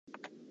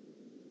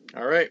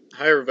All right.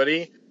 Hi,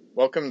 everybody.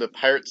 Welcome to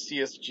Pirate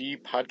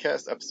CSG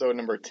podcast, episode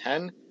number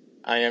 10.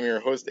 I am your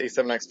host,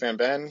 A7X Fan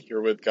Ben,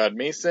 here with God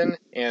Mason.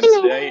 And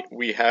today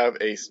we have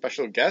a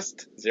special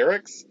guest,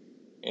 Xerix.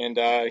 And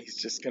he's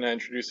just going to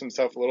introduce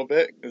himself a little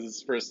bit. This is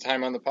his first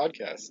time on the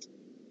podcast.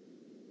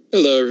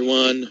 Hello,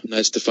 everyone.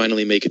 Nice to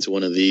finally make it to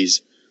one of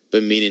these.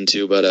 Been meaning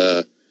to,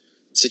 but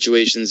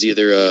situations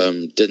either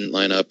didn't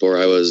line up or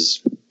I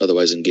was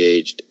otherwise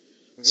engaged.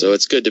 Mm-hmm. So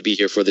it's good to be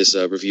here for this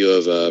review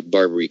of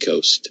Barbary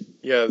Coast.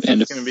 Yeah, this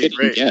and is going to be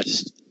great.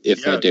 Guest,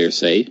 if I dare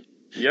say.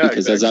 Yeah,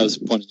 because exactly. As I was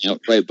pointing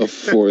out right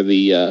before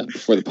the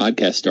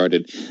podcast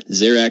started,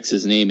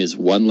 Xerax's name is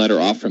one letter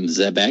off from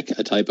Xebec,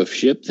 a type of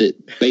ship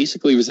that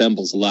basically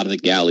resembles a lot of the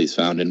galleys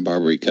found in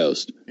Barbary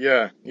Coast.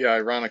 Yeah,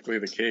 ironically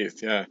the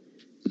case, yeah.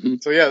 Mm-hmm.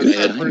 So yeah,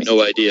 I had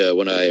no idea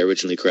when I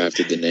originally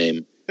crafted the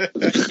name.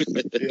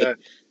 Yeah.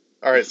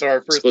 All right, so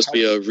our first... It's supposed to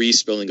be a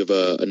respelling of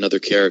another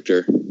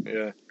character.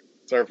 Yeah.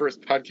 So our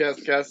first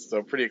podcast guest,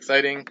 so pretty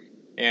exciting.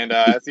 And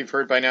as you've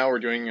heard by now, we're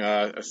doing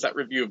a set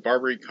review of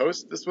Barbary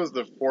Coast. This was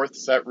the fourth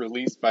set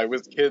released by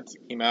WizKids.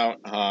 It came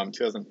out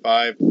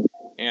 2005.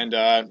 And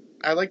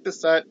I like the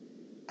set.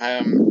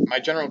 My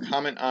general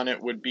comment on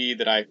it would be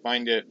that I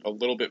find it a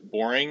little bit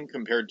boring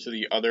compared to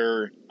the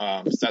other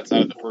sets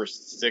out of the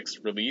first six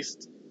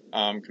released.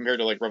 Compared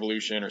to like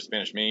Revolution or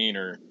Spanish Main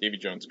or Davy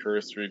Jones'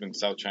 Curse or even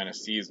South China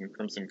Seas and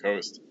Crimson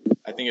Coast.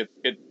 I think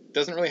it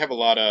doesn't really have a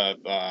lot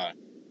of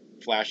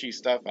flashy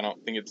stuff. I don't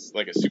think it's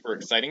like a super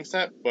exciting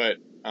set, but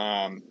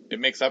it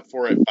makes up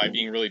for it by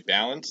being really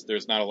balanced.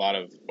 There's not a lot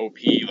of OP,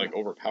 like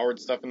overpowered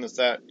stuff in the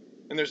set,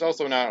 and there's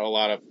also not a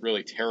lot of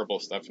really terrible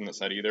stuff in the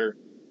set either.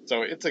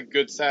 So it's a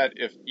good set,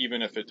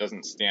 even if it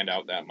doesn't stand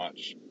out that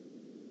much.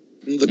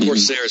 The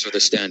Corsairs are the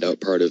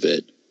standout part of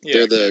it.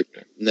 Yeah, they're the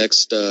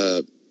next.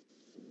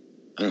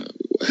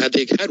 Had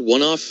they had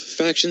one-off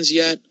factions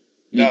yet?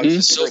 No,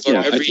 so far,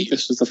 I think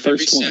this was the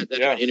first set that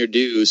got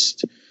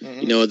introduced,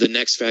 the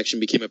next faction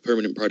became a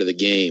permanent part of the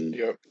game.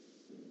 Yep.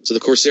 So the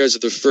Corsairs are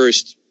the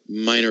first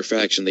minor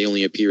faction. They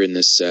only appear in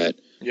this set,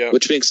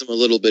 which makes them a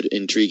little bit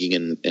intriguing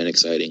and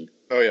exciting.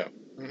 Oh, yeah.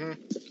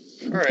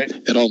 Mm-hmm. All right.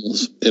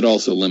 It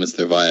also limits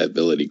their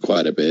viability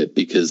quite a bit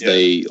because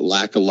they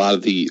lack a lot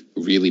of the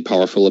really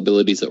powerful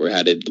abilities that were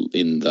added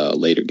in the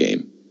later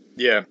game.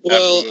 Yeah.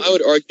 Well, absolutely. I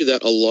would argue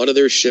that a lot of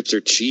their ships are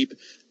cheap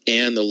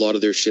and a lot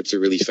of their ships are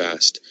really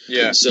fast.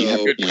 Yeah. So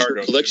if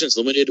your collection is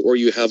limited or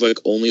you have like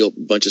only a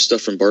bunch of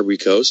stuff from Barbary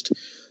Coast,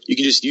 you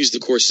can just use the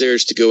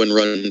Corsairs to go and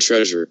run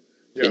treasure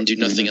and do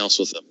nothing else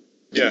with them.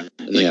 Yeah.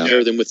 And then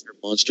pair them with your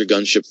monster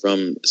gunship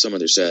from some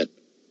other set.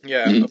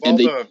 Yeah. And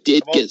they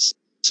did get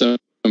some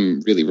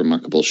really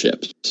remarkable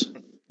ships.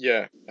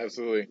 Yeah,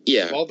 absolutely.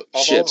 Yeah, of all the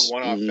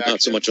one-off not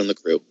factions, so much on the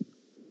crew.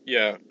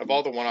 Yeah, of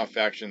all the one-off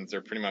factions,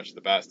 they're pretty much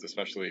the best,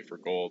 especially for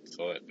gold,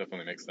 so that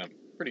definitely makes them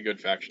a pretty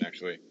good faction,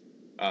 actually.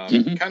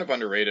 Kind of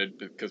underrated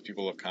because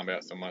people love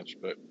combat so much,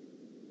 but...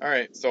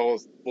 Alright, so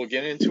we'll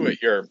get into it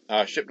here.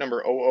 Ship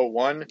number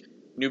 001,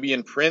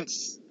 Nubian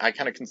Prince. I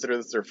kind of consider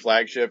this their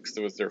flagship because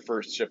it was their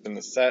first ship in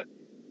the set,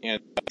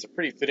 and it's a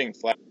pretty fitting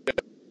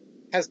flagship.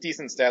 Has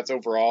decent stats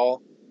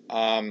overall.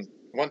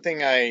 One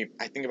thing I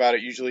think about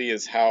it usually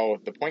is how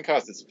the point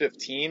cost is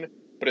 15,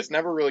 but it's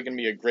never really going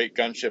to be a great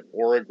gunship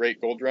or a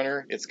great gold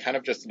runner. It's kind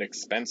of just an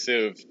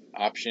expensive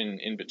option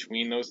in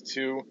between those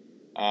two.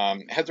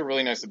 It has a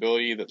really nice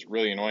ability that's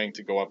really annoying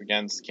to go up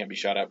against. Can't be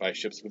shot at by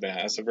ships with an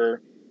Essiver.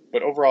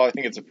 But overall, I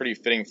think it's a pretty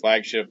fitting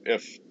flagship,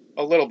 if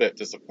a little bit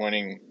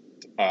disappointing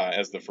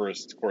as the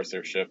first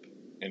Corsair ship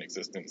in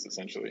existence,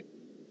 essentially.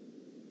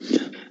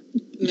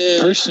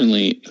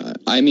 Personally,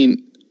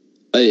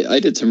 I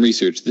did some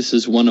research. This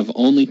is one of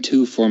only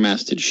two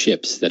four-masted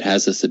ships that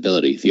has this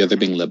ability, the other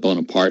being Le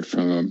Bonaparte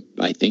from,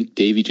 I think,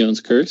 Davy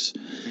Jones' Curse.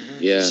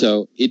 Yeah.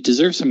 So it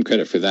deserves some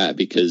credit for that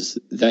because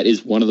that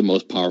is one of the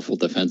most powerful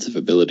defensive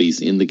abilities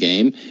in the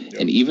game. Yep.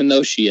 And even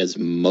though she has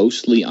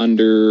mostly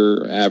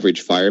under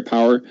average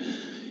firepower,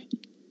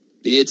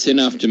 it's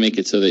enough to make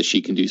it so that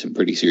she can do some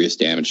pretty serious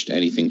damage to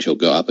anything she'll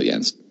go up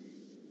against.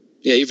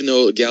 Yeah, even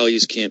though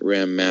galleys can't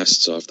ram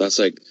masts off, that's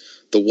like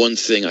the one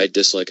thing I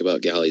dislike about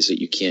galleys, that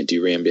you can't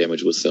do ram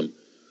damage with them.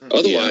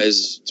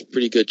 Otherwise, it's a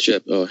pretty good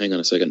ship. Oh, hang on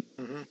a second.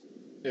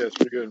 Yeah, it's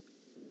pretty good.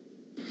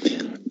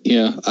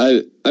 Yeah,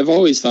 I've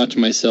always thought to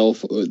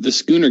myself, the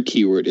schooner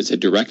keyword is a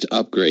direct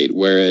upgrade,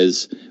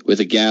 whereas with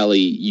a galley,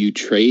 you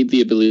trade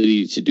the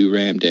ability to do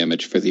ram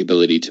damage for the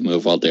ability to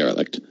move while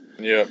derelict.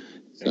 Yeah.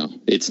 So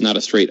it's not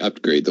a straight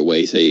upgrade the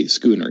way, say,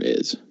 schooner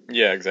is.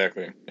 Yeah,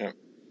 exactly. Yeah.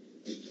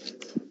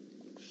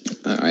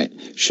 All right.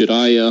 Should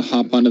I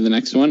hop onto the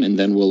next one, and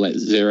then we'll let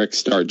Xerix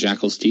start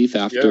Jackal's Teeth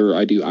after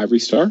I do Ivory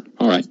Star?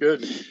 All right. That's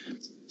good.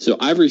 So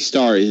Ivory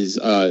Star is,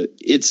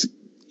 it's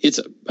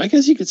I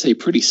guess you could say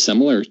pretty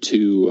similar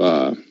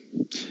to,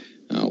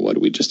 what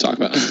did we just talk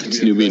about?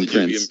 Nubian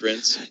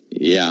Prince.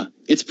 Yeah.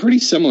 It's pretty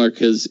similar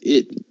because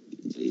it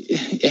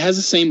has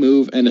the same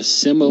move and a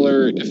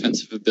similar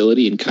defensive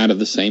ability in kind of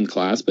the same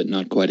class, but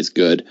not quite as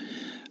good.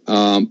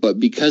 But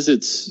because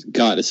it's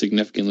got a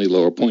significantly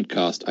lower point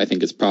cost, I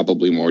think it's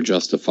probably more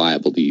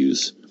justifiable to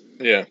use.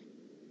 Yeah.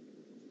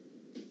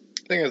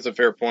 I think that's a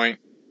fair point.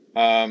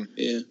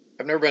 Yeah.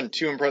 I've never been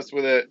too impressed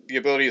with it. The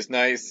ability is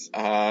nice.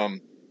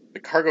 The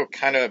cargo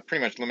kind of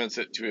pretty much limits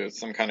it to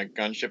some kind of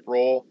gunship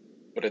role,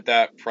 but at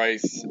that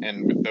price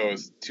and with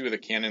those 2 of the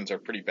cannons are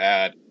pretty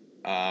bad.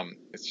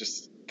 It's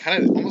just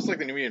kind of almost like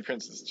the Nubian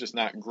Prince is just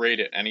not great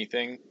at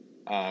anything.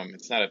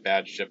 It's not a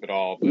bad ship at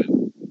all, but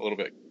a little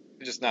bit,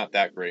 just not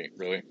that great,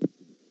 really.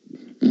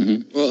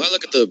 Mm-hmm. Well, I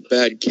look at the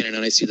bad cannon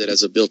and I see that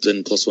as a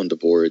built-in +1 to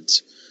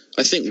boards.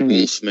 I think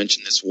Wolf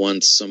mentioned this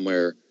once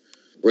somewhere,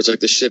 where it's like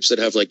the ships that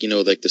have like,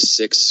 like the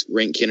 6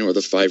 rank cannon or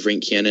the 5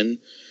 rank cannon.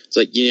 It's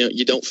like,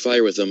 you don't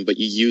fire with them, but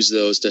you use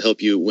those to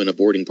help you win a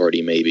boarding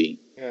party, maybe.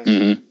 Yeah.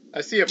 Mm-hmm.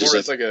 I see it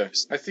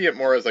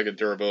more as like a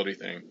durability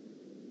thing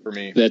for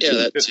me.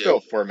 It's still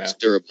format. It's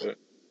durable.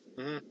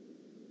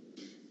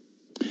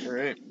 All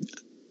right.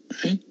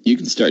 You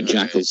can start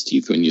Jackal's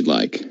Teeth when you'd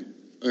like.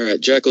 All right,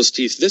 Jackal's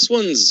Teeth. This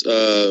one's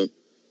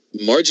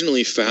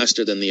marginally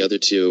faster than the other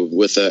 2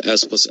 with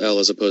S+L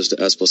as opposed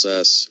to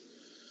S+S.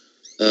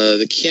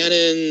 The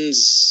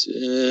cannons,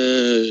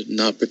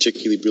 not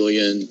particularly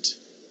brilliant.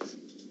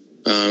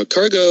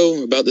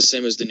 Cargo, about the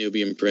same as the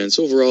Nubian Prince.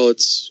 Overall,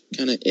 it's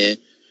kind of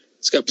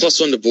It's got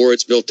 +1 to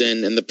boards built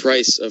in, and the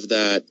price of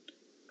that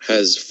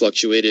has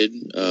fluctuated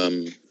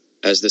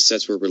as the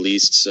sets were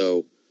released,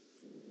 so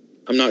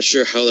I'm not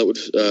sure how that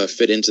would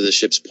fit into the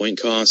ship's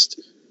point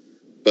cost.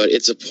 But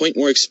it's a point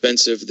more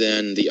expensive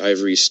than the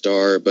Ivory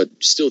Star, but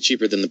still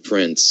cheaper than the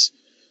Prince.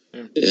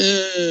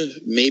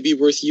 Maybe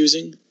worth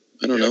using?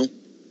 I don't know.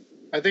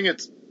 I think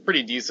it's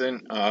pretty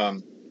decent.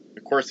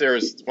 The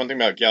Corsairs, one thing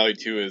about Galley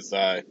 2 is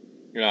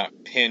you're not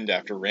pinned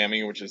after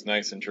ramming, which is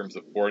nice in terms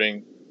of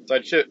boarding. So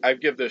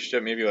I'd give this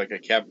ship maybe like a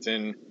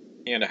captain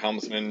and a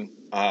helmsman,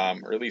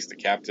 or at least a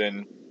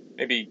captain.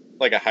 Maybe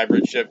like a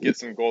hybrid ship, get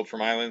some gold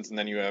from islands, and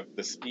then you have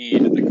the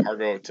speed and the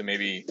cargo to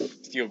maybe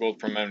steal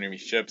gold from enemy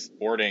ships,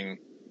 boarding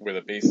with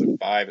a base of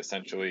 5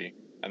 essentially,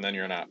 and then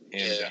you're not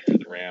pinned after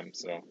the ram.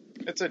 So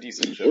it's a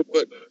decent ship.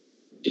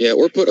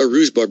 Or put a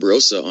Rouge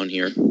Barbarossa on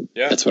here.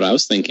 Yeah, that's what I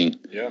was thinking.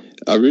 Yeah,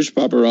 a Rouge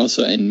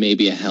Barbarossa and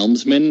maybe a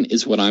helmsman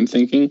is what I'm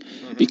thinking,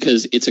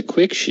 because it's a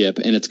quick ship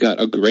and it's got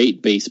a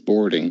great base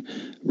boarding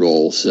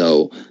role.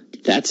 So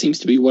that seems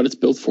to be what it's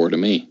built for to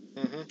me.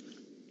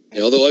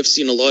 Yeah, although I've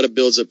seen a lot of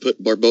builds that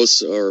put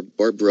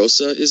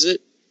Barbarossa, is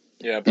it?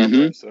 Yeah,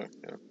 Barbarossa.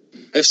 Yeah.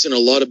 I've seen a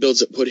lot of builds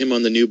that put him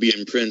on the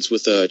Nubian Prince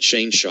with a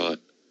chain shot.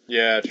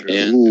 Yeah, true.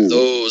 And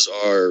those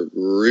are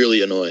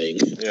really annoying.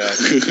 Yeah,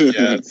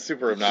 it's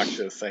super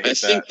obnoxious. I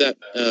think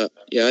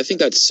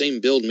that same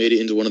build made it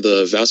into one of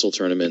the Vassal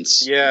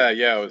tournaments. Yeah,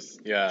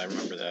 I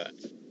remember that.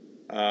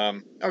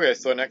 Okay,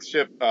 so next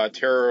ship,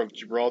 Terror of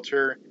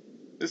Gibraltar.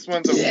 This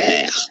one's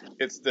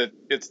it's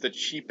the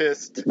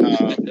cheapest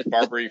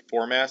Barbary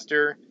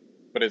 4-master,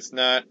 but it's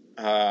not.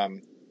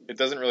 It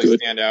doesn't really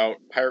stand out.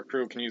 Pirate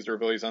crew can use their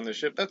abilities on this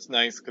ship. That's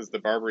nice because the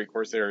Barbary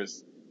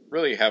Corsairs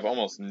really have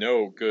almost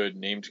no good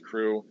named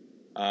crew.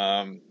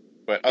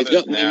 But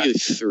other than that, maybe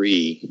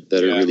 3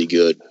 that are really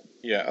good.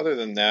 Yeah, other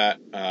than that,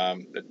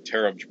 the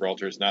Terror of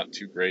Gibraltar is not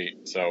too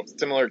great. So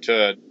similar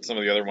to some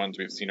of the other ones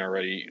we've seen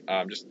already,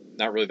 just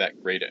not really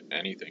that great at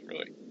anything,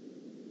 really.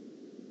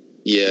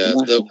 Yeah,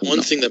 the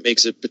one thing that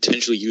makes it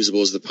potentially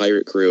usable is the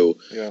pirate crew.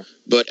 Yeah.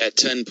 But at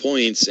 10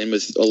 points, and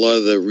with a lot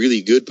of the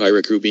really good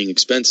pirate crew being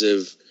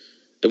expensive,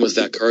 and with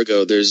that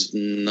cargo, there's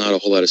not a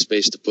whole lot of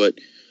space to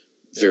put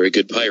very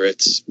good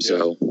pirates.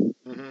 So.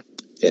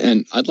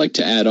 And I'd like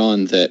to add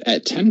on that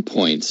at 10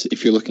 points,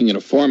 if you're looking at a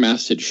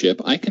 4-masted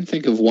ship, I can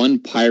think of one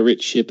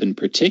pirate ship in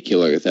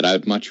particular that I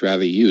would much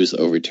rather use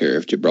over Terror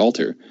of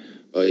Gibraltar.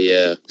 Oh,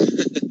 yeah.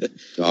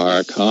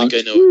 Darkhawk.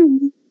 I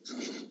know.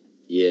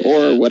 Yeah.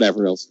 Or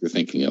whatever else you're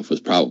thinking of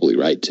was probably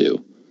right,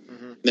 too.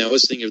 Now, I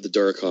was thinking of the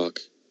Darkhawk.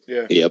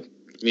 Yeah. Yep.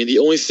 I mean, the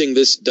only thing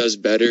this does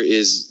better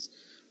is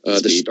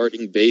the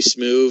starting base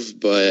move,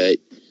 but,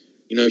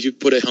 if you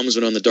put a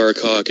helmsman on the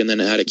Darkhawk and then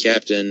add a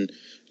captain,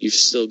 you've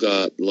still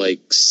got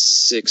like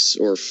 6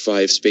 or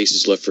 5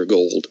 spaces left for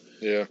gold.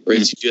 Yeah.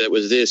 Whereas if you do that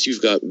with this,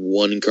 you've got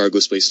 1 cargo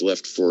space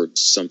left for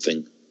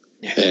something.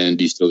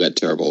 And you still got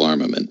terrible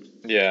armament.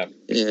 Yeah.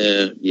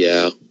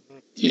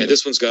 Yeah,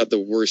 this one's got the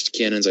worst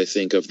cannons, I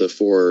think, of the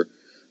 4,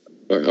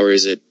 or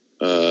is it?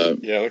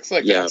 It looks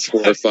like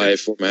 4 or 5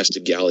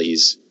 4-masted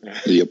galleys.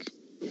 Yep.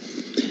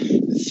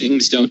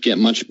 Things don't get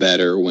much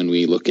better when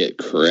we look at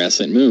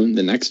Crescent Moon,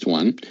 the next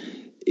one.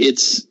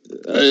 It's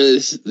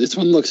this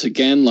one looks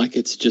again like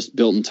it's just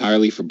built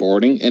entirely for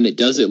boarding, and it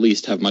does at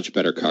least have much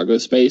better cargo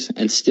space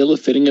and still a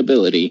fitting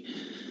ability.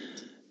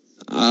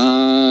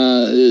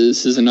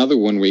 This is another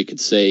one where you could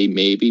say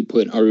maybe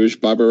put Rouge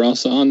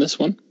Barbarossa on this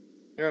one.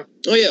 Yeah.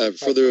 Oh yeah,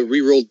 for the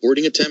re-rolled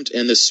boarding attempt,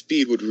 and the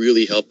speed would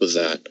really help with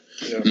that.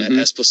 Yeah. At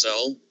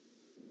S+L.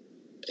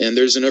 And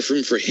there's enough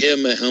room for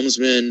him, a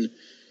helmsman,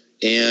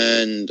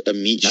 and a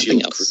meat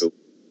shield crew.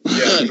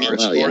 Yeah,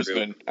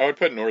 Norseman. I would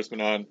put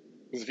Norseman on.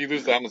 Because if you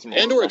lose the helmsman...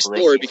 And/or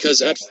Explorer,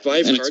 because at 5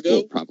 cargo...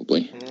 Explorer,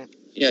 probably.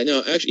 Yeah, no,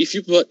 actually, if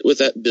you put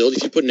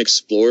an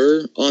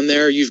Explorer on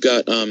there, you've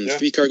got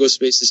 3 cargo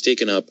spaces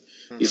taken up.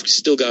 You've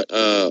still got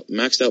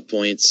maxed out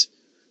points,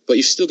 but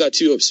you've still got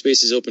 2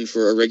 spaces open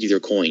for a regular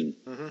coin.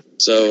 Mm-hmm.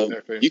 So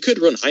you could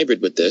run hybrid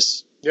with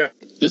this. Yeah.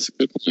 That's a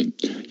good point.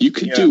 You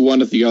could do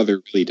one or the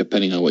other, really,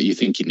 depending on what you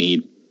think you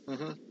need.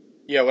 Mm-hmm.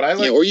 Yeah, what I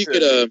like or you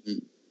could,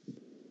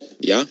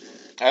 yeah?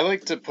 I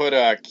like to put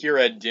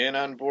Kira Din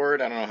on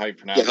board. I don't know how you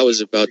pronounce it. Yeah, I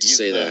was about to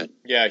say that.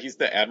 Yeah, he's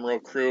the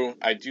Admiral crew.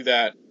 I do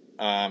that.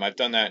 I've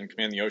done that in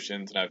Command the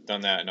Oceans, and I've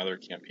done that in other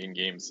campaign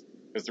games.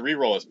 Because the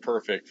reroll is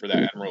perfect for that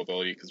Admiral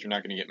ability, because you're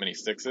not going to get many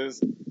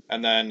 6s.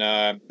 And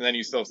then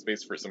you still have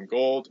space for some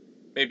gold.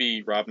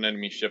 Maybe rob an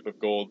enemy ship of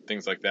gold,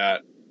 things like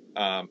that.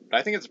 But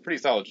I think it's a pretty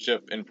solid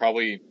ship, and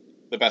probably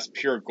the best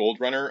pure gold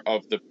runner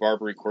of the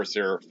Barbary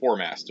Corsair 4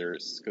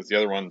 masters, because the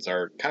other ones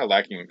are kind of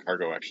lacking in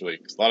cargo, actually.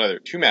 Because a lot of their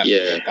 2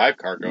 masters have 5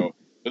 cargo,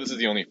 but this is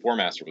the only 4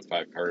 master with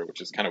 5 cargo,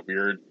 which is kind of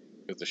weird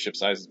because the ship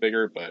size is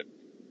bigger. But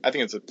I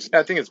think it's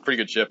a pretty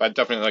good ship. I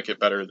definitely like it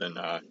better than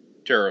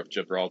Terror of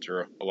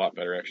Gibraltar, a lot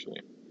better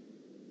actually.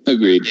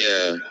 Agreed.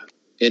 Yeah.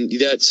 And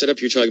that setup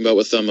you're talking about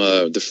with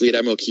the Fleet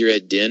Admiral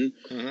Kira Din,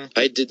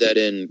 I did that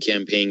in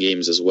campaign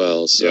games as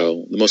well.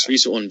 So the most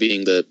recent one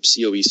being the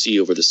COEC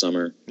over the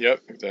summer.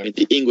 Yep, exactly. And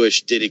the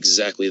English did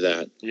exactly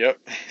that. Yep.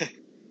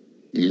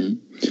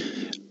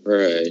 All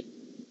right.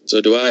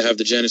 So do I have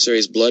the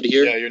Janissary's Blood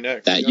here? Yeah, you're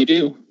next. That you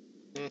do.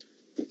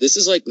 This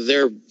is like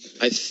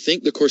I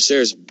think the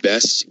Corsair's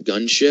best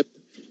gunship.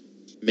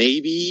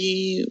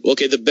 Maybe,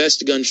 the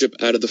best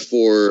gunship out of the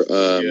 4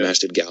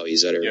 masted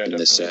galleys that are in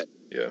this set.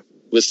 Yeah.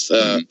 With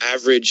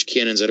average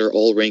cannons that are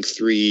all rank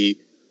 3,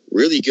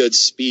 really good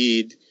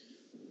speed,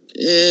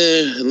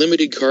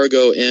 limited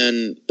cargo,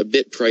 and a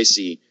bit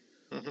pricey.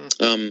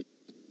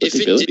 If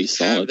it didn't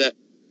have that,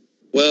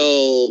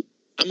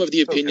 I'm of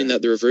the opinion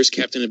that the reverse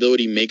captain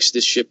ability makes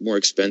this ship more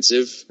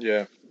expensive.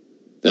 Yeah,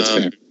 that's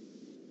fair.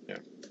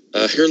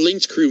 Her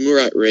linked crew,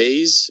 Murat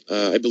Reis,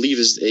 I believe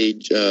is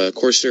a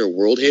Corsair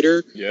World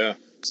Hater. Yeah.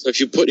 So if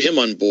you put him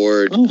on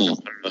board, I don't know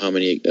how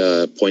many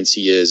points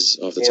he is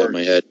off the top of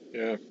my head.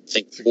 Yeah. I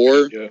think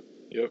 4. Yeah.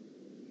 Yep.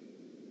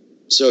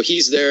 So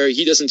he's there.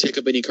 He doesn't take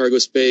up any cargo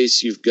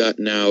space. You've got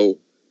now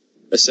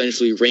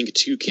essentially rank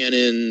 2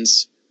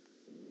 cannons,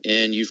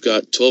 and you've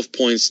got 12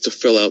 points to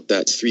fill out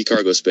that 3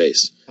 cargo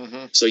space.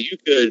 So you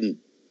could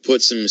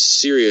put some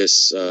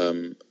serious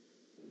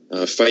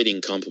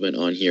fighting complement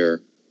on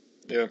here.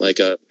 Yeah. Like,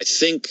 I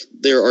think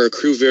there are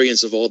crew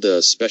variants of all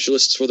the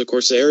specialists for the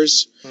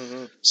Corsairs.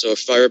 So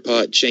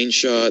Firepot, Chain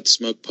Shot,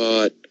 Smoke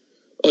Pot.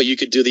 Oh, you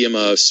could do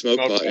the smoke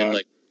pot and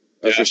like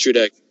for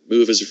Strudak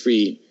move as a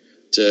free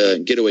to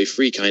get away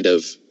free kind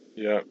of.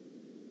 Yeah.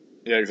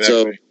 Yeah, exactly.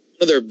 So one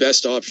of their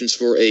best options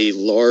for a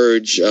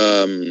large,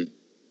 I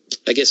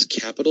guess,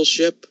 capital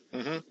ship.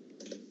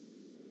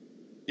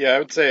 Yeah, I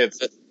would say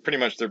it's pretty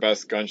much their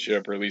best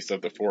gunship, or at least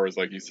of the 4s,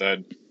 like you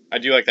said. I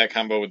do like that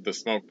combo with the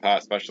smoke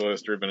pot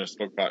specialist or even a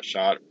smoke pot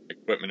shot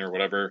equipment or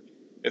whatever.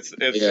 It's a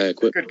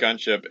good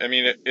gunship. I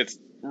mean, it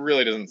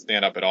really doesn't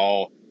stand up at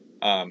all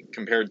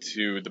compared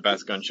to the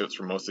best gunships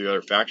from most of the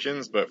other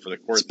factions, but for the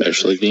Corsair,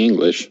 especially the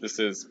English, this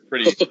is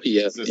pretty.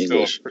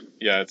 English.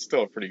 It's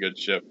still a pretty good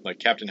ship. Like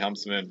Captain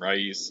Helmsman,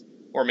 Reis,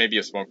 or maybe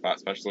a smoke pot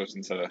specialist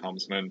instead of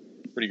Helmsman.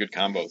 Pretty good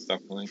combos,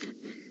 definitely.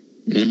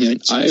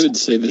 I would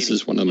say this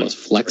is one of the most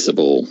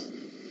flexible.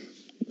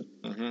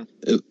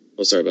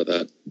 Oh, sorry about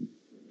that.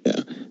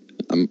 Yeah.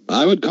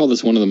 I would call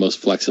this one of the most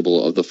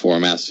flexible of the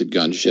 4-masted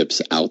gunships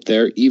out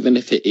there, even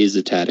if it is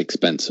a tad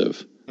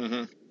expensive.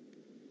 All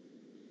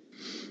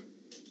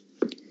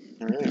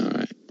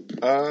right.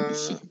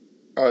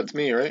 It's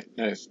me, right?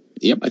 Nice.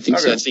 Yep, I think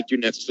so. I think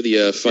you're next for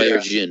the Fire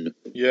Djinn.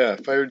 Yeah,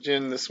 Fire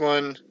Djinn, this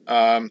one.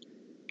 I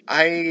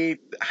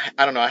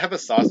don't know. I have a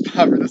soft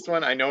spot for this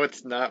one. I know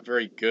it's not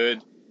very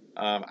good.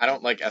 I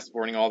don't like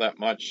escorting all that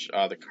much.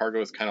 The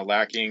cargo is kind of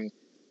lacking.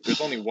 There's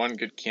only 1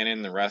 good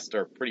cannon. The rest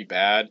are pretty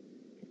bad,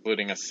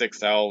 including a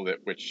 6L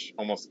which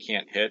almost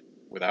can't hit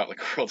without like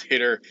a World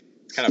Hater.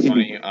 It's kind of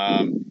funny.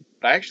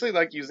 But I actually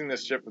like using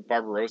this ship with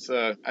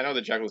Barbarossa. I know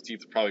the Jackal's Teeth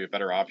is probably a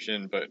better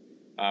option, but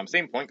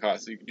same point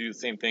cost. So you could do the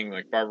same thing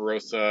like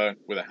Barbarossa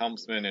with a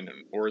helmsman and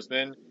an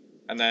oarsman,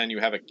 and then you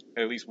have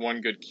at least 1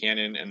 good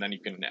cannon, and then you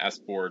can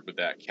S-board with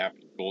that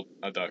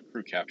the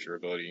crew capture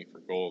ability for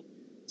gold.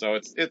 So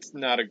it's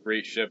not a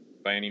great ship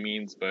by any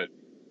means, but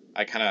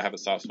I kind of have a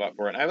soft spot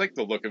for it. And I like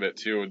the look of it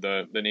too.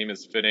 The name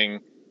is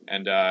fitting,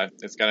 and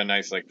it's got a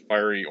nice like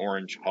fiery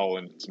orange hull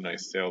and some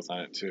nice sails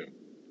on it too.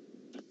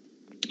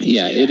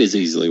 Yeah, it is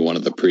easily one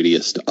of the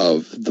prettiest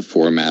of the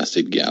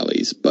 4-masted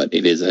galleys, but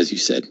it is, as you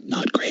said,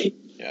 not great.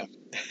 Yeah.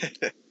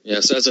 Yeah.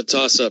 So as a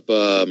toss-up,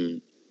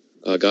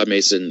 God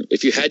Mason,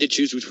 if you had to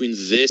choose between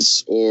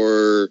this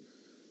or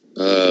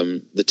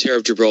the Terror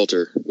of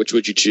Gibraltar, which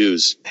would you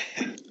choose?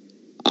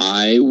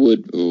 I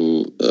would.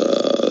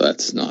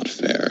 That's not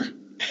fair.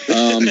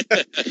 If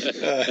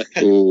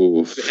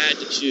you had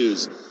to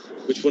choose,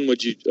 which one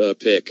would you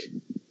pick?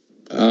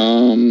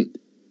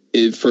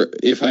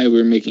 If I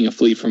were making a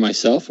fleet for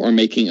myself or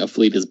making a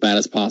fleet as bad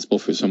as possible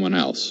for someone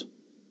else?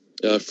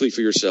 Fleet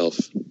for yourself.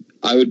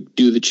 I would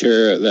do the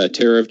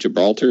Terror of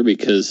Gibraltar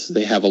because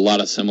they have a lot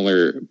of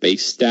similar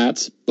base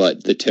stats,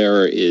 but the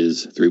Terror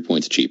is 3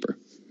 points cheaper.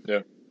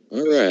 Yeah.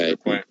 All right.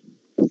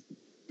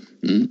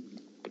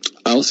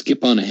 I'll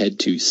skip on ahead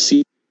to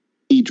Sea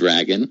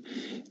Dragon.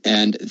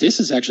 And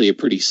this is actually a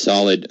pretty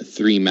solid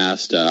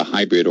 3-mast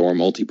hybrid or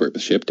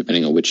multi-purpose ship,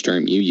 depending on which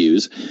term you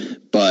use.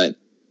 But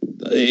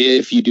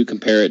if you do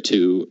compare it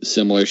to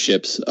similar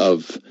ships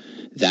of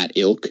that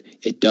ilk,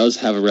 it does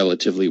have a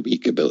relatively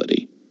weak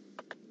ability.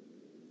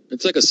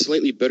 It's like a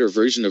slightly better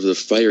version of the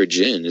Fire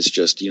Djinn. It's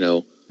just,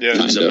 yeah,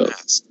 kind of.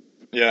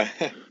 Yeah.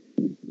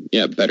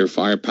 Yeah, better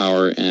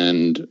firepower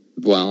and,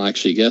 well,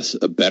 actually, I guess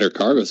a better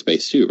cargo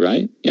space too,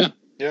 right? Yeah.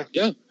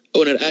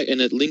 Oh,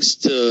 and it links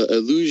to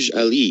Aluj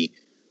Ali.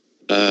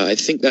 I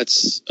think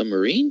that's a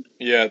Marine?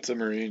 Yeah, it's a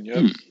Marine,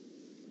 yep.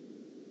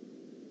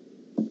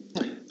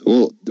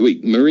 Well,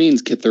 wait,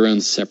 Marines get their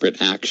own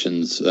separate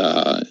actions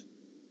apart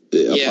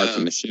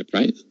from the ship,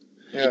 right?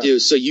 Yeah. They do.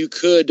 So you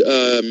could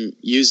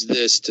use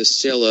this to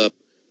sail up,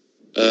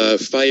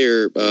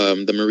 fire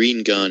the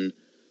Marine gun,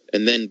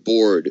 and then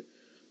board.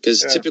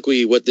 Because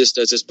typically what this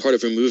does is part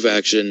of a move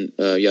action,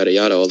 yada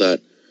yada, all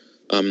that.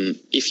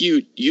 If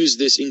you use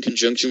this in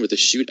conjunction with a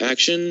shoot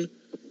action,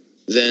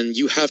 then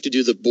you have to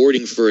do the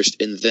boarding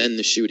first and then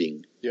the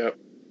shooting. Yep.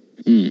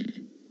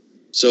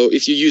 So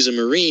if you use a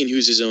Marine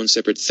who's his own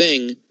separate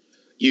thing,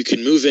 you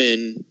can move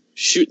in,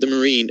 shoot the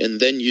Marine, and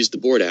then use the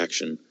board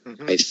action,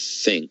 I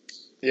think.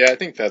 Yeah, I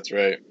think that's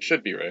right.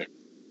 Should be right.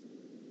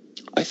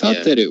 I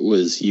thought that it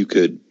was you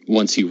could,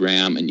 once you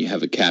ram and you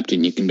have a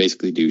captain, you can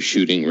basically do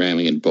shooting,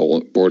 ramming, and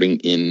boarding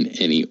in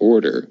any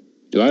order.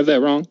 Do I have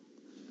that wrong?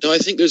 No, I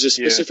think there's a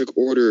specific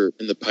order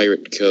in the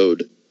pirate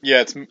code.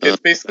 Yeah, it's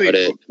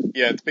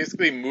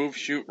basically move,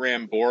 shoot,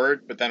 ram,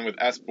 board, but then with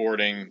S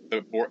boarding,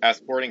 S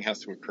boarding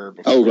has to occur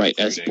before. Oh, right,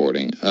 S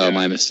boarding. Oh,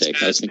 my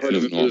mistake. I was thinking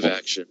of move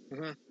action.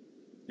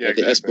 Yeah,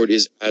 exactly. The S board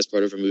is as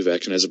part of a move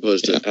action as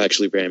opposed to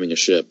actually ramming a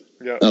ship.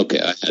 Yeah. Okay,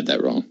 I had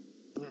that wrong.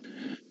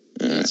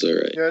 That's all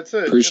right. Yeah, it's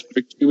a Persian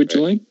Victory, would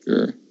you like?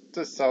 Or? It's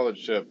a solid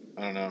ship.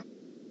 I don't know.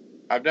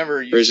 I've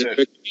never used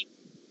it.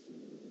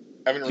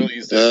 I haven't really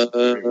used it.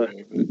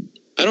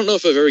 I don't know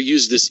if I've ever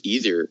used this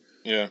either.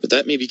 Yeah. But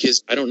that may be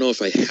because I don't know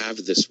if I have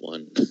this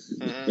one.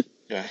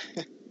 Yeah.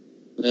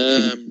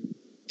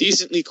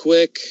 Decently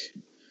quick.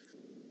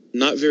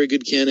 Not very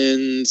good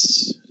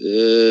cannons.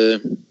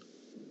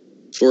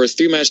 For a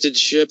 3-masted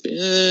ship,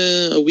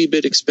 a wee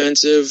bit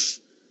expensive.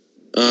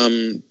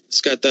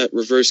 It's got that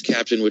reverse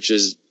captain, which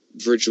is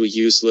virtually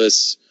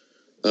useless.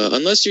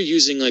 Unless you're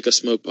using like a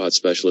smoke pod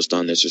specialist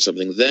on this or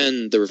something,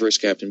 then the reverse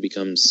captain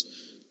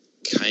becomes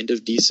kind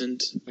of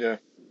decent. Yeah.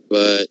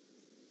 But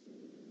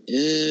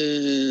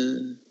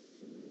you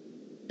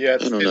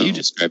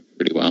described it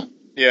pretty well.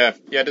 Yeah,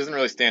 it doesn't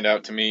really stand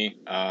out to me.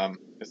 I'm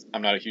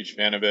not a huge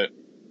fan of it.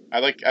 I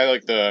like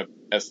the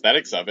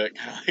aesthetics of it,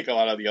 kind of like a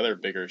lot of the other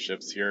bigger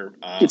ships here.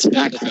 It's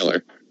pack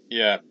filler.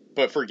 Yeah,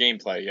 but for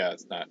gameplay,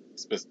 it's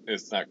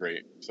not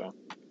great. So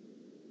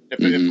if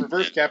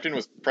reverse captain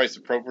was priced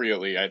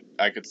appropriately, I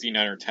could see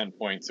 9 or 10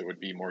 points. It would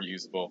be more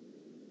usable.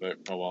 But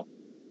oh well.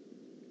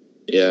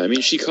 Yeah, I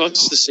mean she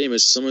costs the same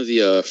as some of the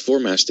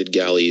 4-masted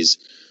galleys.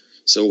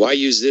 So why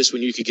use this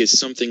when you could get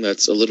something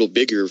that's a little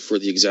bigger for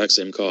the exact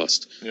same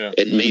cost? Yeah.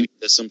 And maybe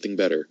that's something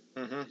better.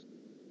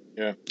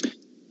 Yeah.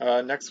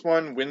 Next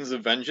one, Winds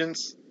of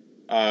Vengeance.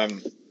 Now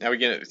we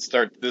get this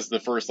is the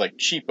first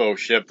cheapo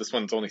ship. This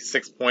one's only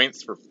 6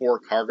 points for 4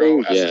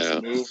 cargo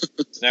move. So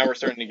now we're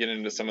starting to get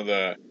into some of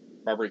the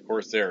Barbary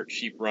Corsair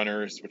cheap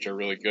runners, which are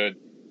really good.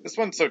 This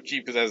one's so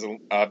cheap because it has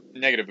a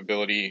negative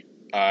ability.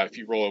 If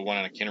you roll a 1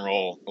 on a cannon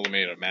roll,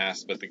 eliminate a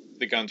mass, but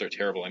the guns are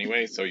terrible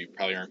anyway, so you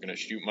probably aren't going to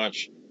shoot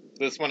much.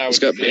 So this one I would. It's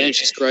got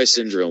Banshee's Cry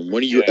syndrome.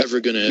 When are you ever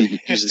going to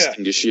use this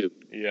thing to shoot?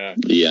 Yeah.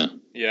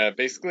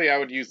 Basically, I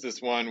would use this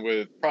one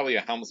with probably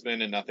a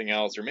helmsman and nothing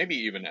else, or maybe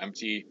even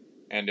empty,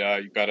 and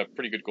you've got a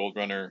pretty good gold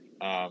runner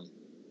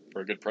for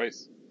a good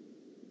price.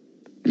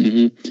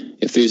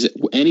 If there's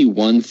any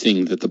one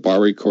thing that the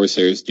Barbary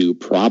Corsairs do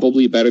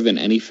probably better than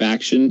any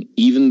faction,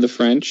 even the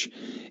French,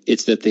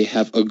 it's that they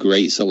have a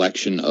great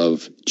selection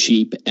of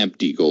cheap,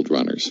 empty gold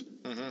runners.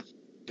 Yeah,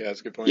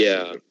 that's a good point.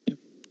 Yeah.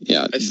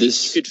 Yeah, I think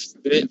you could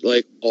fit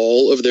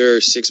all of their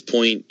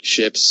 6-point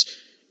ships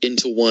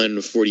into one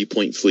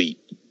 40-point fleet.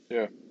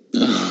 Yeah.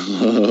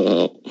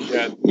 Oh.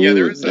 Yeah.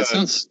 There is that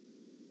sounds.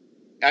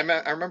 I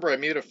remember I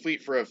made a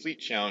fleet for a fleet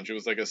challenge. It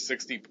was like a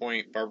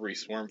 60-point Barbary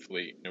Swarm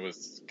fleet. It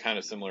was kind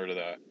of similar to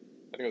that.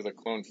 I think it was a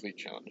clone fleet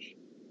challenge.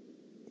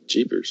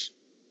 Jeepers.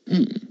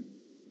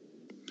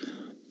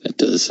 That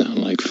does sound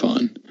like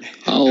fun.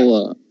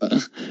 I'll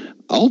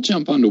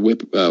jump onto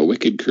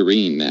Wicked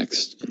Kareen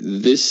next.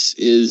 This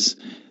is,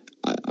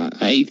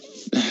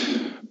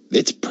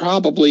 it's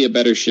probably a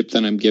better ship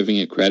than I'm giving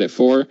it credit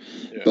for.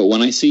 Yeah. But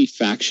when I see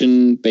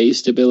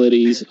faction-based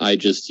abilities, I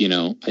just,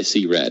 I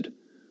see red.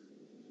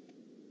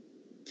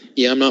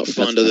 Yeah, I'm not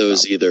fond of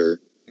those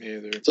either. Me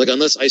either. It's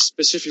unless I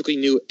specifically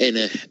knew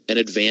in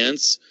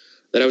advance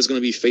that I was going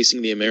to be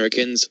facing the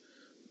Americans,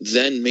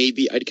 then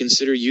maybe I'd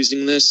consider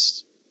using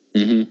this.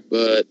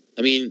 But,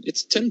 I mean,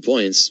 it's 10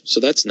 points, so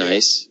that's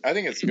nice. I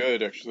think it's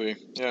good, actually.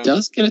 Yeah. It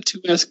does get a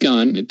 2S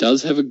gun. It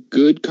does have a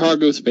good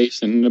cargo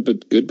space and a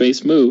good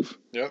base move.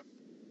 Yep.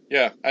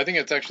 Yeah, I think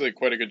it's actually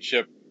quite a good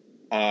ship.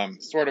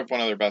 Sort of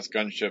one of their best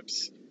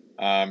gunships,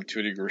 to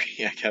a degree,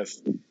 I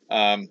guess.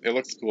 It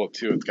looks cool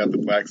too. It's got the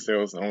black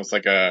sails and almost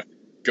like a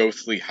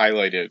ghostly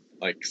highlighted,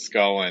 like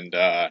skull and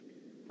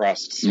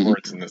crossed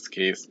swords in this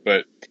case.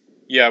 But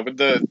yeah, with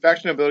the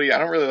faction ability, I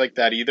don't really like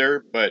that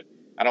either. But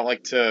I don't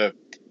like to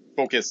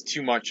focus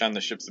too much on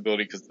the ship's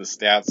ability because the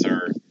stats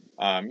are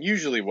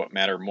usually what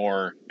matter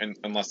more,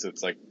 unless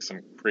it's like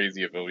some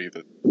crazy ability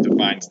that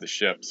defines the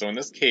ship. So in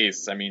this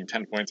case, I mean,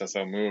 10 points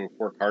SL move,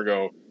 4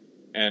 cargo,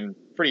 and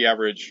pretty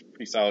average,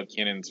 pretty solid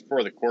cannons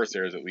for the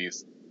Corsairs at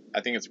least.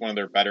 I think it's one of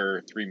their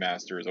better 3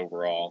 masters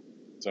overall.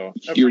 So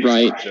you're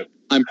right.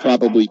 I'm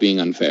probably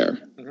being unfair.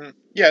 Mm-hmm.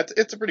 Yeah,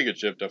 it's a pretty good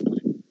ship, definitely.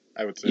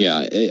 I would say.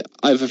 Yeah,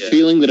 I have a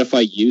feeling that if I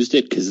used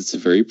it, because it's a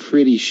very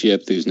pretty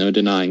ship, there's no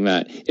denying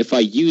that. If I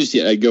used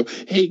it, I'd go,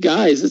 "Hey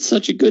guys, it's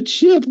such a good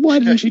ship. Why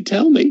didn't you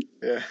tell me?"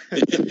 Yeah.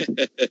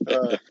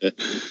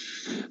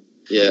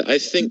 Yeah, I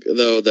think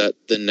though that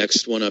the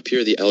next one up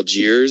here, the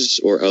Algiers.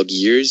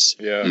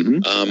 Yeah.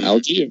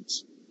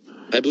 Algiers.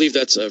 I believe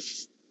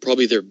that's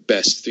probably their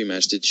best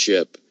 3-masted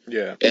ship.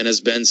 Yeah. And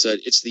as Ben said,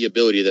 it's the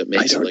ability that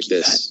makes it like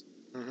this.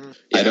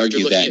 I'd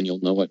argue that, and you'll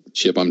know what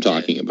ship I'm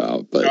talking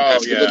about. But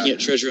after looking at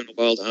treasure on a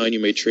wild island, you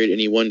may trade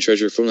any one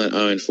treasure from that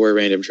island for a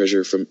random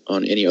treasure from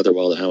on any other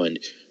wild island.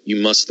 You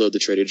must load the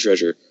traded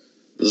treasure.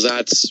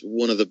 That's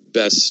one of the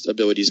best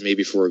abilities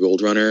maybe for a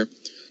gold runner,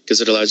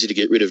 because it allows you to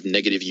get rid of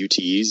negative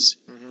UTs.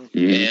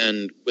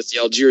 And with the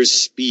Algiers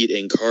speed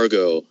and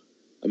cargo,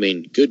 I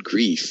mean, good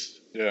grief.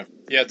 Yeah,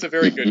 it's a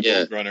very good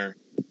gold runner.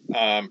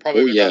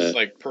 Probably the best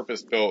like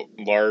purpose-built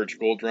large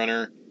gold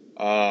runner.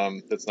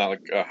 That's not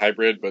like a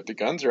hybrid, but the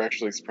guns are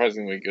actually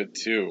surprisingly good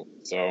too.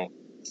 So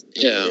it's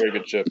a very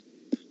good ship.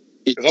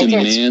 It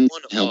demands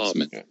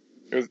helmsman.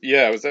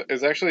 It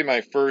was actually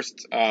my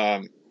first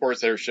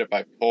Corsair ship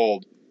I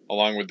pulled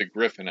along with the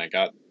Griffin. I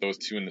got those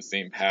 2 in the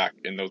same pack,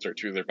 and those are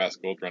 2 of their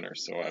best gold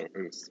runners. So it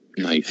was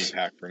a nice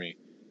pack for me.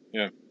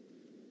 Yeah.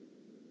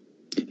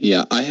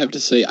 Yeah, I have to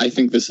say, I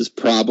think this is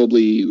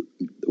probably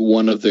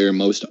one of their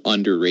most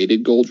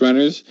underrated gold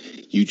runners.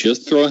 You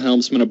just throw a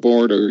helmsman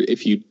aboard, or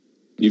if you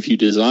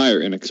desire,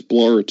 an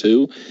explorer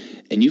too,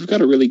 and you've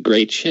got a really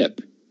great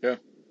ship. Yeah,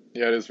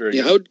 it is very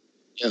good.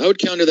 I would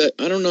counter that.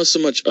 I don't know so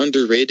much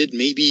underrated,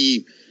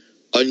 maybe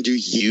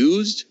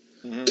underused,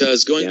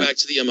 because going back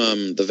to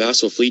the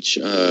Vassal Fleet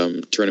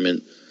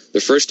tournament,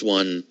 the first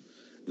one,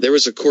 there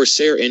was a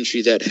Corsair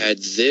entry that had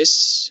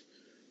this,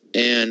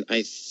 and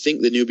I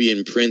think the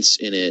Nubian Prince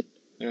in it,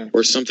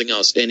 or something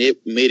else, and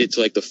it made it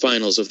to like the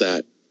finals of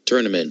that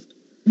tournament.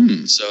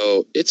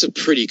 So it's a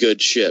pretty good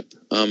ship.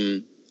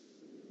 I'm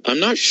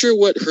not sure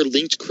what her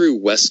linked crew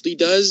Wesley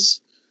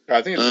does.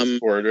 I think it's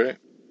escort, right?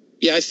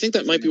 Yeah, I think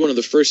that might be one of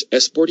the first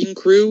escorting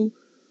crew.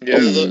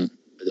 Yeah.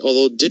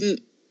 Although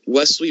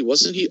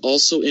wasn't he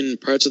also in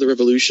Pirates of the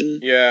Revolution?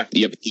 Yeah.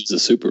 Yep, he's a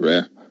super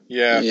rare.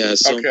 Yeah,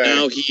 so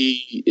now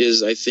he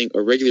is, I think,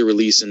 a regular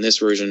release in this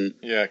version.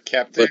 Yeah,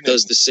 Captain. But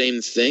does the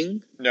same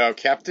thing? No,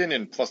 Captain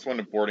and +1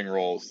 to boarding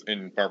rolls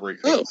in Barbary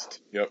Coast.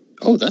 Yep.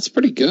 Oh, that's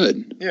pretty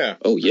good. Yeah.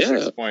 Oh, yeah.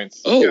 6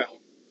 points. Oh. Yeah.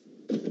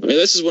 I mean,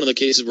 this is one of the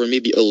cases where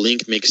maybe a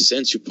link makes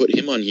sense. You put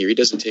him on here. He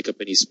doesn't take up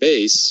any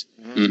space.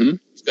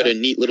 He's got a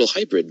neat little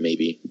hybrid,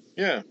 maybe.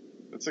 Yeah,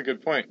 that's a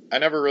good point. I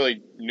never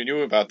really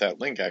knew about that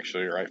link,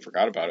 actually, or I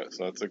forgot about it.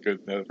 So that's a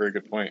very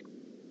good point.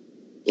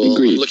 Well,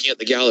 I'm looking at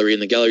the gallery,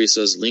 and the gallery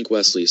says Link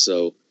Wesley,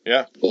 so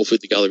hopefully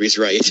the gallery's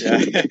right.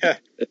 Yeah.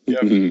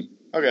 Yep.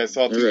 Okay,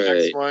 so I'll do the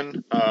next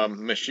one.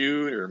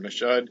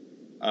 Mashud.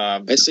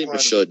 I say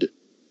Mashud.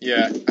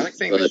 Yeah, I like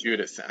saying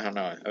Mashud. I don't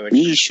know.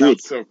 It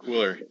sounds so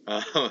cooler.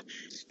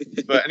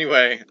 But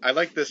anyway, I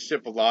like this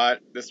ship a lot.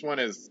 This one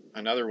is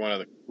another one of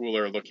the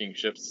cooler looking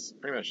ships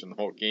pretty much in the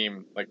whole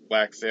game. Like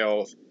black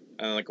sails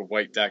and like a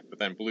white deck, but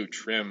then blue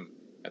trim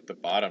at the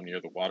bottom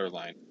near the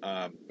waterline.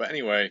 But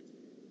anyway,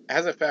 it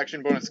has a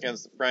faction bonus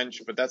against the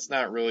French, but that's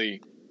not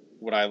really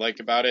what I like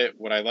about it.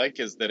 What I like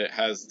is that it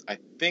has, I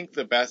think,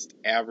 the best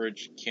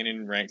average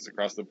cannon ranks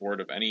across the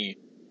board of any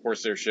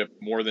Corsair ship,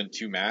 more than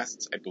 2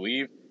 masts, I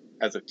believe.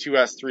 Has a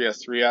 2S,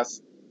 3S,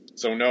 3S,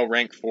 so no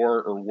rank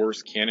 4 or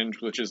worse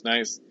cannons, which is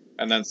nice.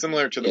 And then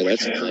similar to the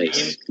Wicked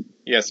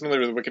Kareen,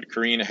 similar to the Wicked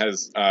Kareen, it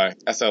has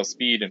SL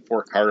speed and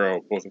 4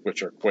 cargo, both of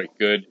which are quite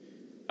good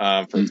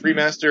for 3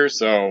 master.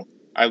 So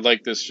I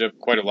like this ship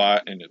quite a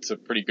lot, and it's a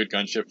pretty good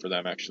gunship for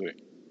them, actually.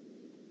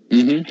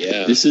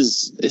 Yeah, this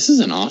is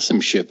an awesome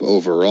ship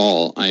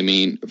overall. I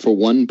mean, for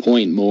 1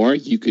 point more,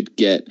 you could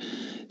get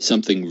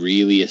something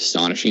really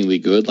astonishingly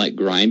good like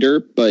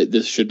Grinder, but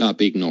this should not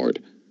be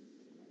ignored.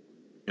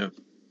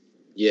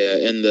 Yeah,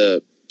 and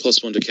the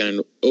 +1 to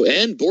cannon. Oh,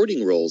 and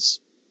boarding rolls.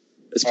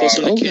 It's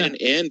 +1 to cannon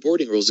and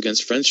boarding rolls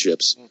against French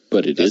ships.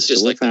 But it is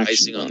just still like the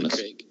icing on the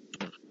cake.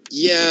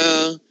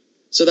 Yeah,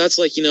 so that's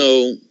like,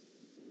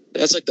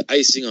 that's like the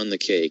icing on the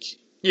cake,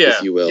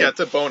 if you will. Yeah, it's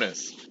a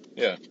bonus.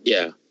 Yeah.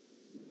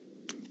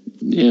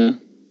 Yeah.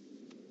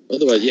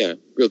 Otherwise,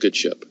 real good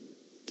ship.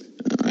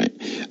 All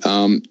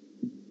right.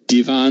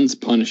 Divan's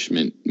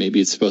Punishment. Maybe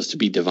it's supposed to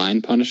be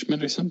Divine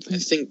Punishment or something? I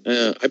think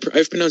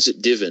I've pronounced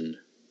it Divin.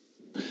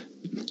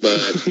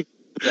 But yeah,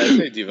 I'd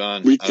say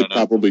Devon. We could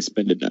probably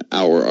spend an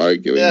hour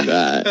arguing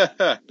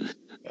that.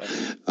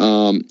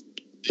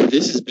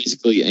 This is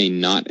basically a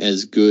not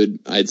as good,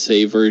 I'd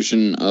say,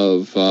 version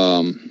of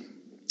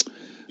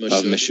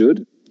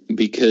Mashud,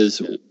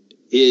 because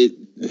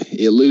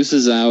it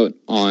loses out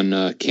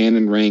on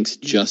cannon ranks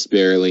just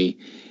barely,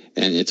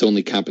 and its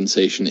only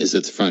compensation is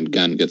its front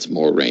gun gets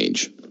more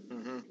range.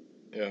 Mm-hmm.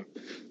 Yeah.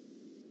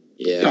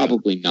 Yeah.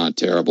 Probably not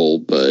terrible,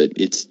 but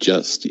it's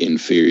just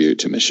inferior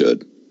to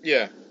Mashud.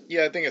 Yeah.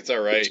 Yeah, I think it's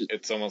all right.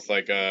 It's almost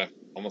like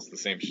almost the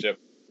same ship.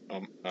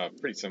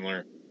 Pretty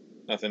similar.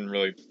 Nothing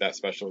really that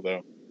special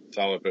though.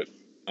 Solid, but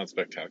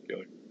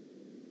unspectacular.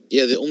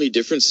 Yeah, the only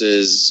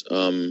differences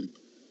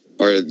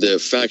are the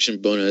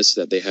faction bonus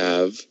that they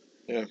have,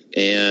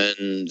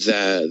 and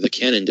the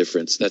cannon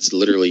difference. That's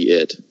literally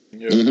it.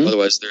 Yeah. Mm-hmm.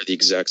 Otherwise, they're the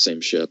exact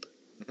same ship.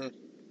 Mm-hmm.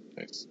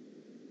 Nice.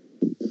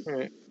 All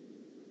right.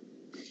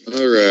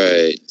 All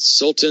right.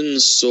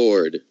 Sultan's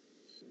Sword.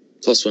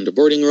 +1 to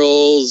boarding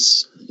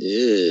rolls.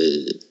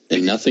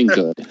 And nothing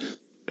good.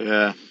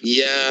 Yeah.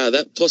 Yeah,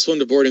 that +1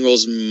 to boarding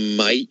rolls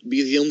might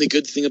be the only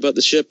good thing about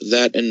the ship.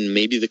 That and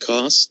maybe the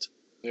cost.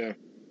 Yeah.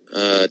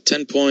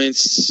 10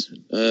 points,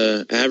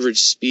 average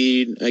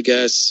speed, I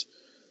guess.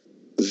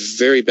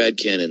 Very bad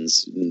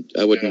cannons.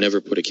 I would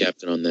never put a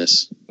captain on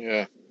this.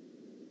 Yeah.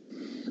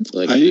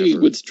 I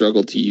would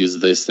struggle to use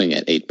this thing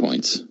at 8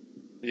 points.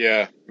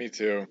 Yeah, me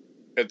too.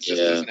 It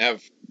just doesn't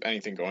have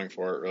anything going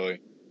for it, really.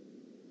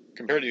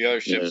 Compared to the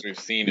other ships we've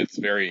seen, it's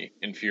very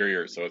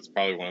inferior, so it's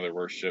probably one of the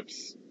worst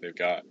ships they've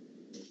got.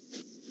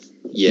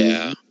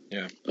 Yeah.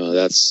 Yeah.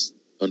 That's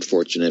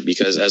unfortunate,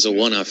 because as a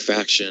one-off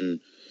faction,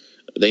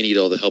 they need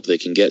all the help they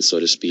can get, so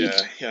to speak.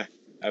 Yeah,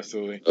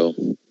 absolutely. Oh.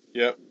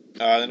 Yep.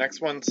 The next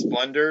one,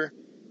 Splendor.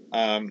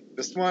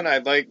 This one I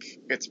like.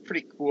 It's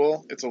pretty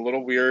cool. It's a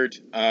little weird.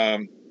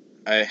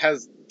 It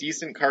has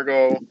decent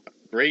cargo,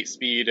 great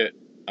speed at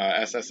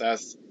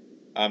SSS.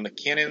 The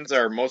cannons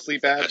are mostly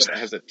bad, but it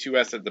has a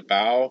 2S at the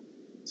bow.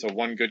 So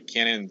 1 good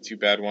cannon and 2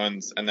 bad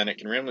ones. And then it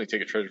can randomly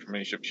take a treasure from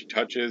any ship she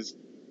touches.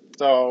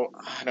 So,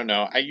 I don't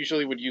know. I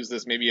usually would use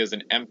this maybe as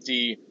an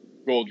empty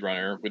gold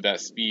runner with that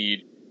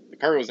speed. The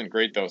cargo isn't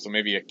great though, so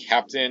maybe a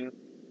captain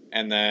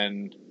and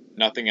then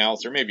nothing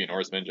else, or maybe an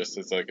oarsman just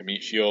as like a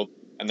meat shield.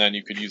 And then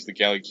you could use the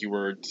galley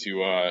keyword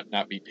to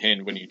not be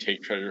pinned when you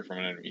take treasure from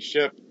an enemy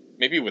ship.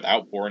 Maybe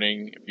without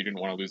boarding, if you didn't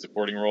want to lose a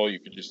boarding roll, you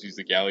could just use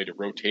the galley to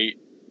rotate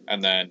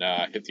and then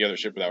hit the other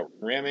ship without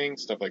ramming,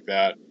 stuff like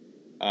that.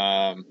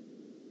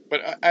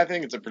 But I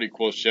think it's a pretty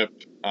cool ship.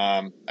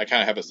 I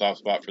kind of have a soft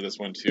spot for this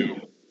one too.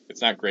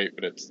 It's not great,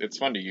 but it's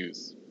fun to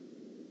use.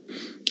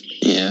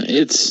 Yeah,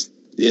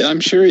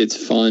 I'm sure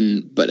it's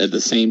fun, but at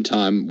the same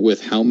time,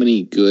 with how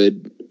many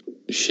good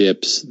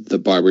ships the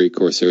Barbary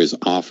Corsairs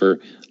offer,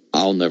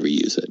 I'll never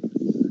use it.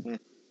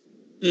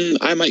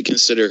 I might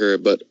consider her,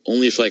 but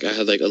only if I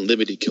had a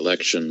limited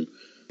collection.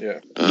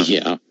 Yeah.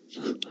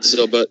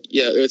 So, but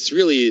yeah, it's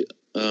really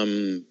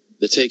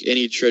to take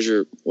any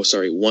treasure.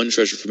 One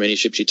treasure from any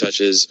ship she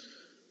touches,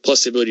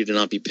 plus the ability to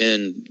not be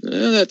pinned.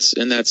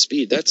 And that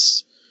speed.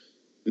 That's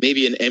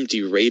maybe an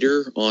empty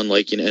raider on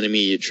an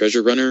enemy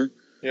treasure runner.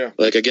 Yeah.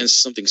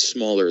 Against something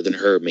smaller than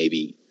her,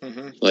 maybe.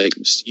 Mm-hmm.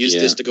 Use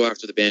this to go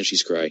after the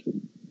Banshee's Cry.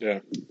 Yeah.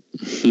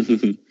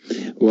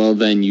 Well,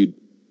 then you'd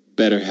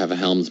better have a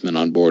helmsman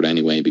on board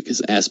anyway,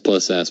 because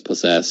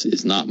S+S+S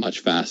is not much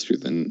faster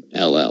than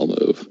LL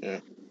move.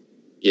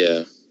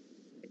 Yeah.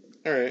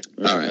 All right.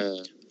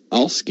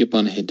 I'll skip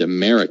on ahead to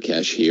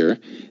Marrakesh here.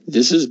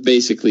 This is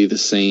basically the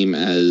same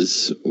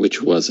as,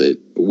 which was it?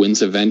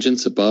 Winds of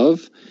Vengeance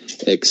above,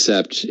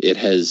 except it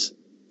has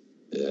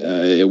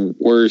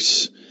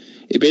worse.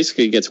 It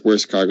basically gets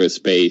worse cargo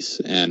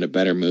space and a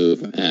better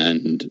move,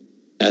 and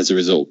as a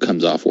result,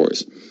 comes off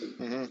worse.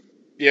 Mm-hmm.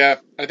 Yeah,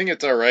 I think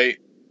it's all right.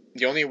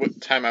 The only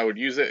time I would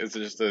use it is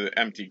just an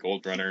empty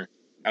gold runner.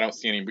 I don't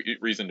see any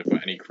reason to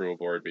put any crew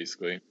aboard,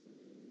 basically.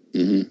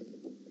 Mm-hmm.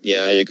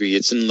 Yeah, I agree.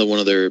 It's in one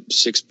of their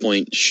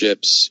 6-point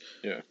ships.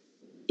 Yeah.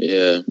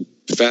 Yeah.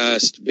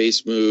 Fast,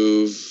 base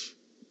move,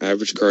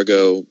 average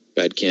cargo,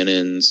 bad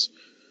cannons.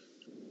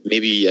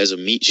 Maybe as a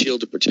meat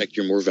shield to protect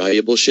your more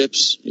valuable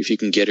ships, if you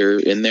can get her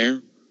in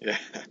there. Yeah.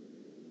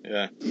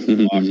 Yeah.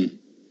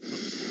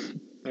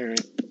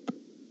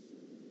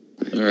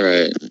 All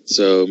right.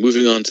 So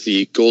moving on to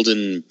the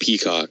Golden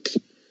Peacock.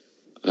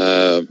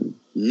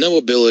 No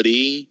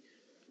ability,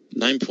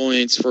 9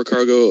 points, 4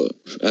 cargo,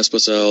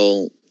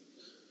 S+L,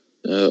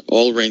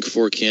 all rank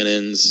 4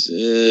 cannons.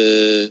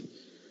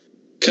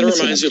 Kind of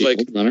reminds me of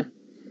gold runner.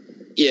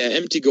 Yeah,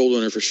 empty gold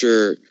runner for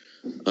sure.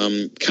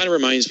 Kind of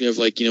reminds me of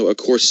a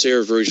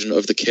Corsair version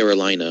of the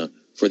Carolina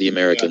for the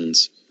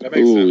Americans. Yeah, that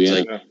makes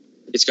sense. Yeah.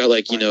 It's got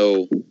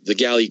the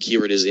galley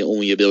keyword is the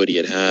only ability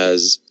it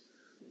has.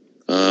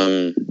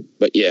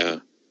 But yeah,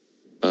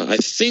 I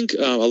think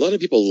a lot of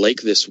people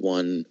like this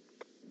one.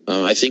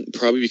 I think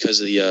probably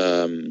because of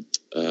the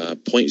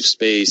point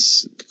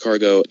space,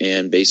 cargo,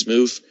 and base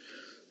move.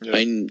 Yeah.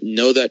 I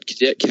know that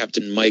Cadet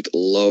Captain Mike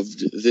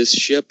loved this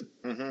ship.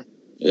 Mm-hmm.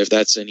 If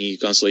that's any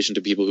consolation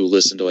to people who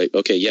listen to I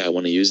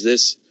want to use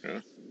this.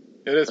 Yeah.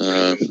 It is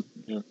pretty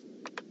good.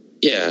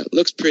 Yeah,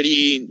 looks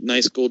pretty.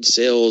 Nice gold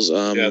sails.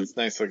 Yeah, it's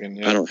nice looking.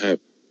 Yeah. I don't have...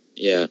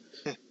 Yeah.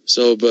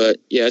 So, but,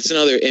 yeah, it's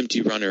another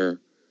empty runner.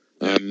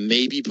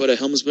 Maybe put a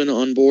helmsman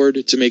on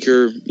board to make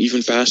her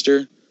even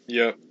faster.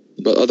 Yeah.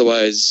 But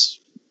otherwise,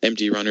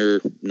 empty runner,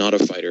 not a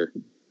fighter.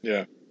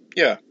 Yeah.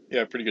 Yeah.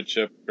 Yeah, pretty good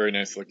ship. Very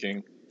nice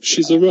looking.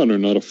 She's a runner,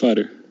 not a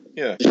fighter.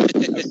 Yeah,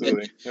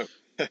 absolutely.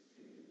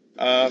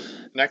 Yep.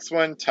 Next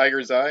one,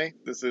 Tiger's Eye.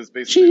 This is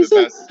basically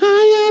the best.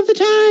 Eye of the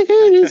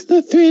tiger is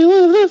the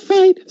thrill of the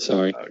fight.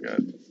 Sorry. Oh,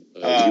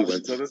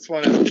 God. So this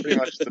one is pretty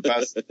much the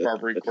best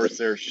Barbary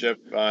Corsair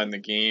ship in the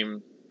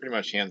game. Pretty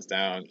much hands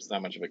down. It's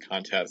not much of a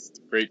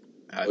contest. Great.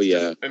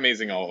 Just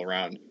amazing all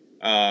around.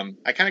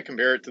 I kind of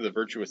compare it to the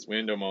Virtuous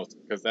Wind almost,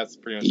 because that's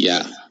pretty much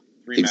the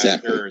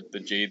remaster the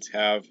Jades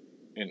have.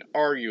 And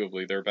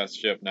arguably their best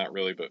ship, not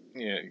really, but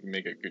yeah, you can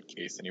make a good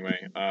case anyway.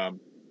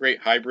 Great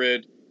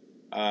hybrid.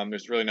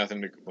 There's really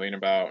nothing to complain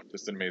about.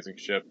 Just an amazing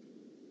ship.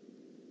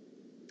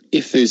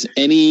 If there's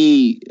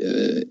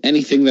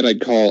anything that I'd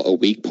call a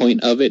weak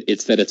point of it,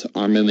 it's that its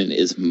armament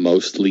is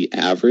mostly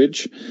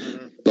average.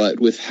 Mm-hmm.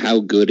 But with how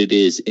good it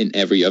is in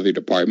every other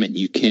department,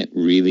 you can't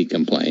really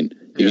complain.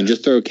 You can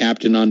just throw a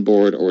captain on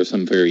board or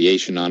some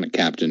variation on a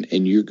captain,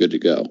 and you're good to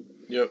go.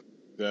 Yep,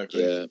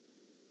 exactly. Yeah.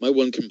 My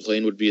one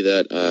complaint would be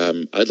that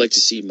I'd like to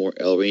see more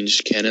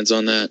L-range cannons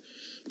on that.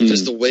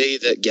 Because the way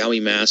that Galley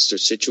masts are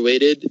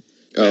situated,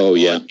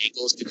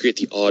 angles to create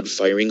the odd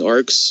firing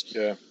arcs.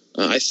 Yeah.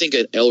 I think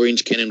an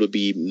L-range cannon would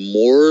be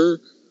more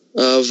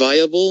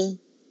viable.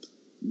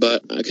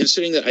 But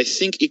considering that, I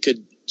think it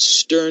could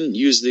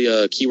use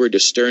the keyword to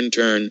stern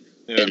turn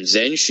and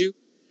then shoot.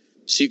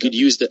 So you could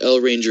use the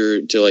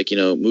L-ranger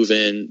to move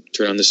in,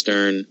 turn on the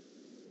stern,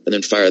 and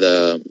then fire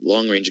the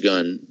long-range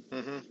gun.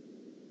 Mm-hmm.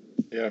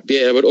 Yeah.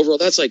 Yeah, but overall,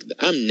 that's I'm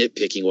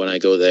nitpicking when I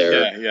go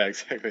there. Yeah,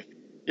 exactly.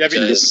 Yeah,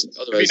 because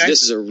otherwise,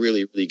 this is a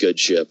really, really good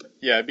ship.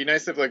 Yeah, it'd be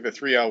nice if the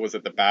 3L was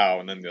at the bow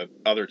and then the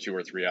other two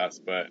were 3S,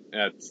 but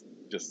that's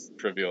just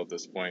trivial at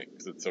this point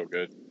because it's so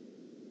good.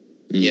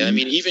 Yeah, I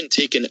mean, even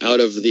taken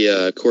out of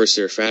the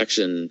Corsair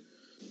faction,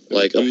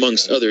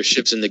 amongst other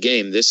ships in the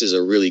game, this is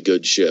a really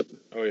good ship.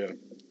 Oh yeah,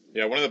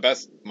 yeah, one of the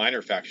best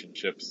minor faction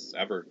ships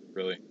ever,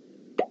 really.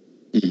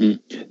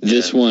 Mm-hmm.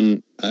 This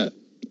one,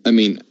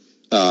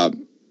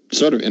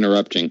 sort of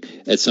interrupting.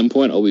 At some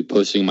point, I'll be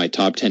posting my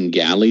top 10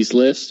 galleys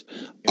list.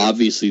 Yeah.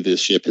 Obviously,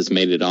 this ship has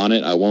made it on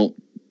it. I won't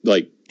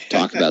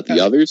talk about the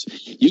others.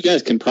 You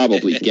guys can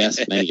probably guess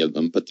many of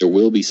them, but there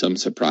will be some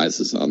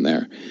surprises on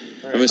there.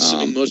 Right. I'm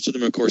assuming most of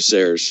them are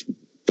Corsairs.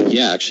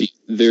 Yeah, actually,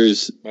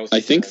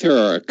 I think there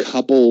are a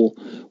couple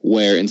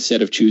where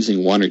instead of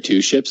choosing one or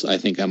two ships, I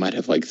think I might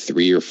have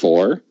 3 or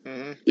 4.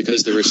 Mm-hmm.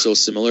 Because they were so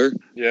similar?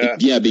 Yeah.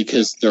 Yeah,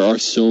 because there are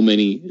so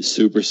many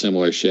super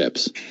similar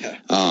ships.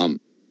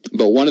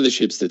 But one of the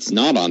ships that's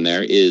not on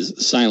there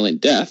is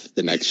Silent Death,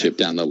 the next ship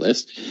down the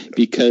list,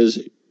 because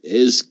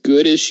as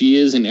good as she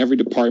is in every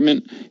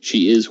department,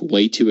 she is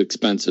way too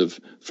expensive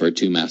for a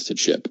 2-masted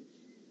ship.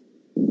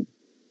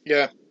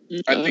 Yeah.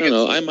 I don't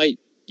know. I might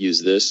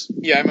use this.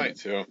 Yeah, I might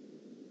too.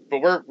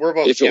 But we're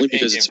both if only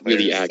because it's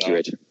really players,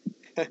 accurate.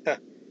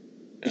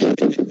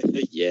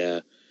 Yeah.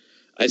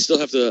 I still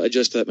have to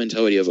adjust that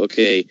mentality of,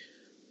 okay,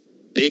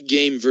 big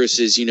game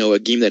versus, a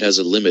game that has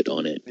a limit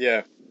on it.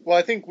 Yeah. Well,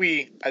 I think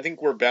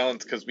we're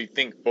balanced because we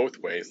think both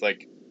ways.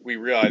 We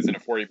realize in a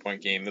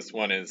 40-point game, this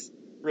one is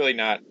really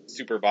not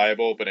super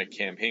viable, but in a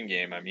campaign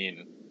game,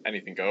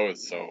 anything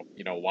goes. So,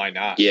 why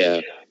not?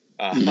 Yeah.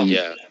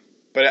 Yeah.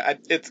 But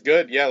it's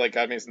good. Yeah, like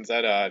God Mason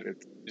said,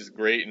 it's just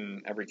great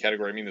in every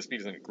category. The speed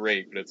isn't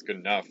great, but it's good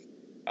enough.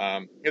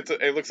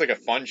 It looks like a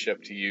fun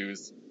ship to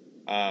use.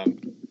 I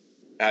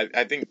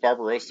think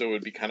Barbarossa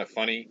would be kind of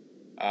funny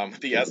with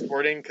the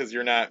escorting because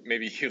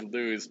maybe you'd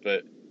lose,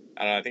 but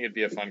I don't know, I think it'd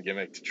be a fun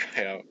gimmick to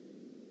try out.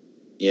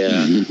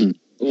 Yeah.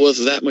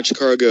 With that much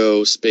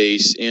cargo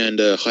space and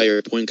a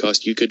higher point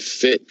cost, you could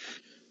fit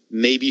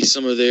maybe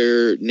some of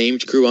their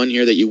named crew on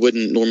here that you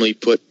wouldn't normally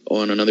put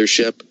on another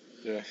ship.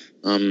 Yeah.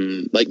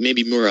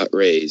 Maybe Murat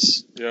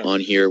Reis on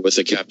here with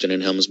a captain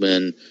and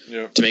helmsman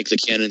to make the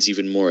cannons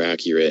even more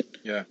accurate.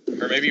 Yeah.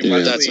 Or maybe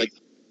Wesley.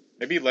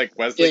 Maybe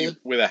Wesley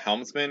with a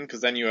helmsman, because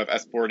then you have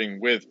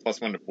S-boarding with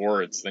 +1 to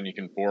boards. Then you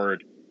can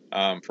board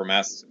from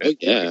S at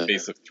a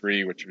base of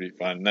 3, which would be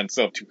fun. And then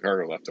still have 2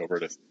 cargo left over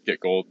to get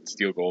gold,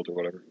 steal gold or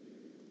whatever.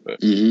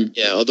 But,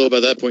 yeah, although by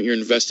that point you're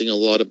investing a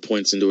lot of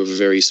points into a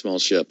very small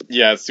ship.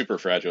 Yeah, it's super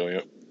fragile,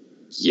 yep.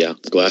 Yeah,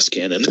 glass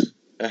cannon.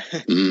 All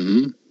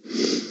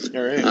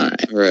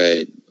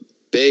right.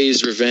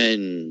 Bay's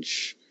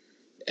Revenge.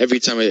 Every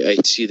time I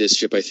see this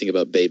ship, I think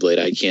about Beyblade.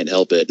 I can't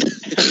help it.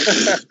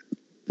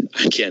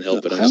 I can't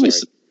help it.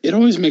 It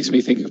always makes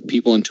me think of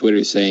people on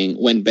Twitter saying,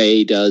 when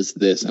Bay does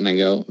this, and I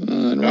go,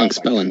 wrong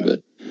spelling,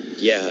 but...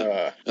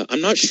 Yeah.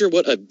 I'm not sure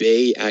what a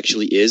bay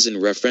actually is in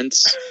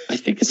reference. I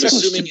think it's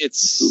assuming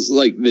it's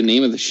like the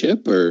name of the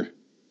ship, or...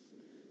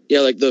 Yeah,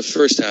 like the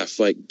first half,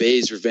 like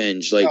Bay's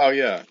Revenge. Like, oh,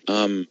 yeah.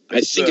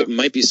 I think it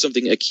might be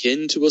something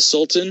akin to a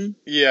Sultan.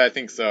 Yeah, I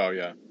think so,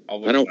 yeah.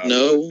 I don't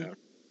know.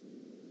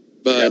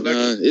 But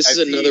this is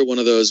another one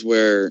of those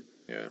where,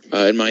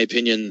 in my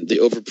opinion, the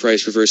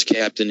overpriced reverse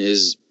captain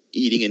is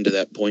eating into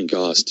that point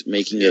cost,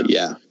 making it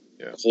a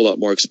whole lot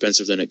more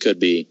expensive than it could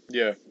be.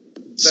 Yeah.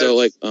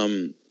 So,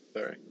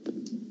 sorry.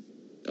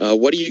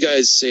 What do you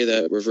guys say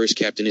that reverse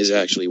captain is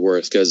actually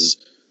worth? Because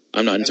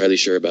I'm not entirely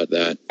sure about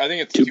that. I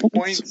think it's 2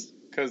 points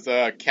because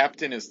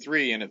captain is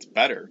 3 and it's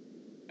better.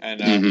 And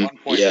 1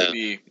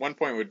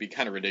 point would be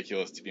kind of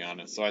ridiculous, to be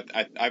honest. So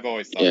I've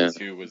always thought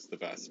 2 was the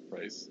best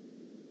price.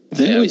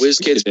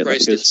 WizKids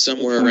priced it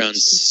somewhere around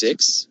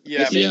 6.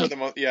 Yeah,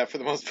 for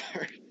the most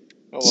part.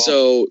 Oh, well.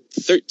 So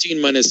 13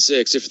 minus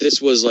 6. If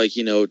this was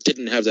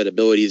didn't have that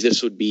ability,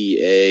 this would be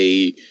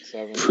a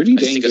pretty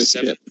dangerous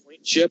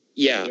 7-point ship.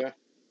 Yeah.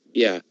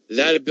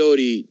 That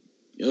ability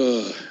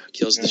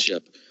kills the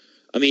ship.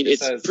 I mean,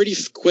 it's pretty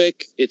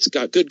quick. It's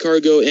got good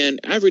cargo and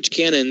average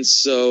cannons.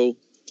 So,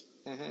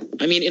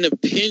 I mean, in a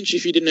pinch,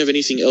 if you didn't have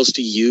anything else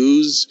to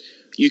use,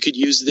 you could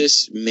use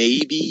this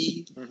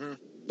maybe.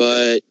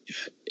 But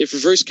if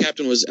reverse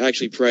captain was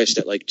actually priced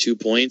at 2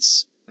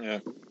 points,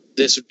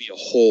 this would be a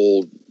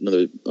whole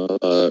another.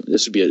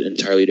 This would be an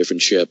entirely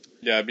different ship.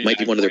 Yeah, it'd be might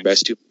be one of their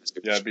best 2.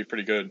 Yeah, it'd be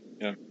pretty good.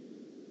 Yeah.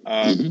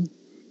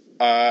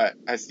 I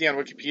see on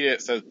Wikipedia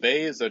it says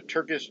Bey is a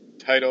Turkish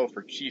title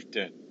for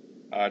chieftain,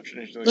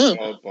 traditionally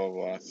called blah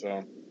blah.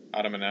 So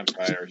Ottoman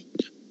Empire.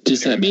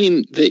 Does that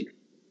mean that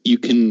you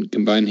can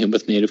combine him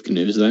with native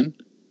canoes then?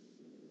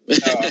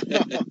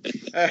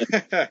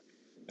 That'd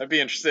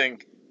be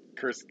interesting.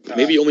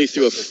 Maybe only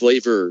through a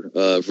flavor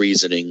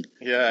reasoning.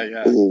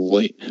 Yeah. Oh,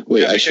 wait!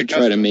 I should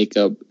try to make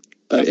up.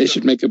 I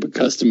should make up a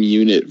custom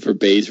unit for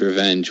Bey's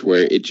Revenge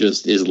where it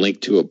just is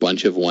linked to a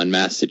bunch of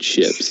one-masted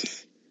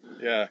ships.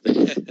 Yeah.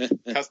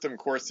 Custom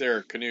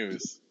Corsair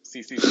canoes.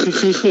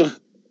 CCC.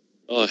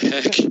 Oh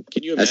heck! Can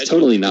you imagine? That's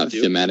totally not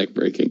thematic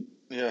breaking.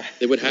 Yeah.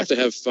 They would have to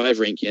have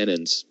 5-rank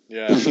cannons.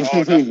 Yeah.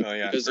 Oh, definitely.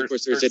 Yeah. Because of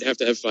course they'd have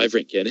to have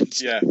 5-rank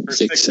cannons. Yeah. Or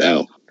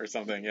 6L or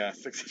something. Yeah.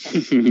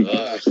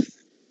 6L.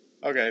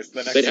 Okay, so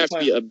the next they'd have to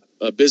be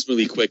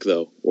abysmally quick,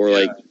 though, or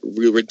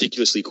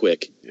ridiculously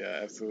quick.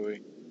 Yeah,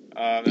 absolutely.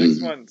 The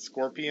next one,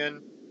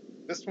 Scorpion.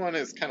 This one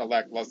is kind of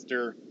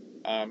lackluster.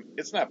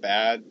 It's not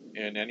bad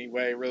in any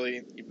way,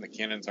 really. Even the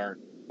cannons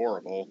aren't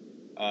horrible.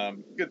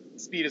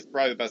 Good speed is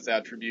probably the best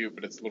attribute,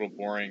 but it's a little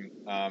boring.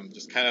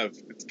 It's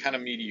kind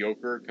of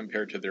mediocre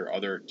compared to their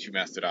other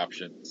 2-masted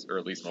options, or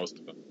at least most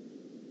of them.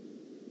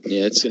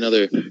 Yeah, it's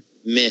another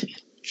meh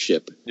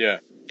ship.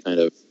 Yeah.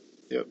 Kind of.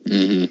 Yep.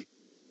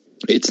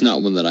 It's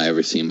not one that I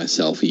ever see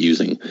myself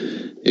using.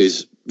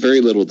 There's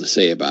very little to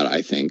say about it,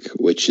 I think,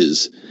 which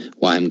is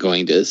why I'm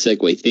going to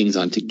segue things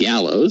onto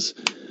Gallows,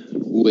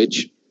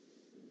 which,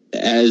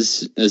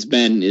 as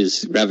Ben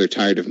is rather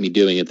tired of me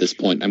doing at this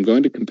point, I'm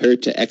going to compare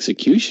it to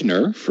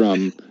Executioner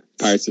from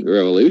Pirates of the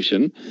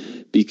Revolution,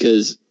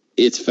 because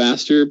it's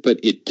faster, but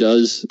it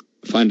does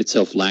find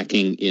itself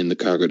lacking in the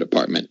cargo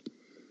department.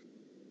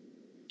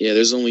 Yeah,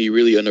 there's only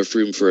really enough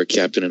room for a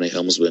captain and a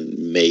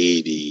helmsman,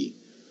 maybe.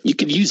 You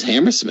could use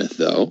Hammersmith,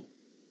 though,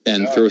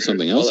 and throw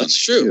something else on.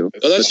 That's true.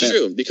 That's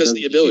true, because of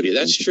the ability.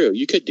 That's true.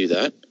 You could do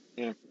that.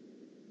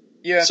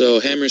 Yeah. So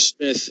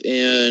Hammersmith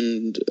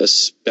and a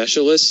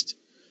specialist,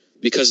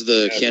 because of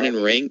the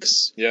cannon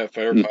ranks. Yeah,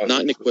 firepower.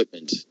 Not in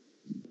equipment.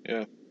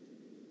 Yeah.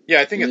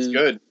 Yeah, I think it's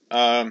good.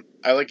 I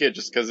like it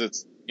just because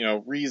it's,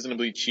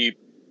 reasonably cheap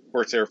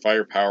Corsair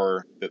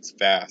firepower that's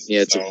fast.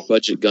 Yeah, it's a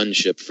budget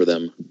gunship for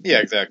them. Yeah,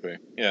 exactly.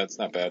 Yeah, it's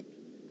not bad.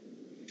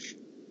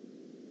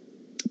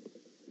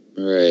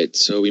 All right,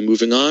 so are we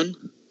moving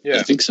on? Yeah.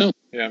 I think so.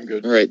 Yeah, I'm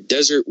good. All right,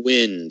 Desert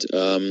Wind.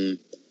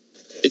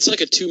 It's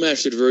like a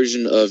 2-masted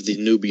version of the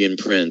Nubian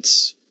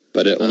Prince.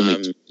 But it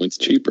only 2 points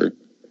cheaper.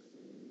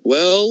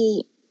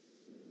 Well,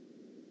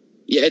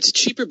 yeah, it's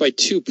cheaper by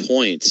 2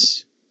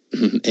 points.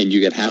 And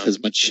you get half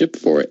as much ship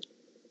for it.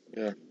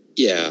 Yeah.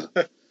 Yeah.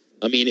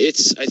 I mean, I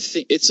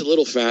think it's a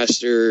little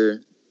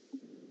faster,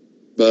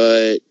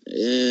 but,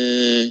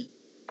 I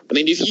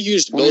mean, if you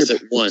used both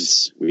at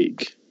once.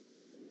 Weak.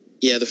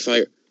 Yeah, the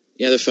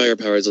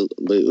firepower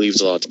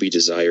leaves a lot to be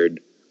desired.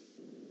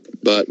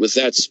 But with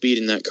that speed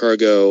and that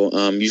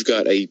cargo, you've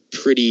got a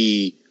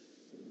pretty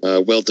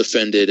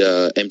well-defended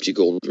empty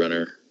gold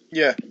runner.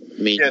 Yeah. I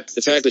mean,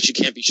 the fact that you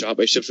can't be shot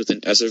by ships with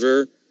an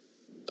Essever,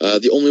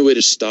 the only way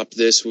to stop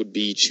this would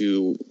be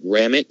to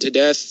ram it to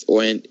death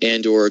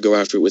or go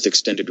after it with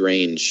extended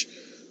range.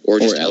 Or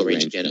just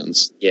L-range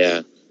cannons.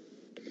 Yeah.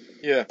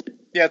 Yeah.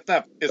 Yeah,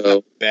 it's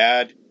not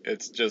bad.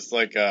 It's just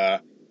like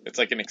it's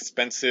like an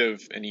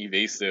expensive and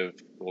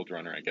evasive gold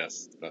runner, I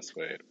guess, the best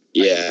way.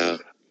 Yeah,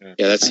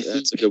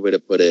 that's a good way to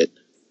put it.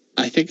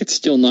 I think it's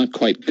still not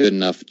quite good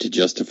enough to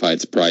justify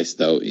its price,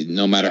 though,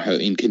 no matter how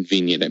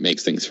inconvenient it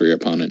makes things for your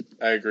opponent.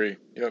 I agree.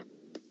 Yep.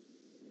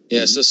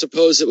 Yeah, so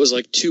suppose it was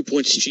like 2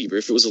 points cheaper.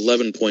 If it was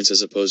 11 points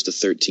as opposed to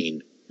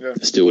 13. Yeah.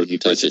 Still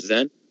wouldn't touch it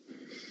then?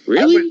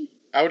 Really?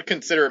 I would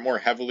consider it more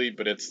heavily,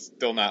 but it's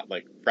still not,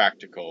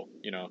 practical,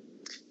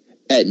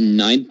 At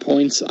 9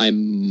 points, I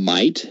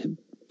might,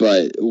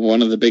 but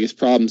one of the biggest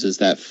problems is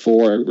that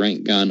 4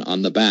 rank gun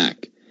on the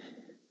back.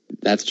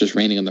 That's just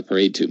raining on the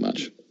parade too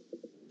much.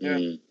 Yeah,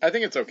 I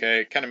think it's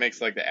okay. It kind of makes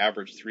like the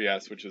average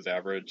 3S, which is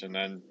average, and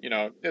then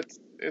it's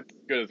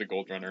good as a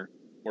gold runner,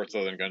 more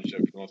so than gunship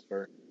for the most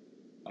part.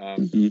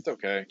 It's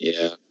okay.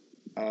 Yeah.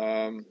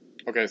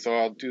 Okay, so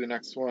I'll do the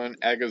next one.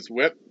 Aga's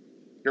Whip.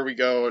 Here we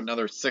go,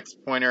 another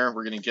 6-pointer.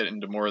 We're gonna get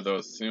into more of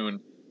those soon.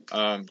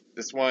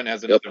 This one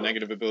has another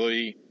negative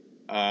ability.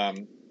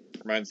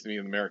 Reminds me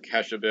of the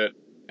Marrakesh a bit,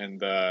 and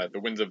the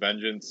Winds of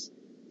Vengeance.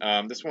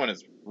 This one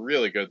is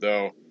really good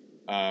though.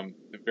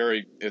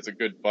 It's a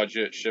good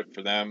budget ship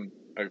for them.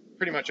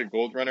 Pretty much a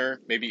gold runner,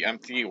 maybe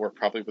empty or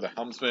probably with a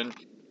helmsman.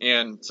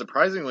 And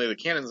surprisingly, the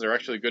cannons are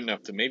actually good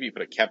enough to maybe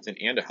put a captain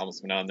and a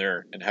helmsman on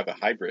there and have a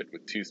hybrid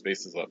with 2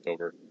 spaces left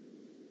over.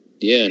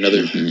 Yeah,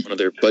 another one of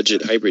their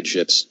budget hybrid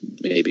ships,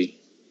 maybe.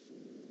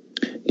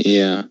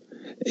 Yeah,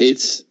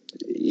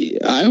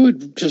 I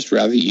would just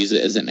rather use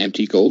it as an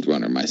empty gold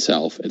runner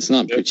myself. It's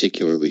not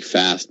particularly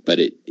fast, but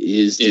it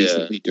is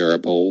decently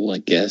durable. I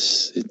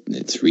guess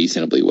it's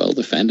reasonably well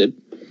defended.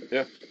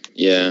 Yeah.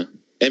 Yeah,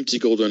 empty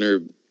gold runner,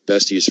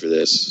 best use for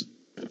this.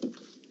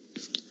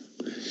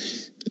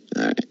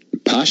 All right.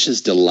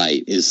 Pasha's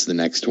Delight is the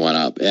next one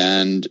up,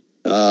 and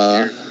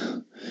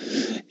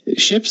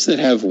ships that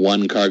have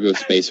 1 cargo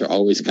space are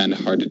always kind of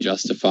hard to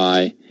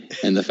justify,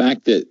 and the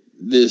fact that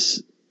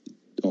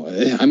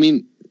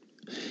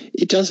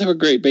it does have a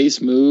great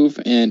base move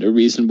and a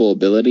reasonable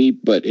ability,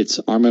 but its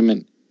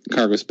armament,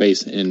 cargo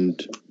space,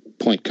 and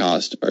point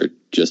cost are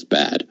just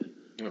bad.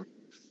 Yeah.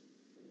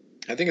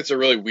 I think it's a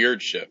really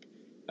weird ship.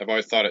 I've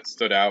always thought it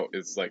stood out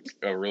as like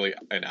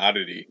an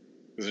oddity,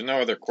 because there's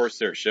no other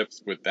Corsair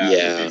ships with that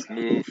base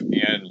move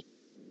and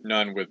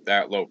none with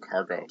that low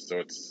cargo, so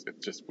it's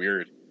just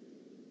weird.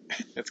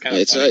 It's kind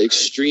of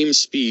extreme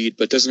speed,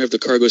 but doesn't have the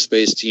cargo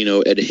space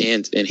to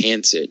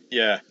enhance it.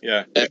 Yeah.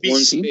 At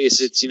one space,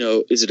 it's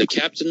is it a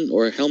captain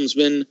or a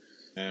helmsman,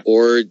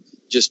 or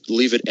just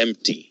leave it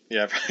empty?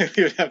 Yeah, leave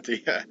it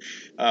empty. Yeah.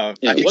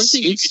 One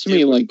thing you could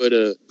do like put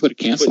a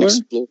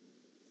canceller.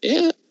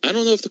 Yeah, I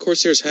don't know if the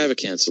Corsairs have a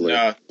canceller.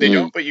 No, they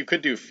don't. But you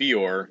could do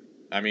Fior.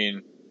 I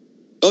mean.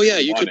 Oh yeah,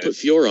 you could put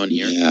Fior on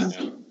here. Yeah.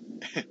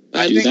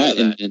 I do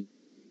that.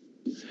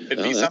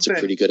 That's a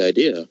pretty good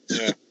idea.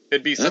 Yeah.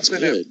 It'd be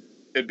something.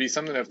 It'd be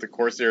something if the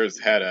Corsairs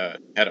had a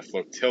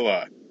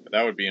flotilla.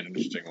 That would be an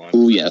interesting one.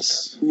 Oh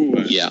yes.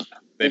 Yeah.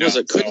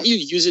 Couldn't you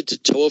use it to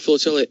tow a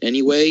flotilla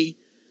anyway?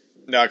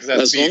 No, because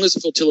as long as the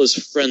flotilla is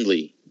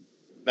friendly.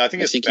 No, I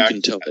think you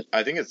can tow it.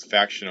 I think it's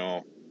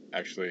factional.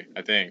 Actually,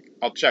 I think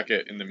I'll check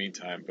it in the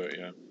meantime. But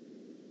yeah.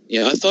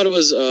 Yeah, I thought I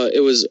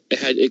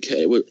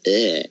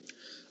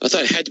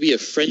thought it had to be a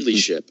friendly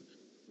ship.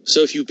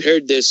 So if you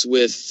paired this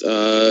with,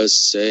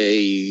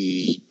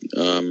 say,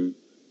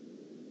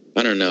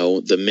 I don't know,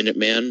 the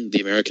Minuteman,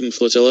 the American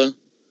flotilla.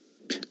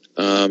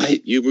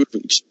 You move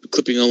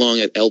clipping along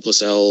at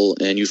L+L,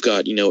 and you've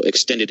got,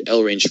 extended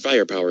L-range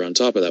firepower on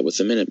top of that with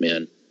the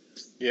Minuteman.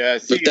 Yeah,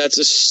 but that's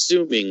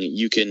assuming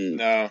you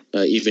can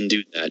even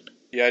do that.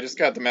 Yeah, I just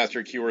got the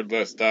master keyword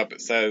list up.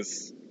 It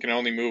says can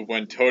only move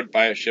when towed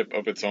by a ship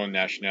of its own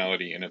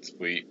nationality in its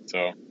fleet.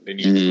 So they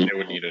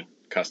would need a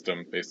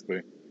custom,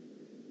 basically.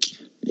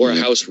 Or a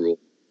house rule.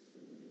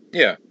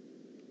 Yeah.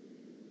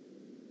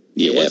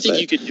 Yeah, one thing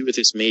you could do with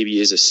this maybe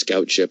is a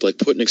scout ship, like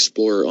put an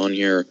explorer on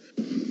here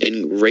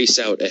and race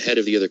out ahead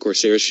of the other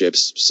Corsair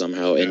ships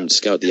somehow and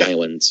scout the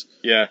islands.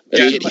 Yeah.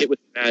 And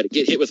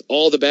get hit with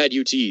all the bad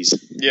UTs.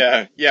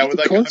 Yeah. With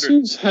like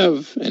Corsairs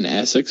have an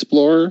S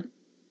explorer?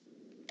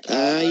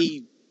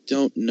 I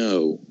don't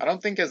know. I don't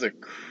think as a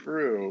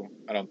crew.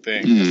 I don't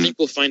think. I think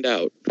we'll find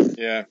out.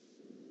 Yeah.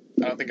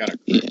 I don't think on a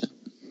crew.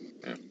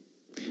 Yeah.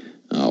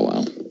 Oh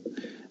well.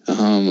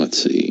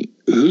 Let's see.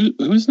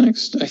 Who's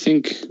next? I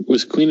think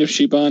was Queen of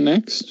Sheba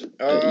next.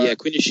 Yeah,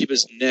 Queen of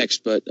Sheba's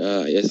next, but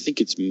I think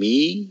it's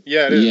me.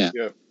 Yeah, it is. Yeah.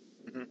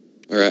 Mm-hmm.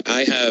 All right,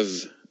 I have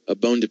a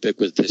bone to pick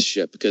with this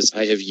ship because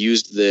I have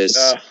used this,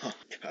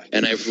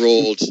 and I've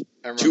rolled 2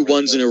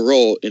 1s in a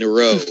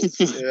row.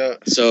 Yeah.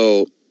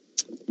 So,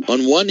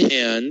 on one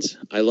hand,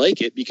 I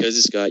like it because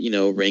it's got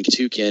rank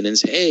 2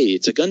 cannons. Hey,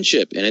 it's a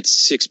gunship, and it's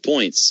 6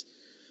 points,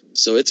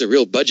 so it's a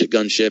real budget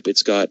gunship.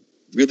 It's got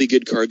really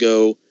good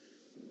cargo.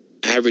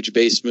 Average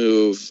base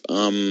move.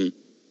 I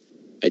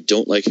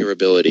don't like her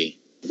ability.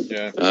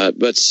 Yeah.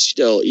 But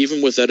still,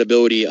 even with that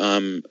ability,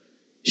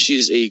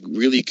 she's a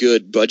really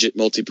good budget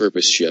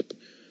multi-purpose ship.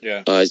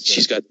 Yeah.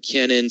 She's got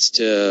cannons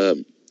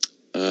to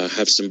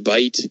have some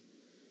bite.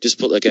 Just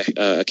put like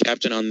a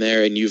captain on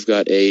there, and you've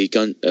got a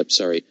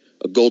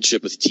gold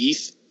ship with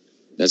teeth.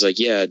 That's like,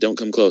 yeah, don't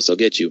come close, I'll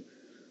get you.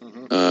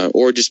 Mm-hmm.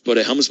 Or just put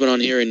a helmsman on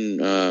here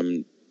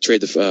and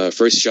trade the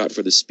first shot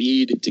for the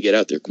speed to get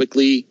out there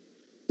quickly.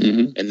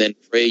 Mm-hmm. And then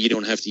pray you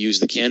don't have to use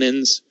the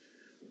cannons.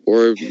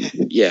 Or,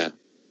 yeah.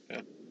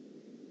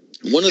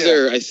 One of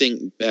their, I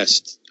think,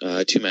 best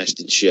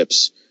 2-masted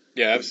ships.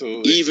 Yeah,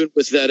 absolutely. Even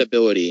with that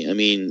ability. I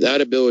mean, that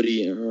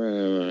ability,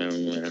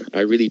 I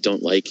really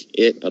don't like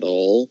it at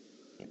all.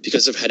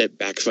 Because I've had it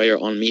backfire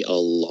on me a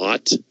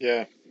lot.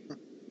 Yeah. I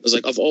was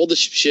like, of all the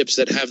ships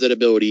that have that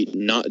ability,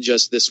 not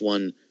just this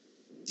one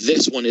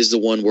is the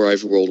one where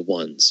I've rolled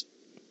 1s.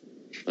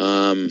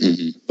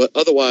 But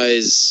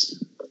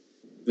otherwise, I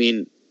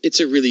mean, it's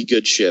a really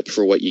good ship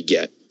for what you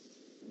get.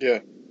 Yeah,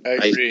 I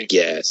agree. I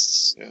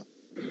guess. Yeah,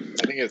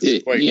 I think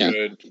it's quite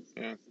good.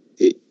 Yeah.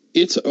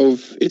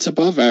 It's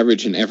above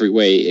average in every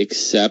way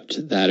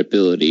except that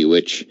ability,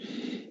 which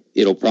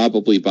it'll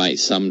probably bite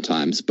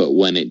sometimes, but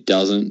when it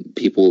doesn't,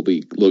 people will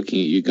be looking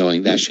at you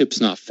going, that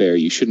ship's not fair.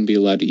 You shouldn't be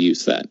allowed to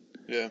use that.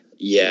 Yeah.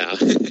 Yeah.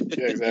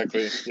 Yeah,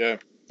 exactly. Yeah.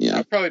 Yeah.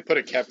 I'd probably put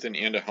a captain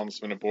and a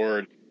helmsman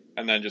aboard,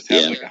 and then just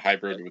have like a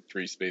hybrid with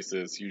 3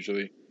 spaces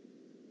usually.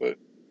 But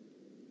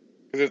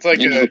because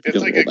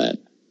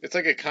it's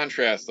like a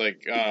contrast,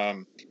 like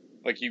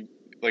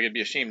it'd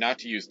be a shame not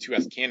to use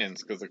 2S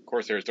cannons because the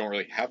Corsairs don't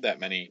really have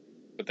that many,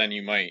 but then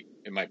it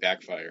might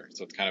backfire.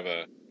 So it's kind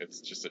of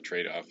it's just a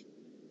trade-off.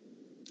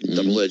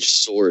 Double-edged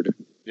sword.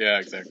 Yeah,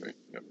 exactly.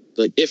 Yep.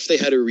 Like if they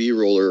had a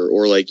reroller,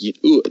 or like,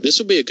 this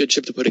would be a good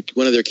ship to put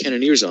one of their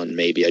cannoneers on.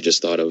 Maybe I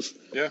just thought of.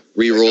 Yeah.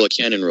 Reroll a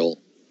cannon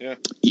roll. Yeah.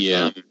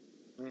 Yeah.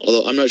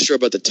 Although I'm not sure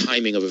about the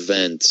timing of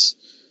events.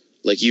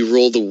 Like you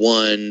roll the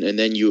 1, and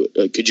then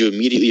could you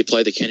immediately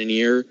apply the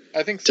cannoneer?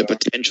 I think so. To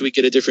potentially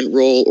get a different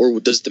roll, or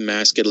does the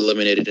mask get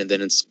eliminated and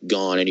then it's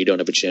gone and you don't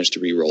have a chance to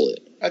re-roll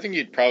it? I think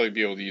you'd probably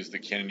be able to use the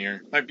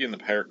cannoneer. Might be in the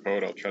pirate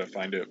code. I'll try to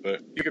find it,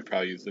 but you could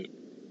probably use it.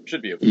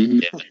 Should be able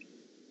to.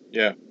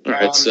 Yeah. All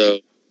right. So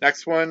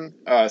next one,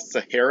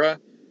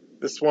 Sahara.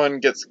 This one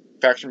gets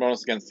faction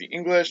bonus against the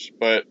English,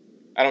 but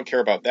I don't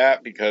care about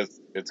that because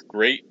it's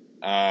great.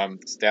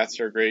 Stats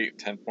are great.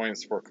 10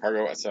 points for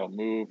cargo, SL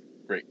move.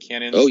 Great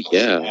cannons. Oh,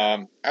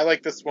 yeah. I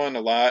like this one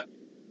a lot.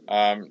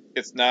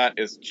 It's not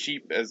as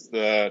cheap as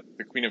the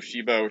Queen of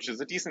Sheba, which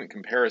is a decent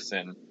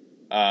comparison.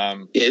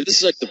 This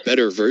is like the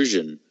better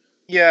version.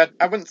 Yeah,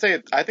 I wouldn't say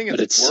it. I think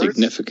it's worse.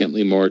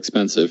 Significantly more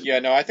expensive. Yeah,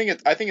 no, I think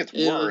it's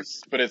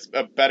worse, but it's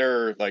a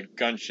better like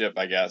gunship,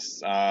 I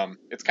guess.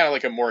 It's kind of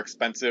like a more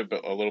expensive,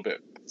 but a little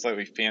bit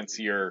slightly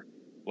fancier,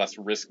 less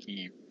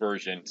risky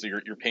version. So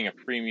you're paying a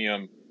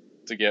premium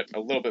to get a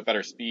little bit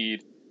better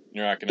speed.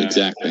 You're not going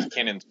to have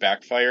cannons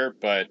backfire,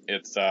 but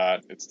it's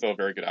still a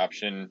very good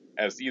option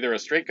as either a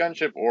straight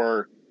gunship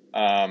or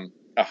a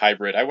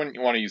hybrid. I wouldn't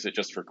want to use it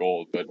just for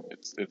gold, but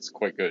it's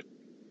quite good.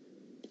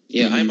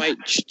 Yeah, I might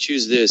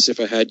choose this if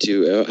I had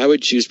to. I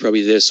would choose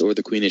probably this or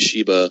the Queen of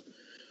Sheba,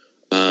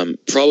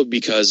 probably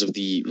because of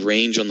the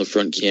range on the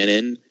front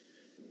cannon,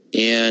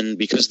 and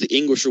because the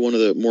English are one of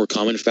the more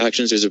common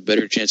factions, there's a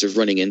better chance of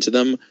running into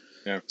them.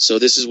 Yeah. So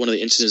this is one of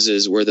the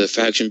instances where the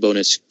faction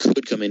bonus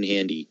could come in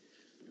handy.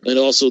 And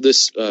also,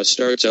 this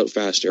starts out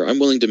faster. I'm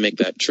willing to make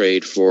that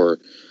trade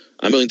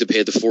I'm willing to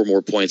pay the 4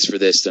 more points for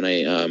this than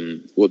I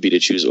would be to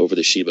choose over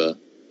the Sheba.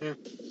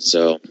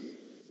 So.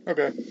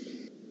 Okay.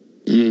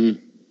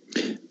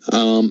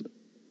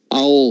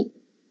 I'll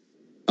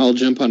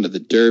jump onto the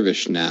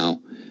Dervish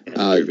now.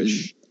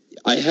 Dervish.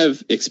 I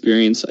have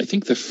experience. I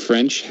think the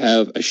French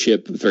have a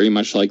ship very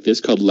much like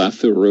this called La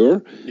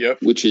Fureur,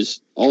 which is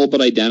all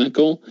but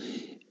identical.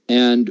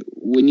 And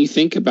when you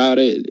think about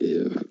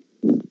it,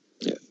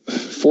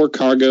 for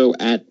cargo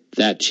at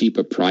that cheap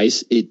a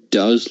price, it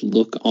does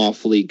look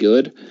awfully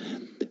good.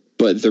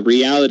 But the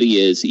reality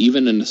is,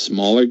 even in a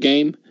smaller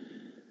game,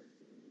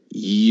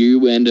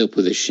 you end up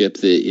with a ship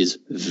that is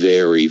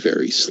very,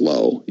 very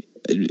slow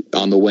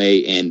on the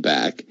way and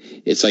back.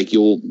 It's like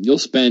you'll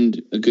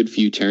spend a good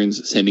few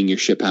turns sending your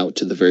ship out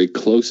to the very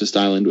closest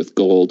island with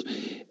gold,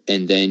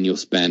 and then you'll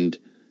spend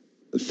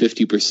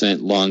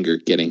 50% longer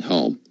getting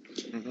home.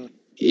 Mm-hmm.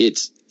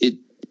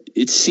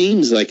 It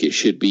seems like it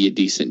should be a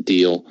decent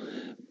deal,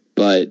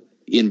 but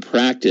in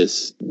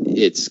practice,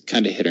 it's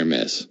kind of hit or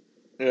miss.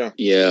 Yeah.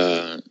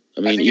 I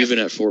mean, even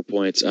at 4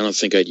 points, I don't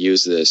think I'd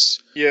use this.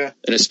 Yeah.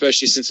 And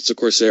especially since it's a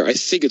Corsair, I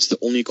think it's the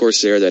only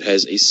Corsair that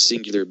has a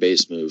singular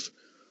base move.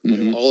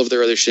 Mm-hmm. All of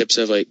their other ships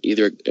have like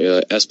either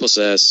S plus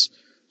S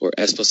or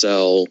S plus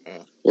L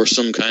or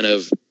some kind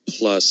of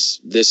plus.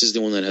 This is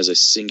the one that has a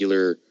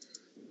singular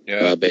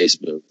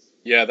base move.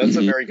 Yeah, that's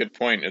a very good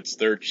point. It's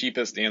their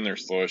cheapest and their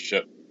slowest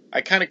ship.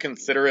 I kind of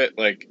consider it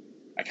like,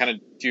 I kind of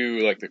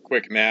do like the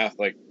quick math.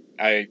 Like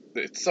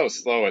it's so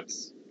slow.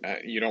 It's,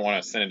 you don't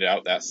want to send it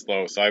out that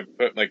slow. So I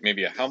put like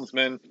maybe a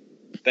helmsman.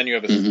 Then you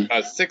have a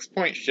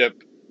 6-point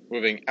ship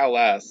moving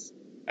LS.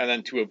 And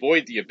then to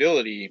avoid the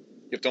ability,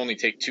 you have to only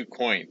take 2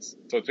 coins.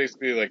 So it's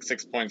basically like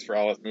 6 points for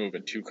LS move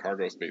and 2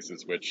 cargo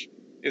spaces, which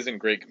isn't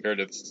great compared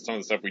to some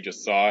of the stuff we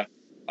just saw.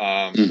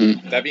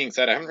 That being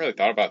said, I haven't really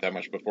thought about that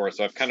much before,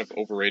 so I've kind of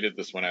overrated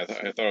this one. I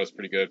thought it was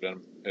pretty good, but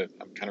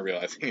I'm kind of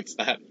realizing it's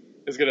not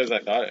as good as I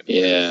thought it was.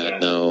 Yeah,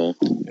 no.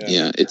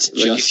 Yeah, it's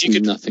just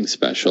nothing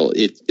special.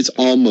 It's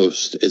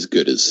almost as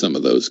good as some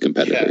of those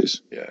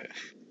competitors. Yeah.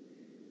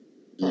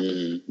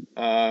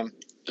 I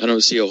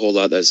don't see a whole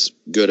lot that's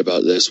good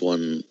about this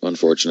one,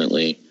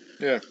 unfortunately.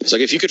 Yeah. It's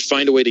like if you could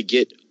find a way to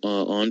get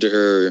onto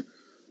her,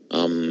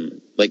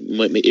 like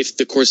if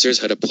the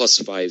Corsairs had a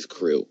 +5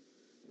 crew,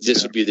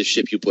 this would be the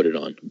ship you put it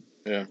on.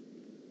 Yeah.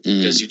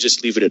 Because you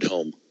just leave it at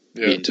home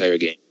the entire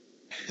game.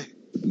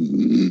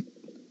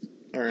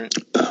 All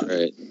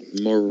right.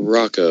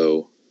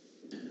 Morocco.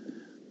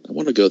 I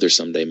want to go there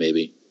someday,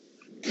 maybe.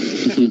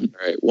 All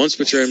right, once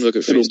per turn, look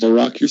at face down.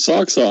 Rock your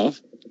socks off.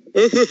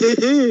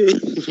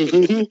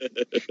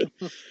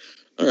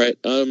 All right.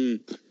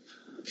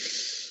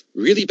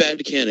 Really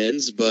bad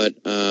cannons, but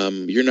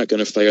you're not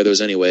going to fire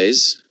those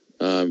anyways.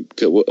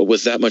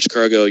 With that much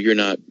cargo, you're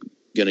not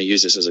going to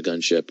use this as a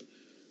gunship.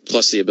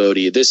 Plus the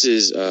ability, this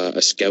is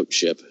a scout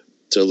ship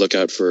to look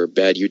out for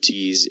bad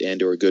UTs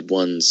and or good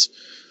ones,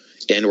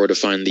 and or to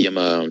find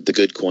the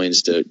good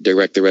coins to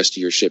direct the rest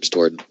of your ships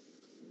toward.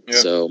 Yeah.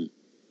 So,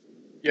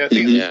 yeah, I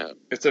think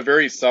it's a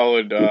very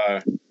solid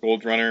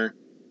gold runner.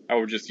 I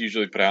would just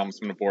usually put a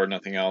helmsman aboard,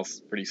 nothing else.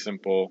 Pretty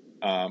simple.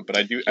 But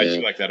I do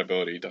like that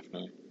ability,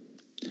 definitely.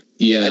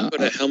 Yeah, I'd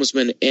put a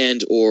helmsman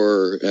and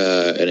or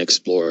an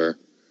explorer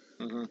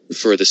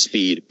for the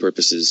speed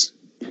purposes.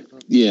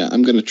 Yeah,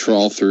 I'm going to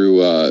trawl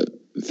through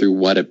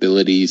what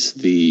abilities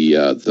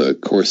the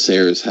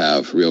Corsairs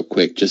have real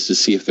quick, just to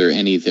see if there are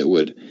any that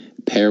would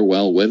pair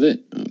well with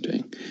it. Oh,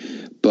 dang.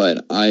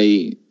 But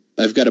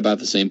I've got about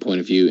the same point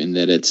of view in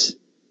that it's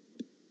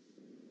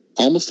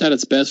almost at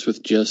its best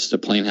with just a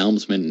plain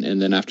helmsman,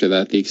 and then after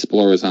that, the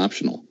explorer is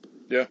optional.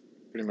 Yeah,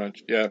 pretty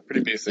much. Yeah,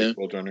 pretty basic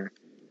gold runner.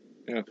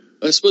 Yeah.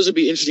 I suppose it'd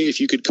be interesting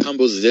if you could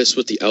combo this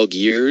with the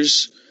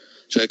Algiers.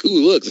 It's like,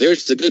 ooh, look,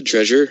 there's the good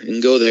treasure,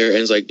 and go there. And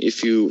it's like,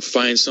 if you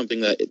find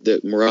something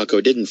that Morocco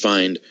didn't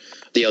find,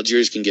 the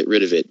Algiers can get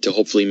rid of it to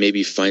hopefully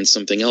maybe find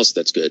something else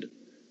that's good.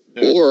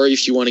 Yeah. Or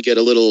if you want to get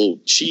a little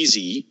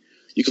cheesy,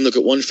 you can look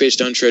at one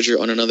face-down treasure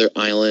on another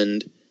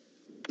island,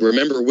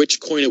 remember which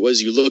coin it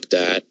was you looked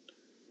at,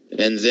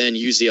 and then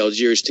use the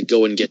Algiers to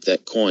go and get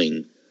that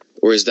coin.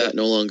 Or is that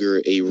no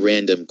longer a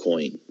random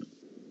coin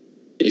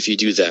if you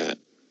do that?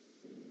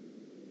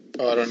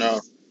 Oh, I don't know.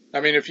 I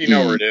mean, if you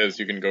know where it is,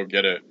 you can go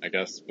get it, I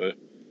guess. But,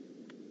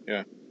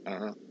 yeah, I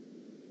don't know.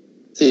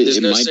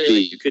 There's no saying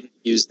that you couldn't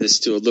use this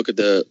to look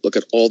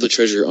at all the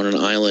treasure on an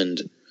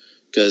island,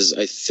 because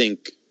I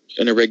think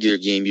in a regular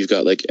game you've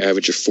got like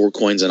average of 4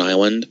 coins an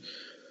island.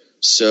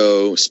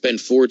 So spend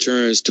 4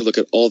 turns to look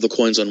at all the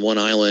coins on one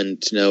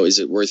island to know, is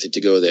it worth it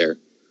to go there?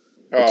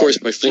 Of course,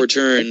 by 4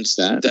 turns,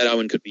 that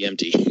island could be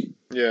empty.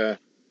 Yeah.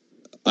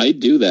 I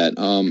do that.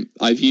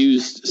 I've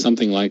used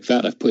something like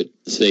that. I've put,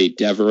 say,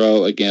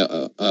 Devereaux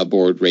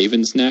aboard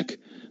Raven's Neck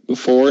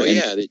before. Oh,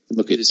 yeah, they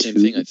look at the same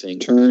thing, I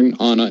think. Turn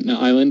on an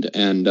island,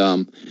 and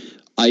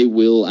I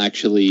will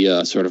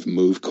actually sort of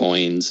move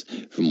coins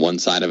from one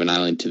side of an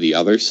island to the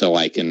other so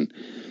I can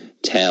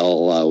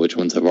tell which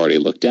ones I've already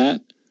looked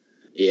at.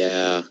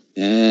 Yeah.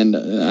 And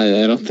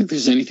I don't think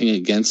there's anything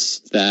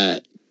against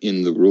that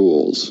in the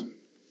rules.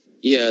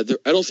 Yeah,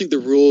 I don't think the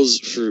rules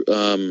for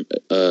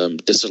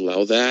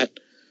disallow that.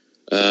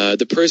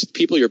 The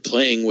people you're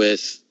playing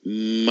with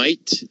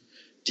might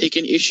take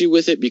an issue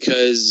with it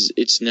because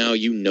it's now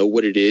you know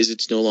what it is.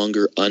 It's no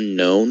longer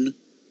unknown.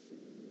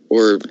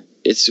 Or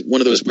it's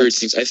one of those weird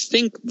things. I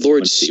think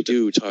Lord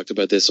Stu talked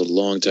about this a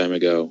long time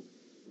ago.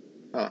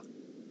 Huh.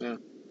 Yeah.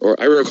 Or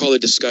I recall a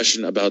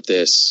discussion about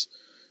this.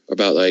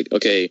 About like,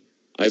 okay,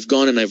 I've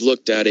gone and I've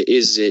looked at it.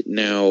 Is it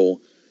now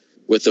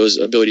with those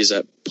abilities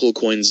that pull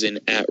coins in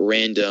at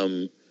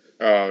random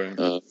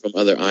from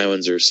other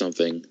islands or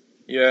something?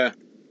 Yeah.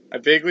 I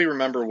vaguely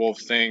remember Wolf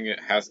saying it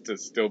has to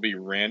still be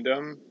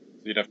random.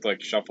 So you'd have to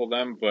like shuffle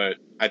them, but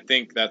I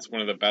think that's one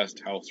of the best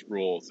house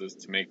rules is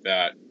to make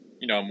that,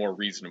 more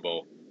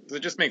reasonable. Because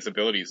it just makes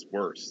abilities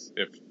worse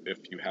if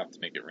you have to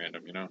make it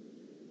random,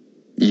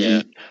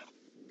 Yeah.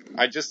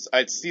 I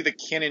see the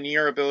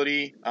Cannoneer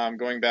ability,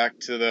 going back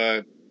to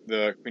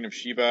the Queen of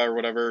Sheba or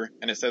whatever,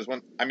 and it says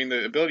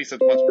the ability says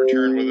once per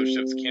turn, whether the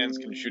ship's cannons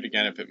can shoot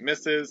again if it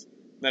misses.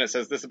 Then it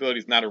says this ability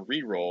is not a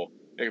reroll.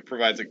 It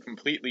provides a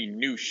completely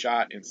new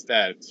shot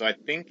instead. So I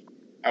think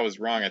I was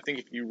wrong. I think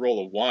if you roll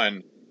a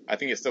 1, I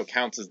think it still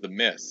counts as the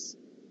miss.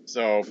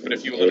 So, but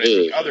if you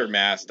eliminate the other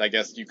mast, I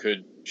guess you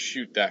could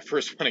shoot that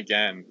first one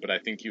again, but I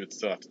think you would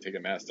still have to take a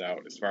mast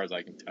out, as far as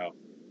I can tell.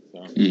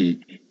 So,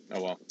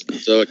 oh well.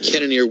 So a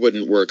Cannoneer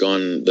wouldn't work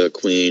on the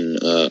Queen,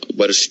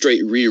 but a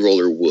straight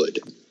reroller would.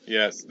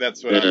 Yes,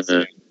 that's what I'm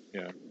saying.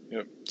 Yeah.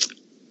 Yep.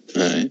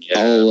 All right.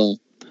 Yeah.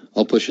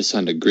 I'll push us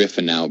on to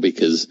Griffin now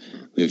because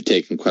we've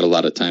taken quite a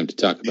lot of time to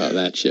talk about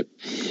that ship.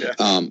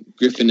 Yeah.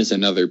 Griffin is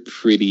another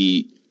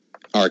pretty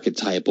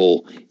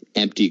archetypal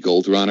empty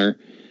gold runner.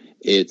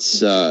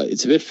 It's a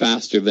bit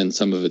faster than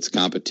some of its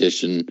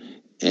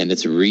competition, and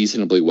it's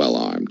reasonably well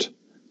armed,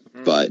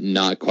 but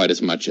not quite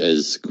as much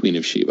as Queen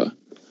of Sheba.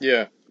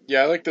 Yeah,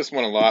 I like this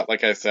one a lot.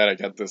 Like I said, I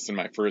got this in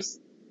my first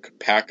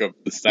pack of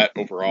the set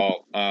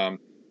overall.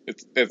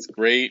 It's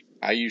great.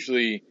 I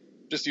usually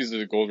just use it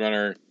as a gold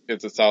runner.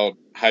 It's a solid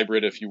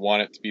hybrid if you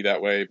want it to be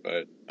that way,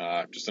 but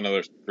just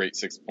another great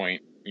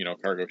 6-point,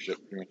 cargo ship,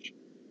 pretty much.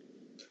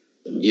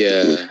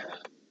 Yeah.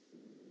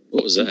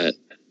 What was that?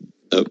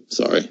 Oh,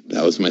 sorry.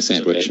 That was my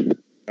sandwich. Okay.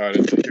 Oh, I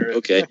didn't hear it.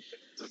 Okay.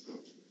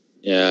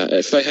 Yeah,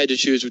 if I had to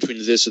choose between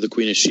this or the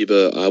Queen of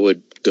Sheba, I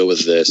would go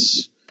with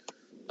this.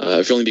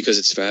 If only because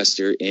it's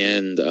faster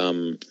and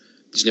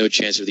there's no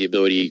chance of the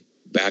ability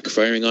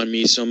backfiring on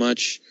me so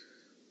much.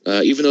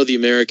 Even though the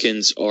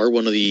Americans are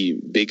one of the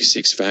big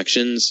 6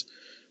 factions,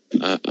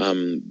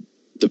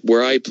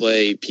 where I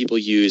play, people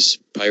use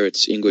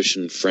Pirates English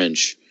and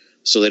French,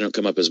 so they don't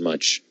come up as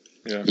much.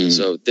 Yeah.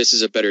 So this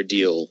is a better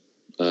deal.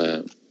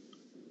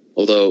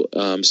 Although,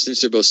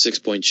 since they're both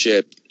 6-point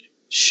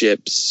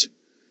ships,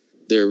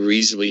 they're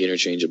reasonably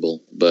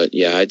interchangeable. But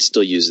yeah, I'd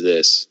still use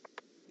this.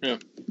 Yeah.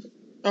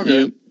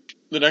 Okay.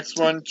 The next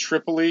one,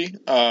 Tripoli,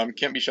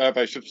 can't be shot at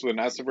by ships with an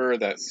Esper.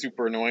 That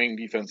super annoying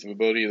defensive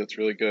ability. That's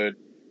really good.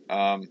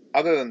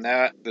 Other than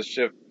that, the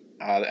ship,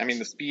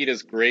 the speed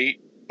is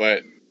great,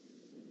 but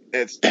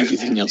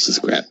everything else is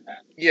crap.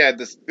 Yeah,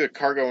 the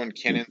cargo and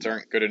cannons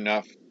aren't good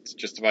enough. It's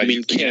just about.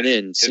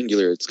 Cannon,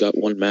 singular. It's got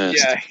one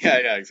mast.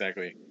 Yeah,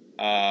 exactly.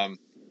 So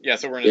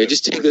we're into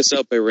just take this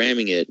out by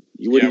ramming it.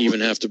 You wouldn't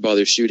even have to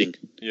bother shooting.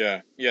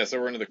 Yeah. So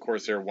we're into the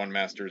Corsair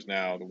one-masters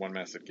now, the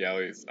one-masted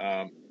galleys.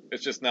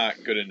 It's just not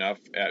good enough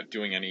at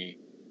doing any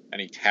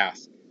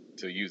task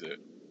to use it.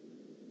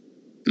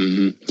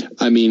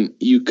 Mm-hmm.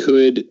 You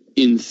could,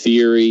 in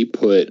theory,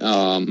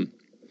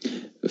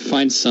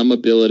 find some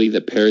ability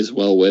that pairs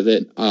well with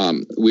it.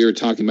 We were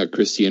talking about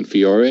Christian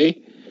Fiore.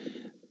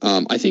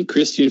 I think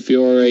Christian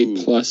Fiore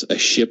plus a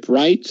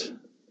shipwright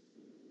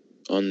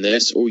on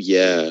this. Oh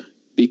yeah,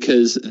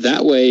 because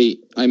that way,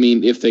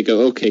 if they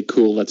go, okay,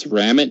 cool, let's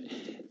ram it,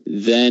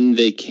 then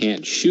they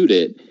can't shoot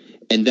it,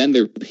 and then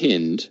they're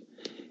pinned.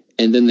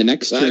 And then the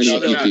next turn,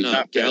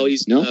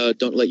 galleys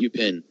don't let you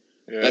pin.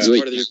 Yeah. That's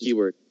part of their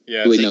keyword.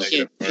 Yeah, they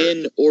can't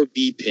pin or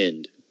be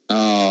pinned.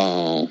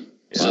 Oh,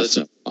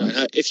 so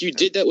if you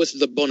did that with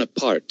the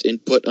Bonaparte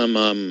and put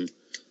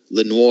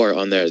Lenoir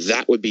on there,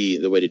 that would be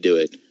the way to do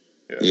it.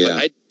 Yeah. But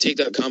I'd take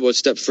that combo a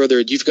step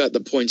further. You've got the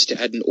points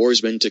to add an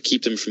oarsman to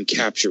keep them from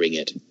capturing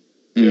it.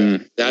 Yeah,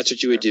 that's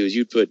what you would do. Is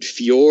you'd put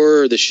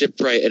Fior, the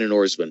shipwright, and an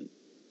oarsman.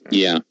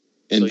 Yeah,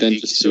 and then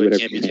just do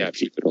whatever you can to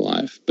keep it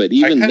alive. But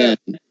even then,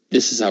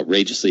 this is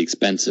outrageously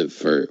expensive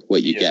for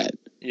what you get.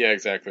 Yeah,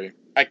 exactly.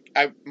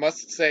 I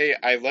must say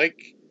I'd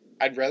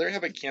rather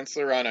have a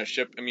canceller on a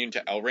ship immune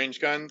to L-range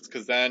guns,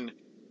 because then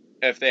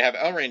if they have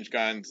L-range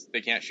guns,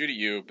 they can't shoot at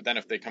you, but then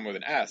if they come with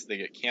an S, they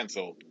get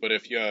canceled. But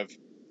if you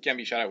can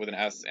be shot at with an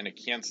S and a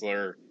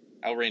canceller,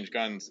 L-range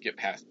guns get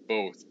past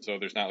both, so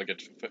there's not like a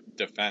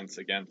defense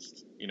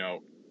against,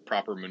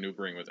 proper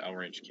maneuvering with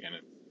L-range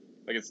cannons.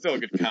 Like, it's still a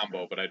good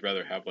combo, but I'd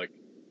rather have,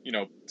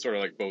 sort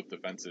of like both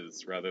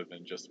defenses rather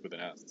than just with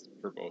an S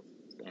for both.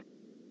 So.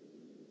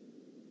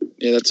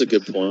 Yeah, that's a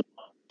good point.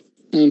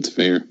 That's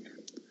fair.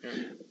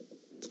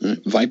 Yeah.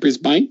 Viper's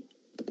Bite?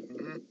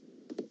 Mm-hmm.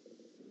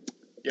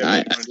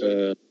 Yeah,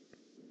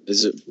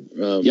 is it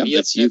me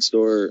up next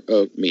or...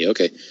 Oh, me,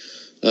 okay.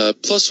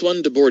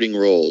 +1 to boarding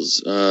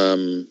rolls.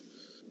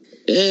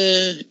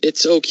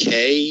 It's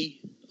okay.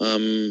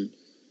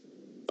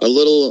 A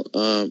little,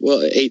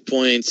 8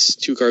 points,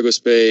 2 cargo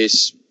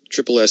space,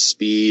 triple S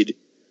speed,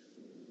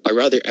 a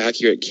rather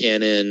accurate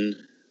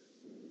cannon.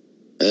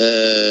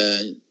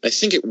 I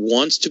think it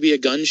wants to be a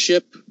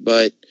gunship,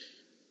 but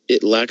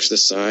it lacks the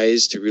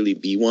size to really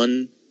be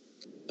one.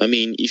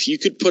 If you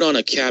could put on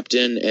a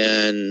captain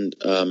and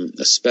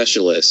a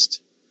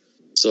specialist,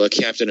 so a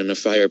captain and a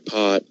fire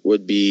pot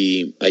would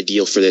be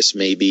ideal for this,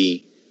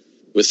 maybe,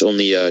 with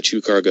only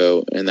 2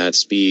 cargo and that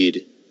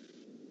speed.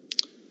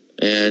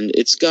 And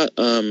it's got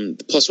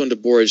the +1 to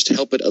boardage to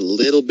help it a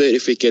little bit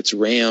if it gets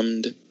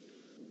rammed,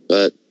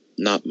 but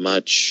not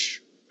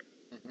much.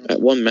 Mm-hmm.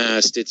 At 1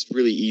 mast, it's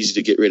really easy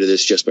to get rid of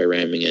this just by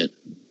ramming it.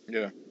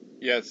 Yeah,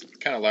 it's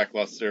kind of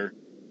lackluster.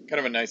 Kind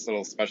of a nice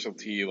little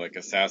specialty, like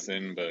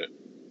assassin, but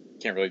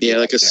can't really do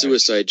like a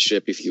suicide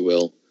ship, if you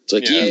will. It's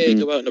like,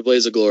 go out in a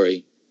blaze of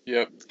glory.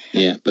 Yep.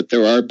 Yeah, but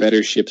there are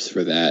better ships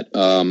for that.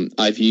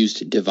 I've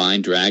used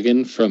Divine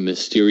Dragon from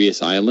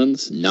Mysterious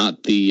Islands,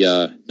 not the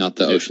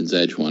Ocean's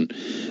Edge one,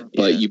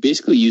 but you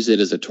basically use it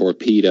as a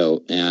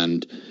torpedo.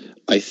 And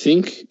I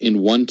think in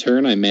 1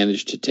 turn I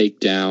managed to take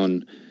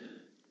down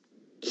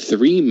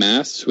 3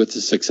 masts with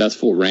a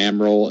successful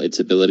ram roll, its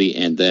ability,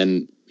 and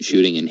then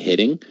shooting and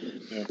hitting.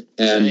 Yeah.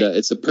 And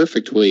it's a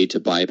perfect way to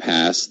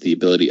bypass the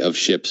ability of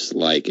ships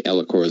like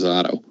El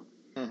Corazado.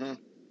 Mm-hmm.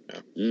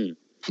 Yeah.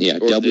 Yeah,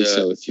 doubly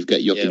so if you've got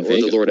Jochen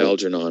Vega. Or the Lord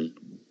Algernon.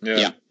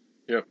 Yeah.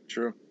 Yep,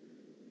 true.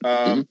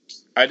 I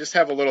just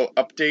have a little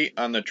update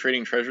on the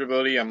Trading Treasure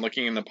ability. I'm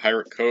looking in the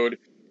Pirate Code.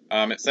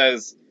 It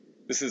says,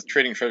 this is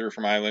Trading Treasure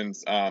from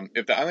Islands.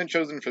 If the island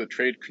chosen for the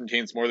trade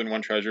contains more than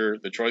 1 treasure,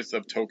 the choice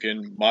of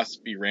token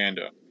must be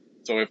random.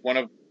 So if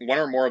one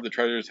or more of the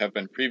treasures have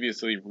been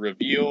previously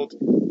revealed,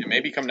 it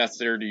may become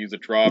necessary to use a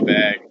draw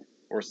bag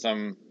or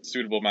some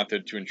suitable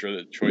method to ensure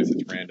that the choice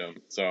is random.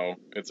 So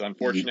it's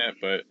unfortunate,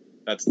 but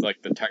that's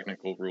like the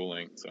technical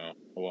ruling, so,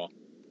 oh well.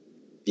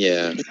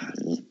 Yeah.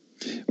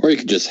 Or you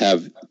could just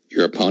have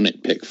your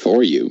opponent pick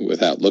for you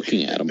without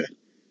looking at them.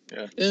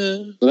 Yeah.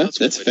 Well,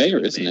 that's fair,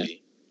 isn't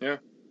it? Yeah.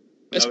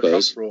 I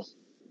suppose.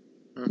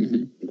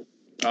 Mm-hmm.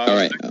 All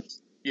right.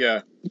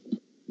 Yeah.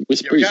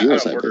 Whisper's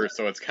yours, out of order,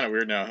 so it's kind of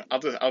weird now. I'll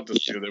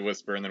just do the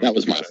Whisper, and then that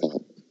was my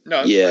fault.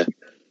 No. Yeah.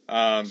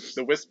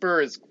 The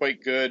Whisper is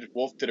quite good.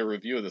 Wolf did a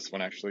review of this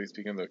one, actually,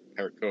 speaking of the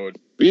Pirate Code.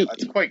 Really?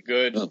 It's quite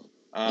good. Oh.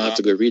 I'll have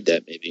to go read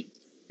that, maybe.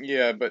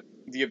 Yeah, but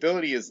the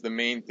ability is the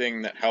main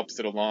thing that helps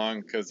it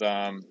along, because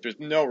there's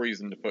no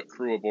reason to put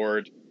crew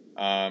aboard.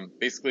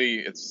 Basically,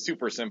 it's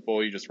super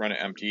simple. You just run it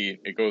empty.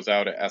 It goes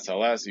out at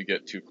SLS. You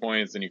get 2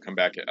 coins, then you come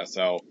back at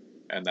SL,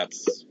 and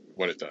that's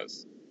what it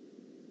does.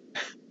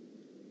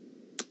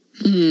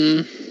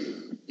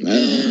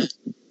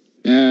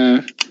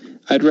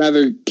 I'd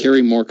rather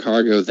carry more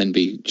cargo than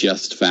be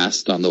just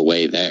fast on the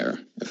way there,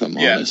 if I'm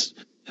honest.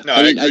 No,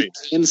 I mean, I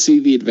can see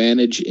the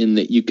advantage in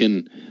that you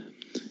can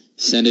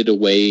send it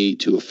away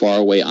to a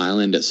faraway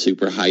island at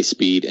super high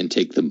speed and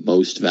take the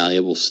most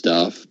valuable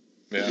stuff.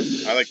 Yeah,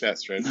 I like that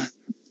strategy.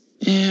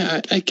 Yeah,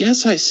 I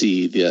guess I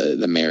see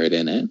the merit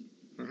in it.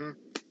 Mm-hmm.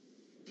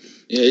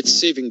 Yeah, its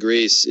saving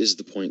grace is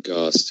the point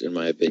cost, in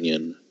my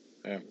opinion.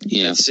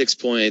 Yeah. At 6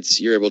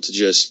 points, you're able to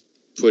just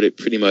put it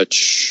pretty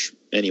much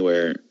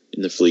anywhere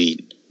in the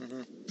fleet.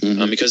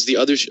 Mm-hmm. Because the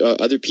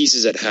other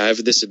pieces that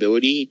have this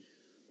ability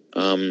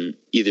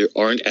either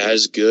aren't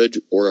as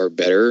good or are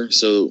better.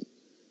 So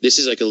this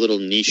is like a little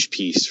niche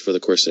piece for the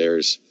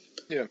Corsairs.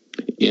 Yeah.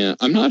 Yeah,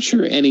 I'm not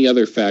sure any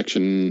other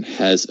faction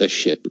has a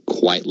ship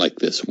quite like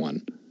this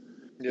one.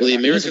 Yeah, well, the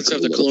Americans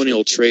have the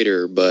Colonial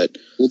Trader, but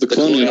the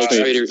Colonial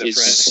Trader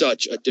is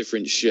such a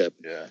different ship.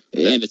 Yeah.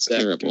 And it's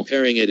terrible.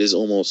 Comparing it is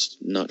almost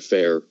not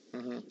fair.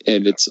 Mm-hmm.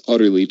 And it's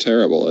utterly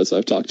terrible, as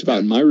I've talked about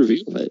in my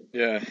review of it.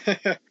 Yeah.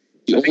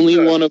 The only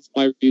one of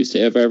my reviews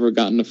to have ever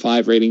gotten a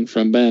 5 rating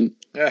from Ben.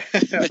 Oh,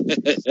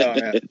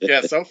 man.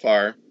 Yeah, so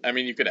far. I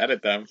mean, you could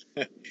edit them.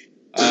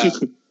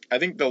 I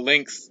think the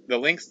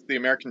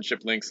American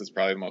ship Lynx is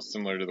probably the most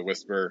similar to the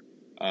Whisper.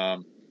 I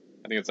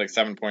think it's like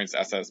 7 points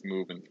SS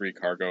move and 3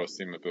 cargo,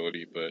 same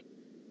ability, but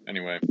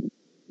anyway,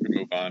 we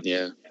move on.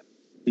 Yeah.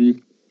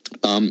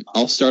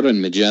 I'll start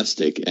on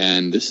Majestic,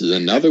 and this is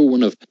another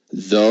one of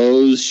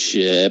those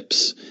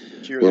ships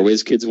where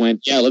WizKids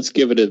went, yeah, let's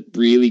give it a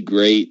really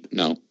great,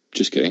 no,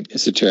 just kidding,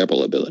 it's a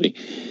terrible ability,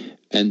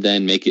 and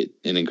then make it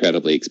an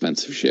incredibly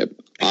expensive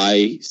ship.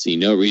 I see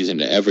no reason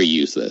to ever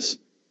use this.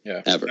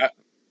 Yeah. Ever.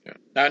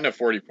 Not in a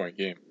 40-point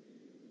game.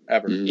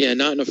 Ever. Yeah,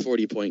 not in a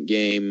 40-point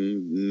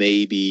game,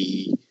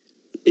 maybe.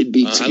 It'd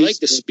be I like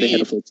the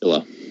speed.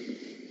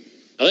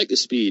 I like the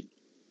speed.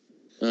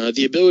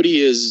 The ability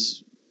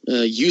is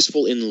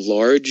useful in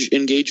large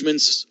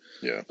engagements.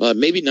 Yeah.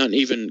 Maybe not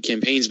even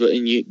campaigns, but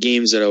in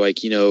games that are like,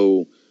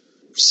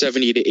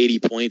 70 to 80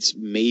 points,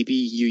 maybe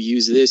you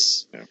use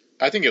this. Yeah.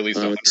 I think at least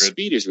 100.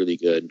 Speed is really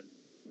good.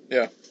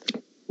 Yeah.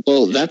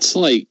 Well, that's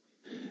like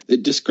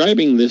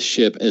describing this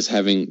ship as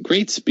having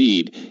great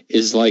speed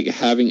is like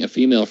having a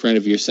female friend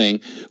of yours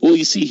saying, well,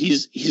 you see,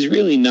 he's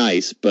really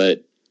nice,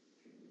 but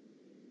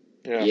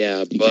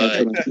yeah,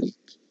 but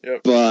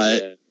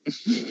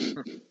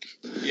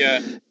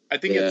yeah, I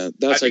think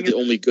that's the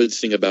only good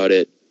thing about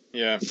it.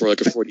 Yeah, for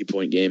like a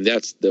 40-point game,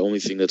 that's the only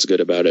thing that's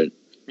good about it.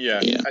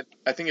 Yeah.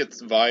 I think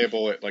it's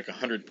viable at like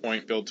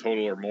 100-point build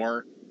total or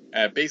more.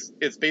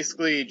 It's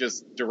basically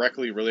just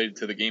directly related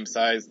to the game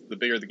size. The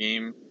bigger the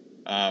game,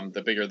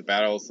 the bigger the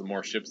battles, the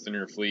more ships in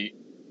your fleet.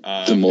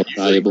 The more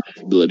valuable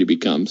the ability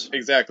becomes.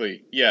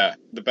 Exactly. Yeah.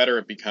 The better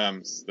it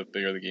becomes, the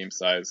bigger the game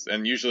size.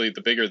 And usually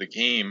the bigger the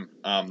game,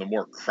 the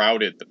more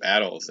crowded the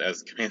battles,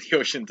 as Command the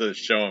Oceans has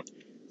shown.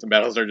 Some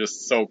battles are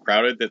just so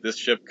crowded that this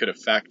ship could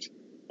affect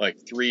like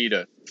 3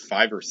 to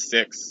 5 or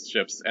 6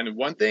 ships. And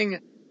one thing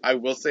I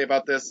will say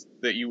about this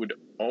that you would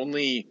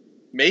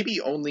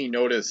maybe only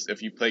notice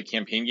if you play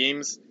campaign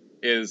games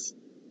is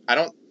I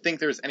don't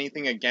think there's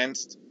anything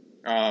against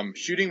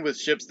shooting with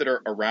ships that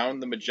are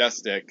around the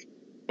Majestic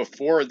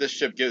before this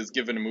ship is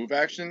given a move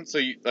action. So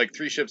you like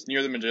 3 ships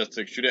near the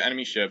Majestic, shoot at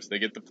enemy ships, they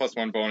get the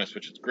 +1 bonus,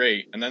 which is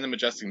great, and then the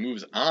Majestic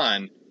moves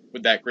on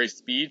with that great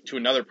speed to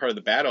another part of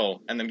the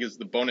battle and then gives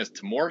the bonus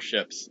to more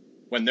ships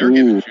when they're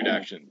given shoot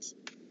actions.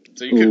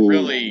 So you could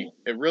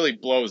it really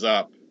blows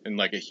up in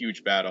like a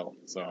huge battle.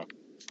 So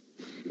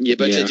yeah,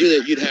 but to do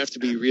that you'd have to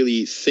be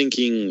really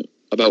thinking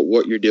about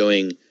what you're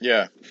doing.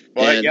 Yeah.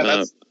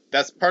 Well,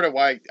 that's part of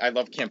why I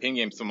love campaign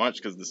games so much,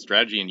 because the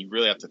strategy, and you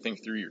really have to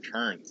think through your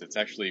turns. It's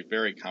actually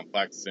very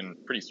complex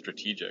and pretty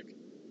strategic.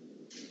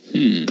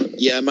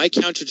 Yeah, my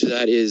counter to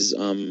that is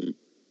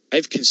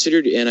I've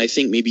considered and I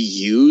think maybe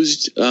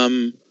used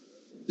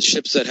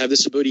ships that have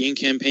this ability in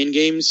campaign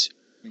games.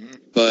 Mm-hmm.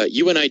 But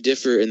you and I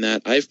differ in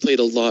that I've played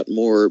a lot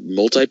more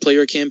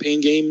multiplayer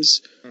campaign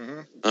games.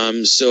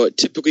 Mm-hmm. So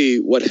typically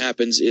what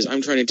happens is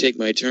I'm trying to take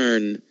my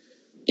turn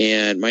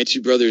and my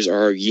 2 brothers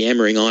are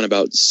yammering on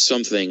about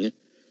something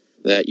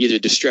that either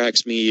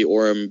distracts me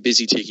or I'm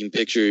busy taking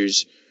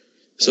pictures.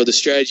 So the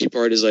strategy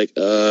part is like,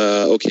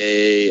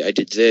 okay, I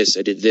did this,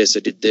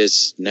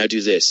 now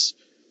do this.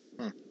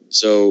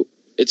 So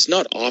it's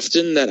not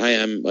often that I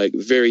am like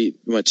very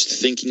much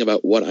thinking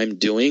about what I'm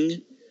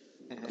doing.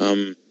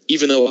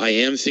 Even though I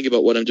am thinking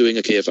about what I'm doing,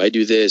 okay, if I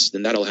do this,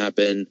 then that'll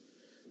happen.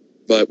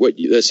 But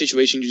the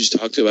situation you just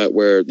talked about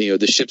where,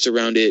 the ships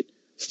around it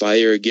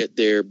fire, get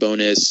their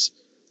bonus,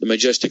 the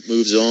Majestic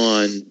moves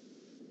on,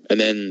 and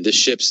then the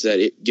ships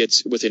that it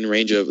gets within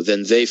range of,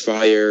 then they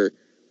fire.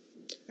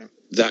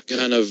 That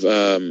kind of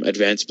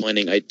advanced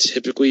planning I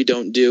typically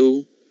don't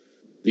do.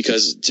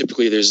 because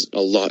typically there's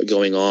a lot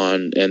going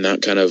on, and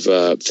that kind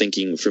of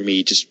thinking for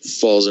me just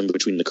falls in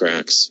between the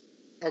cracks.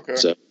 Okay.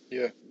 So.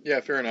 Yeah,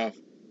 fair enough.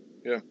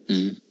 Yeah.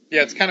 Mm-hmm.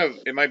 Yeah,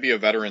 it might be a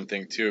veteran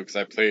thing too, because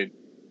I played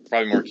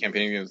probably more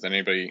campaign games than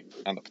anybody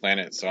on the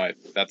planet. So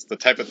that's the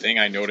type of thing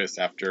I noticed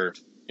after,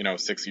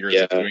 6 years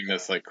of doing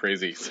this like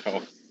crazy.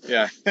 So,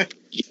 yeah.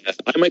 Yeah,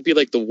 I might be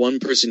like the one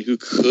person who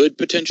could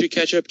potentially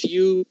catch up to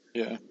you.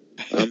 Yeah.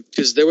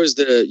 Because there was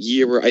the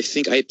year where I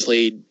think I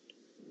played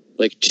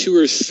like 2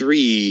 or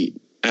 3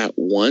 at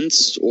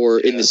once or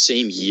in the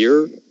same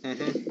year.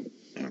 Mm-hmm.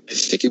 Yeah. I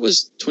think it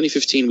was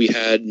 2015. We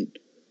had,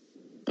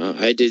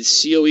 I did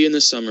COE in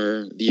the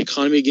summer, the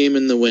economy game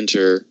in the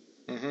winter,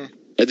 mm-hmm.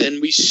 and then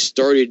we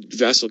started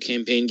Vassal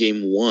Campaign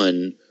Game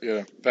 1.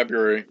 Yeah,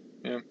 February.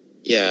 Yeah.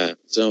 Yeah,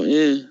 so,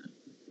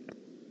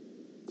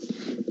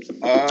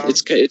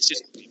 it's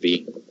just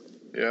heavy.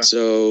 Yeah.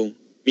 So,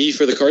 me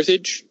for the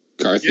Carthage?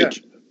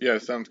 Carthage? Yeah,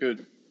 sounds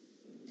good.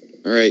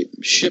 All right,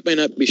 ship may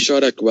not be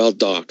shot at while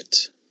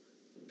docked.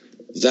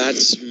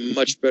 That's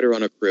much better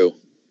on a crew.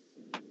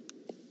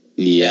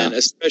 Yeah. And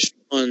especially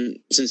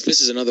since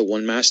this is another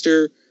one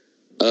master,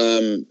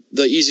 the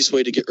easiest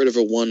way to get rid of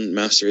a one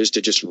master is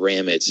to just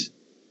ram it.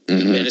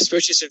 Mm-hmm. And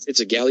especially since it's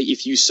a galley,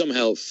 if you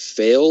somehow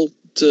fail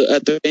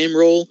at the aim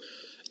roll,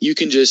 you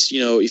can just,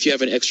 if you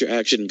have an extra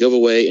action, go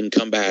away and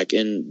come back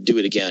and do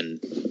it again.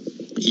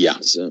 Yeah.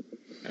 So,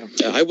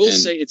 I will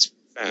say it's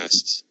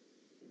fast.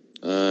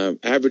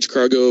 Average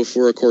cargo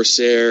for a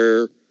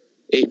Corsair,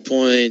 8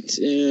 point.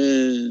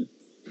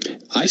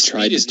 I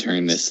tried to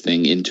turn this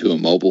thing into a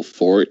mobile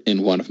fort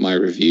in one of my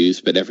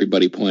reviews, but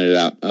everybody pointed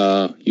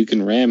out, you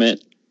can ram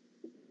it.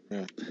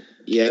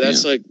 Yeah,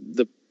 that's like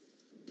the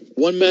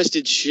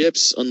one-masted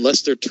ships,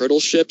 unless they're turtle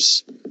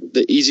ships,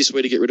 the easiest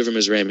way to get rid of them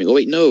is ramming. Oh,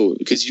 wait, no,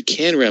 because you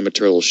can ram a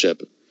turtle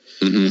ship.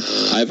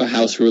 Mm-hmm. I have a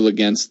house rule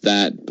against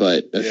that,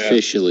 but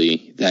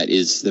officially that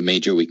is the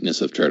major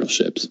weakness of turtle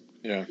ships.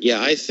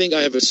 Yeah, I think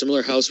I have a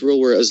similar house rule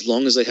where as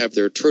long as they have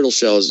their turtle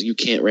shells, you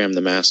can't ram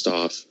the mast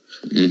off.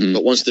 Mm-hmm.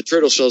 But once the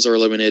turtle shells are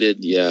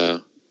eliminated,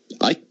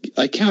 I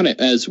count it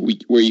as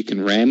where you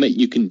can ram it,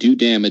 you can do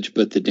damage,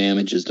 but the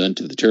damage is done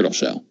to the turtle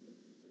shell.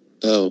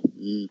 Oh.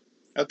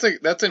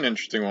 That's an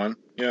interesting one.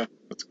 Yeah,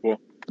 that's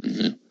cool.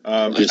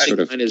 Mm-hmm. Just sort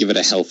of give it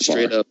a health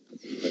bar. Up.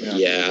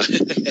 Yeah.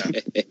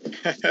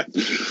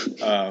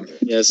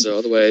 So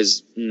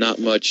otherwise, not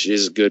much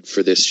is good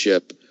for this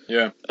ship.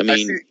 Yeah. I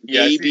mean,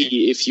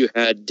 maybe if you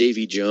had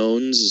Davy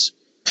Jones,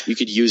 you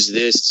could use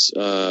this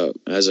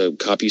as a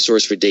copy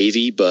source for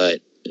Davy,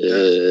 but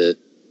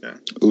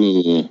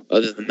Ooh.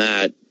 Other than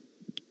that,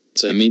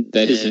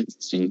 that is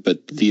interesting,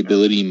 but the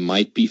ability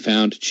might be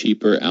found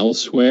cheaper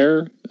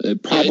elsewhere.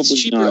 Probably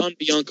it's cheaper not on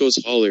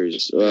Bianco's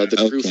haulers,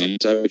 the crew from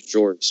Savage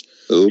Shores.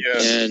 Oops.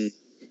 And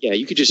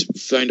you could just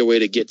find a way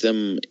to get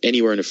them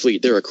anywhere in a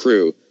fleet. They're a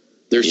crew.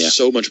 They're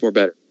so much more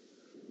better.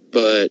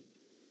 But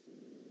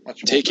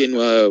taken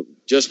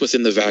just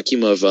within the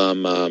vacuum of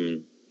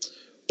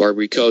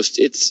Barbary Coast,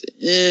 it's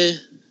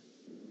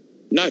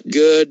not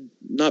good,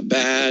 not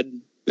bad.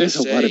 There's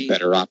a lot of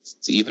better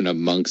options even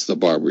amongst the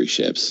Barbary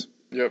ships.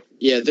 Yep.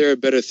 Yeah, there are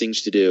better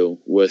things to do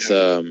with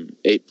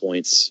 8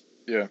 points.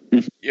 Yeah.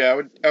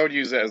 Yeah, I would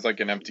use it as like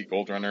an empty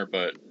gold runner,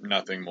 but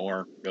nothing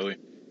more really.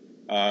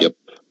 Yep.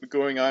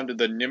 Going on to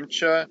the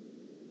Nimcha.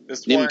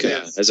 This Nimca,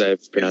 one is, as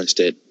I've pronounced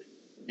it.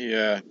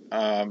 Yeah.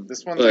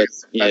 This one's like a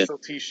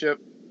specialty ship.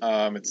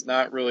 It's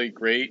not really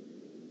great.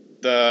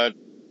 I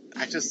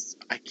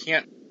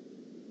can't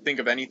think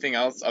of anything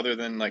else other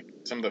than like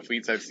some of the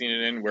fleets I've seen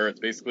it in where it's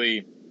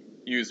basically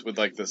used with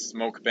like the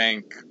Smoke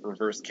Bank,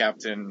 Reverse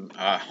Captain,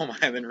 Home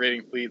Island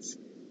raiding fleets,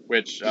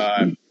 which,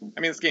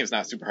 this game's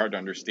not super hard to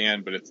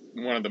understand, but it's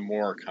one of the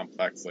more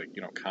complex, like,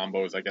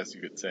 combos, I guess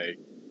you could say.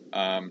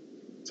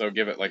 So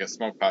give it like a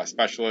Smoke Pot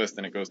Specialist,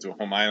 and it goes to a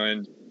Home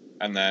Island,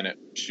 and then it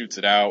shoots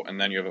it out, and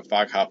then you have a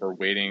Fog Hopper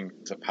waiting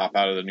to pop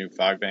out of the new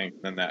Fog Bank,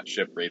 and then that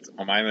ship raids a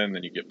Home Island, and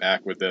then you get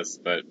back with this,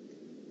 but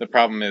the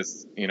problem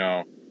is,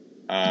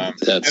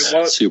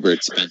 that's super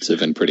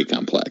expensive and pretty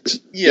complex.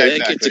 Yeah,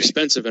 exactly. It gets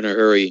expensive in a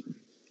hurry.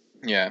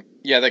 Yeah,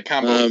 that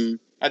combo.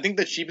 I think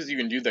the cheapest you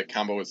can do that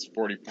combo is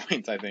 40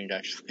 points. I think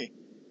actually,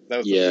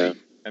 that was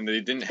and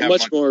they didn't have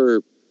much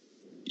more.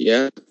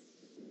 Yeah,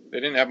 they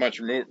didn't have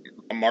much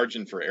a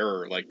margin for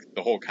error. Like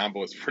the whole combo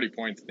was 40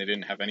 points, and they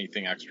didn't have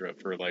anything extra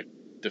for like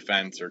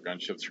defense or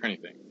gunships or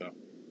anything. So,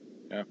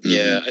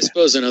 yeah. I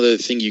suppose another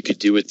thing you could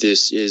do with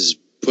this is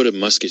put a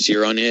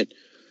musketeer on it,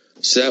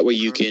 so that way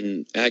you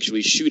can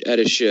actually shoot at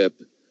a ship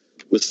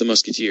with the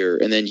musketeer,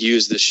 and then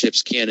use the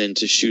ship's cannon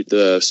to shoot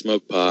the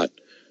smoke pot.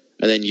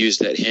 And then use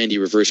that handy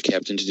reverse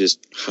captain to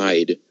just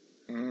hide.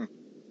 Mm.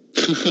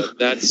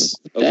 That's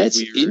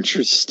weird.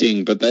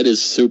 Interesting, but that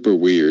is super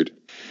weird.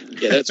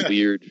 Yeah, that's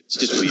weird. It's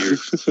just weird.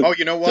 Oh,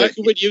 you know what? Like,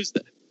 who would use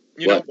that?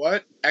 You know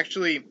what?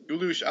 Actually,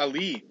 Ulush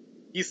Ali,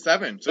 he's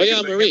 7. So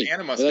Marine.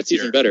 Well, that's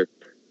even better.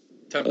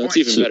 10 that's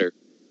even better.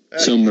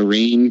 So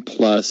Marine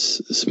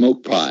plus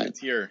Smoke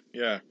Pot.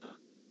 Yeah.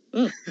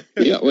 Oh.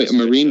 Yeah, wait,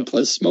 Marine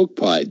plus Smoke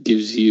Pot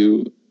gives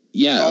you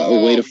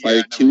a way to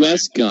fire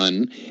 2S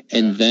gun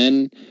and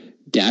then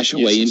dash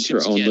away into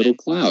your own little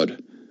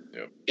cloud.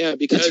 Yeah,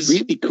 because that's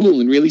really cool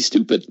and really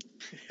stupid.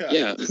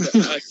 Yeah,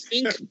 I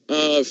think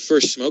for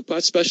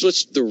smokepot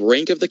specialists, the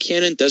rank of the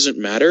cannon doesn't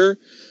matter.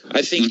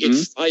 I think it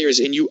fires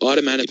and you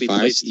automatically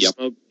place the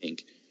smoke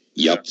tank.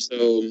 Yep.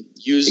 So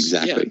use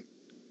exactly. Yeah.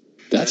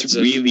 That's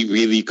really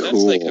really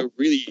cool. That's like a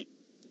really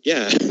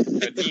a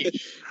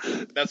niche.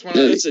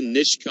 That's a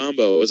niche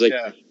combo. It was like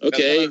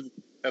okay,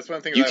 that's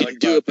one thing you can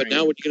do it, but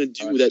now what are you going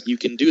to do that you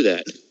can do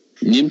that?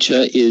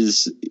 Nimcha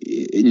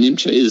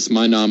is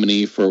my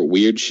nominee for a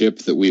weird ship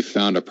that we've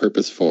found a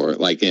purpose for.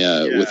 Like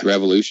with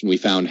Revolution, we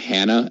found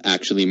Hannah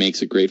actually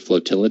makes a great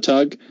flotilla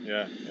tug.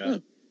 Yeah.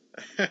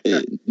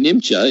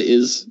 Nimcha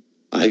is.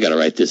 I gotta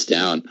write this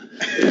down.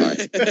 All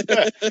right.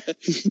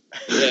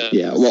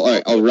 Yeah. Well, all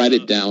right. I'll write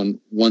it down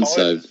once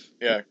I've.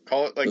 Yeah.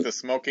 Call it like the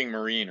Smoking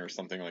Marine or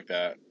something like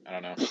that. I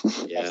don't know.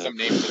 Yeah. Some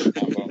name for the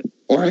combo.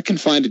 Or I can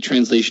find a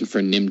translation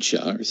for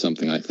Nimcha or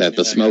something like that.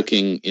 The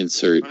smoking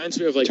insert. Reminds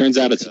me of like turns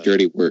out it's a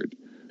dirty word.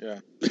 Yeah.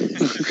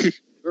 It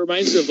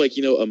reminds me of like,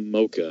 a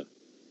mocha.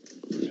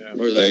 Yeah.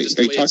 Or are you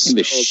talking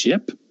the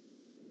ship?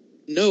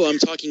 No, I'm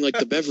talking like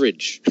the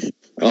beverage.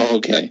 Oh,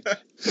 okay.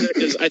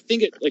 Because I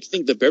think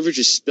the beverage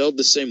is spelled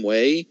the same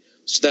way.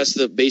 So that's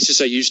the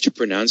basis I use to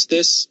pronounce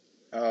this.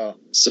 Oh.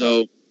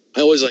 So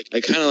I always I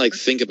kind of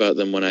think about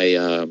them when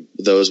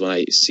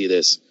I see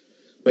this.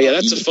 But yeah,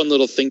 that's a fun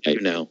little thing to do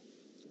now.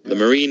 The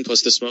Marine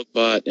plus the smoke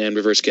bot and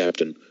reverse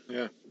captain.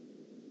 Yeah.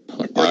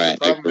 All right.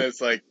 The problem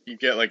is you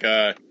get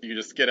you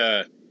just get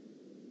a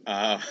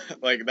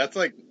that's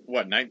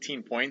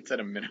 19 points at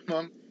a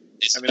minimum.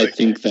 I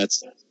think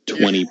that's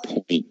 20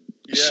 point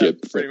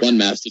ship for one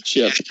masted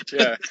ship.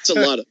 Yeah. That's a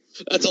lot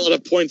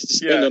of points to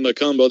spend on a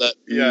combo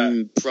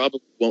that probably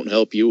won't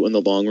help you in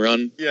the long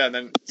run. Yeah, and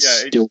then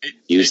still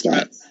use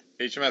that.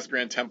 HMS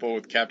Grand Temple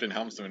with Captain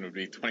Helmsman would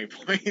be 20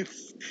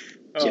 points.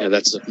 Oh, yeah,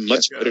 that's a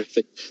much better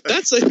thing.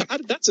 That's an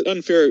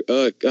unfair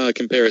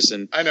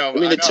comparison. I know.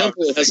 The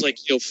Temple has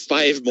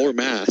 5 more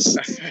masts.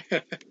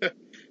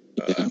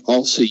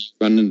 Also, you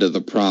run into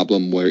the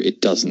problem where it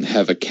doesn't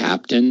have a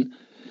captain,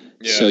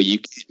 so you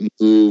can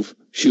move,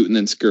 shoot, and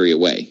then scurry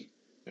away.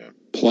 Yeah.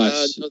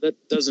 Plus, no, that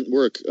doesn't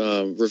work.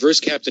 Reverse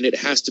captain, it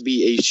has to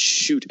be a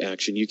shoot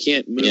action. You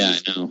can't move. Yeah,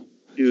 I know.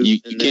 You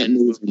can't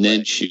move and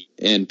then shoot.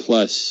 And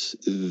plus,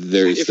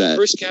 there's that. If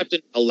reverse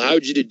captain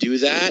allowed you to do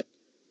that,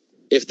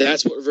 if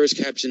that's what reverse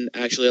captain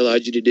actually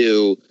allowed you to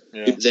do,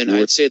 then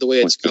I'd say the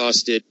way it's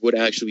costed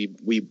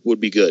would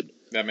be good.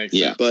 That makes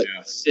sense. But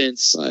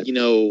since, I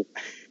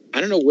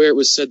don't know where it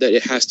was said that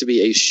it has to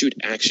be a shoot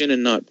action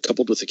and not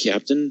coupled with a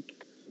captain.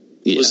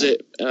 Yeah. Was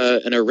it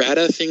an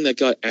errata thing that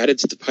got added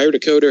to the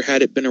Pirate Decoder?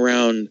 Had it been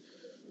around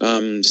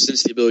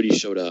since the ability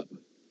showed up?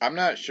 I'm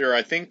not sure.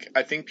 I think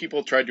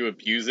people tried to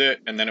abuse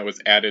it, and then it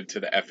was added to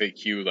the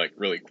FAQ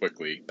really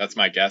quickly. That's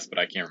my guess, but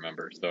I can't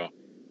remember. So,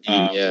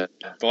 the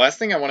last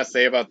thing I want to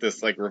say about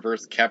this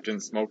reverse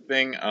captain smoke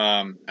thing.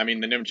 I mean,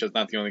 the Nimcha is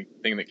not the only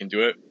thing that can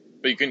do it,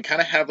 but you can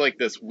kind of have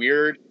this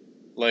weird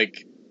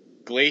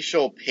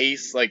glacial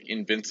pace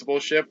invincible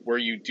ship where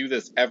you do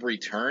this every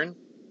turn,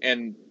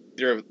 and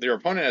their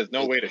opponent has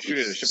no way to shoot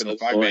at a ship in the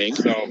fog bank.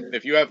 So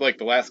if you have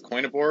the last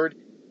coin aboard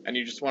and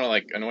you just want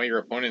to annoy your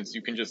opponents,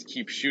 you can just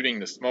keep shooting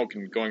the smoke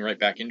and going right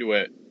back into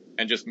it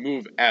and just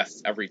move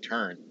S every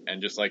turn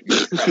and just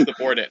move across the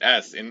board at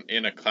S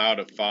in a cloud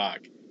of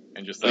fog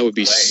and just I would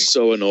be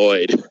so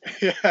annoyed.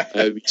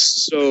 I would be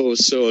so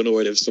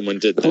annoyed if someone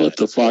did that. Call it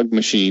the fog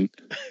machine.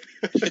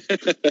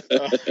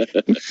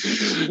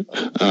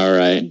 All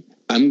right.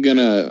 I'm going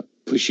to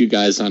push you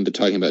guys on to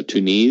talking about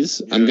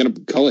Tunis. Yeah. I'm going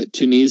to call it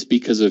Tunis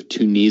because of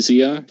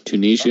Tunisia.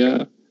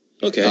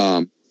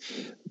 Okay.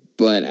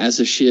 But as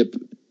a ship,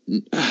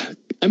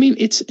 I mean,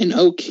 it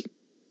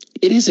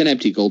is an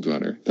empty Gold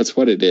Runner. That's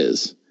what it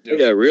is.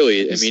 Yeah,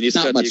 really. I mean, it's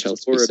got the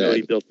Explorer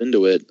ability built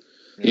into it.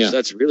 Yeah. So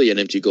that's really an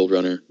empty Gold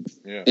Runner.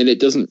 Yeah. And it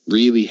doesn't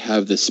really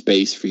have the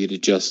space for you to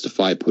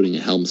justify putting a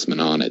helmsman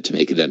on it to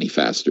make it any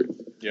faster.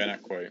 Yeah,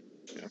 not quite.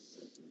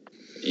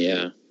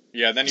 Yeah.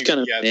 Yeah, then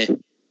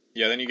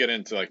then you get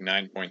into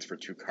 9 points for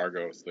 2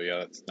 cargo. So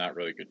that's not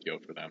really a good deal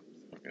for them.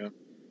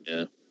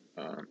 Yeah.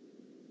 All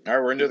right,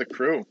 we're into the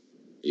crew.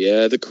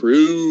 Yeah, the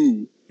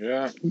crew.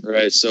 Yeah. All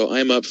right, so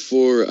I'm up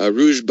for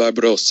Rouge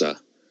Barbarossa.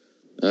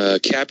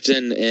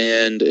 Captain,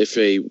 and if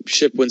a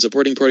ship wins a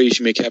boarding party, you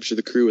may capture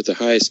the crew with the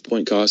highest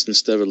point cost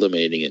instead of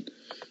eliminating it.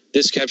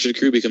 This captured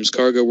crew becomes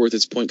cargo worth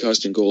its point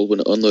cost in gold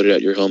when unloaded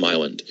at your home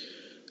island.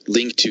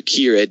 Link to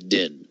Khir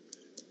ed-Din.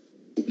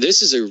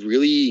 This is a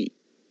really...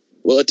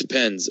 Well, it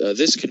depends.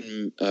 This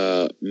can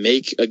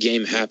make a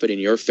game happen in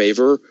your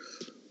favor,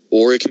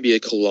 or it can be a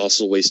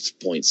colossal waste of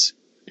points.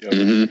 Yep.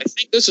 Mm-hmm. I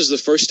think this is the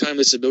first time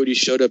this ability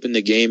showed up in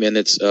the game, and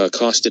it's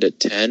costed at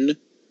 10.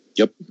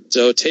 Yep.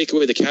 So take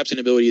away the captain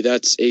ability,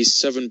 that's a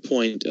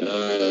 7-point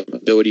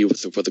ability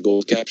for the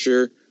gold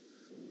capture.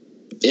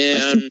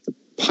 And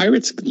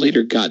Pirates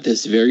later got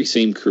this very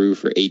same crew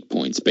for 8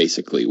 points,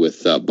 basically,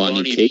 with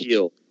Bonnie Kate.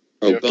 Peel.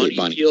 Oh,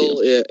 Bonnie Peel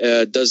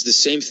does the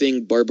same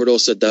thing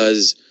Barbarossa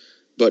does,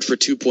 but for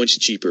 2 points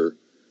cheaper.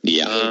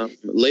 Yeah.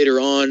 Later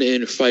on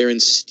in Fire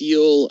and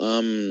Steel,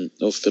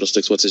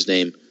 fiddlesticks, what's his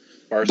name?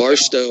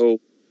 Barstow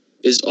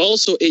is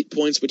also 8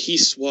 points, but he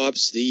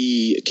swaps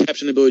the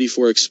captain ability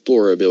for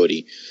explorer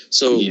ability.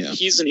 So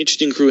he's an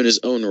interesting crew in his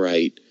own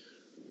right.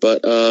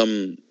 But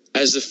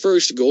as the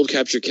first gold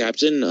capture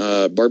captain,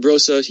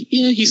 Barbarossa,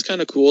 he's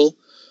kind of cool.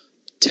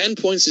 10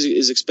 points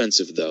is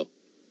expensive, though.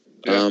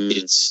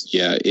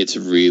 It's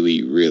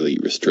really, really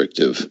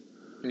restrictive.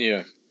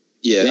 Yeah.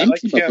 Yeah.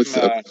 They came up with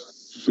a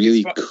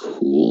really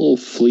cool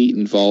fleet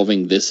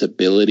involving this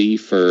ability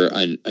for,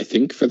 I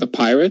think, for the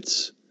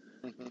pirates.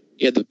 Mm-hmm.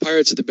 Yeah, the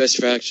pirates are the best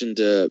faction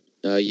to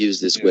use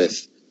this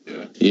with.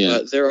 Yeah.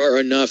 But there are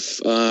enough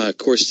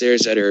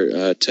Corsairs that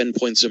are 10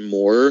 points or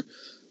more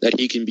that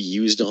he can be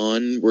used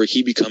on, where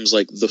he becomes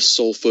like the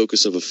sole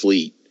focus of a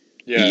fleet.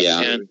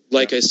 Yeah. And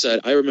like I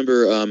said, I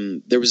remember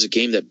there was a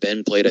game that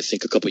Ben played, I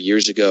think, a couple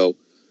years ago,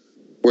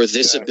 where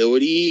this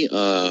ability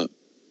turned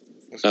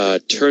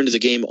the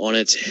game on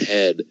its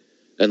head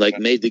and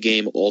made the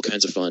game all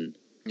kinds of fun.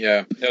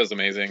 Yeah, that was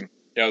amazing.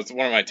 Yeah, it was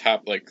one of my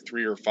top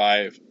 3 or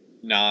 5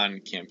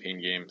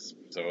 non-campaign games,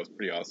 so it was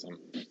pretty awesome.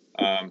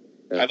 I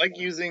like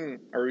using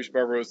Arush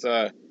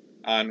Barbarossa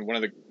on one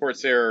of the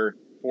Corsair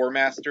Four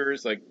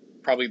Masters,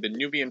 probably the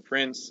Nubian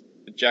Prince,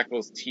 the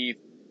Jackal's Teeth,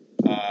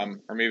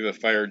 or maybe the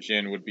Fire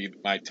Djinn would be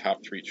my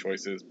top 3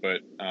 choices.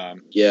 But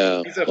he's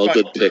a all fun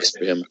good crew. picks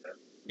for him.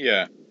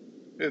 Yeah,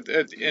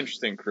 it's an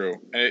interesting crew,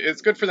 and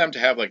it's good for them to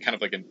have kind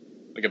of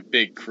a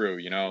big crew,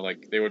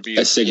 they would be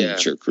a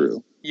signature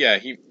crew. Yeah,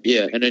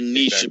 and a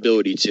niche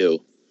ability too.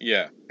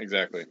 Yeah,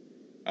 exactly.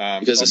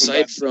 Because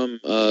aside from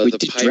did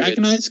pirates,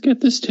 Dragon Knights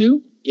get this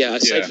too? Yeah,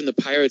 aside from the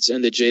pirates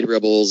and the Jade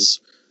Rebels,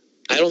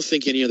 I don't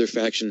think any other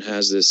faction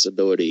has this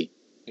ability.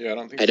 Yeah,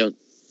 I don't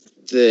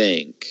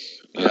think.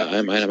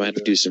 I might have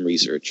to do some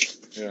research.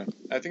 Yeah,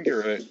 I think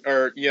you're right.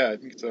 Or I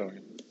think so.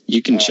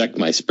 You can check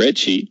my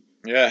spreadsheet.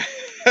 Yeah.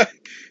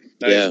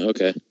 Yeah.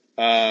 Okay.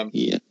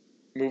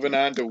 Moving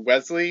on to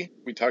Wesley,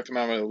 we talked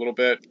about him a little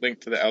bit.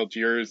 Linked to the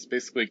Algiers,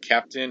 basically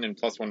captain and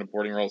 +1 to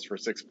boarding rolls for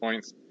 6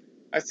 points.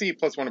 I see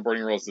 +1 to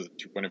boarding rolls as a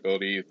 2-point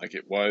ability, like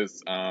it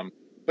was,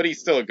 but he's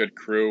still a good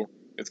crew.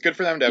 It's good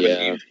for them to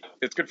have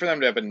it's good for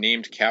them to have a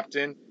named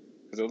captain,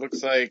 because it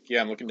looks like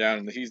I'm looking down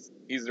and he's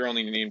their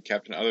only named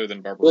captain other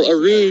than Barbarossa. Well,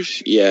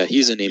 Aruj,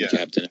 he's a named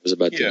captain. I was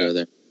about to go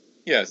there.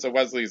 Yeah, so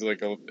Wesley's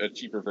a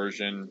cheaper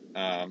version.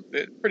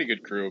 Pretty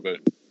good crew, but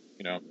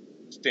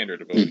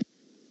standard ability.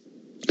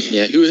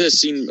 Yeah, who has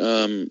seen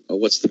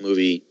what's the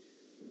movie?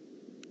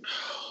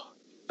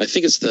 I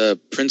think it's the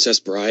Princess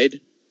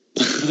Bride.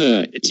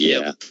 It's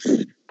him.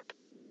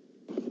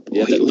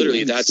 Yeah,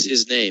 literally that's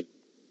his name.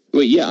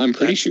 Well, yeah, I'm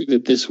pretty sure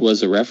that this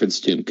was a reference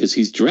to him because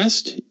he's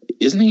dressed.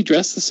 Isn't he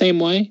dressed the same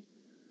way?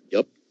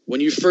 Yep. When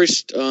you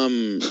first,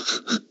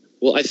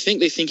 well, I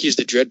think they think he's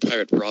the Dread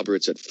Pirate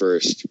Roberts at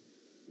first,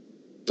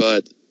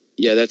 but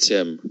yeah, that's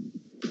him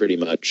pretty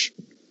much.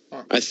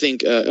 Huh. I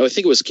think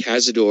it was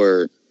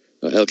Cazador,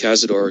 El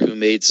Cazador, who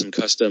made some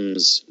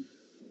customs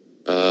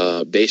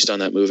based on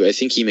that movie. I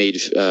think he made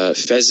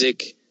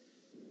Fezzik,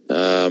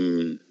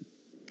 the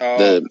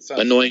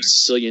annoying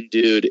Sicilian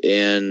dude,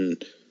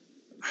 and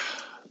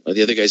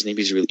the other guy's name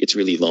it's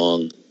really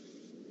long.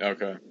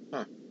 Okay.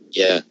 Huh.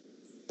 Yeah.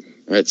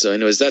 All right. So,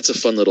 anyways, that's a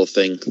fun little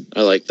thing.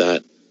 I like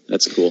that.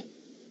 That's cool.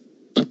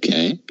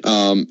 Okay.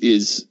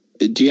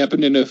 Do you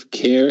happen to know if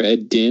Khayr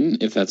ed-Din,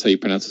 if that's how you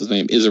pronounce his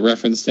name, is a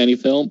reference to any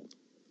film?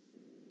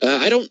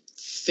 I don't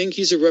think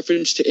he's a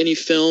reference to any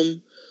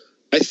film.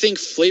 I think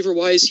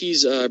flavor-wise,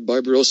 he's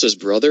Barbarossa's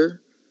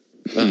brother.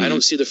 I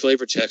don't see the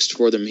flavor text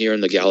for them here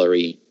in the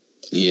gallery.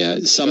 Yeah,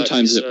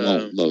 sometimes it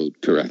won't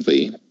load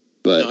correctly,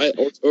 but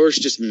or it's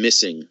just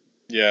missing.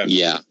 Yeah.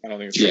 I don't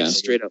think it's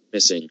straight up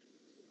missing.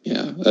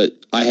 Yeah,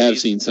 I have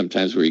seen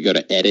sometimes where you go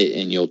to edit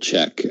and you'll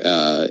check,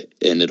 and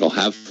it'll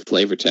have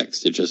flavor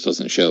text. It just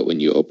doesn't show it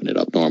when you open it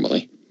up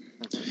normally.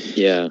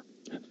 Yeah,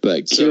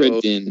 but Khayr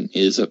ed-Din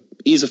he's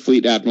a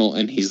fleet admiral,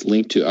 and he's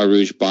linked to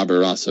Aruj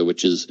Barbarossa,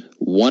 which is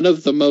one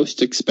of the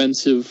most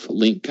expensive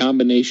link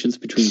combinations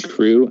between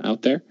crew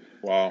out there.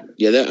 Wow.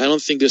 Yeah, I don't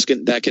think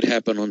that could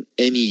happen on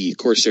any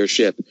Corsair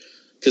ship,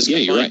 because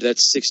you're right.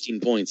 That's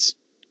 16 points.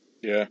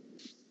 Yeah,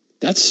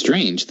 that's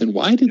strange. Then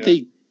why did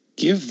they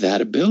give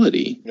that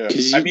ability? Yeah.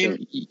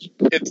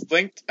 It's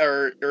linked,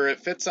 or it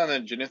fits on the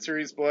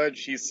Janissary's blood.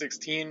 She's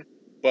 16,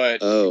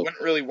 but you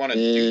wouldn't really want to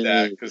do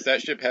that because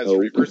that ship has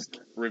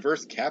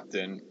reverse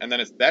captain, and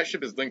then that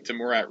ship is linked to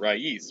Murat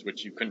Rais,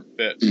 which you couldn't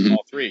fit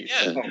all 3.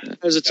 Yeah, it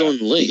has its own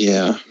link.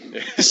 Yeah.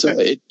 So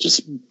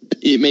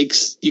it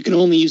makes you can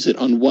only use it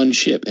on one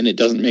ship, and it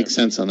doesn't make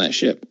sense on that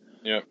ship.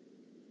 Yep.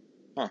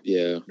 Huh.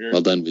 Yeah.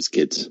 Well done,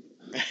 WizKids.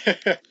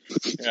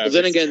 But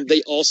then again,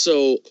 they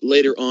also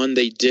later on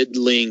they did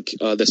link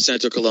the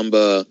Santa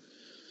Columba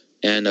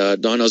and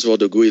Don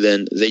Oswaldo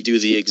Guillen. They do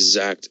the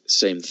exact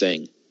same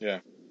thing. Yeah,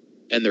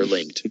 and they're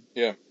linked.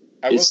 Yeah,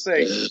 I will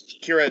say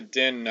Khayr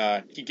ed-Din,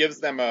 he gives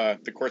them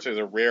the Corsairs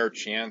a rare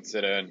chance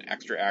at an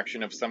extra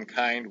action of some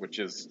kind, which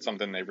is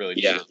something they really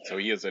need. So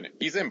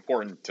he's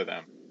important to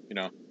them.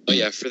 Oh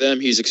yeah, for them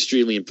he's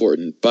extremely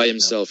important. By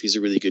himself, he's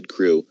a really good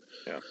crew.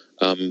 Yeah.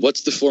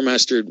 What's the Four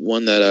Master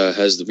one that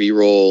has the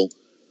reroll?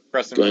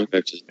 Crescent going Moon.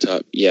 back to the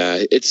top.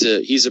 Yeah,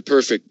 he's a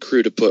perfect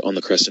crew to put on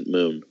the Crescent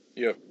Moon.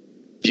 Yep.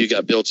 You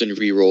got built-in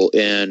reroll,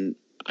 and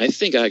I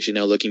think actually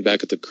now looking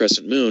back at the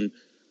Crescent Moon,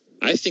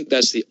 I think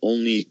that's the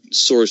only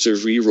source of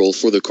reroll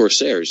for the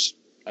Corsairs.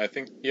 I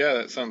think, yeah,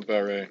 that sounds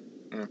about right.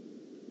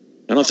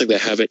 I don't think they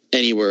have it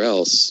anywhere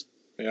else.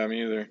 Yeah,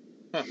 me either.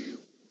 Huh.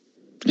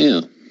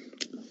 Yeah.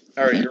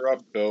 All right, you're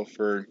up, Bill,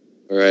 for...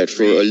 All right,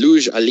 for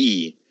Aluj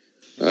Ali.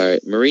 All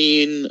right,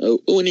 Marine.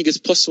 Oh, and he gets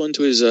 +1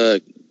 to his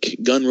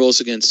gun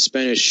rolls against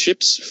Spanish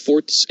ships,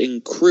 forts,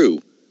 and crew.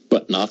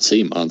 But not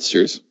sea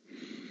monsters.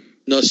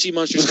 No, sea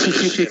monsters can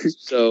be ships.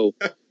 So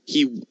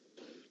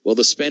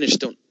the Spanish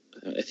don't...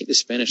 I think the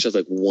Spanish have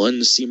like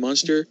one sea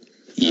monster.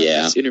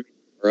 Yeah. It's in a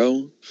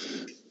row.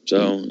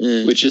 So,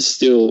 Which is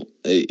still,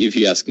 if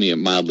you ask me, a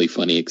mildly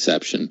funny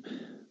exception.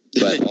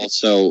 But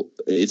also,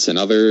 it's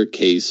another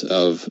case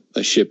of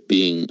a ship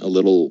being a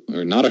little,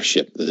 or not a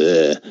ship,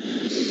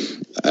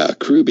 a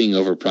crew being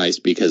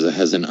overpriced because it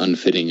has an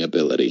unfitting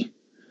ability.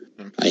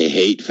 I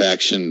hate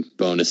faction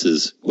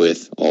bonuses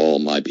with all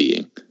my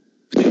being.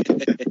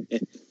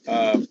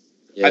 I've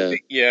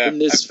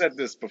said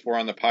this before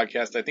on the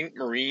podcast. I think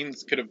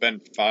Marines could have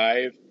been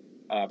 5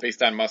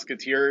 based on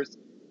Musketeers,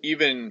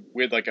 even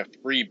with like a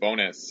free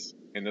bonus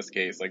in this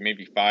case, like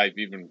maybe 5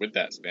 even with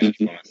that Spanish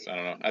bonus. I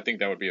don't know. I think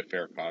that would be a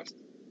fair cost.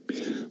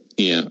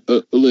 Yeah,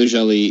 Aluj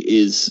Ali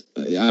is,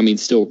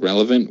 still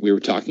relevant. We were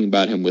talking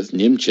about him with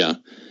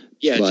Nimcha.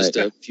 Yeah, just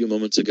a few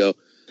moments ago.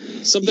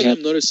 Something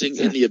I'm noticing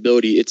in the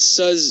ability, it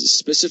says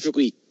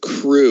specifically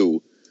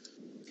crew.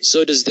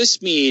 So does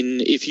this mean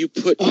if you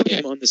put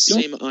him on the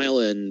same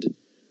island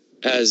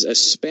as a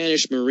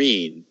Spanish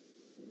Marine,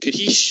 could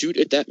he shoot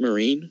at that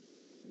Marine?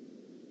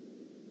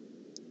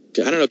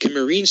 I don't know. Can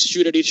Marines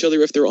shoot at each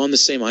other if they're on the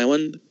same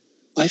island?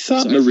 I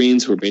thought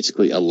Marines were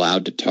basically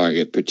allowed to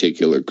target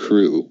particular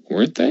crew,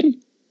 weren't they?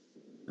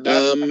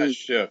 Not on a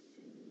ship.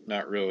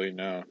 Not really,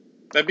 no.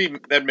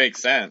 That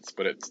makes sense,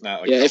 but it's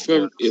not like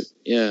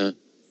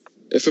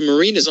if a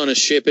Marine is on a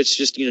ship, it's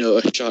just,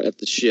 a shot at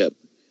the ship.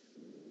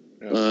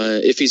 Yeah.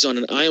 If he's on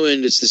an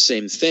island, it's the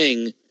same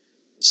thing.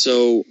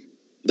 So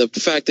the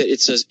fact that it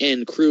says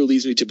 "and crew"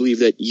 leads me to believe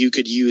that you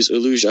could use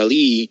Aluj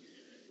Ali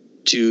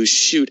to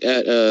shoot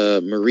at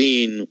a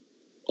Marine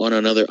on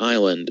another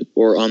island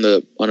or on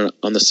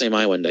the same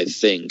island, I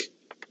think.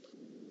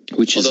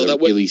 Which is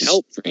really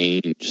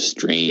strange.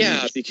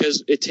 Yeah,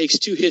 because it takes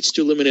 2 hits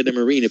to eliminate a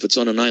Marine if it's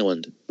on an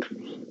island.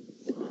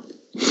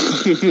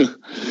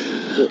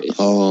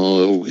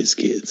 Oh, whiz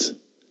kids.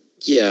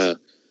 Yeah.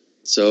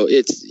 So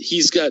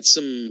he's got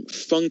some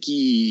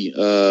funky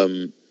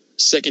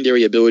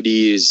secondary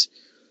abilities,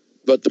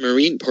 but the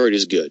Marine part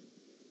is good.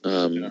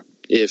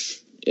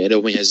 If it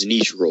only has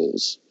niche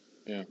roles.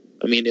 Yeah.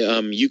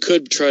 You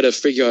could try to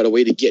figure out a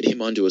way to get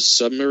him onto a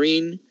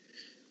submarine,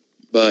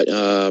 but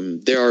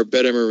there are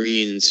better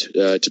Marines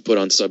to put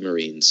on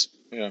submarines.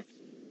 Yeah.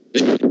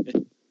 Did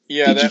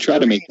you try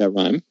to make that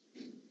rhyme?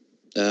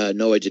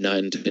 No, I did not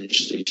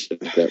intentionally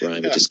make that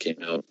rhyme. It just came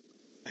out.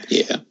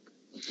 Yeah.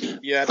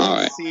 Yeah, I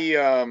don't see...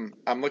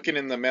 I'm looking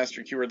in the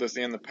Master Keyword list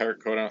and the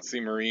Pirate Code. I don't see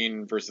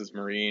Marine versus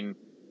Marine.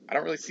 I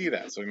don't really see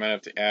that, so we might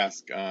have to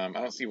ask. I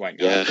don't see why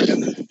not. Yeah.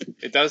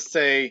 It does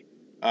say...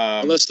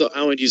 unless the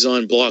island he's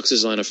on blocks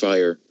his line of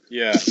fire.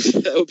 Yeah.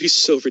 That would be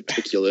so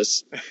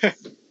ridiculous.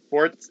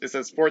 It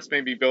says forts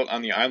may be built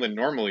on the island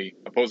normally.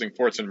 Opposing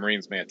forts and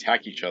Marines may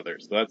attack each other.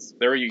 So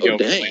there you go.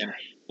 Dang.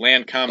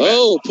 Land combat.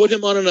 Oh, put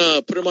him on an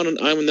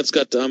island that's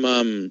got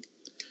Fortaleza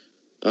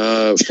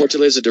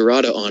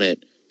Dorada on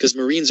it, because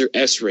Marines are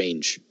S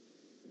range.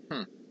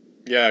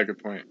 Yeah,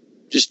 good point.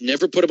 Just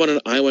never put him on an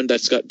island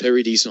that's got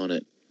Paradis on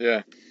it.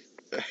 Yeah.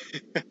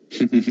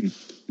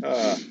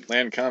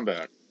 Land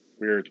combat.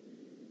 Weird.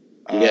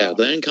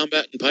 Land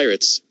combat and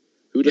pirates.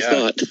 Who'd have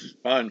thought?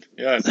 Fun.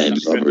 Yeah. Land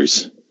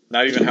lovers.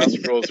 Not even house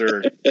rules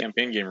or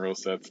campaign game rule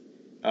sets.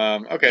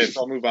 Okay,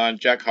 so I'll move on.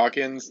 Jack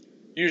Hawkins,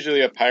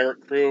 usually a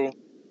pirate crew,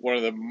 one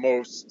of the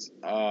most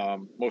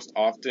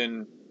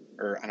often,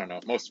 or I don't know,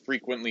 most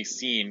frequently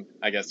seen,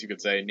 I guess you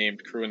could say,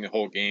 named crew in the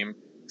whole game.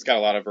 It's got a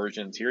lot of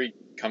versions. Here he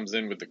comes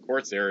in with the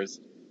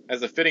Corsairs,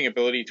 has a fitting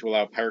ability to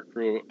allow pirate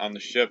crew on the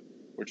ship,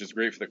 which is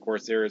great for the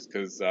Corsairs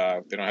because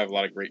they don't have a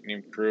lot of great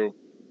named crew.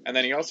 And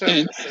then he also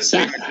has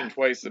Action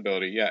Twice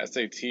ability. Yeah,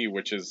 SAT,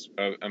 which is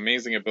an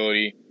amazing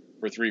ability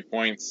for 3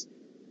 points.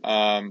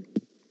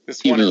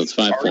 This even one though it's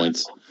 5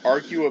 points.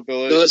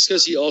 Arguability. No, that's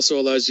because he also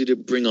allows you to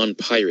bring on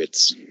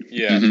pirates.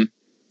 Yeah.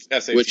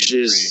 SAT which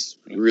is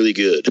really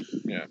good.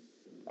 Yeah.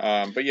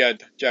 But yeah,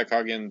 Jack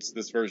Hawkins,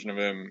 this version of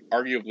him,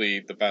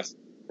 arguably the best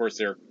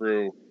Corsair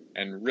crew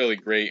and really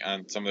great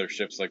on some of their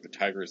ships like the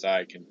Tiger's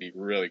Eye, can be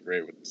really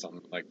great with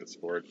something like this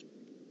board.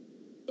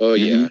 Oh,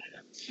 yeah.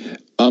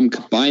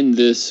 Combine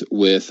this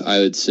with, I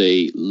would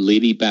say,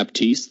 Lady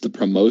Baptiste, the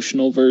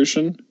promotional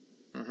version.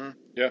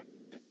 Yeah.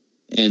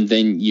 And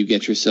then you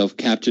get yourself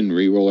Captain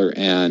Reroller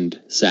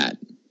and Sat.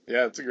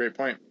 Yeah, that's a great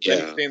point.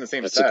 Yeah, stay in the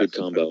same that's set. a good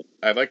combo.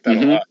 I like that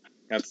a lot.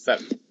 That's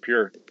set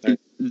pure.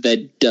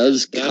 That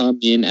does come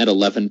in at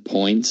 11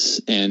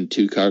 points and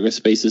 2 cargo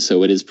spaces,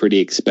 so it is pretty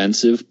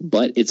expensive,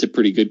 but it's a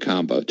pretty good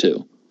combo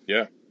too.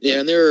 Yeah. Yeah,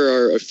 and there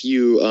are a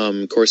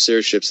few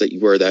Corsair ships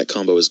where that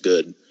combo is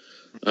good.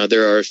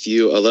 There are a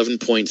few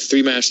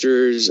 11.3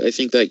 Masters. I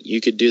think that you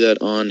could do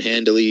that on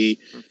handily.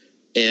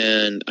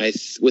 And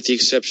with the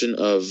exception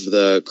of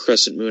the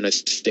Crescent Moon, I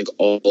think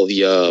all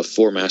the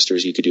 4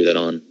 Masters you could do that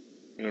on.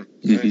 Yeah.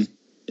 Nice.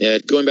 Yeah,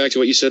 going back to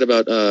what you said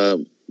about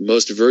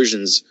most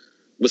versions,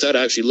 without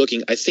actually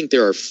looking, I think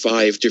there are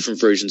 5 different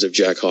versions of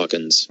Jack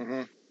Hawkins.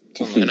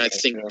 Mm-hmm. And I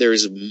think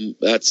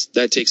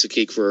that takes a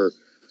cake for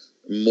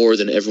more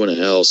than everyone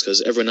else,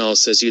 because everyone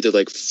else has either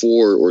like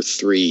 4 or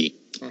 3.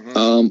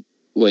 Mm-hmm.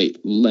 Wait,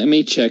 let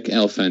me check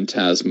El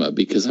Phantasma,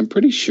 because I'm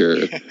pretty sure.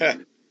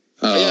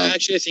 Yeah,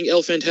 actually, I think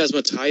El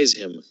Phantasma ties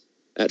him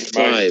at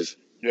 5.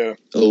 Yeah.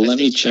 Let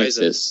me check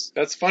this.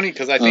 That's funny,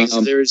 because I think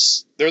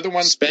they're the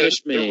ones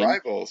Spanish they're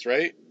rivals,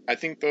 right? I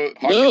think the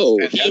Hawkins. No,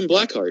 he and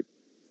Blackheart.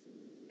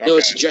 Okay. No,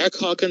 it's Jack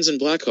Hawkins and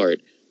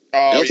Blackheart.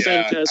 Oh, El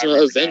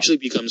Phantasma eventually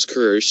becomes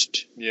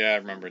cursed. Yeah, I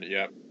remembered it.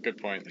 Yeah, good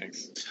point.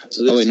 Thanks.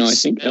 So I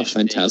think El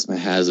Phantasma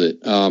has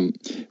it.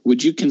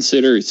 Would you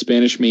consider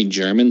Spanish Main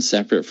German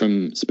separate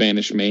from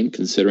Spanish Main,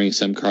 considering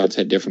some cards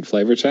had different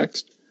flavor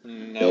text?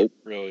 Nope.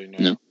 Really,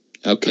 no.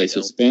 Okay,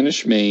 so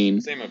Spanish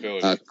Main, same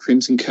ability.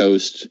 Crimson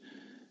Coast,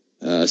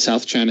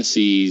 South China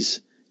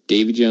Seas,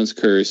 Davy Jones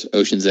Curse,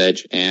 Ocean's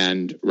Edge,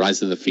 and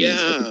Rise of the Phoenix.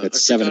 Yeah, I think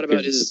that's 7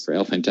 appearances for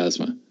El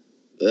Phantasma.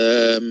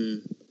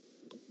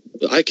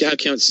 I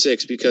count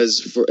 6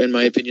 because, in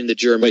my opinion, the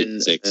German.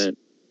 Wait, 6.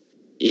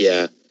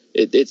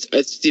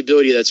 It's the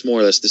ability that's more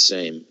or less the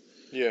same.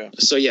 Yeah.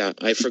 So yeah,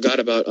 I forgot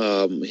about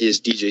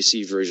his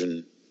DJC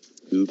version.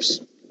 Oops.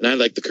 And I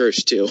like the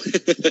curse too.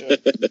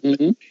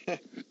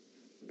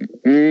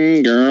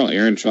 Girl,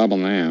 you're in trouble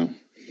now.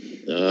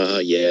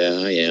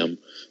 Yeah, I am.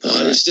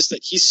 It's just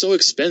that he's so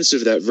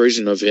expensive, that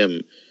version of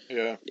him.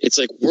 Yeah. It's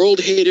like World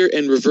Hater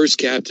and Reverse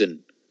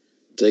Captain.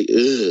 It's like,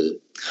 ugh.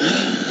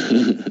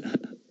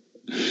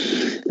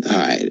 All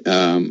right.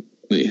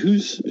 Wait,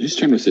 whose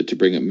turn was it to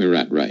bring up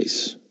Murat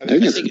Rice? I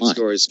think it's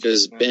yours,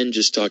 because Ben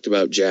just talked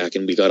about Jack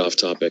and we got off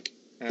topic.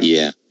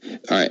 Yeah.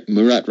 All right.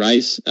 Murat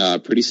Rice,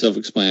 pretty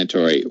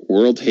self-explanatory.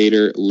 World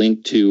Hater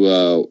linked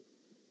to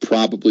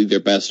probably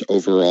their best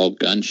overall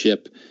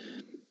gunship.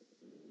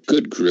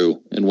 Good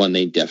crew, and one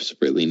they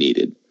desperately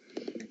needed.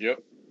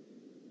 Yep.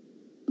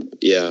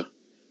 Yeah.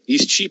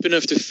 He's cheap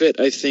enough to fit,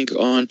 I think,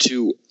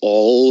 onto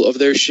all of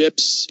their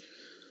ships.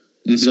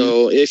 Mm-hmm.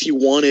 So if you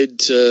wanted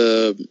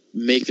to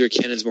make their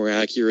cannons more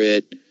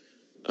accurate,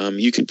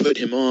 you could put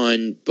him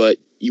on, but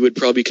you would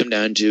probably come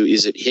down to,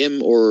 is it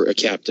him or a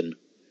captain?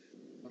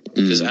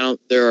 Because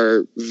there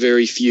are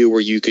very few where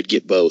you could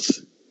get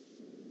both.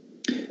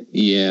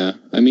 Yeah.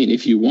 I mean,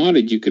 if you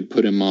wanted, you could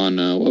put him on,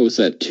 what was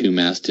that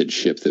 2-masted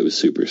ship that was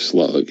super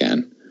slow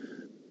again?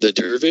 The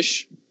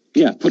Dervish?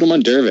 Yeah, put him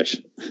on Dervish.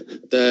 He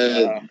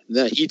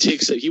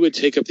would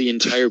take up the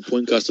entire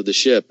point cost of the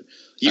ship.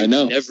 You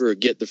never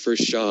get the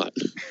first shot.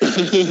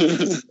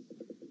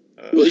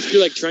 Well, if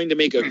you're like trying to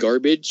make a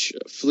garbage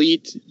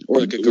fleet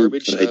or like a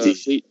garbage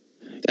fleet,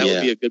 that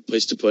would be a good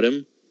place to put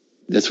him.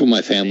 That's what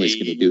my family's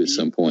going to do at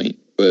some point.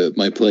 But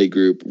my play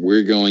group,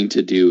 we're going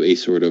to do a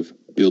sort of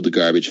build a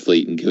garbage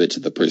fleet and give it to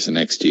the person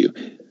next to you.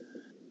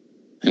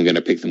 I'm going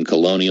to pick them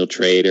Colonial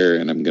Trader,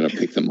 and I'm going to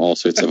pick them all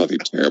sorts of other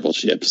terrible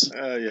ships.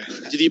 Yeah.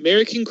 Do the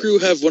American crew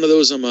have one of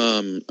those?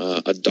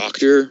 A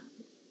doctor.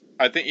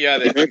 I think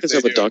the Americans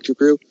have a doctor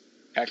crew.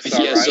 What's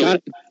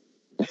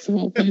the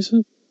whole place?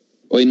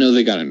 Wait, no,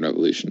 they got it in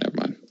Revolution. Never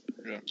mind.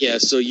 Yeah,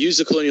 so use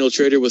the Colonial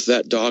Trader with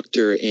that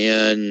doctor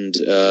and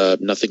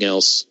nothing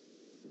else.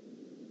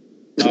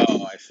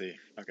 Oh, I see.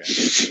 Okay.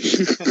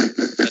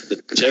 That's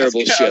a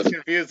terrible ship. I was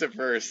confused at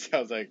first. I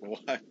was like,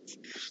 what?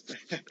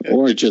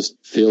 Or just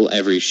fill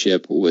every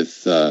ship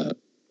with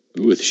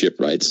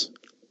shipwrights.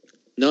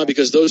 No,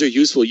 because those are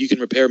useful. You can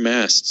repair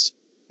masts.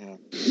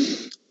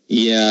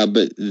 Yeah,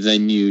 but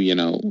then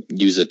you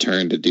use a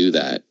turn to do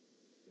that,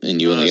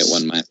 and you only get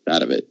 1 mast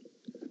out of it.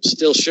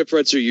 Still,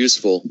 shipwrights are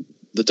useful.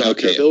 The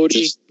doctor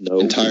ability, no.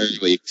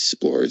 Entirely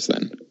explorers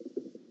then.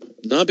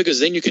 No, because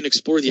then you can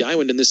explore the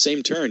island in the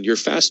same turn. You're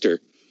faster.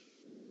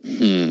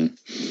 I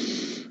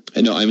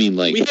know. I mean,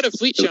 like, we had a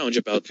fleet challenge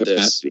about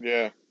this.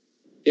 Yeah,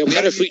 we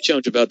had a fleet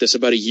challenge about this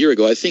about a year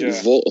ago. I think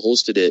Volt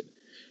hosted it,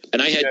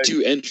 and I had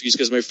 2 entries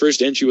because my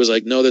first entry was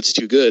like, "No, that's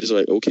too good." So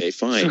like, okay,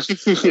 fine. I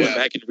went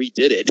back and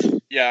redid it.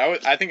 Yeah,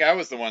 I think I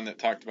was the one that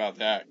talked about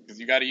that, because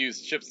you got to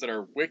use ships that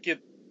are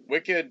wicked,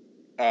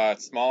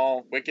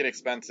 small, wicked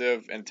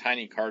expensive, and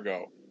tiny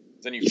cargo.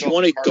 Then if you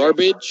want a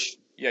garbage.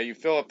 Yeah, you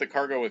fill up the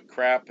cargo with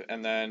crap,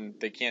 and then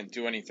they can't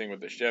do anything with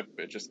the ship.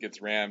 It just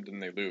gets rammed,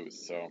 and they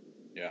lose. So,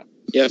 yeah.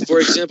 Yeah, for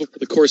example, for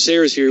the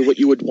Corsairs here, what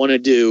you would want to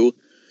do,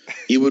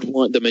 you would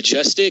want the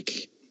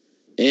Majestic,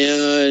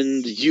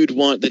 and you'd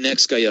want the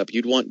next guy up.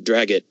 You'd want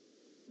Dragut.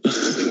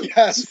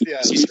 Yes.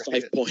 He's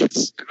 5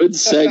 points. Good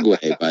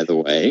segue, by the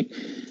way.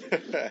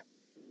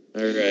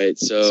 All right,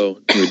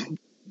 so...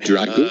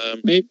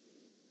 Dragut, maybe?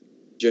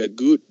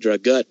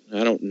 Dragut.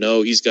 I don't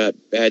know. He's got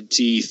bad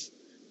teeth.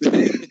 Look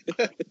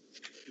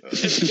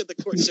at the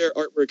Corsair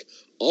artwork.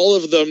 All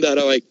of them that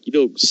are like,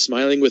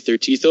 smiling with their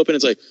teeth open.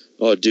 It's like,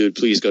 oh, dude,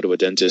 please go to a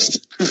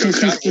dentist.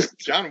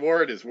 John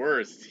Ward is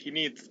worse. He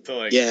needs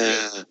to be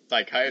a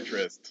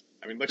psychiatrist.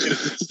 I mean, look at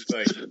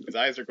his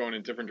eyes are going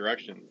in different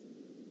directions.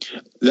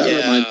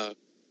 I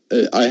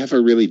have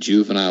a really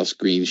juvenile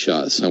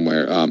screenshot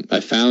somewhere. I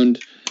found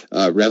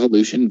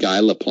Revolution Guy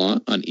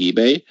Laplante on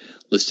eBay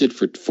listed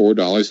for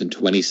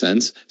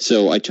 $4.20.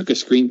 So I took a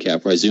screen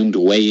cap where I zoomed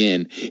way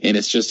in, and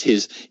it's just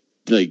his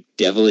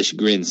devilish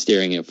grin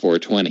staring at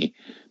 420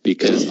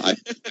 because I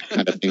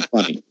kind of think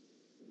funny.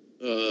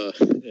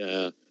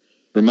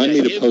 Remind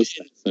me to post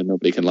that so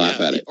nobody can laugh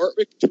at it.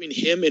 Artwork between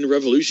him and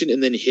Revolution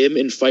and then him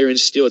and Fire and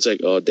Steel, it's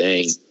like, oh,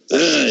 dang.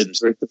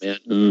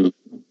 Man.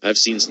 I've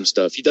seen some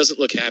stuff. He doesn't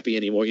look happy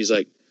anymore. He's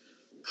like,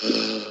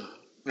 oh,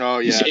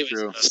 yeah,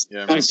 true.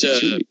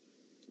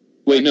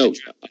 Wait, no.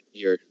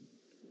 Here.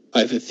 I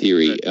have a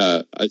theory.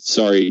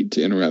 Sorry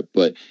to interrupt,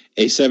 but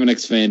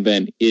A7X Fan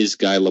Ben is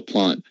Guy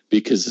Laplante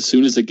because as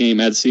soon as the game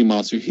adds Sea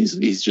Monster,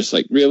 he's just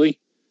like, really?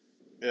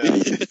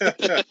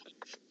 Yeah.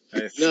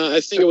 Nice. No,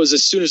 I think it was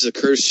as soon as the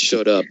curse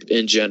showed up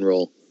in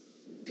general.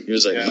 He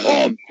was like,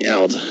 oh,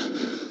 meld.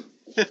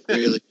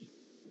 Really?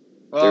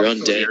 They're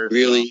undead.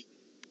 Really?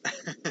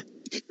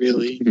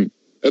 Really?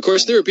 Of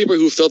course, there were people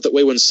who felt that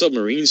way when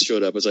submarines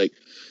showed up. It's like,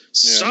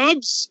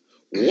 subs?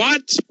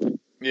 What?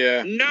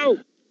 Yeah. No.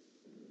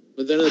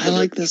 But then I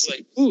like this.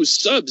 Like, ooh,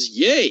 subs,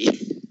 yay!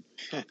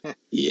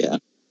 Yeah.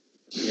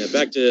 Yeah,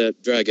 back to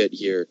Dragut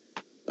here.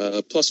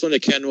 +1 to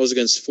cannon rolls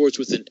against forts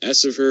with an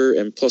S of her,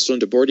 and +1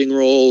 to boarding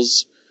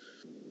rolls.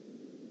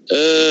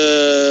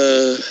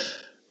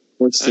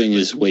 Forts thing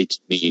is way too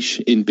niche.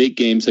 In big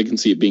games, I can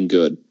see it being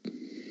good.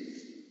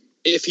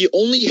 If he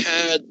only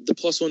had the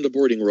 +1 to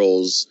boarding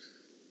rolls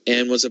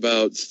and was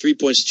about 3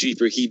 points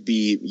cheaper, he'd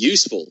be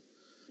useful.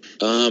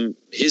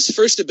 His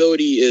first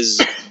ability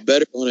is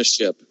better on a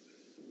ship.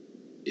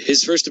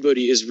 His first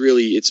ability is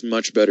it's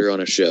much better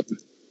on a ship,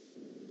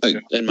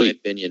 in my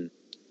opinion.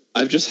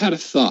 I've just had a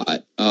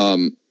thought,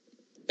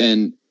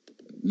 and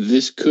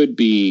this could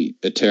be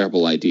a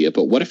terrible idea,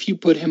 but what if you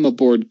put him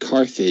aboard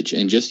Carthage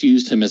and just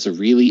used him as a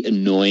really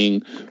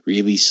annoying,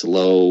 really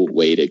slow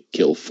way to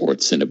kill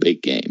forts in a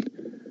big game?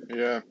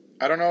 Yeah,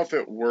 I don't know if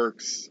it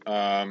works,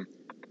 because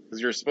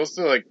you're supposed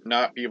to,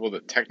 not be able to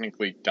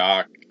technically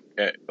dock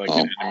at,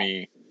 an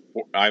enemy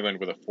island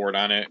with a fort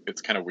on it.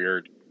 It's kind of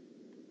weird.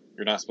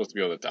 You're not supposed to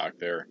be able to dock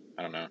there.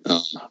 I don't know.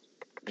 Oh.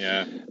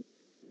 Yeah.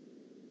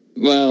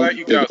 Well, but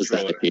you can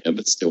outroll it. Idea,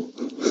 but still.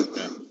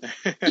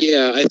 Yeah.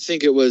 Yeah, I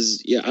think it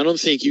was... Yeah, I don't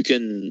think you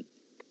can...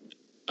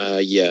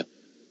 You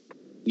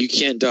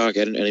can't dock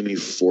at an enemy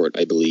fort,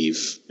 I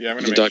believe. Yeah, I'm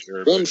going to make sure.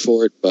 You can dock your own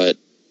fort, but...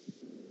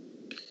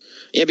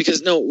 Yeah,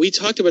 because, we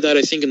talked about that,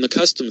 I think, in the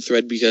custom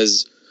thread,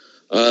 because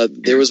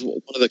there was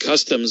one of the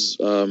customs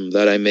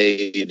that I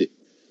made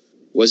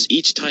was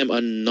each time a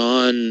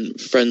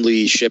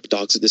non-friendly ship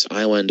docks at this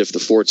island, if the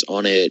fort's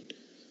on it,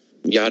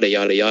 yada,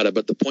 yada, yada.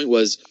 But the point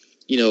was,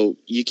 you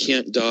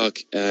can't dock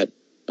at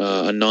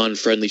a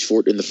non-friendly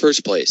fort in the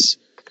first place.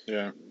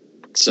 Yeah.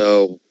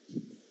 So,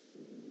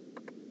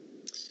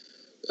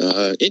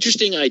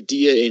 interesting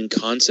idea in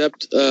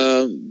concept,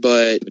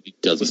 but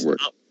it doesn't work.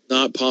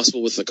 Not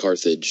possible with the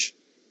Carthage.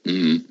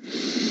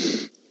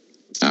 Mm-hmm.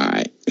 All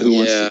right. Who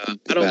wants to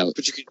I don't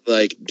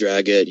particularly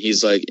drag it.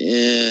 He's like,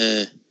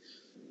 eh.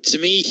 To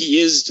me,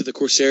 he is to the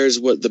Corsairs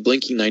what the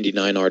Blinking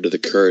 99 are to the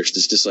Cursed.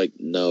 It's just like,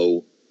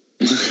 no.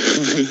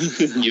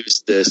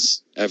 Use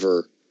this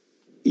ever.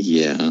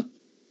 Yeah.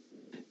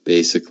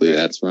 Basically,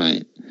 that's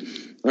right.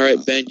 All right,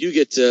 Ben, you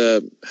get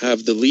to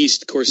have the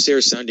least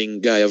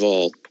Corsair-sounding guy of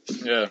all.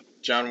 Yeah,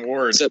 John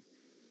Ward. Except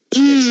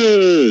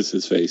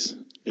his face.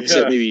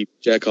 Except maybe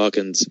Jack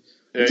Hawkins.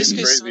 Yeah, this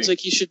guy sounds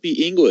like he should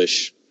be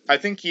English. I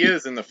think he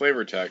is in the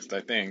flavor text, I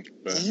think.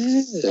 But,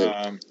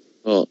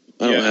 well,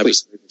 I don't have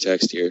his flavor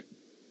text here.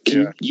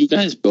 Can you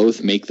guys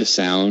both make the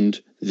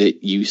sound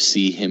that you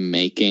see him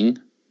making?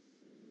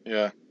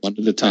 Yeah. One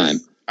at a time.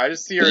 I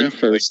just see him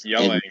first,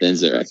 yelling or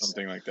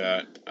something like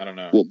that. I don't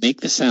know. Well,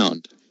 make the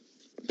sound,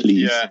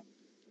 please. Yeah.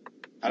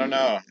 I don't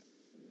know.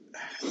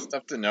 It's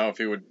tough to know if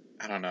he would...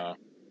 I don't know.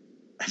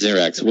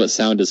 Xerax, what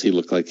sound does he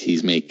look like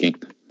he's making?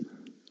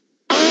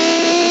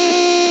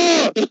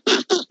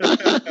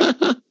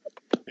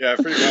 Yeah,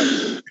 pretty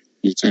much.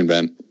 Your turn,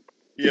 Ben.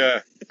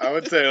 Yeah, I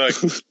would say I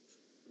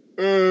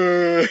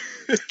feel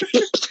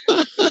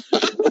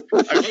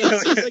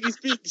like he's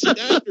being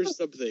stabbed or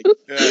something.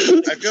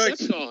 Yeah,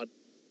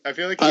 I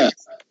feel like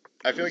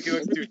he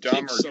looks too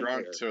dumb or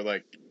drunk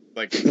to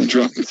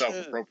drunk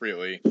himself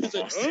appropriately,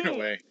 almost in a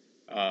way.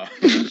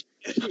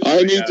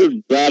 I need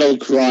to battle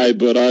cry,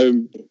 but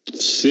I'm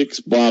 6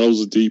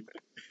 bottles deep.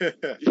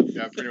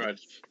 Yeah, pretty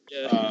much.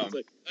 Yeah,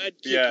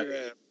 I'd kick your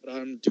ass, but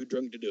I'm too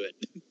drunk to do it.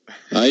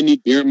 I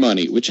need beer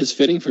money, which is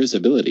fitting for his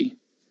ability.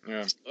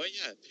 Yeah. Oh,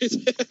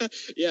 yeah.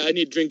 Yeah, I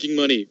need drinking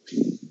money.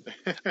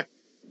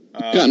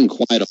 Gotten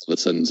quiet all of a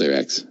sudden,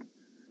 Xerax.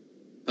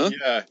 Huh?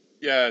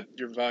 Yeah,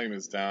 your volume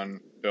is down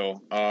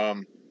Bill.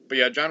 But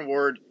yeah, John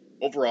Ward,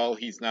 overall,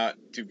 he's not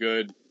too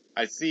good.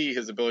 I see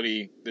his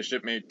ability. The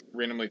ship may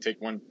randomly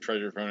take 1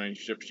 treasure from any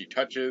ship she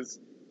touches.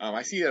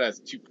 I see that as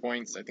 2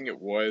 points. I think it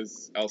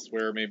was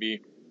elsewhere,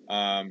 maybe.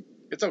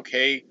 It's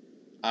okay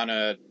on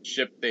a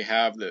ship they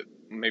have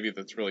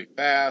that's really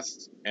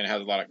fast and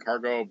has a lot of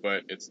cargo,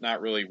 but it's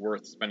not really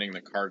worth spending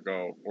the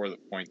cargo or the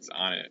points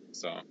on it.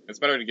 So it's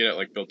better to get it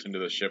like built into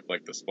the ship,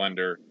 like the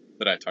Splendor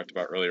that I talked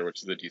about earlier,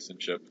 which is a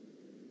decent ship.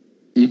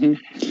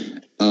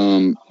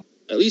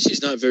 At least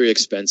he's not very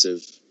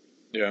expensive.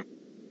 Yeah.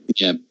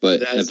 Yeah,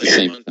 but at the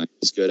same time,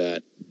 he's good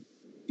at.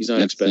 He's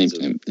not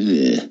expensive.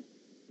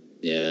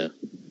 Yeah.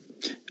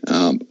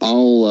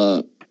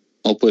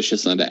 I'll push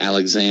us onto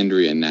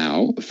Alexandria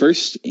now.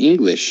 First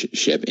English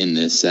ship in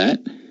this set,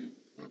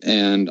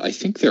 and I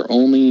think they're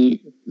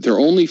only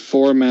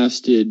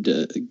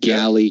 4-masted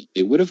galley.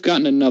 They would have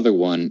gotten another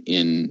one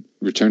in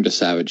Return to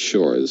Savage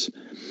Shores,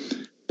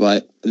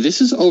 but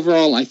this is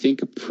overall, I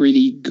think, a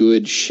pretty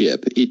good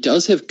ship. It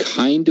does have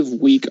kind of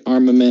weak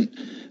armament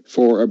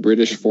for a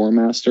British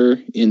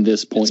 4-master in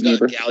this point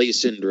neighborhood. Galley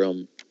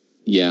syndrome.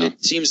 Yeah,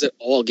 it seems that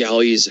all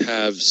galleys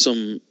have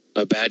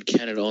a bad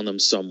cannon on them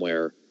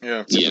somewhere.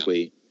 Yeah.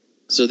 Typically. Yeah.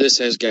 So this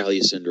has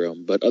galley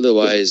syndrome, but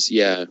otherwise,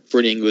 yeah, for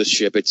an English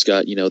ship, it's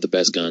got, the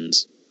best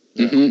guns.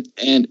 Mm-hmm.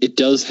 And it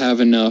does have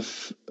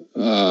enough.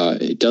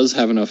 It does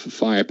have enough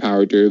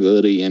firepower,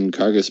 durability, and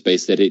cargo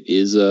space that it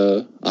is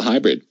a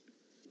hybrid.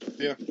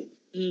 Yeah.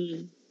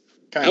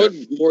 I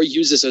would more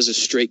use this as a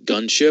straight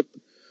gunship.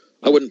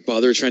 I wouldn't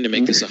bother trying to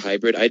make this a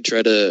hybrid. I'd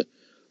try to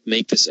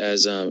make this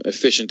as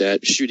efficient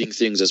at shooting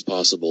things as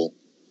possible.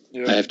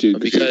 Yeah. I have to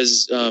agree.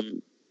 Because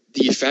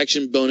the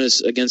faction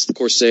bonus against the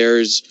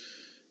Corsairs,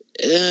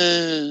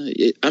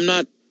 I'm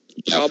not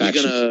probably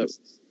gonna.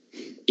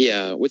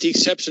 Yeah, with the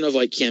exception of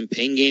like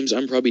campaign games,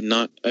 I'm probably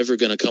not ever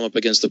gonna come up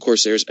against the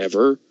Corsairs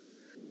ever.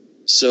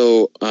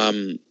 So,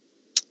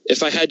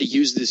 if I had to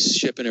use this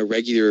ship in a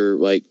regular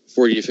like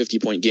 40 to 50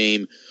 point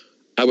game,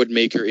 I would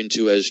make her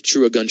into as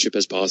true a gunship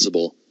as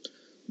possible,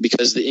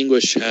 because the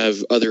English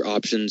have other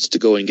options to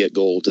go and get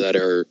gold that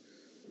are,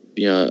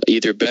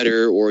 either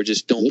better or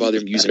just don't bother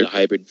using a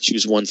hybrid.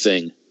 Choose one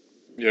thing.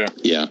 Yeah.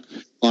 Yeah.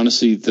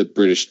 Honestly, the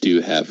British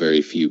do have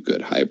very few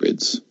good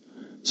hybrids.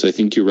 So I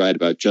think you're right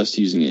about just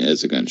using it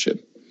as a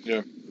gunship.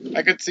 Yeah.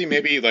 I could see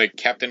maybe like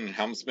Captain and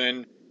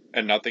Helmsman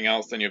and nothing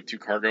else. Then you have 2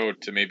 cargo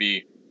to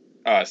maybe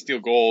steal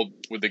gold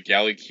with the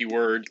galley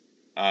keyword,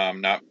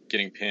 not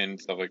getting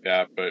pinned, stuff like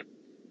that. But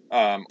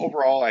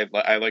overall,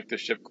 I like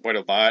this ship quite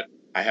a lot.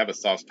 I have a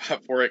soft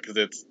spot for it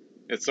because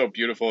it's so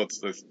beautiful. It's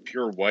this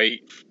pure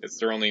white. It's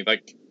their only the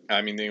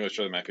English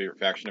are my favorite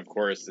faction, of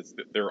course. It's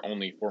their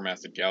only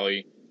 4-masted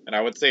galley, and I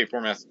would say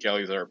 4-masted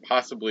galleys are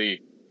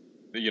possibly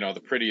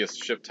the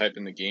prettiest ship type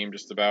in the game,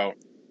 just about.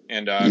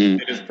 And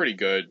it is pretty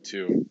good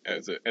too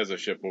as a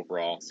ship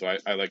overall. So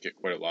I like it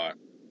quite a lot.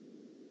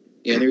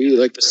 Yeah, they're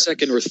either like the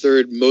second or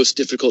third most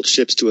difficult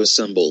ships to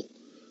assemble,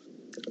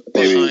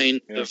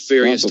 behind the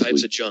various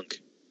types of junk.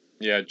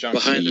 Yeah, junk.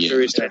 Behind the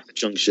various types of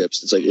junk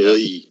ships, it's like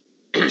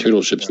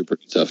turtle ships are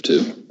pretty tough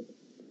too.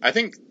 I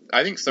think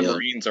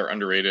submarines are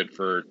underrated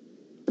for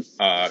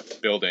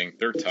building.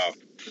 They're tough.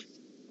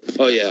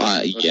 Oh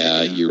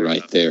yeah, you're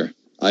right there.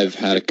 I've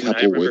had a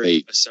couple where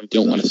they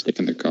don't want to stick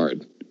in their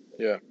guard.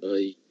 Yeah.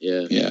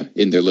 Yeah.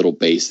 In their little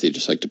base, they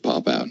just like to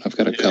pop out. I've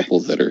got a couple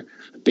that are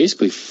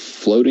basically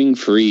floating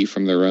free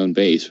from their own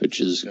base,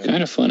 which is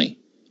kind of funny,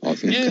 all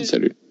things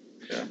considered.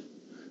 Yeah.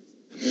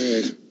 All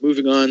right.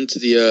 Moving on to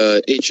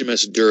the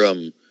HMS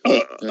Durham.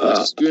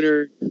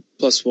 Schooner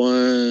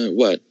 +1.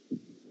 What?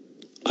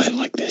 I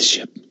like this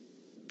ship.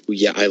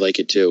 Yeah, I like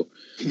it too.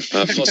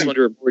 +1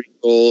 to reporting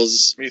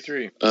goals. Me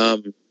 3.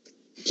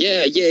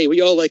 Yay,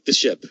 we all like the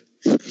ship.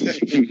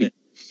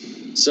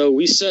 So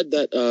we said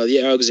that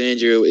the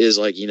Alexandria is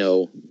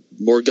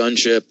more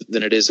gunship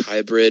than it is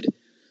hybrid.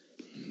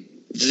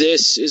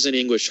 This is an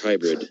English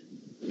hybrid.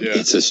 Yeah.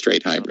 It's a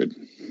straight hybrid.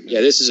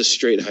 Yeah, this is a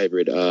straight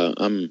hybrid.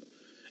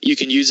 You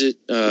can use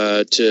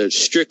it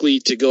strictly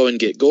to go and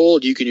get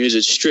gold. You can use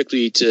it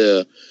strictly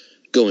to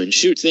go and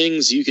shoot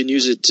things. You can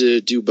use it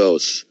to do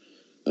both.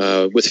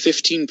 With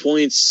 15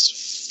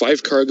 points,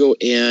 5 cargo,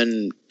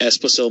 and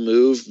S+L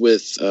move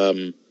with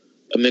a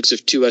mix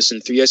of 2S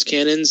and 3S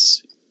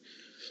cannons.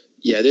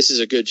 Yeah, this is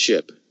a good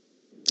ship.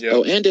 Yeah.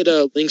 Oh, and it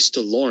links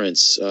to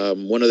Lawrence,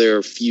 one of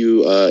their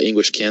few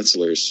English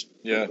chancellors.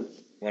 Yeah,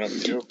 one of the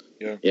few.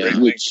 Yeah.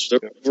 So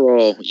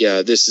overall,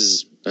 this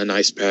is a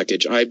nice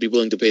package. I'd be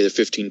willing to pay the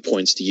 15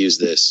 points to use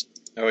this.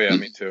 Oh, yeah,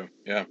 me too.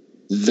 Yeah.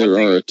 There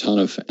are a ton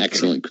of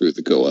excellent crew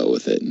that go out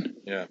with it.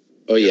 Yeah.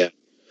 Oh, yeah.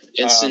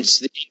 And since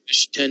the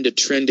English tend to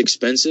trend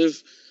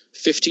expensive,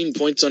 15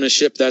 points on a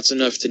ship, that's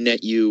enough to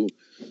net you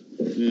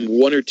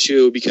 1 or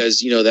 2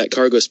 because, that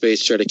cargo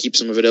space, try to keep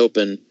some of it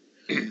open.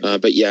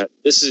 But yeah,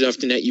 this is enough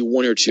to net you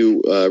 1 or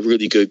 2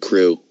 really good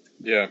crew.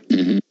 Yeah.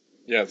 Mm-hmm.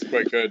 Yeah, it's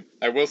quite good.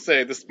 I will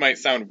say, this might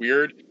sound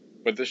weird,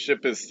 but this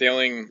ship is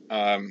sailing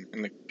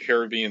in the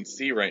Caribbean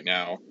Sea right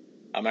now.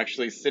 I'm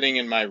actually sitting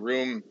in my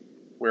room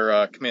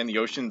where Command the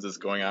Oceans is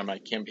going on, my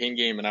campaign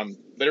game, and I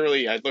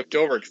looked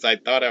over because I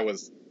thought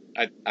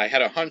I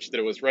had a hunch that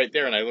it was right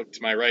there, and I looked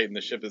to my right, and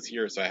the ship is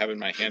here, so I have it in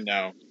my hand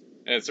now,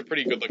 and it's a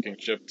pretty good-looking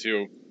ship,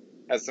 too.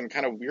 Has some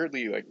kind of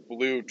weirdly, like,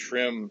 blue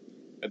trim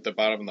at the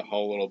bottom of the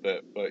hull a little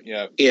bit, but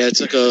yeah. Yeah,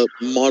 it's like a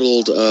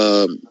mottled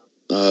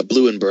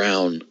blue and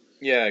brown.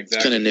 Yeah, exactly.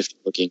 It's kind of nifty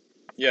looking.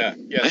 Yeah.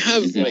 I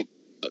have, like,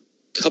 a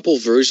couple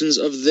versions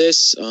of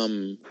this.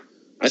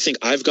 I think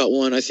I've got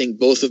one. I think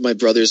both of my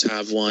brothers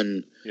have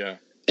one. Yeah.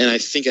 And I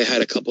think I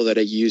had a couple that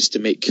I used to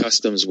make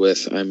customs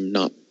with. I'm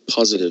not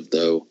positive,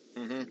 though.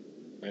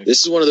 Right.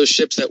 This is one of those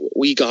ships that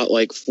we got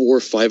like 4 or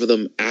 5 of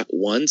them at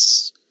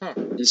once. Huh,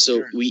 and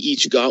so we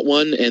each got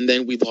one, and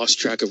then we lost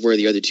track of where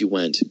the other 2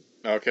 went.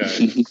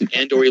 Okay.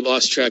 And or we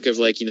lost track of,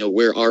 like,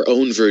 where our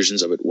own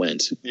versions of it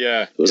went.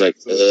 Yeah. It was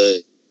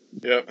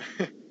Yep.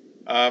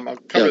 I'll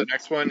cover the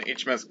next one,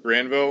 HMS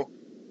Granville.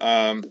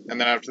 And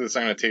then after this,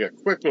 I'm going to take a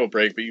quick little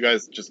break, but you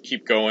guys just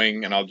keep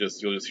going, and you'll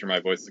just hear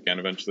my voice again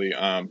eventually.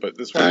 But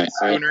this one is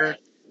Schooner.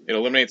 It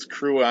eliminates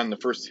crew on the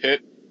first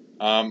hit.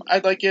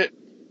 I like it.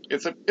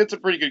 It's a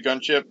pretty good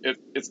gunship.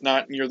 It's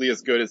not nearly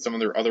as good as some of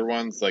their other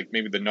ones, like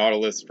maybe the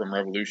Nautilus from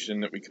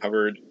Revolution that we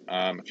covered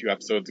a few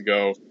episodes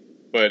ago.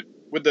 But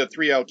with the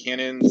 3L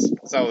cannons,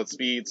 solid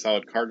speed,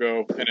 solid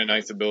cargo, and a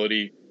nice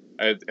ability,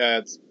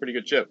 it's a pretty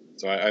good ship.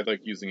 So I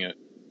like using it.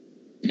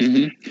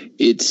 Mm-hmm.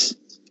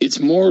 It's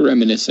more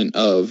reminiscent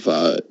of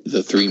the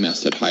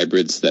 3-masted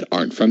hybrids that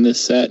aren't from this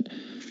set,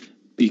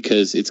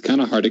 because it's kind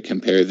of hard to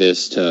compare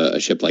this to a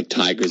ship like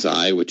Tiger's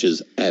Eye, which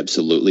is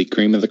absolutely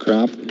cream of the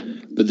crop.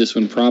 But this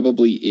one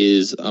probably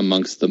is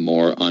amongst the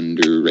more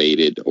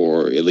underrated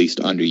or at least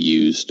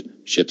underused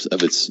ships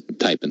of its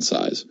type and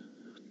size.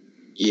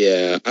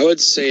 Yeah, I would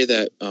say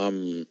that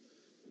the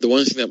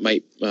one thing that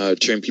might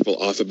turn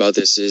people off about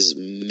this is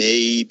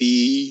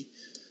maybe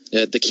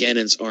that the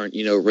cannons aren't,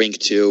 rank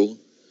 2.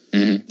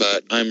 Mm-hmm.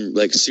 But I'm,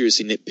 like,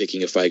 seriously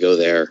nitpicking if I go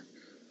there.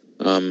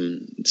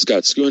 It's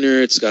got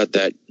schooner, it's got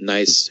that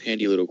nice,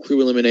 handy little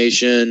crew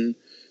elimination.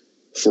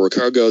 For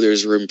cargo,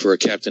 there's room for a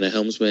captain, a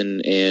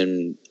helmsman,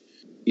 and,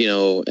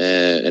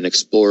 an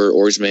explorer,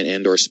 oarsman,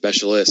 and or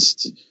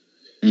specialist,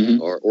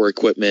 or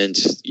equipment.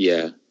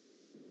 Yeah.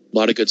 A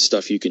lot of good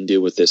stuff you can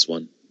do with this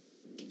one.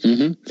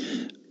 Mm-hmm.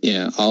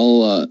 Yeah,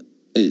 I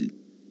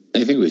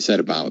think we said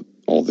about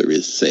all there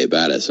is to say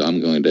about it, so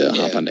I'm going to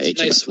hop onto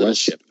HMS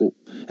Westminster. Oh,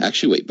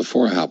 actually, wait,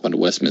 before I hop onto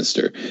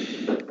Westminster,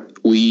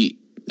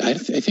 I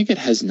think it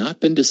has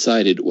not been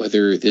decided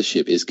whether this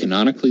ship is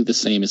canonically the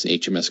same as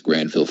HMS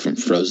Granville from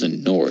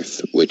Frozen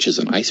North, which is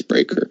an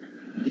icebreaker.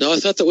 No, I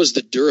thought that was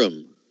the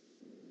Durham.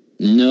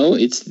 No,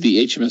 it's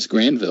the HMS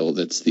Granville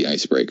that's the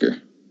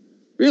icebreaker.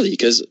 Really?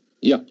 Because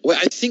yeah, well,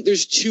 I think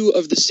there's 2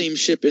 of the same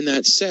ship in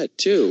that set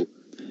too.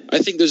 I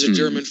think there's a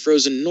Durham in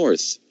Frozen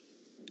North.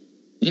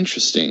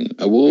 Interesting.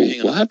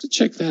 We'll have to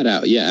check that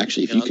out. Yeah,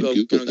 actually, if you could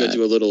Google that. I'm going to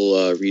do a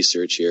little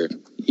research here.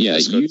 Yeah,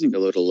 you take a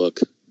little look.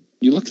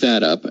 You look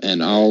that up,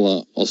 and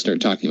I'll start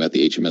talking about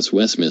the HMS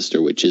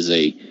Westminster, which is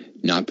a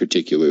not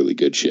particularly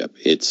good ship.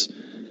 It's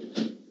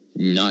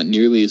not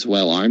nearly as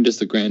well armed as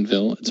the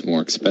Granville. It's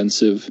more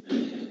expensive,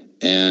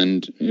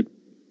 and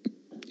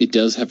it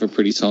does have a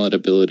pretty solid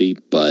ability,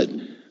 but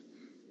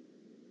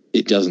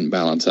it doesn't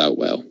balance out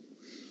well.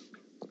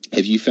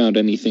 Have you found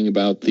anything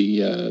about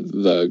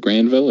the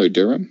Granville or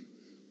Durham?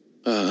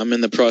 I'm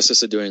in the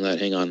process of doing that.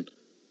 Hang on.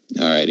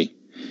 Alrighty.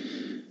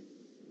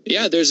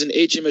 Yeah, there's an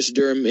HMS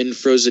Durham in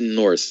Frozen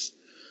North.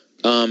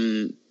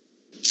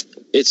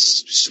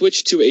 It's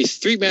switched to a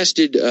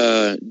 3-masted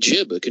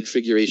jib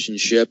configuration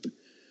ship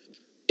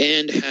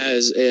and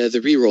has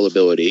the reroll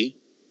ability.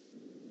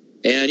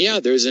 And yeah,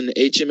 there's an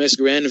HMS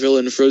Granville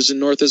in Frozen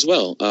North as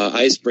well.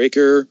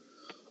 Icebreaker.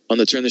 On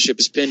the turn the ship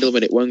is pinned,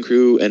 eliminate 1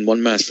 crew and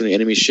 1 mast from the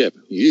enemy ship.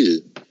 Yeah,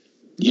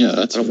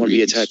 that's I don't want to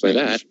be attacked strange.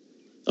 by that.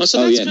 Oh,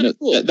 so that's kind of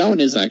cool. That one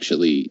is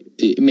actually,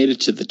 it made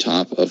it to the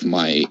top of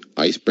my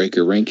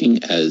icebreaker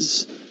ranking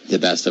as the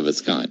best of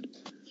its kind.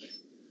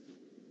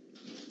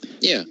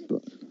 Yeah.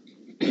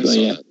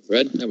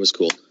 Fred, that was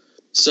cool.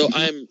 So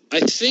I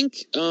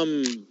think,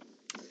 going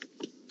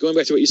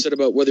back to what you said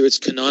about whether it's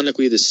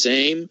canonically the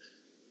same,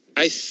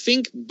 I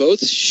think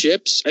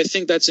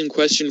that's in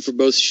question for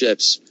both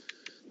ships.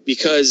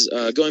 Because,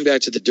 going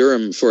back to the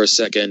Durham for a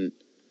second,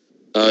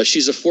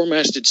 she's a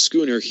 4-masted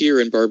schooner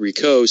here in Barbary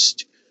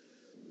Coast.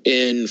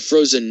 In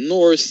Frozen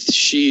North,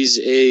 she's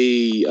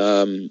a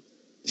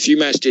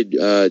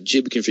 3-masted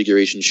jib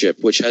configuration ship,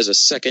 which has a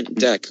second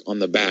deck on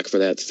the back for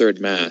that 3rd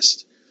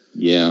mast.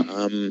 Yeah.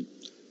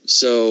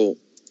 So,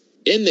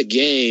 in the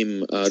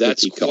game,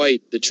 that's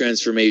quite the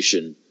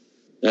transformation.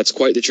 That's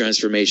quite the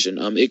transformation.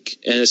 And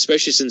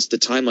especially since the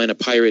timeline of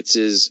Pirates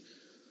is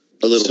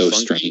a little so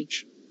funky.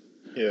 Strange.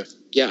 Yeah.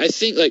 Yeah, I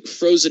think like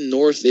Frozen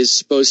North is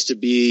supposed to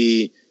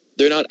be.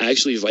 They're not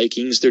actually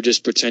Vikings. They're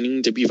just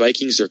pretending to be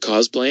Vikings. They're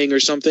cosplaying or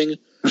something.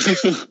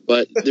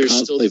 But they're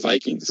still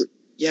Vikings.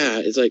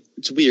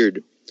 It's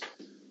weird.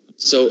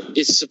 So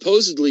it's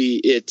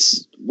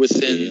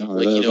within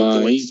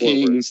going Vikings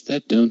forward.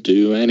 That don't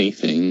do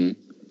anything.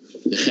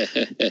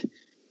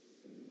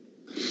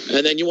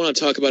 And then you want to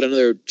talk about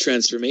another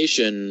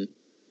transformation,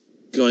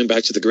 going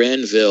back to the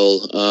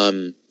Granville,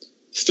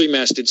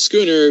 3-masted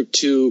schooner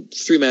to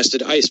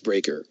 3-masted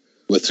icebreaker.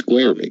 With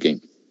square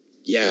rigging.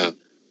 Yeah.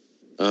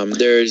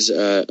 There's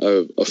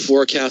a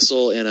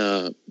forecastle and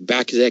a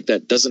back deck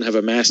that doesn't have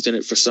a mast in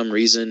it for some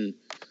reason.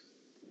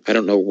 I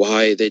don't know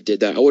why they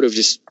did that. I would have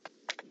just...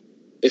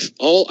 If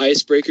all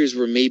icebreakers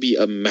were maybe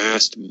a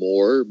mast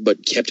more,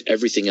 but kept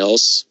everything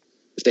else...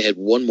 If they had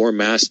one more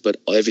mast, but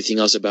everything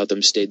else about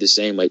them stayed the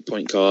same, like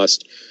point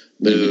cost,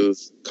 move,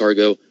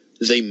 cargo,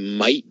 they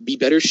might be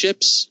better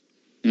ships.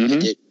 Mm-hmm.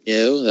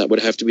 That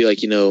would have to be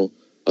like,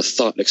 a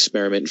thought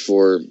experiment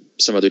for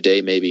some other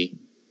day, maybe.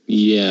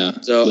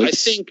 Yeah. So I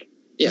think,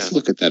 let's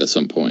look at that at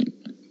some point.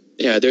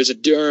 Yeah, there's an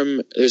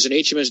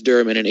HMS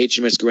Durham and an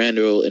HMS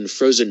Granville in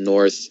Frozen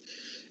North,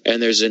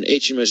 and there's an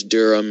HMS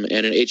Durham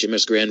and an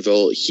HMS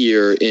Granville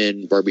here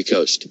in Barbary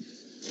Coast.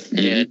 Mm-hmm.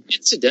 And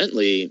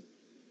incidentally...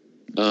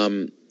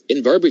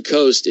 in Barbary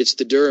Coast, it's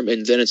the Durham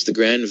and then it's the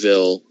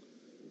Granville.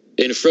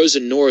 In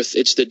Frozen North,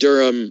 it's the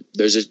Durham.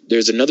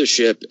 There's another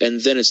ship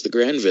and then it's the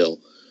Granville.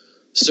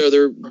 So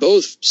they're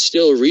both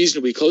still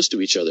reasonably close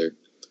to each other.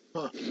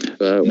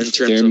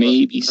 There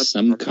may be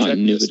some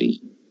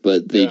continuity,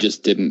 but they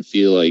just didn't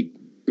feel like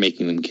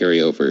making them carry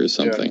over or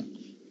something.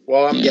 Yeah.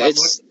 Well,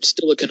 it's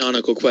still a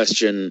canonical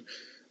question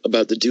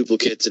about the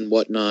duplicates and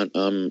whatnot.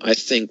 I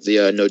think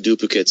the no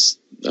duplicates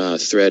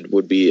thread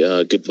would be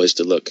a good place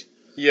to look.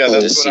 Yeah,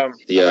 that's what I'm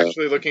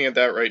actually looking at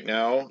that right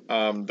now.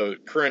 The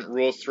current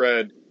rules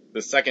thread,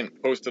 the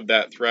second post of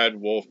that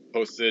thread, Wolf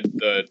posted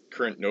the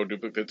current no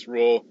duplicates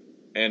rule,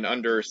 and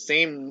under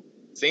same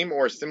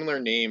or similar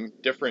name,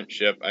 different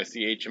ship, I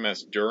see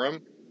HMS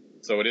Durham,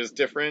 so it is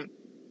different.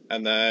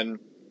 And then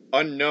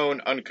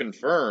unknown,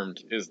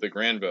 unconfirmed is the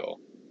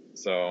Granville.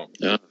 So, All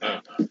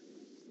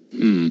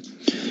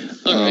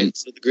right,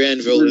 so the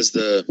Granville is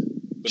the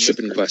ship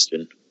in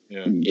question.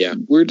 Yeah.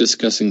 We're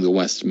discussing the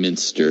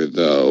Westminster,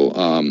 though.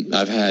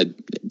 I've had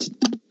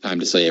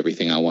time to say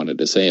everything I wanted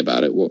to say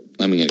about it. Well,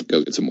 I'm going to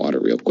go get some water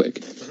real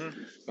quick.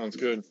 Mm-hmm. Sounds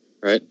good.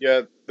 Right.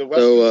 Yeah, the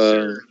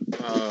Westminster,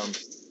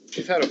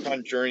 she's had a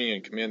fun journey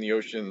and command the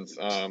oceans,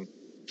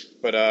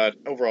 but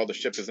overall the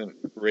ship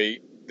isn't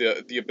great.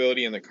 The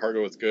ability and the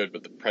cargo is good,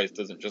 but the price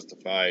doesn't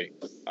justify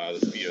the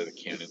speed of the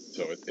cannon.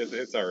 So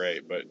it's all right,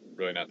 but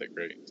really not that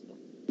great.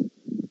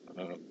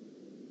 So,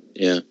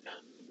 yeah.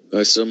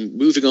 So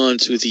moving on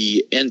to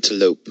the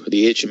Antelope,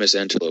 the HMS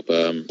Antelope.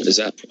 Is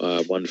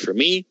that one for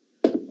me,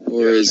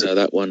 or is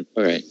that one?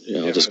 All right,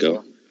 I'll just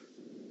go.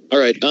 All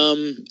right,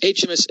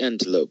 HMS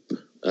Antelope.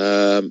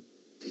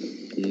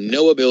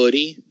 No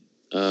ability,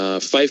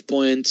 5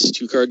 points,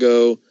 2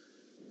 cargo,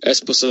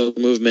 Esposal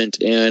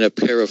movement, and a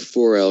pair of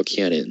 4L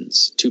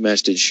cannons.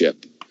 2-masted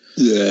ship.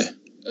 Yeah.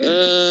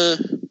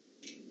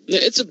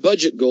 It's a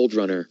budget gold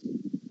runner.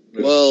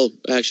 Well,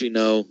 actually,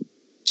 no.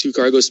 2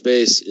 cargo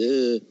space.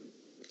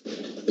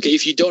 Okay,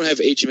 if you don't have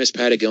HMS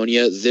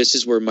Patagonia, this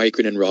is where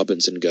Micron and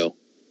Robinson go.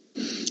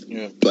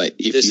 Yeah. But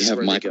if you have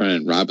Micron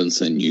and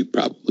Robinson, you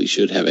probably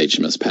should have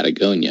HMS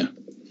Patagonia.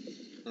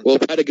 Well,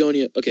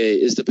 Patagonia, okay,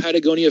 is the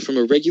Patagonia from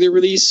a regular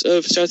release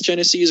of South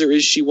China Seas, or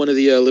is she one of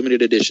the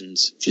limited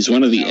editions? She's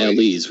one of the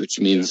LEs, which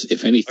means,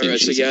 if anything... All right,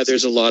 so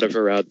there's a lot of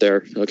her out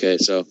there. Okay,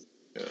 so...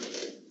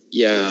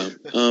 Yeah.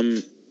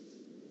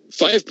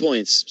 5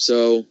 points,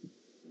 so...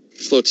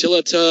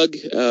 Flotilla tug,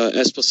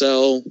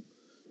 Esposal...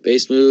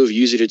 Base move,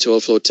 use it to tow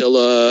a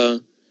flotilla.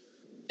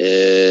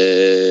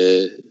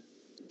 There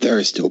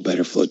are still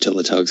better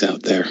flotilla tugs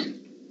out there.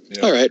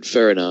 Yeah. All right,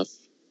 fair enough.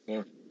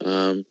 Yeah.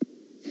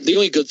 The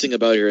only good thing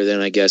about her, then,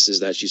 I guess,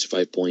 is that she's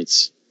 5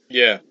 points.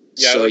 Yeah.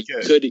 So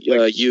you could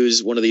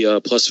use one of the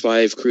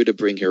 +5 crew to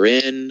bring her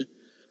in.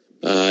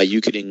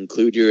 You could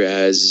include her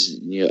as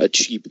a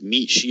cheap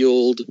meat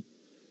shield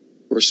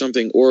or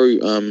something. Or,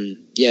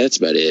 that's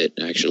about it,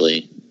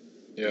 actually.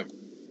 Yeah.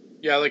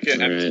 Yeah, like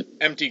an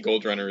empty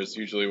gold runner is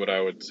usually what I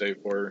would say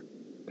for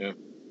her.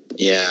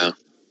 Yeah.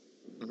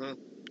 Mm-hmm.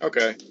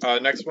 Okay.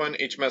 Next one,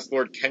 HMS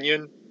Lord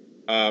Kenyon.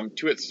 2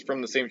 hits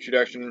from the same shoot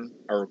action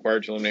are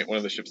required to eliminate one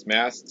of the ship's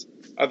masts.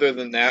 Other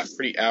than that,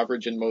 pretty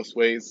average in most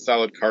ways.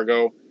 Solid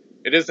cargo.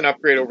 It is an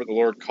upgrade over the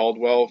Lord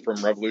Caldwell from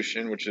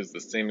Revolution, which is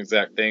the same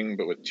exact thing,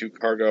 but with 2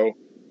 cargo.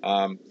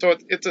 So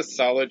it's a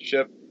solid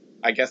ship.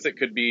 I guess it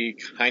could be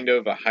kind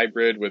of a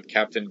hybrid with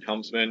Captain and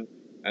Helmsman,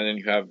 and then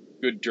you have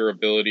good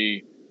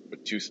durability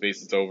with 2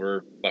 spaces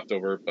left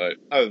over, but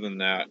other than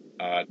that,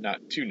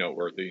 not too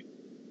noteworthy.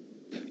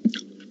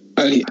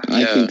 I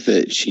think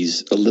that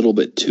she's a little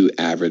bit too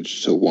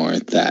average to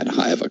warrant that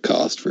high of a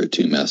cost for a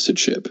 2-masted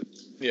ship.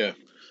 Yeah.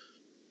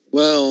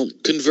 Well,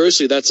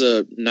 conversely, that's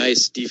a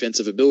nice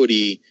defensive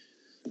ability,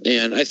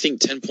 and I think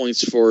 10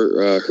 points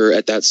for her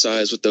at that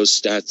size with those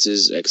stats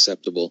is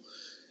acceptable.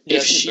 Yeah,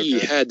 if she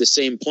had the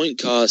same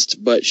point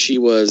cost, but she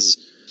was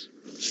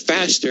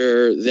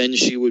faster, then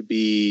she would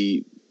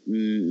be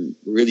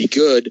really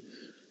good.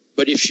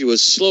 But if she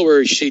was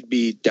slower, she'd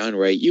be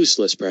downright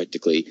useless,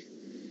 practically.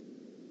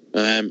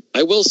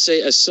 I will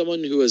say, as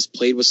someone who has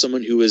played with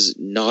someone who is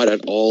not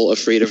at all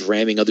afraid of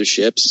ramming other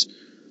ships,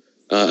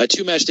 A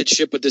 2-masted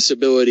ship with this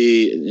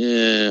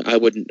ability, I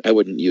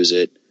wouldn't use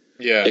it.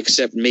 Yeah.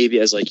 Except maybe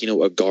as like,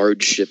 a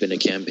guard ship in a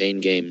campaign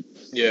game.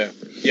 Yeah.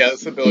 Yeah,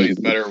 this ability is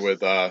better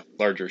with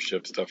larger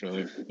ships,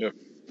 definitely. Yep.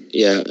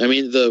 Yeah, I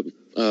mean the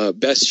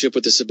best ship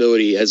with this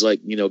ability has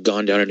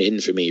gone down in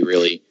infamy,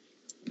 really.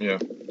 Yeah.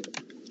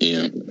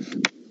 Yeah.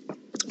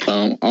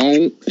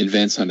 I'll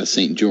advance on to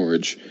St.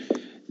 George.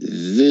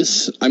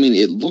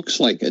 It looks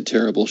like a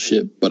terrible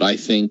ship, but I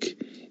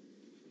think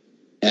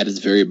at its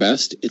very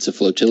best, it's a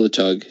flotilla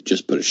tug.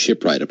 Just put a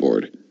shipwright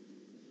aboard.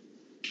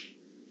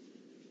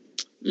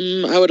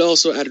 I would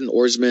also add an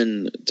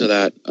oarsman to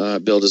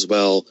that build as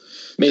well.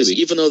 Because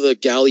even though the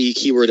galley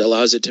keyword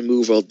allows it to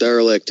move while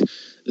derelict,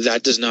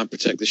 that does not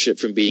protect the ship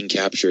from being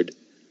captured.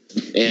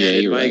 And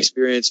in my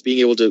experience, being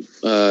able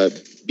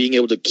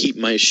to keep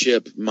my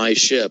ship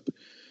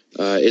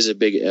is a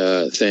big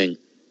thing.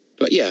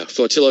 But yeah,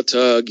 flotilla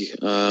tug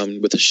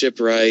with a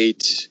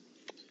shipwright.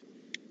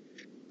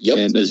 Yep,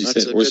 and as you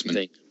said,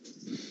 oarsman.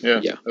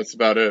 Yeah, that's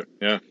about it.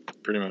 Yeah,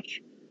 pretty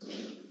much.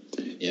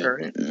 Yeah. All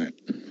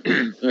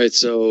right.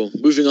 So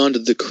moving on to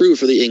the crew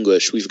for the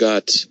English, we've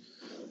got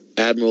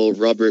Admiral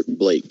Robert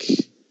Blake.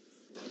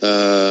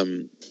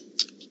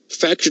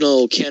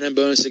 Factional cannon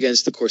bonus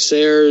against the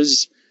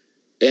Corsairs,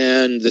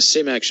 and the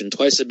same action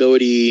twice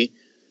ability,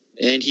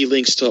 and he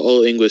links to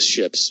all English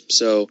ships.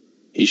 So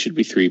he should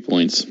be 3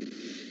 points.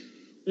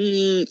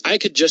 I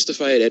could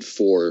justify it at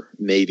 4,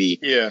 maybe.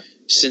 Yeah.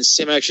 Since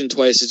same action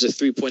twice is a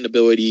 3-point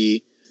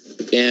ability,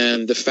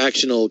 and the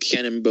factional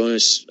cannon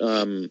bonus,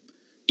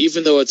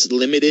 even though it's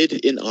limited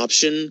in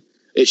option,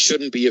 it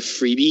shouldn't be a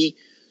freebie.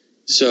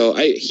 So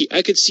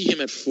I could see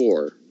him at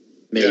 4,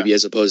 maybe,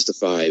 as opposed to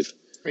 5.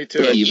 Me too.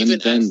 But even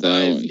then, at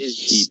 5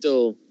 is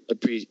still a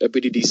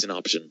pretty decent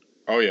option.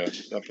 Oh yeah,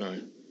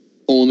 definitely.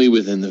 Only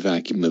within the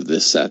vacuum of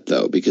this set,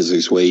 though, because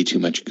there's way too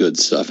much good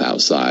stuff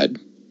outside.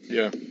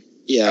 Yeah.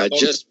 Yeah,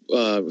 just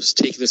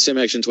taking the same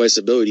action twice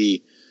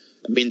ability.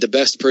 I mean, the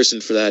best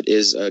person for that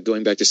is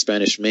going back to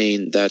Spanish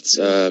Main. That's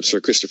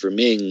Sir Christopher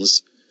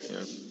Mings.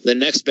 Yeah. The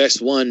next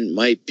best one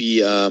might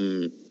be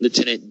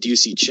Lieutenant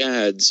Ducey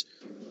Chads,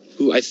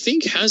 who I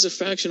think has a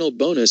factional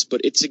bonus,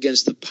 but it's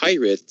against the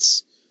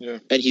pirates. Yeah.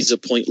 And he's a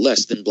point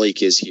less than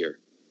Blake is here.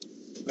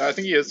 No, I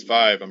think he is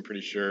 5, I'm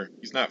pretty sure.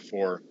 He's not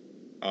 4.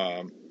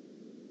 I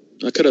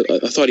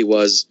thought he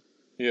was.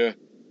 Yeah.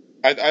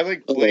 I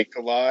like Blake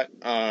a lot.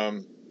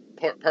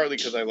 Partly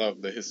because I love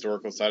the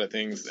historical side of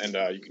things, and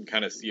you can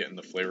kind of see it in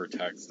the flavor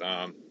text.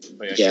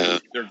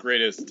 Their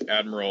greatest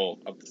admiral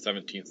of the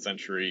 17th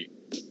century,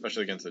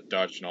 especially against the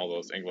Dutch and all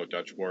those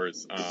Anglo-Dutch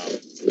wars. I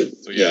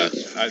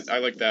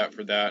like that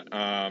for that.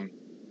 And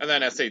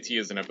then SAT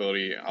is an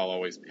ability I'll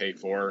always pay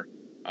for,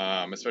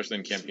 especially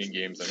in campaign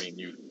games. I mean,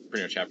 you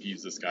pretty much have to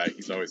use this guy.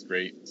 He's always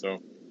great.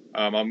 So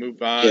I'll move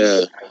on.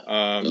 Yeah.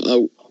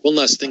 One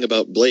last thing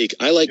about Blake.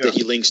 I like that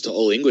he links to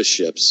all English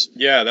ships.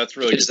 Yeah, that's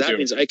really good. Because that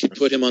means I could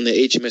put him on the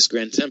HMS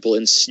Grand Temple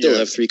and still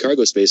have 3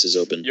 cargo spaces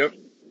open. Yep.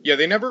 Yeah,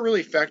 they never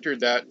really factored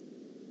that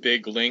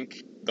big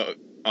link, the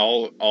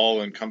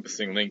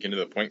all-encompassing link into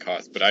the point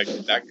cost, but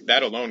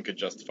that alone could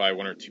justify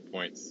 1 or 2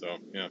 points. So,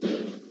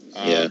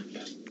 yeah.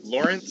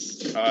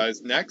 Lawrence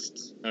is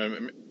next.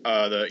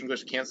 The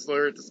English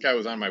Chancellor. This guy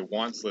was on my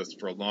wants list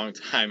for a long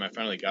time. I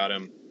finally got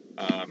him.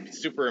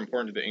 He's super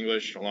important to the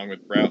English, along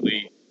with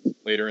Bradley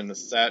later in the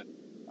set.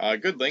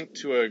 Good link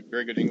to a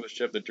very good English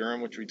ship, the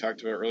Durham, which we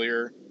talked about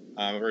earlier.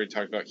 I've already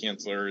talked about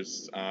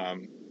Chancellors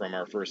from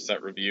our first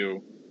set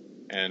review,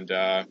 and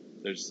they're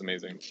just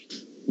amazing.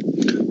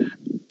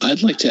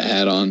 I'd like to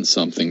add on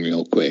something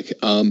real quick.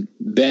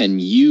 Ben,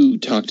 you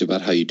talked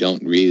about how you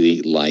don't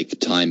really like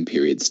time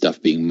period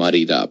stuff being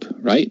muddied up,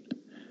 right?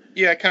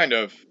 Yeah, kind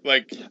of.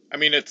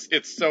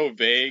 It's so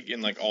vague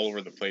and all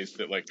over the place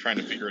that trying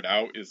to figure it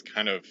out is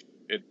kind of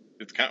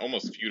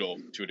almost futile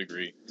to a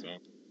degree. So.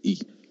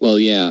 Well,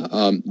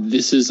 yeah.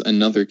 This is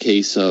another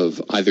case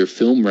of either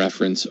film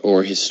reference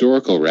or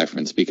historical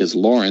reference, because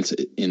Lawrence,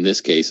 in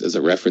this case, is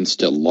a reference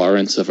to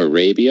Lawrence of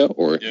Arabia,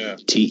 or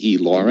T.E.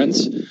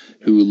 Lawrence,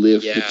 who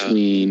lived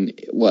between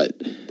what?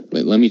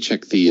 Wait, let me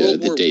check the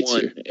dates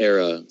here.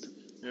 Era.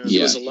 He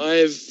was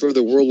alive for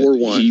the World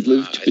War I. He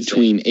lived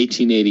between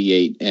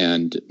 1888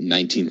 and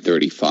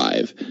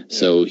 1935. Yeah.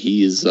 So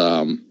he's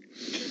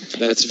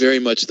that's very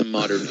much the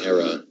modern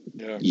era.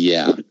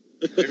 Yeah.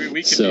 Maybe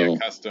we can be a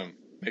custom.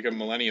 Make a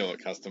millennial a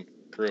custom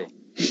crew.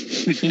 You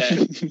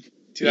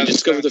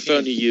discover the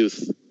fountain of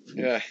youth.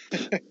 Yeah.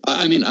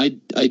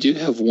 I do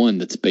have one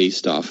that's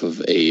based off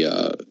of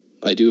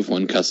I do have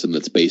one custom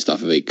that's based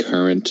off of a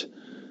current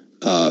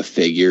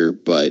figure,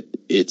 but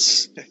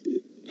it's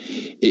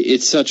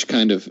such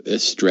kind of a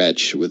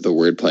stretch with the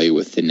wordplay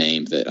with the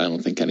name that I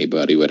don't think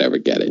anybody would ever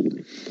get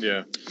it.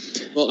 Yeah.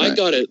 Well, I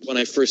got it when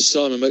I first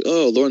saw him. I'm like,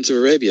 oh, Lawrence of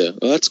Arabia.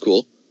 Oh, that's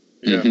cool.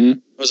 Yeah. Mm-hmm.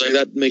 I was like,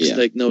 that makes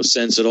no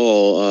sense at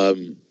all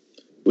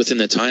within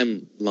the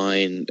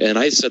timeline. And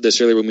I said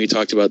this earlier when we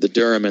talked about the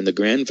Durham and the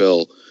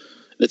Granville.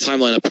 The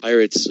timeline of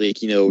Pirates,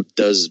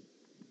 does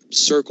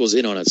circles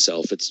in on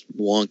itself. It's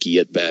wonky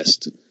at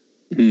best.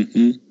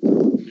 Mm-hmm.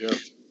 Yeah.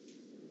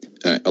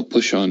 I'll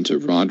push on to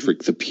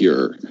Roderick the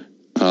Pure.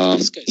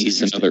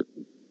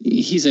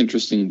 He's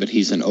interesting, but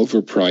he's an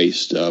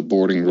overpriced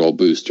boarding roll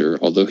booster.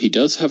 Although he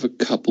does have a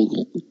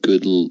couple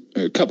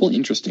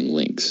interesting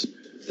links.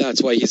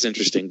 That's why he's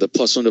interesting. The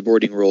 +1 to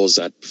boarding rolls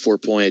at 4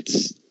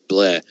 points,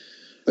 bleh.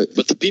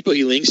 But the people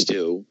he links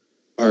to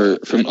are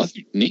from other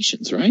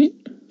nations, right?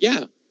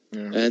 Yeah.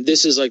 And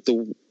this is like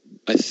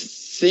I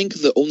think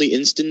the only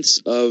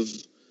instance of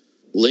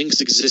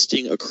links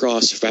existing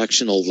across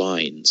factional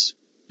lines.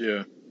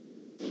 Yeah.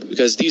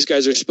 Because these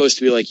guys are supposed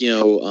to be like,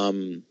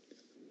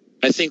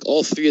 I think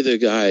all three of the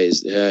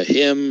guys,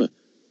 him,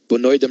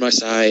 Benoit de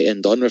Marseille,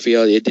 and Don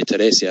Rafael de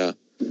Teresia,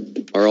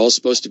 are all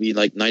supposed to be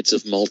like Knights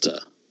of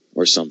Malta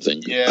or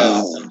something.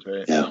 Yeah.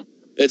 Right. Yeah.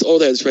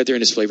 It's right there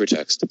in his flavor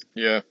text.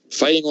 Yeah.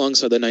 Fighting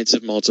alongside the Knights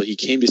of Malta, he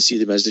came to see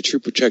them as the true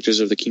protectors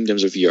of the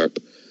kingdoms of Europe.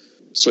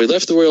 So he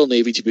left the Royal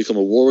Navy to become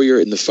a warrior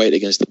in the fight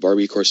against the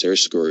Barbie Corsair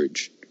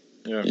Scourge.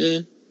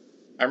 Yeah.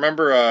 I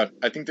remember,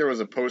 I think there was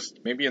a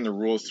post, maybe in the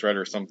rules thread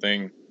or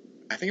something,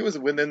 I think it was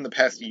within the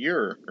past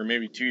year, or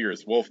maybe 2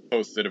 years, Wolf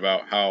posted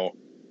about how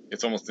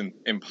it's almost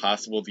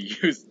impossible to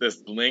use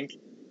this link.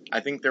 I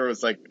think there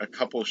was like a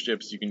couple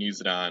ships you can use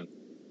it on,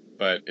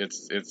 but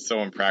it's so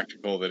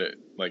impractical that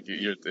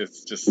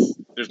it's just,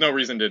 there's no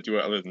reason to do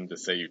it other than to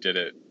say you did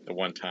it the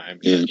one time.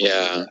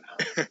 Yeah.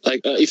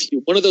 Like, if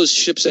one of those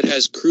ships that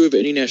has crew of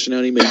any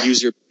nationality may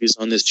use your abilities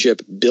on this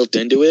ship built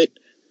into it,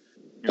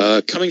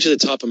 coming to the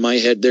top of my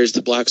head, there's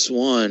the Black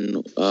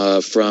Swan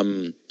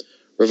from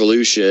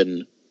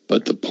Revolution.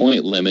 But the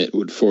point limit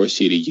would force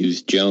you to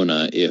use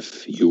Jonah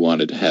if you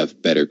wanted to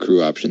have better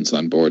crew options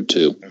on board,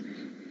 too.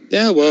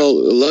 Yeah, well,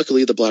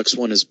 luckily the Black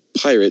Swan is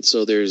pirate,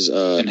 so there's...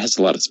 and has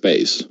a lot of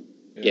space.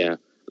 Yeah.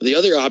 The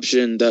other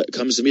option that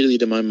comes immediately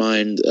to my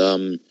mind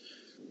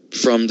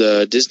from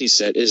the Disney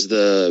set is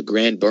the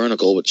Grand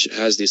Barnacle, which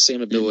has the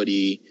same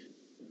ability.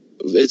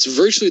 It's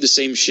virtually the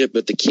same ship,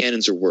 but the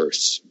cannons are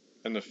worse.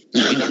 And the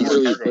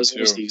cargo does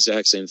almost the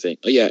exact same thing.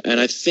 Oh, yeah, and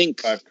I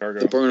think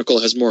the Barnacle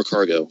has more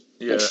cargo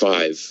at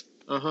 5.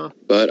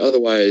 But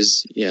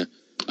otherwise, yeah.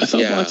 I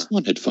thought Black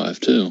Swan had 5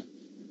 too.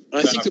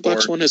 I think the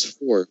Black Swan has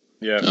 4.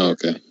 Yeah. Oh,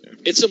 okay.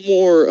 It's a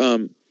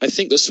more. I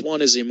think the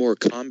Swan is a more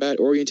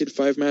combat-oriented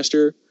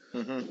 5-master,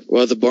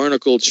 while the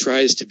Barnacle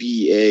tries to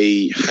be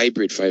a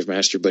hybrid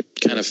 5-master, but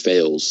kind of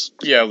fails.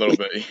 Yeah, a little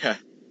bit. Yeah.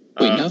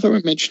 Wait, now that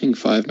we're mentioning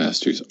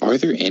 5-masters, are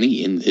there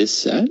any in this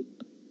set?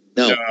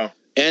 No.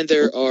 And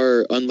there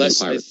are,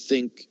 unless I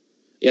think,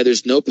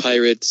 there's no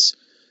pirates,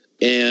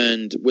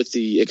 and with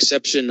the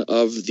exception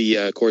of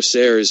the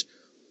Corsairs,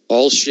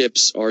 all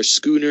ships are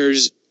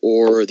schooners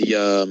or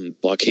the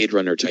blockade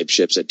runner type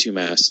ships at 2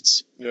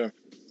 masts. Yeah.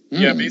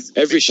 Yeah,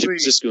 every ship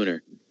is a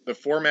schooner. The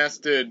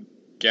 4-masted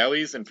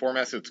galleys and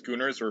 4-masted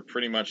schooners were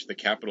pretty much the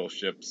capital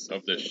ships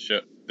of this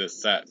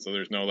set, so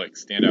there's no like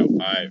standout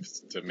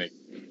 5s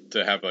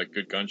to have like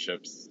good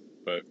gunships,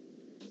 but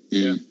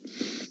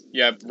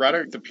yeah,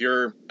 Roderick the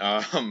Pure,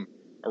 a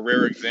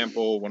rare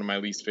example, one of my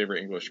least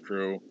favorite English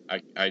crew.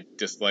 I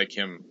dislike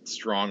him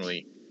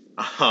strongly,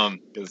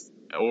 because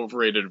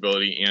overrated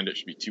ability, and it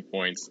should be 2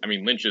 points. I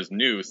mean, Lynch's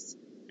Noose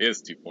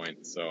is 2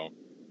 points, so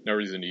no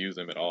reason to use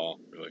him at all,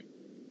 really.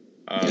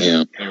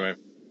 Anyway.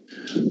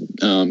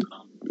 Moving on.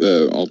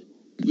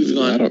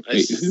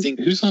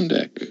 Who's on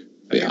deck?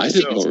 I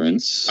did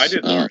Lawrence. I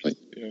did Lawrence.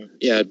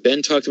 Yeah,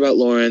 Ben talked about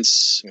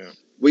Lawrence. Yeah.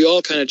 We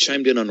all kind of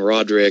chimed in on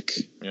Roderick.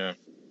 Yeah.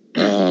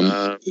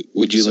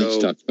 Would you like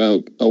to talk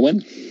about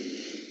Owen?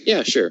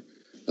 Yeah, sure.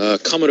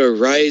 Commodore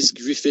Rise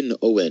Griffin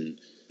Owen.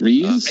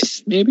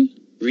 Riz, maybe?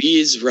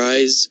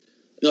 Rise.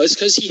 No, it's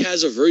because he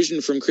has a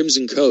version from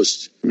Crimson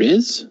Coast.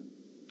 Riz?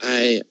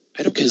 I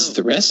don't know. Because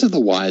the rest of the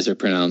Y's are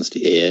pronounced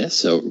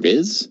so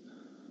Riz?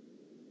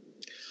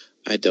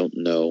 I don't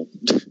know.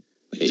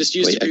 Just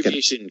use the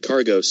abbreviation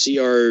Cargo.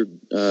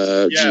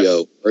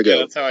 CRGO. Cargo. Yeah,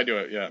 that's how I do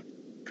it, yeah.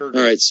 Cargo.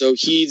 All right, so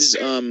he's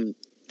a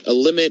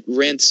limit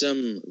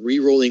ransom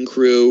re-rolling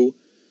crew.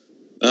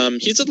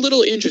 He's a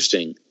little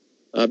interesting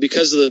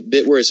because of the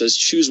bit where it says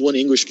choose one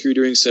English crew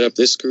during setup.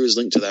 This crew is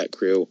linked to that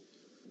crew.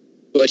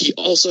 But he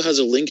also has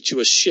a link to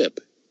a ship.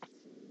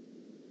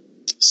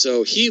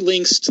 So he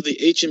links to the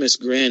HMS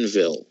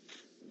Granville,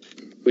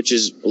 which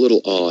is a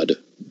little odd.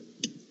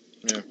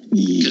 Yeah.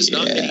 Because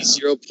not many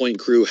 0-point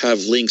crew have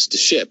links to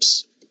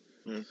ships.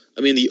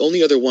 I mean, the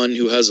only other one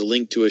who has a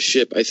link to a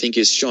ship, I think,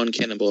 is Sean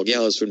Cannonball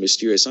Gallows from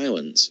Mysterious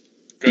Islands.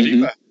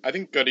 Godiva. I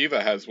think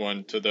Godiva has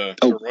one to the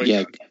Heroica.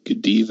 Yeah,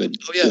 Godiva.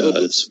 Oh,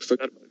 yeah, oops,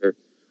 forgot about her.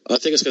 I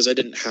think it's because I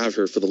didn't have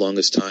her for the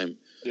longest time.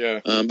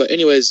 Yeah. But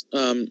anyways,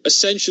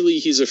 essentially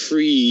he's a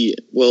free,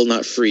 well,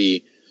 not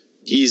free.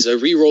 He's a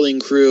re-rolling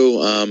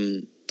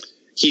crew.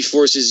 He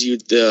forces you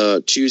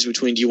to choose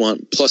between do you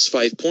want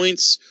 +5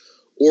 points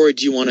or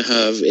do you want to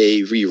have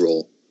a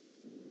re-roll?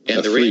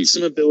 And the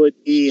ransom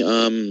ability,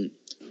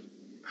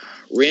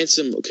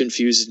 ransom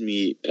confuses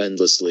me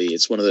endlessly.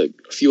 It's one of the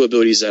few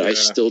abilities that I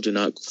still do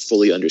not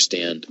fully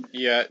understand.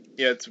 Yeah,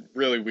 it's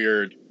really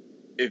weird.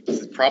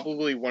 It's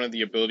probably one of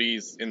the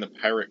abilities in the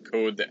pirate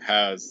code that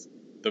has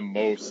the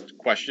most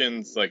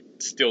questions like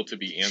still to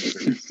be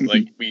answered.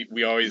 Like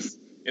we always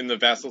in the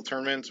Vassal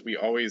tournaments we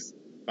always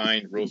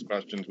find rules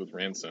questions with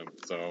Ransom.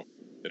 So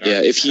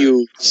if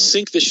you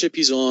sink the ship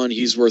he's on,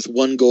 he's worth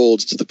 1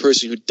 gold to the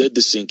person who did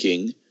the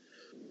sinking.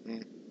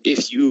 Mm.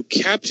 If you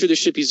capture the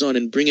ship he's on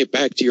and bring it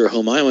back to your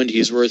home island,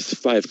 he's worth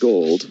 5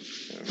 gold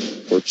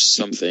or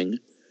something.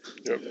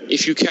 Yep.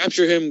 If you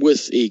capture him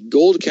with a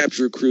gold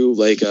capture crew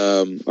like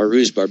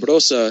Aruz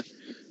Barbarossa,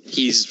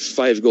 he's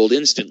 5 gold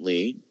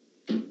instantly.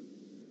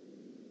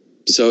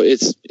 So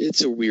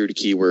it's a weird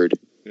keyword.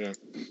 Yeah.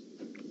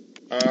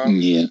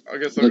 Yeah. I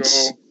guess I'll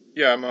go.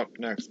 Yeah, I'm up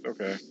next.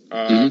 Okay.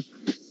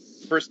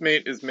 First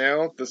mate is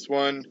male. This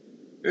one,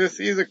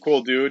 he's a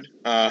cool dude.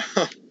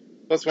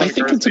 +1 I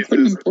think it's a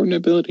pretty important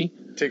ability.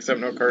 Takes up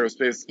no cargo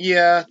space.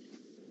 Yeah.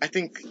 I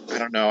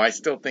don't know. I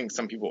still think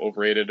some people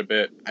overrate it a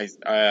bit.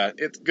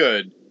 It's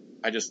good.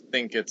 I just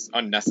think it's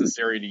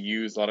unnecessary to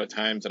use a lot of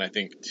times, and I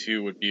think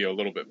 2 would be a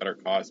little bit better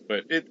cost,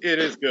 but it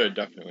is good,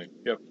 definitely.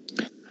 Yep.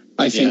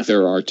 I think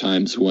there are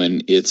times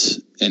when it's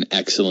an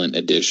excellent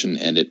addition,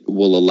 and it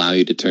will allow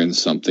you to turn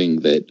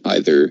something that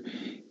either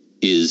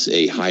is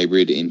a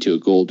hybrid into a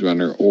gold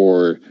runner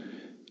or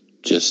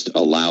just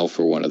allow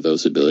for one of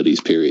those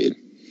abilities, period.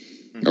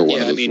 Or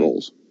one of those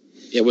roles.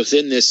 Yeah,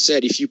 within this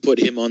set, if you put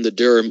him on the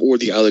Durham or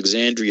the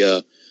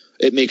Alexandria,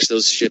 it makes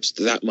those ships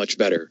that much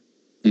better.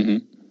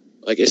 Mm-hmm.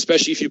 Like,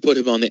 especially if you put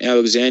him on the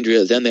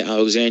Alexandria, then the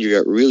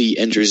Alexandria really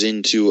enters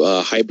into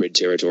hybrid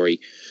territory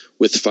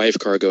with 5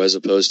 cargo as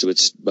opposed to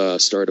its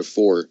start of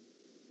 4.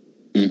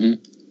 Mm-hmm.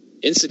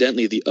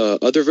 Incidentally, the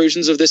other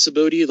versions of this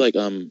ability, like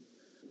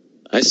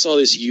I saw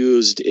this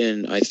used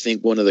in, I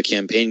think, one of the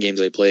campaign games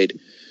I played.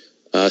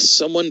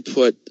 Someone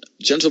put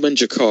Gentleman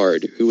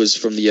Jacquard, who was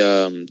from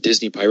the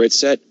Disney Pirates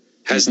set,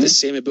 has the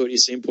same ability,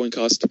 same point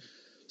cost.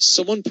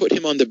 Someone put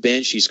him on the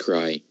Banshee's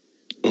Cry.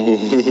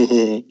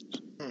 Oh.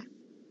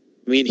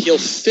 I mean, he'll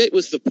fit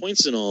with the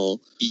points and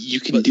all. You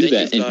can do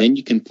that, and then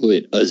you can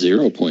put a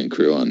 0-point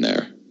crew on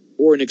there.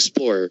 Or an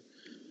Explorer.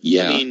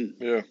 Yeah. I mean,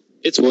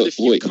 it's one of the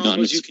few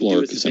combos you can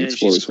do with the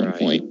Banshee's Cry. 1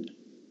 point.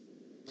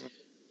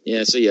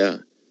 Yeah, so yeah.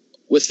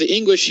 With the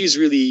English, he's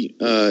really,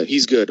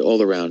 he's good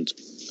all around.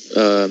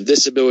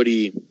 This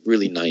ability,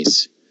 really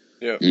nice.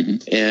 Yeah.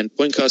 Mm-hmm. And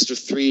point cost of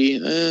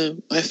 3,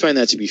 I find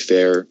that to be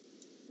fair.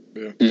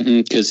 Yeah.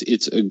 Because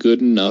it's a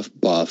good enough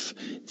buff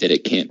that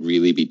it can't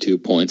really be 2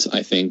 points,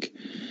 I think.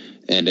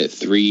 And at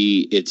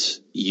 3,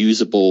 it's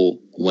usable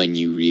when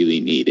you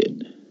really need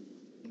it.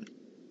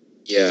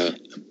 Yeah.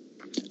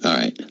 All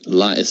right.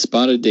 La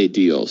Espada de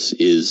Dios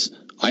is,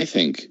 I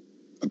think,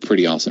 a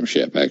pretty awesome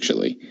ship,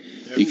 actually.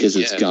 Because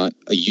it's got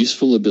a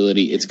useful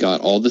ability. It's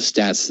got all the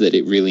stats that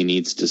it really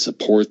needs to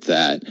support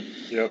that.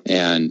 Yep.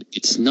 And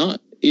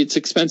it's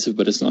expensive,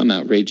 but it's not an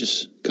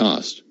outrageous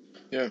cost.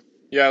 Yeah.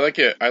 Yeah, I like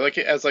it. I like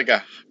it as like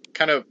a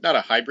kind of, not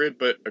a hybrid,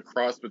 but a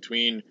cross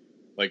between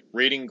like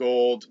raiding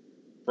gold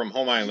from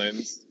home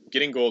islands,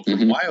 getting gold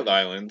from wild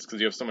islands because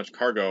you have so much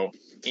cargo,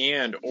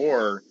 and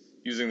or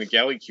using the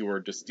galley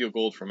keyword to steal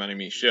gold from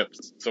enemy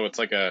ships. So it's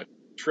like a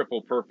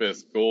triple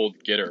purpose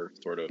gold getter,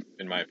 sort of,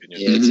 in my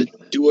opinion. Yeah, it's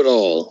a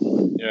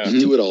do-it-all. Yeah.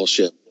 Do-it-all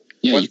ship.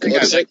 Yeah,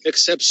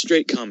 except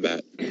straight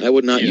combat. I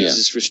would not use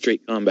this for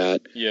straight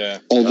combat. Yeah.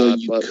 Although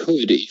you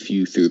could if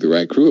you threw the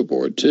right crew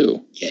aboard,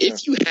 too. Yeah,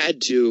 if you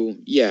had to,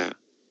 yeah.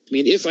 I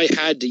mean, if I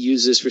had to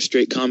use this for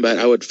straight combat,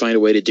 I would find a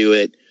way to do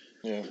it.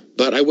 Yeah.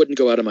 But I wouldn't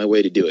go out of my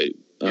way to do it.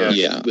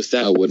 With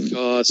that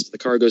cost, the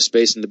cargo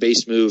space, and the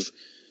base move.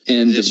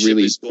 And the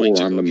really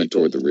poor armament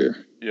toward the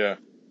rear. Yeah.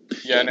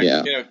 Yeah,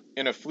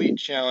 in a fleet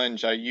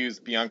challenge, I use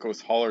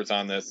Bianco's haulers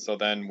on this, so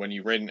then when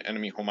you raid an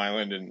enemy home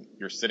island and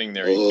you're sitting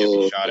there, you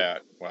can't be shot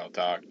at while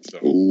docked. So.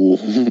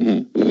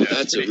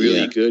 That's a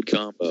really good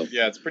combo.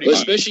 Yeah, it's pretty.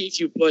 Especially if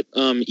you put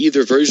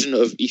either version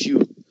of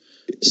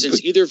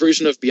either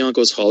version of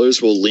Bianco's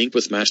haulers will link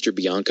with Master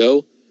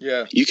Bianco.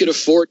 Yeah, you can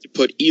afford to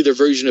put either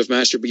version of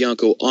Master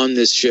Bianco on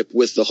this ship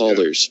with the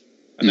haulers. Yeah.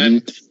 And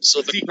then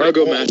so the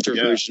cargo master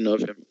version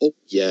of him. Oh,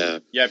 yeah.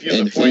 Yeah, if you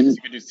have the points,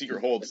 you can do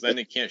secret holds. Then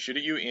they can't shoot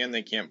at you, and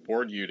they can't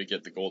board you to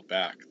get the gold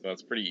back. So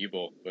that's pretty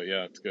evil. But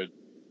yeah, it's good.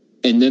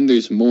 And then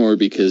there's more,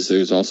 because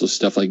there's also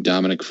stuff like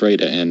Dominic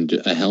Freda and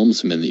a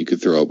helmsman that you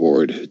could throw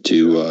aboard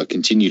to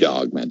continue to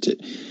augment it.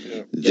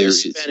 Yeah. The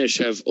Spanish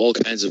have all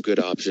kinds of good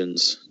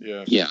options.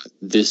 Yeah,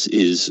 this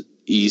is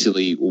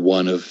easily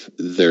one of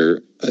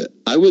their...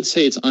 I would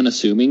say it's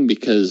unassuming,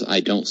 because I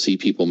don't see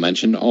people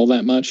mentioned all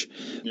that much,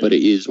 but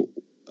it is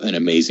an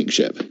amazing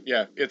ship.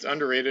 Yeah, it's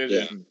underrated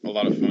and a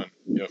lot of fun.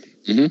 Yep.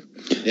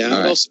 Mm-hmm. Yeah,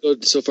 I'd also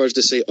go so far as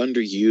to say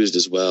underused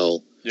as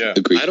well. Yeah.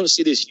 Agreed. I don't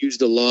see this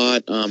used a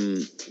lot.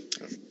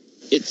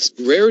 Its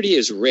rarity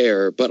is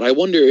rare, but I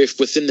wonder if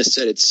within the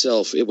set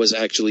itself it was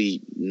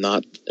actually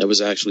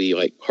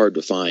like hard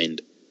to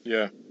find.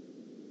 Yeah.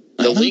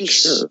 The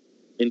links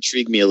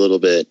intrigue me a little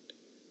bit.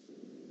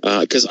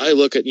 Because I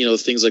look at,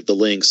 things like the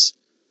links.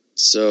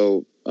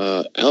 So,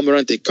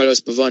 Almirante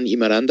Carlos Pavan y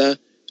Miranda,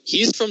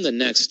 he's from the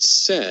next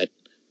set.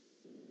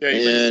 Yeah,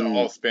 he brings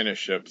all Spanish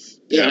ships.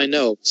 Yeah, I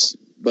know.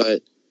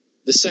 But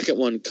the second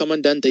one,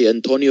 Comandante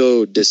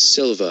Antonio de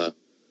Silva,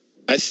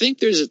 I think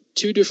there's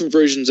two different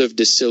versions of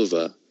De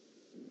Silva.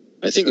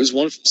 I think there's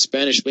one from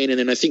Spanish Main, and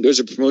then I think there's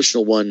a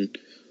promotional one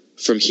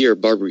from here,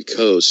 Barbary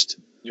Coast.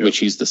 Yep. Which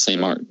he's the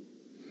same art.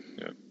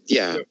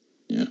 Yeah.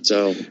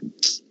 So,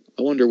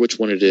 I wonder which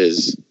one it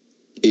is.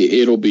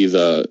 It'll be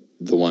the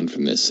one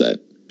from this set.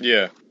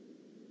 Yeah.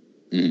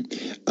 Should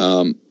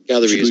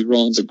we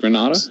roll into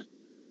Granada?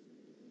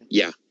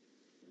 Yeah.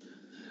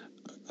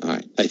 All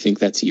right. I think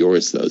that's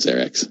yours, though,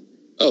 Xerix.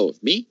 Oh,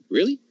 me?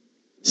 Really?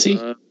 See?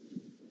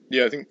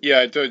 Yeah, I think. Yeah,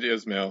 I told you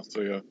Ismail.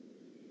 So yeah.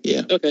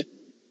 Yeah. Okay.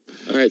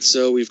 All right.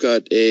 So we've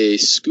got a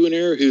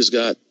schooner who's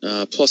got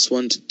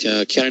 +1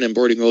 to cannon and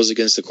boarding rolls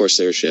against the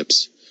Corsair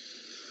ships.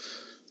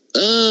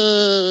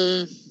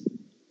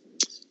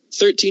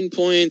 13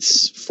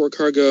 points for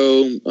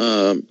cargo.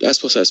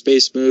 S+S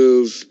base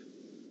move.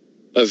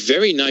 A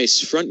very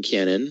nice front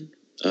cannon,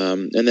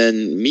 and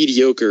then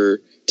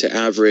mediocre to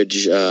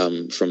average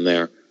from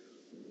there.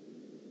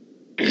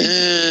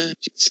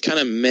 It's kind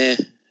of meh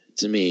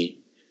to me.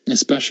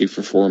 Especially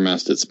for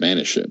four-masted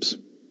Spanish ships.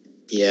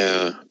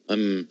 Yeah.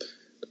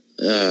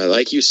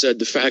 Like you said,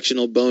 the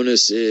factional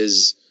bonus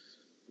is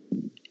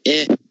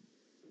yeah.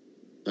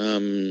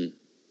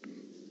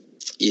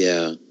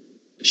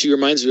 She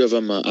reminds me of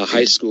a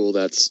high school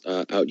that's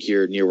out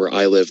here near where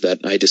I live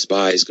that I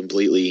despise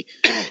completely.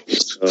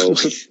 So,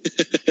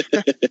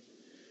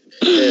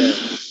 yeah.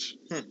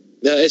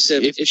 No,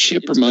 if a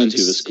ship reminds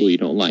you of a school you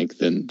don't like,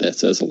 then that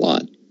says a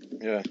lot.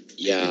 Yeah.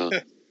 Yeah.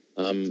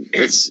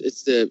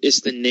 It's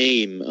the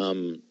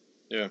name.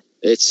 Yeah.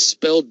 It's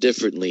spelled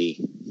differently,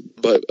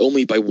 but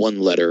only by one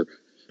letter.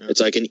 Yeah.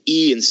 It's like an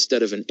E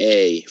instead of an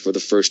A for the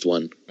first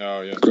one.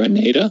 Oh yeah.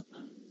 Grenada?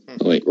 Oh,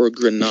 wait. Or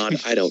Grenada,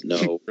 I don't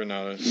know.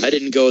 Grenada. I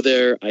didn't go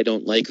there. I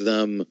don't like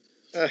them.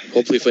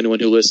 Hopefully, if anyone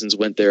who listens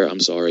went there, I'm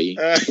sorry.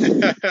 A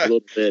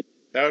little bit.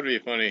 That would be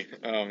funny.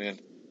 Oh man.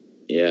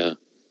 Yeah.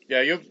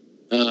 Yeah, you.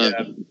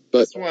 But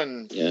this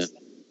one. Yeah.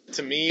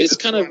 To me, it's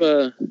kind of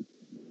a.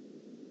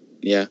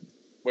 Yeah.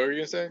 What were you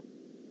gonna say?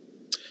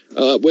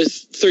 With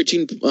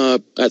 13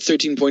 at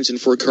 13 points in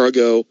 4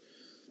 cargo,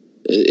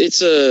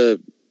 it's a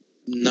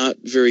not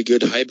very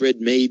good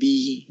hybrid,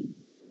 maybe.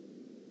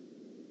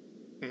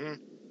 Mm-hmm.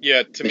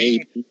 Yeah, to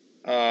me,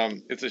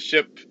 it's a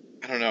ship.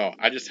 I don't know.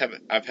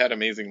 I've had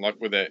amazing luck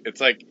with it.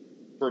 It's like,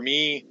 for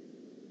me,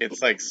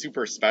 it's like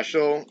super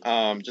special.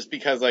 Just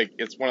because like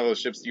it's one of those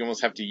ships you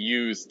almost have to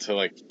use to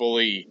like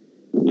fully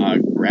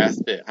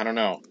grasp it. I don't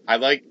know. I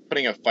like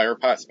putting a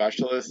firepot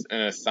specialist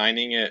and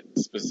assigning it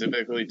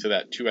specifically to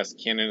that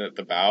 2S cannon at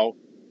the bow,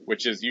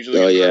 which is usually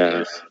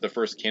the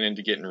first cannon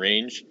to get in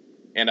range.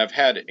 And I've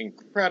had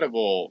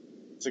incredible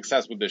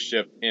success with this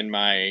ship in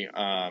my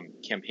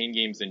campaign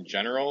games in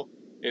general.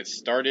 It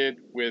started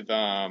with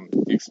the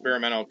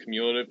experimental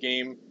cumulative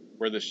game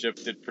where the ship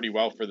did pretty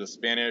well for the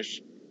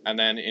Spanish. And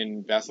then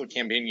in Vassal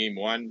Campaign Game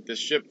 1, this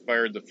ship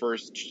fired the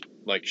first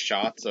like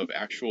shots of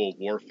actual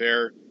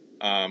warfare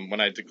when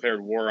I declared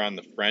war on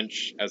the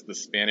French as the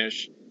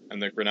Spanish,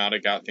 and the Granada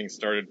got things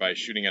started by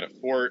shooting at a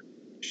fort.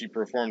 She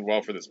performed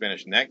well for the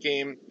Spanish in that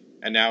game,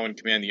 and now in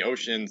Command the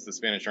Oceans, the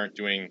Spanish aren't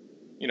doing,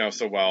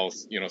 so well,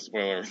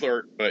 spoiler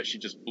alert, but she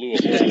just blew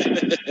a hole.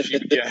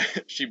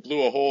 She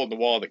blew a hole in the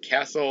wall of the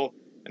castle,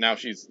 and now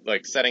she's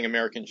like setting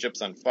American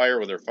ships on fire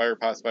with her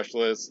firepot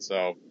specialist.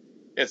 So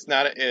it's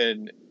not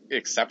an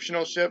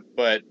exceptional ship,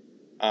 but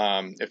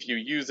if you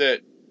use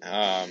it,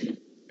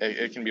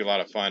 it can be a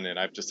lot of fun, and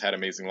I've just had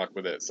amazing luck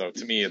with it. So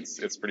to me,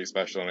 it's pretty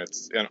special, and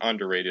it's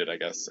underrated, I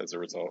guess, as a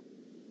result.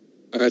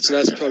 All right, so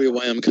that's probably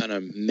why I'm kind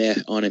of meh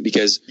on it,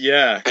 because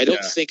I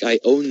don't think I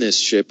own this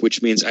ship,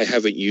 which means I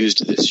haven't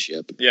used this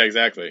ship. Yeah,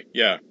 exactly.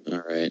 Yeah.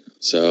 All right,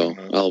 so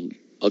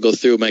I'll go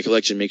through my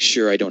collection, make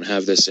sure I don't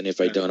have this, and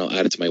if I don't, I'll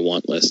add it to my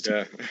want list.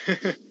 Yeah.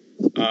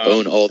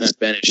 Own all the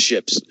Spanish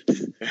ships.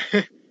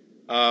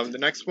 The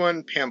next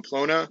one,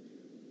 Pamplona.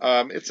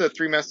 It's a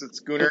 3-masted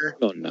schooner.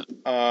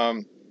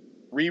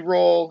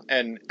 Reroll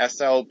and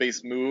SL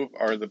base move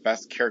are the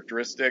best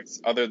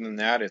characteristics. Other than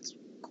that, it's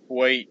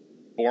quite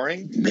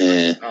boring.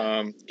 Yeah.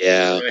 I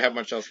don't really have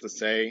much else to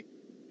say.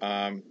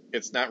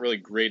 It's not really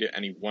great at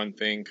any one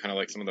thing, kind of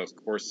like some of those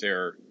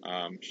Corsair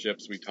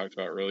ships we talked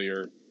about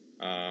earlier.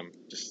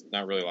 Just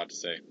not really a lot to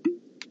say.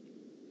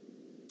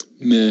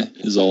 Meh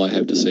is all I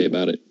have to say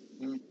about it.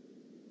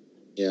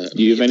 Yeah.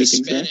 Do you have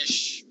anything to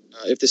say?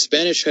 If the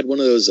Spanish had one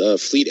of those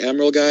Fleet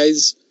Admiral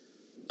guys,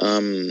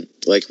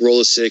 like roll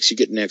a 6, you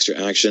get an extra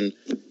action,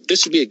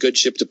 this would be a good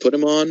ship to put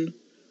him on.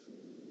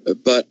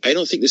 But I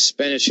don't think the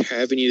Spanish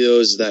have any of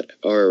those that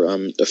are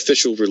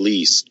official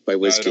released by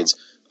WizKids.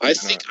 I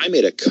think I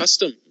made a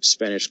custom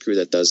Spanish crew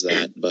that does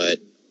that, but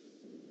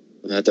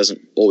that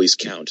doesn't always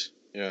count.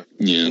 Yeah.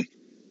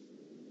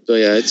 So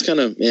yeah, it's kind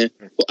of meh.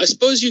 Well, I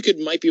suppose you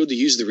might be able to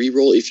use the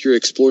reroll if you're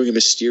exploring a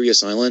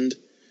mysterious island.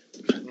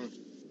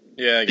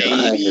 Yeah, I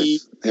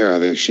guess. There are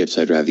other ships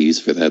I'd rather use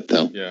for that,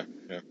 though.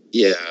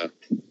 Yeah.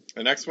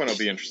 The next one will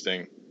be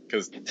interesting,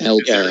 because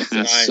Xerix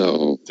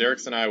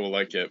and I will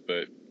like it,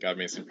 but God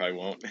Mason probably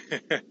won't.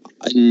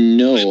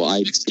 No,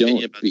 I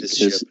don't,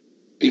 because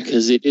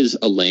Because it is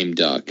a lame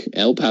duck.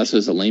 El Paso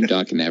is a lame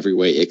duck in every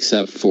way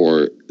except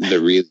for the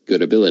really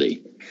good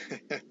ability.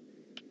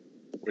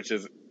 Which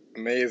is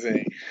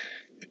amazing.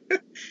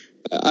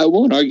 I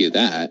won't argue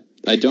that.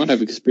 I don't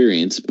have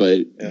experience, but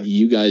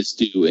you guys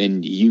do,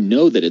 and you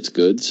know that it's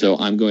good, so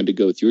I'm going to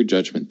go with your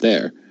judgment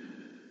there.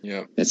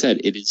 Yeah. That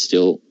said, it is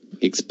still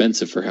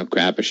expensive for how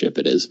crap a ship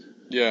it is.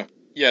 Yeah.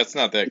 Yeah, it's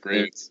not that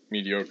great. It's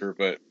mediocre,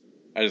 but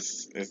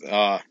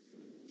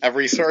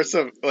every source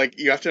of, like,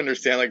 you have to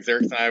understand, like,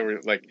 Xerix and I we're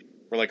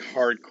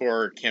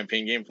hardcore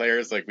campaign game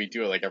players. Like, we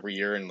do it, like, every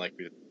year in, like,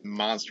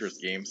 monstrous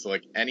games. So,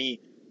 like,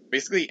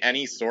 basically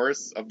any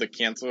source of the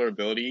canceller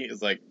ability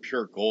is, like,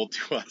 pure gold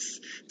to us.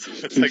 So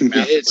it's, like,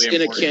 massively it's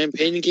in important. A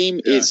campaign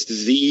game, it's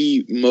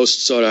the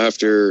most sought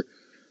after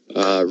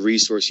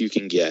resource you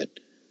can get,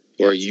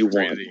 or you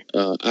want,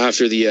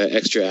 after the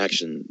extra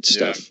action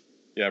stuff.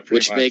 Yeah,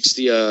 which much. Makes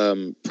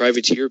the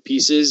privateer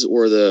pieces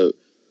or the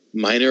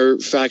minor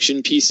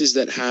faction pieces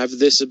that have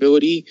this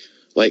ability,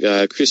 like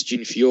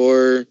Christian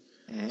Fior,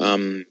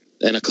 and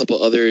a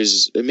couple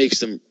others, it makes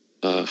them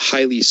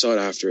highly sought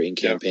after in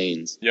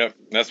campaigns. Yep.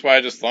 That's why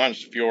I just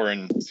launched Fior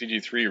in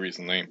CG3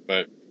 recently.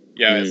 But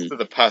it's to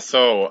the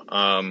Paso,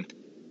 and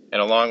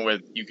along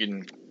with you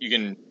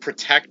can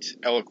protect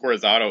El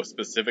Acorazado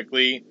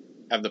specifically,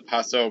 have the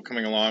Paso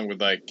coming along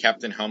with, like,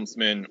 Captain,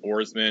 Helmsman,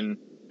 Oarsman,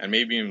 and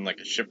maybe even, like,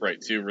 a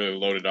shipwright too, really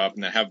loaded up,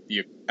 and then have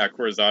the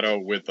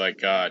Acorazado with,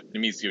 like,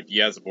 Nemesio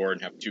Diaz aboard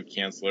and have 2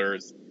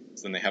 cancelers.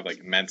 So then they have, like,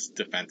 immense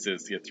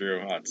defenses to get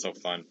through. Oh, it's so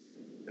fun.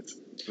 It's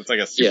like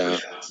a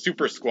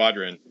super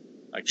squadron.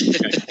 I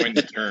coined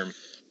the term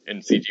in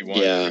CG1.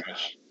 Yeah.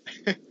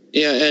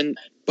 Yeah, and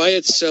by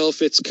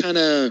itself, it's kind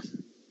of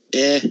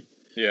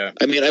Yeah.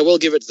 I mean, I will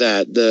give it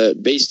that. The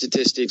base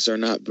statistics are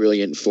not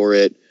brilliant for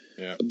it.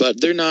 Yeah. But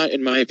they're not,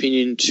 in my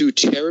opinion, too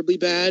terribly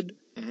bad.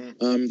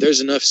 Mm-hmm.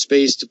 There's enough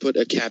space to put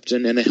a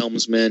captain and a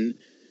helmsman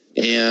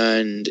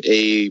and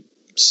a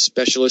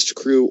specialist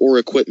crew or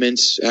equipment.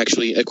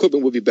 Actually,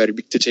 equipment would be better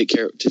to take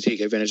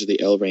advantage of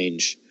the L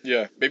range.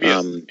 Yeah, maybe.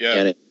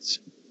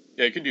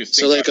 You could do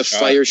a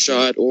fire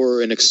shot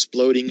or an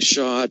exploding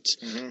shot.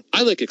 Mm-hmm.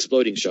 I like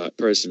exploding shot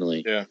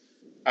personally. Yeah,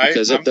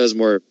 because it does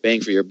more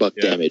bang for your buck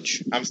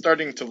damage. I'm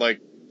starting to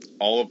like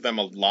all of them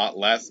a lot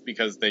less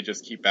because they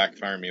just keep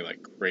backfiring me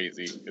like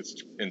crazy.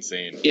 It's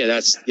insane. Yeah,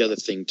 that's the other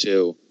thing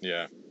too.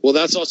 Yeah. Well,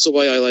 that's also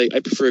why I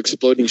prefer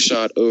exploding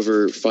shot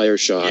over fire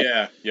shot.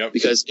 Yeah. Yep.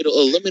 Because it'll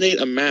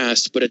eliminate a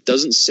mast, but it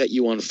doesn't set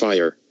you on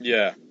fire.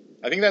 Yeah.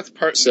 I think that's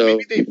part. So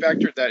maybe they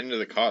factored that into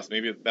the cost.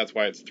 Maybe that's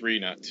why it's 3,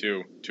 not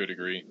 2, to a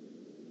degree.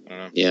 I don't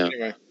know. Yeah.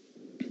 Anyway,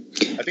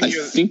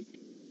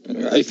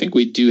 I think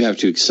we do have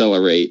to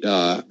accelerate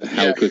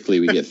how quickly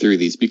we get through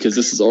these because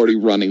this is already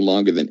running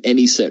longer than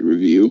any set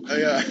review.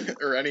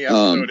 Or any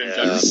episode in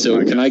general.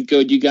 So can I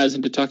goad you guys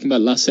into talking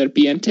about La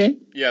Serpiente?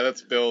 Yeah,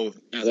 that's Bill.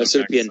 La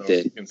Serpiente. So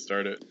you can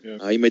start it.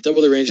 Yeah. You may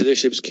double the range of their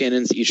ship's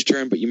cannons each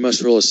turn, but you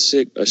must roll a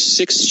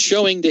 6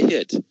 showing to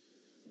hit.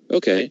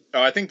 Okay.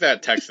 Oh, I think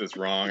that text is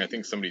wrong. I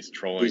think somebody's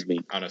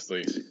trolling,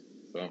 honestly.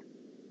 So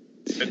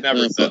it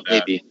never said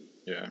that. Maybe.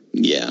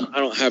 Yeah. I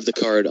don't have the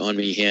card on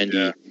me handy.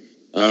 Yeah.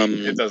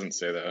 It doesn't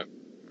say that.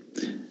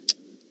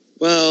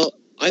 Well,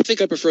 I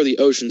think I prefer the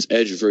Ocean's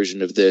Edge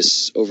version of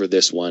this over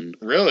this one.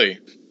 Really?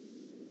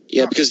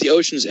 Yeah, because the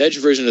Ocean's Edge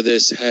version of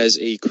this has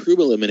a crew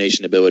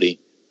elimination ability.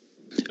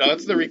 No,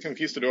 that's the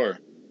Reconquistador.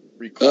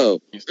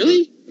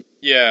 Really?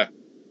 Yeah.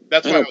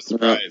 That's why I was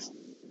surprised.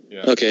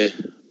 Yeah. Okay.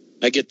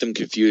 I get them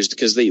confused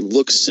because they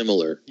look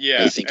similar.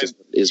 Yeah. I think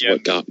is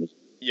what got me.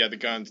 Yeah, the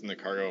guns and the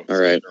cargo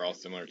are all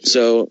similar too.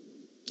 So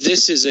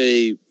this is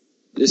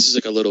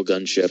like a little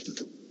gunship.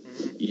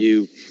 Mm-hmm.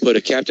 You put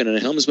a captain and a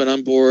helmsman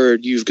on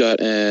board. You've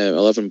got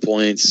 11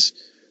 points,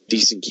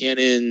 decent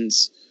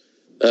cannons,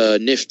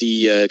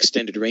 nifty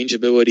extended range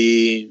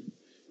ability.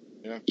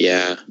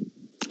 Yeah.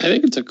 I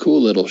think it's a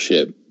cool little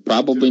ship.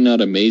 Probably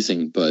not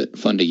amazing, but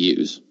fun to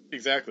use.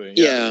 Exactly.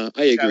 Yeah,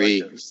 I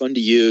agree. Fun to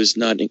use,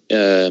 not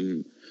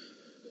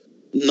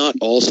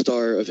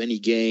all-star of any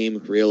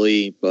game,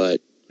 really,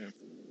 but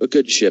a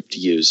good ship to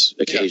use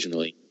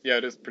occasionally. Yeah,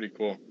 it is pretty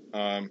cool.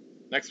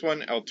 Next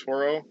one, El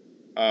Toro.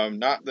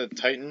 Not the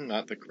Titan,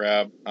 not the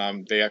Crab.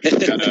 They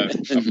actually got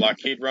a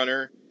blockade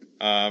runner.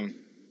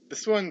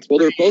 This one's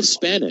they're both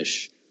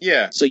Spanish.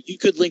 Yeah. So you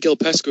could link El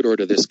Pescador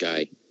to this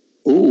guy.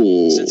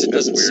 Ooh. Since it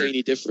doesn't say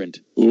any different.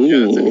 Ooh.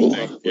 Yeah, that's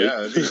interesting. Yeah,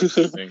 that's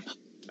interesting.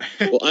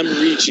 Well, I'm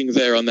reaching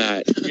there on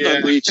that. Yeah.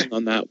 I'm reaching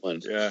on that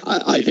one. Yeah.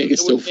 I think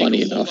it's still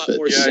funny enough that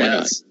it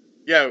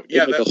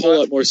makes a whole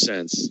lot more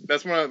sense.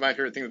 That's one of my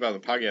favorite things about the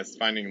podcast, is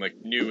finding like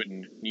new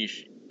and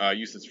niche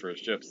uses for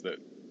ships that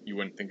you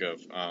wouldn't think of.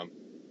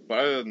 But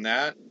other than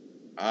that,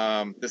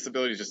 this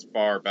ability is just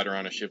far better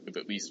on a ship with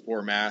at least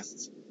 4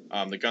 masts.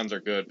 The guns are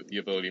good, but the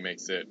ability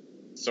makes it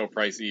so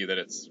pricey that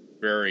it's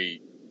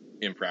very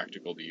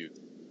impractical to use.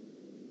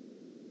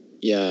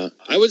 Yeah,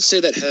 I would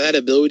say that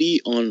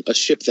ability on a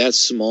ship that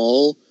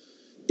small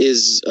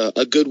is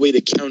a good way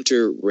to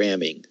counter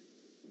ramming.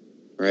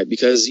 Right?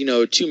 Because,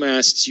 2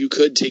 masts, you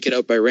could take it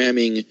out by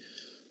ramming,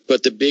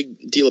 But the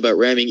big deal about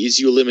ramming is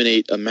you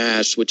eliminate a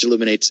mash, which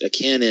eliminates a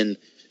cannon,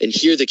 and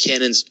here the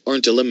cannons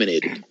aren't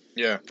eliminated.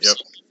 Yeah, yep.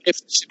 If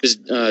the ship is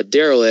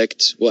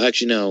derelict, well,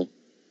 actually, no.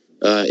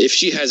 If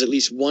she has at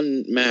least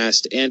one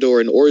mast and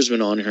or an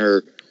oarsman on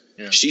her,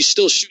 she's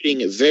still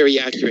shooting very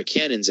accurate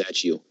cannons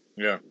at you.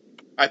 Yeah.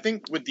 I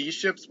think with these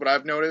ships, what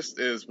I've noticed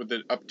is with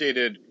the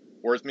updated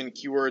oarsman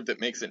keyword that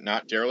makes it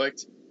not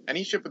derelict,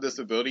 any ship with this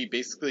ability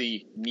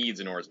basically needs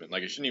an oarsman.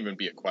 Like, it shouldn't even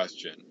be a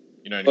question.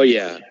 You know what I mean?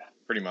 Oh, yeah.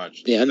 Pretty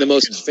much. Yeah, and the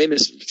most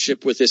famous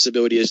ship with this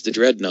ability is the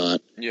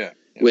Dreadnought. Yeah.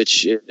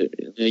 Which,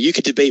 you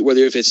could debate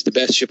whether if it's the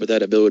best ship with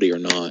that ability or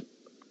not.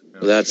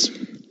 But that's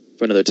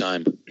for another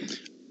time.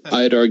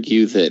 I'd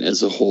argue that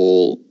as a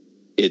whole,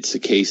 it's a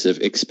case of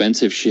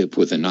expensive ship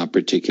with a not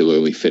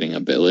particularly fitting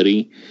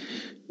ability.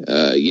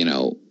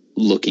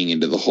 Looking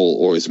into the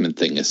whole oarsman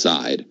thing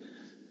aside.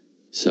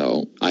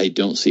 So I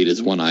don't see it as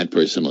one I'd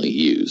personally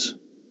use.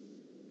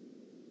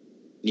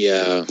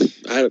 Yeah,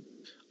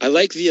 I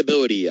like the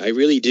ability. I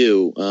really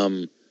do.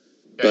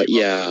 But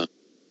yeah,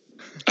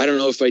 I don't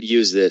know if I'd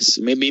use this.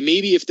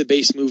 Maybe if the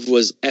base move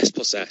was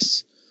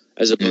S+S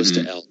as opposed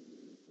to L.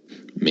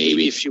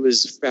 Maybe if she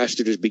was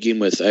faster to begin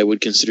with, I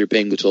would consider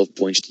paying the 12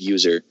 points to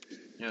use her.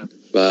 Yeah.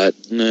 But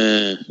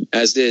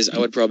as it is, I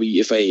would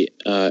probably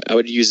I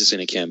would use this in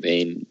a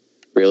campaign.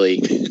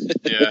 Really.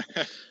 Yeah.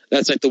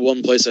 That's like the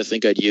one place I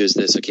think I'd use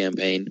this, a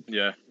campaign.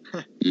 Yeah.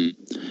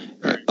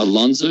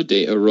 Alonso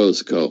de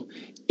Orozco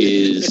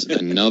is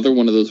another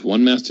one of those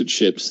one-masted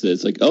ships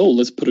that's like, oh,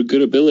 let's put a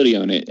good ability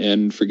on it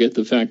and forget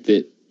the fact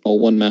that all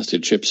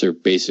one-masted ships are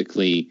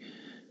basically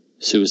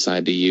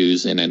suicide to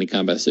use in any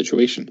combat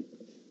situation.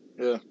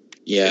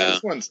 Yeah.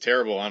 This one's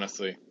terrible,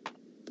 honestly.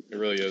 It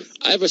really is.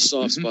 I have a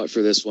soft spot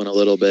for this one a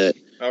little bit.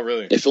 Oh,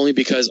 really? If only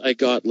because I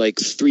got like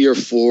 3 or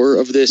 4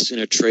 of this in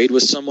a trade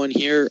with someone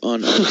here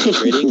on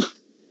trading.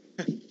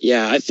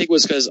 Yeah, I think it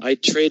was because I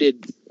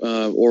traded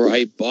or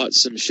I bought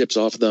some ships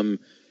off them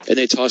and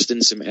they tossed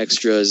in some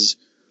extras.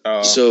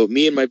 So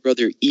me and my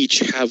brother each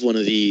have one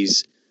of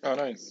these. Oh,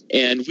 nice.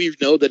 And we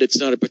know that it's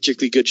not a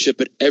particularly good ship,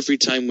 but every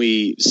time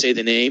we say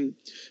the name,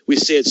 we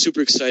say it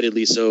super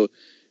excitedly. So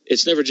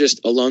it's never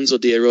just Alonso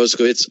de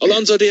Orozco. It's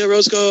Alonso de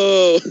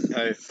Orozco.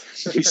 Nice.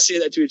 We say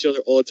that to each other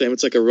all the time.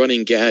 It's like a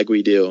running gag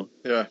we do.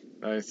 Yeah,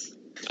 nice.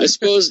 I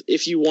suppose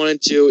if you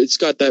wanted to, it's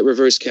got that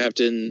reverse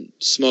captain,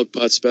 smoke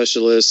pot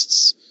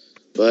specialists,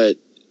 but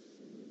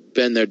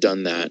been there,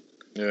 done that.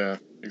 Yeah,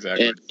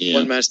 exactly. And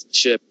one-masted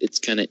ship, it's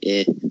kind of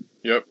eh.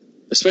 Yep.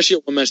 Especially a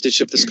one-masted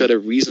ship that's got a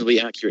reasonably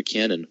accurate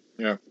cannon.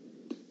 Yeah.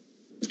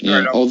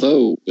 Yeah.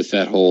 Although with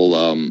that whole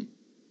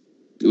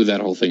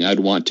thing, I'd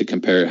want to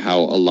compare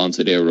how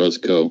Alonso de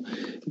Orozco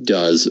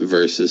does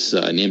versus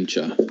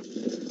Nimcha.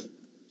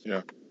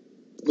 Yeah.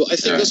 Well, I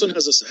think this one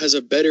has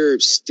a better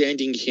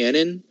standing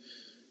cannon,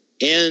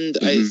 and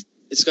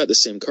it's got the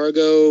same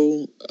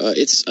cargo.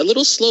 It's a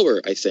little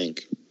slower, I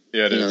think.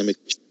 Yeah, it is.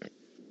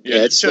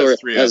 It's slower.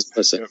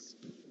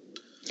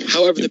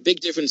 However, the big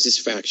difference is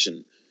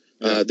faction.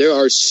 There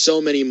are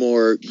so many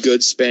more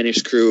good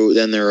Spanish crew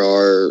than there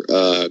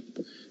are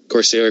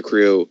Corsair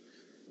crew.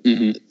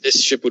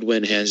 This ship would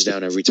win hands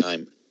down every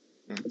time.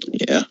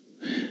 Yeah.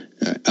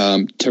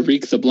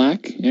 Tariq the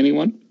Black,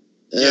 anyone?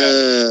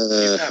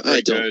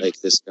 I don't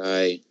like this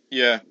guy.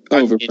 Yeah.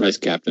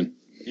 Overpriced captain.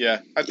 Yeah.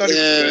 I thought he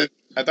was good.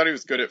 I thought he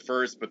was good at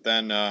first, but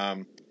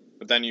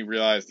then you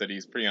realize that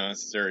he's pretty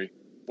unnecessary.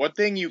 One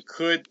thing you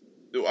could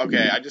do,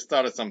 I just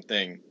thought of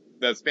something.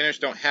 The Spanish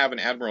don't have an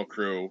admiral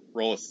crew.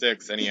 Roll a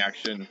 6, any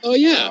action. Oh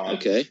yeah,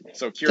 okay.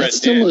 So Kira That's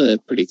still a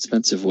pretty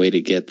expensive way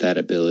to get that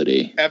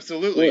ability.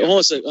 Absolutely. Wait, hold on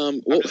a sec.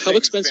 How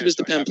expensive is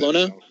the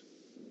Pamplona?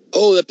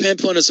 Oh, the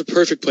Pamplona is a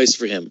perfect place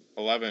for him.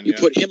 11. You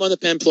put him on the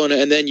Pamplona,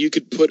 and then you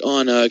could put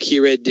on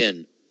Kira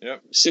Din.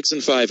 Yep. 6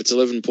 and 5. It's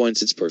 11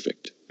 points. It's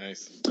perfect.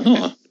 Nice.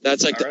 Oh,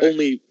 that's like the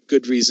only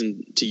good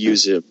reason to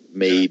use it.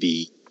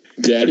 Maybe.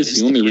 That is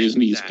the only reason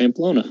to use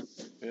Pamplona.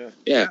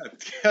 Yeah.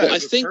 Well, I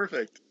think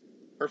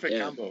perfect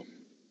combo.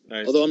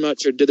 Nice. Although I'm not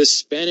sure, do the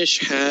Spanish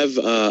have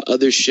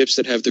other ships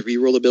that have the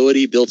reroll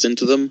ability built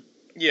into them?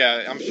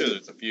 Yeah, I'm sure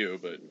there's a few,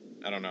 but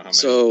I don't know how many.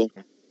 So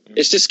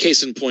it's just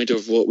case in point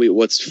of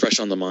what's fresh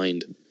on the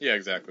mind. Yeah,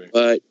 exactly.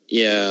 But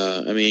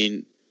yeah, I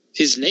mean,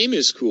 his name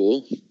is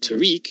cool,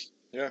 Tariq.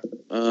 Yeah.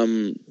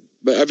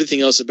 But everything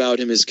else about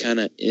him is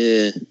kind of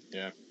eh.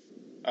 Yeah.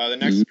 The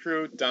next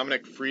crew,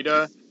 Dominic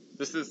Frida.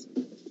 This is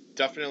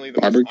definitely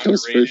the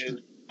most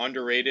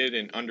underrated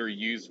and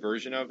underused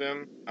version of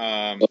him.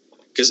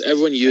 Because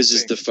everyone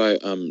uses the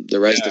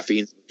Rise of the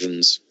Fiends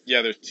versions.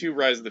 Yeah, there's 2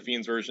 Rise of the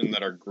Fiends versions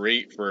that are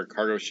great for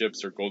cargo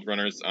ships or gold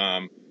runners.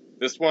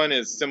 This one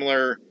is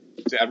similar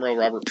to Admiral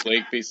Robert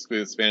Blake, basically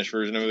the Spanish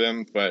version of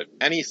him, but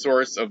any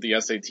source of the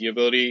SAT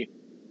ability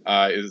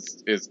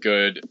is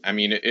good. I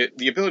mean,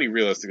 the ability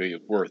realistically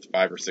is worth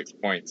 5 or 6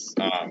 points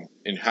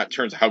in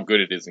terms of how good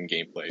it is in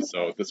gameplay.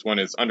 So this one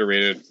is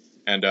underrated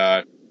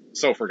and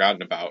so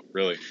forgotten about,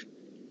 really.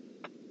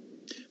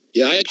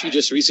 Yeah, I actually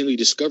just recently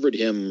discovered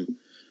him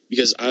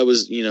because I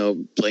was,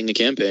 playing a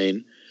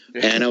campaign,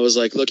 and I was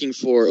like looking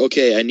for,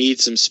 I need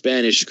some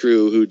Spanish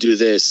crew who do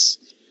this.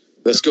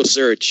 let's go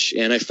search.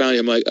 And I found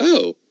him like,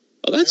 oh,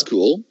 that's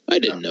cool. I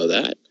didn't know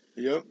that.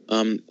 Yep.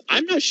 I'm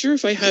not sure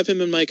if I have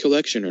him in my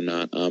collection or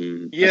not. I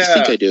Yeah,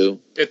 think I do.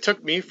 It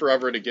took me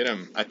forever to get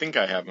him. I think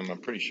I have him. I'm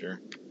pretty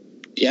sure.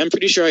 Yeah, I'm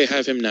pretty sure I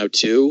have him now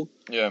too.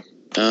 Yeah.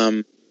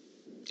 And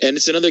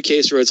it's another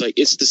case where it's like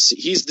he's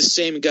the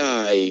same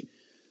guy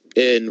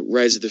in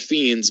Rise of the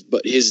Fiends,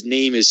 but his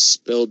name is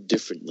spelled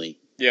differently.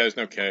 Yeah, there's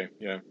no K.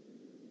 Yeah.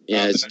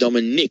 Yeah, it's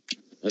Dominique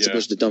as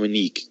opposed to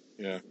Dominique.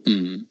 Yeah.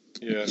 Mm-hmm.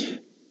 Yeah.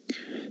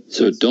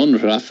 So Don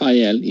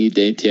Rafael y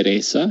de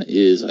Teresa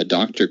is a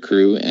Doctor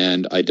Crew,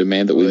 and I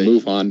demand that we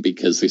move on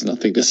because there's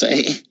nothing to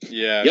say.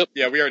 Yeah. Yep.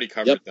 Yeah, we already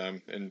covered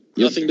them. And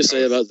nothing to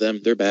say about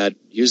them. They're bad.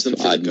 Use them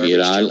for Admiral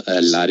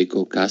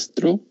Alarico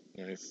Castro.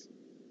 Nice.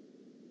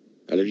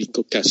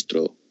 Alarico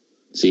Castro.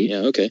 See?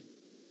 Yeah, okay.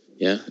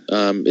 Yeah.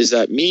 Is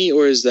that me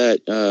or is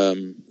that...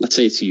 Let's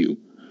say it's you.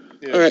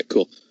 Yeah. All right,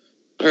 cool.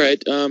 All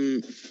right.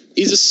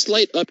 He's a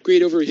slight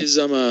upgrade over his...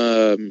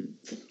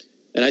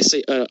 And I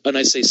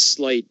say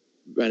slight,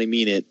 and I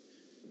mean it.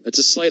 It's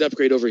a slight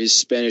upgrade over his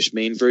Spanish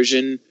main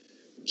version.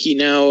 He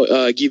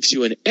now gives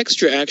you an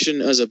extra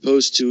action as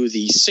opposed to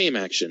the same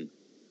action.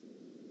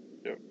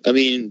 Yep. I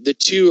mean, the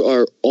two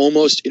are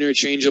almost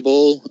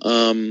interchangeable.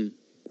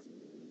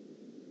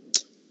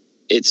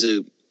 It's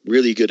a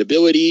really good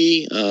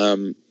ability.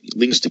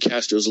 Links to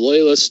Castro's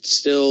Loyalist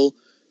still.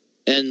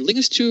 And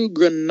links to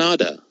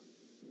Granada.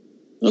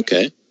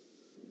 Okay.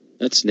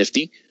 That's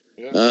nifty.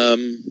 Yeah.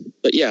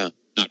 But yeah.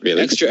 Not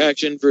really. Extra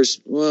action versus,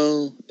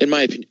 well, in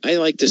my opinion, I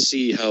like to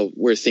see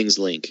where things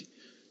link.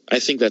 I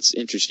think that's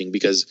interesting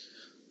because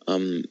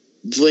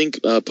Link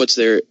puts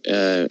there,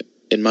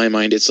 in my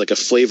mind, it's like a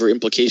flavor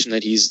implication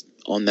that he's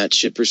on that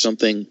ship or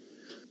something.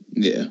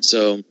 Yeah.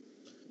 So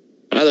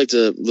I like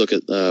to look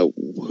at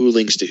who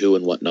links to who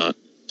and whatnot.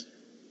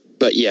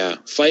 But yeah,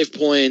 5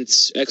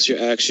 points, extra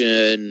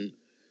action.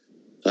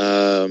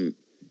 Who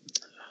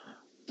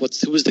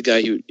was the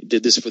guy who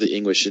did this for the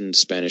English and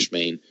Spanish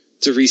main?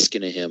 It's a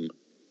reskin of him.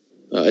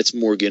 It's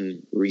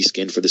Morgan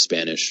reskin for the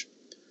Spanish.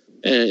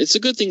 And it's a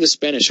good thing the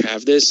Spanish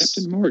have this.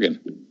 Captain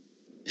Morgan.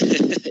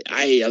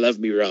 I love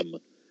me rum.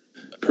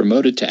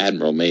 Promoted to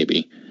Admiral,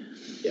 maybe.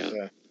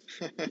 Yeah.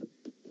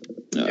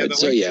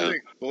 The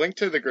link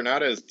to the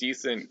Granada is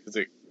decent because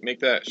it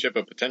make that ship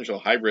a potential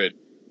hybrid.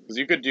 Because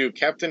you could do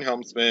Captain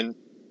Helmsman,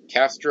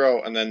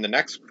 Castro, and then the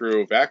next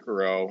crew,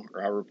 Vaquero,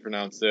 or however you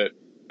pronounce it.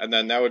 And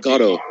then that would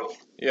Gato.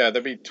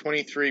 that'd be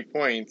 23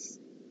 points.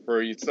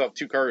 You'd still have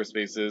 2 cargo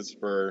spaces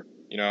for,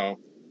 you'd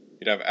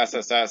have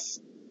SSS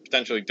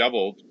potentially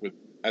doubled with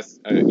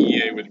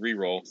EA with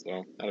reroll,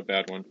 so not a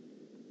bad one.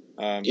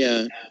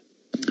 Yeah.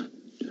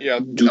 Yeah,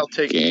 I'll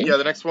take. Yeah,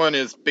 the next one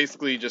is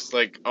basically just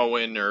like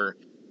Owen or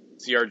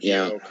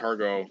CRGO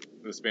Cargo,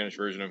 the Spanish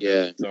version of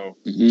it. So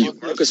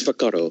Marcus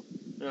Vaquero.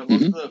 Yeah,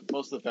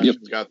 most of the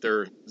factions got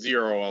their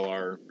 0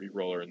 LR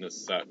reroller in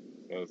this set,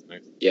 so that's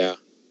nice. Yeah.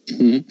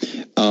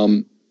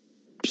 Mm-hmm.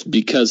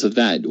 Because of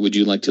that, would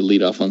you like to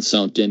lead off on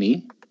Saint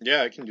Denis?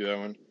 Yeah, I can do that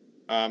one.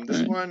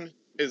 This one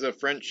is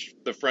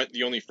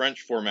the only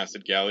French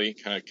 4-masted galley,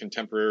 kind of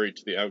contemporary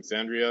to the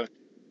Alexandria.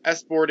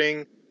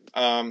 S-boarding,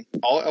 all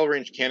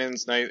L-range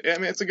cannons, nice. I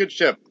mean, it's a good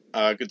ship,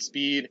 good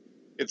speed.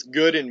 It's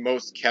good in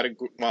most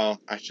categories. Well,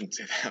 I shouldn't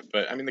say that,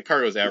 but I mean, the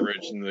cargo's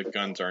average and the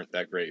guns aren't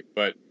that great.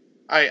 But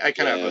I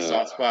kind of have a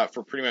soft spot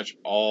for pretty much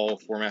all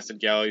 4-masted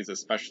galleys,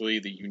 especially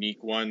the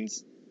unique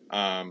ones.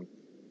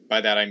 By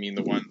that I mean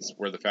the ones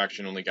where the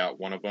faction only got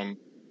one of them.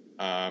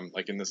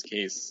 Like in this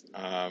case,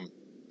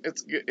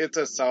 it's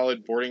a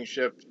solid boarding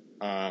ship.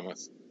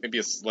 It's maybe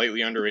a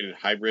slightly underrated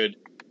hybrid.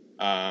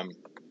 I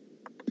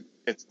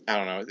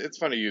don't know. It's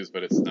fun to use,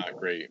 but it's not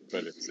great.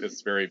 But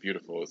it's very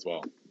beautiful as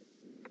well.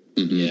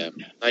 Mm-hmm. Yeah,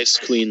 nice,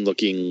 clean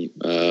looking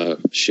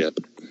ship,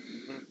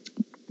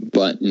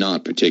 but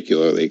not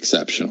particularly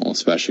exceptional,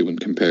 especially when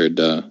compared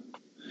to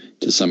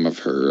some of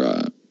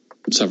her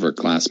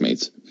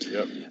classmates.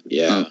 Yep.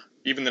 Yeah.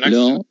 Even the next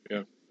one.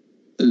 Yeah.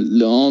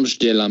 L'Ange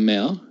de la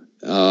Mer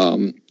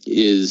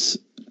is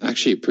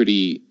actually a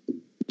pretty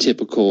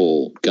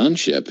typical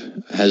gunship.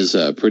 Has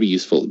a pretty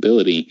useful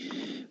ability,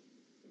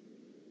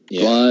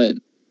 but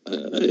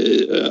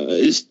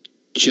it's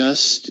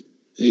just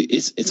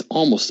it's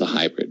almost a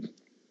hybrid.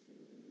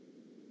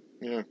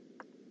 Yeah.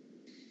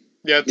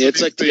 Yeah, it's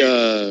like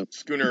the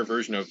schooner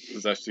version of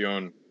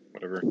Possession,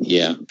 whatever.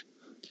 Yeah.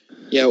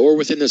 Yeah, or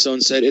within this own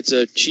set, it's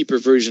a cheaper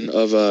version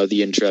of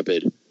the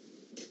Intrepid.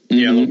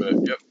 Yeah, a little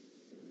bit.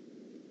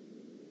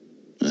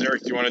 Yep.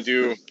 Eric, do you want to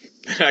do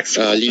the next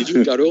one?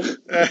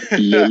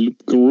 Le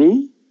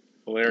Loup-Garou?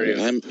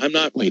 Hilarious. I'm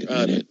not. Wait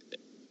a minute.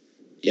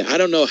 Yeah, I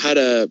don't know how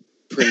to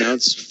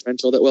pronounce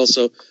French all that well,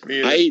 so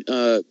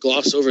I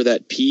gloss over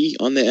that P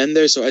on the end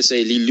there, so I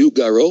say Le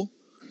Loup-Garou.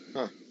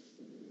 Huh.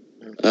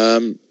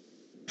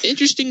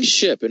 Interesting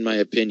ship, in my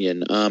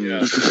opinion.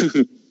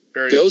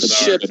 Very Ghost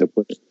ship.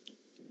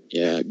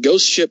 Yeah,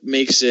 Ghost ship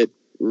makes it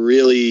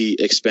really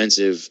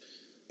expensive.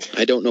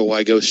 I don't know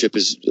why Ghost Ship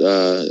is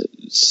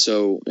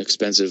so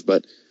expensive,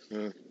 but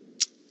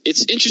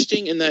It's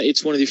interesting in that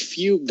it's one of the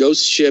few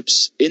ghost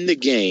ships in the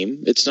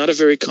game. It's not a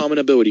very common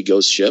ability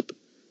ghost ship.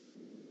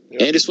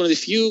 Yep. And it's one of the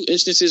few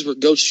instances where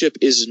ghost ship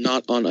is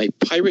not on a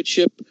pirate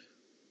ship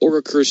or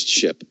a cursed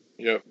ship.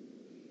 Yep.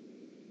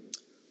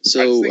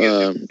 So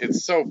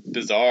it's so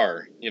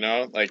bizarre,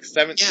 like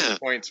 17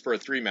 points for a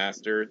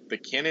 3-master. The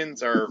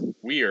cannons are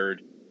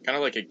weird, kind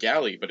of like a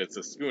galley, but it's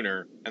a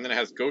schooner, and then it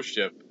has ghost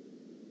ship,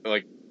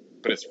 but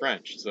it's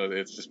French, so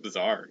it's just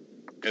bizarre.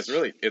 It's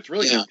really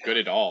not good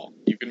at all.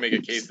 You can make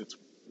a case it's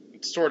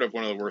sort of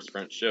one of the worst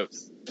French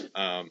ships,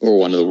 or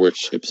one of the worst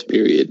ships.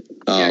 Period.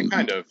 Yeah,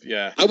 kind of.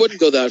 Yeah. I wouldn't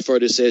go that far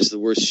to say it's the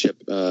worst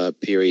ship.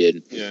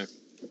 Period. Yeah.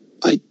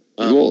 I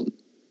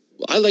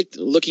like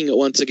looking at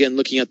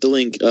the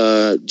link.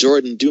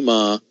 Jordan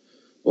Dumas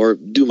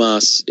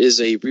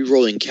is a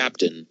rerolling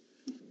captain.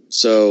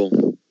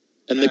 So,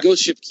 and the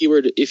ghost ship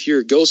keyword, if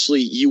you're ghostly,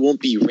 you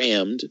won't be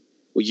rammed.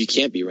 Well, you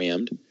can't be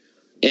rammed.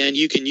 And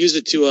you can use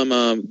it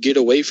to get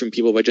away from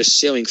people by just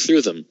sailing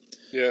through them.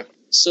 Yeah.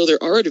 So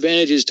there are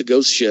advantages to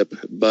ghost ship,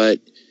 but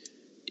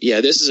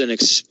yeah, this is an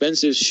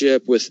expensive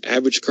ship with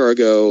average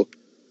cargo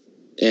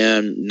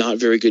and not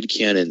very good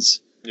cannons.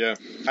 Yeah,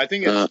 I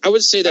think I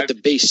would say that the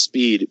base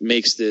speed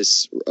makes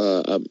this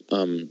a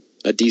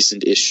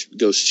decent-ish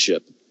ghost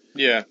ship.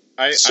 Yeah,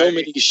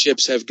 many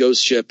ships have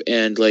ghost ship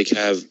and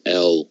have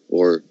L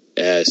or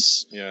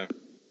S. Yeah,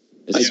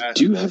 I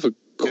do have a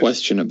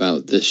question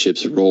about this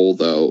ship's role,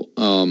 though.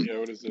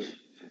 What is it?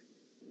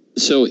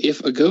 So,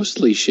 if a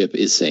ghostly ship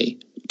is, say,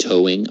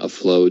 towing a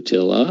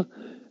flotilla,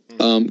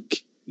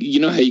 you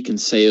know how you can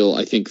sail,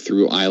 I think,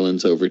 through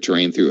islands, over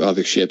terrain, through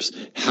other ships.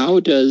 How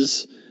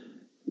does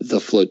the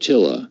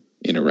flotilla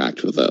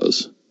interact with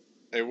those?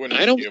 They wouldn't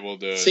I don't be able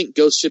to think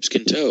ghost ships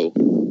can tow.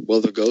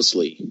 Well, they're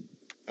ghostly.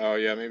 Oh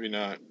yeah, maybe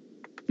not.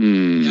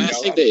 Yeah, I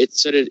think that it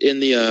said it in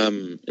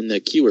the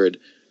keyword.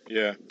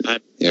 Yeah.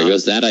 There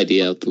goes that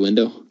idea out the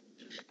window.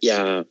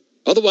 Yeah.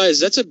 Otherwise,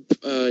 that's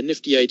a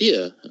nifty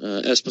idea.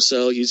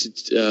 Espacel use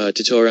it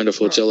to tow around a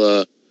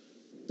flotilla.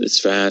 It's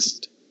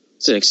fast.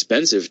 It's an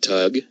expensive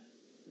tug.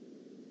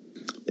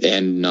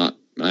 And not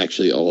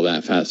actually all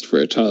that fast for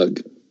a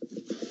tug.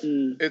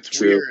 It's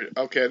True. weird.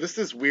 Okay, this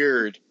is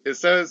weird. It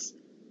says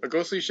a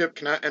ghostly ship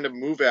cannot end a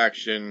move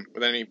action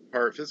with any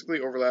part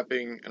physically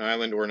overlapping an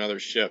island or another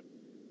ship.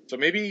 So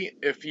maybe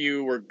if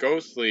you were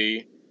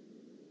ghostly,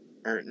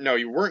 or no,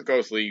 you weren't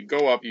ghostly, you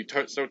go up, you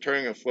start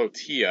turning a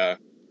flotilla,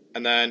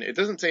 and then it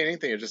doesn't say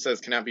anything. It just says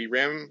cannot be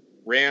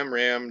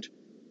rammed,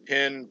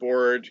 pin,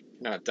 board,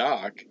 cannot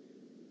dock.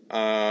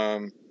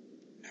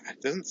 It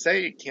doesn't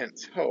say it can't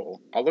tow.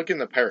 I'll look in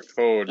the pirate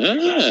code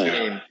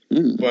soon.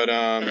 But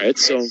right,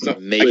 so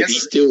maybe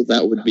still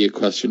that would be a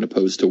question to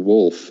pose to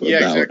Wolf. Yeah,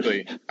 about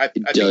exactly.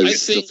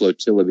 Does the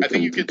flotilla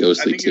become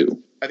ghostly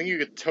too? I think you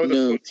could tow the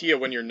flotilla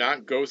when you're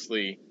not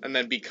ghostly, and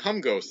then become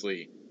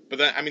ghostly. But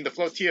then, the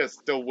flotilla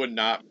still would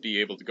not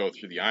be able to go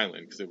through the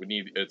island because it would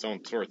need its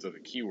own source of the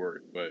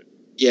keyword. But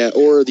yeah,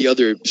 or the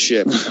other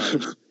ship.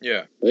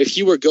 Yeah. If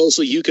you were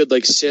ghostly, you could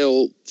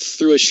sail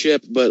through a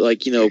ship, but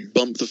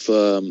bump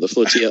the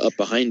flotilla up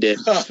behind it.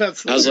 Oh,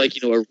 that's as a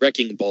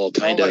wrecking ball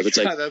kind of. It's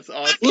God, that's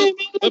awesome.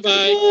 Bye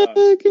bye.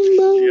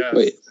 Yes,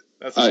 wait,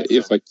 that's awesome.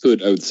 If I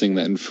could, I would sing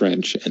that in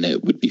French, and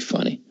it would be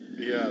funny.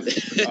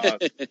 Yes,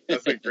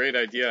 that's a great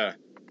idea.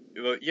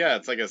 Yeah,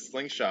 it's like a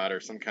slingshot or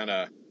some kind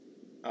of.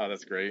 Oh,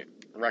 that's great.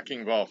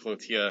 Wrecking ball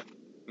flotilla.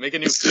 Make a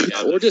new.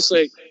 Or just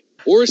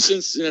or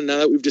since now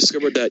that we've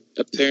discovered that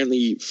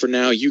apparently for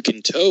now you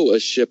can tow a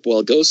ship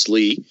while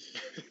ghostly,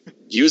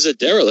 use a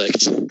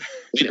derelict.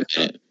 Wait a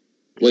minute.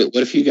 Wait,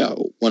 what if you got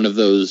one of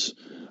those?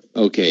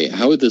 Okay,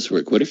 how would this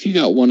work? What if you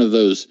got one of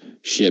those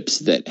ships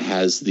that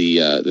has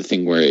the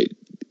thing where it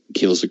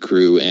kills a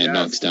crew and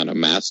knocks down a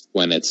mast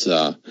when it's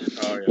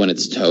when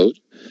it's towed?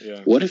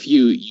 Yeah. What if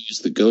you use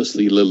the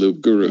ghostly Lilu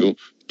Guru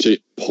to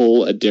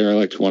pull a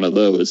derelict one of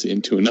those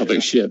into another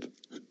ship?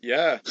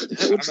 Yeah,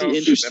 that would be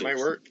interesting. That might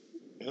work.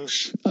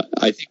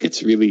 I think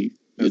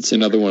it's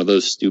another one of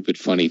those stupid,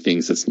 funny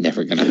things that's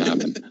never going to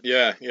happen.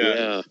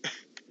 Yeah.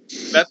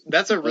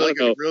 That's a really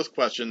good rules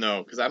question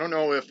though, because I don't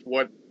know if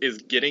what is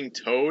getting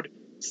towed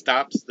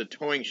stops the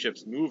towing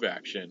ship's move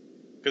action,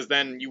 because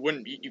then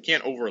you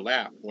can't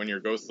overlap when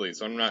you're ghostly.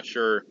 So I'm not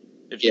sure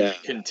if you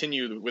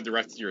continue with the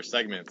rest of your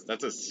segments.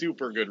 That's a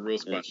super good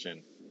rules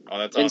question. Oh,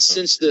 that's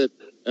awesome. And since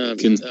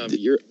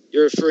you're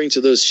referring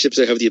to those ships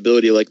that have the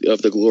ability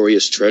of the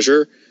Glorious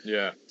Treasure.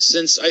 Yeah.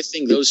 Since I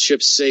think those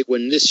ships say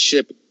when this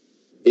ship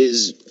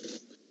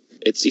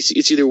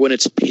it's either when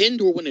it's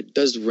pinned or when it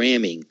does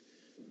ramming.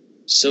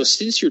 So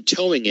since you're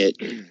towing it,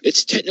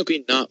 it's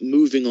technically not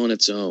moving on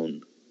its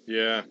own.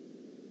 Yeah.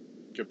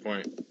 Good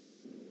point.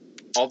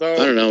 Although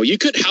I don't know, you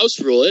could house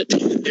rule it.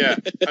 Yeah.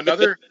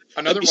 Another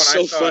one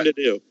so fun to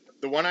do.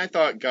 The one I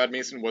thought God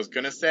Mason was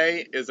gonna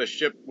say is a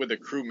ship with a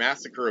crew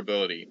massacre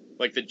ability,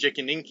 like the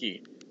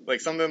Jikininki,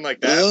 like something like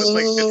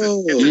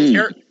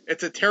that.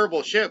 It's a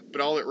terrible ship,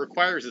 but all it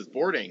requires is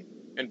boarding,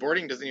 and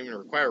boarding doesn't even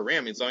require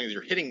ramming as long as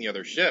you're hitting the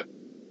other ship.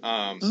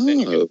 then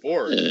you can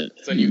board.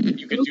 So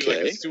you could do like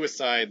a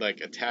suicide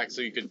like attack,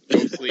 so you could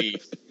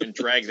ghostly and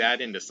drag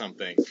that into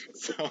something.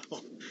 So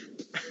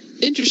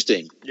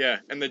interesting. Yeah,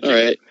 and the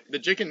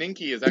Jikin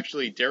Ninki is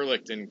actually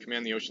derelict in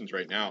Command the Oceans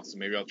right now. So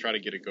maybe I'll try to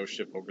get a ghost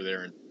ship over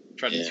there and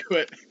try to do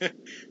it.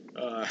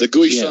 The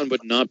Guishan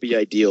would not be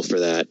ideal for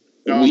that.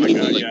 Oh we need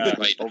to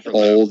write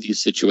all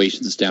these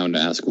situations down to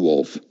ask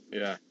Wolf.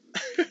 Yeah,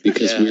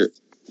 because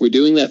we're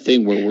doing that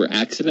thing where we're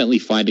accidentally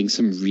finding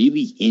some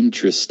really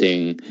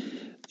interesting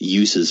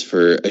uses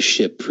for a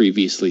ship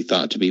previously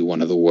thought to be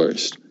one of the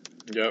worst.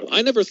 Yep.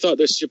 I never thought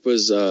this ship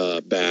was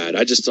bad.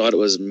 I just thought it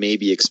was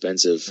maybe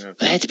expensive. Yeah.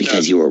 That's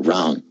because you were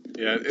wrong.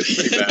 Yeah, it's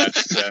pretty bad.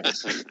 Yeah.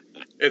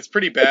 It's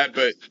pretty bad,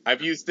 but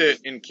I've used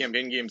it in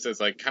campaign games as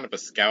like kind of a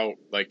scout,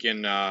 like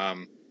in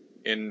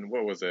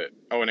what was it?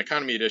 Oh, in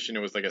Economy Edition, it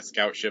was like a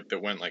scout ship that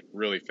went like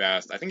really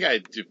fast. I think I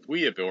had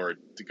Dupuy aboard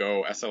to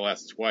go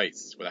SLS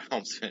twice with a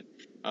helmsman.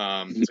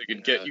 So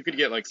you could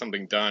get like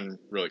something done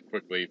really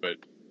quickly, but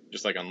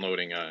just like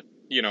unloading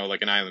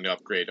like an island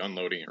upgrade,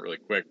 unloading it really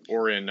quick.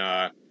 Or in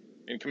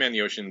Command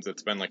the Oceans,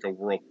 it's been like a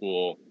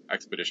whirlpool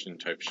expedition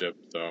type ship.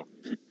 So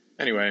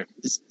anyway,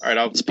 all right,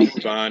 I'll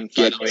move on.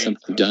 Getting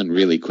something done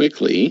really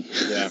quickly.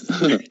 Yeah,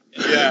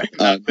 yeah.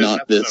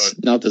 Not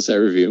this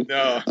review.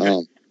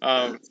 No.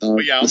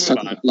 But yeah, I'll move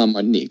on. La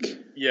Martinique.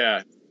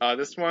 Yeah,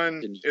 this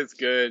one is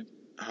good.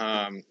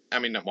 I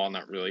mean, well,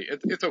 not really.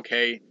 It's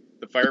okay.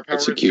 The firepower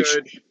is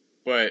good,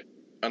 but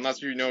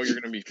unless you know you're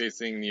going to be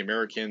facing the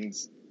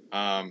Americans,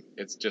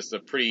 it's just a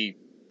pretty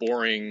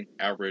boring,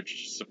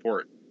 average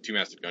support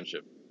two-masted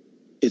gunship.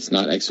 It's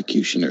not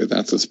Executioner.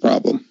 That's its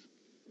problem.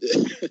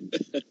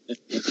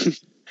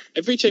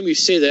 Every time you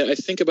say that, I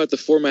think about the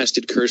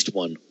four-masted cursed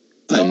one.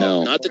 I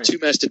know. Not the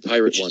two-masted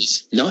pirate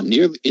ones. Not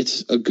nearly.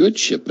 It's a good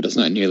ship, but it's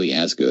not nearly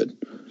as good.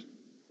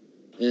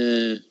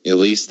 At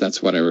least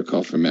that's what I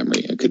recall from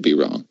memory. I could be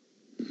wrong.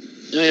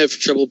 I have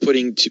trouble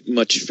putting too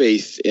much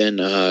faith in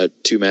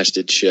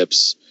two-masted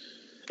ships.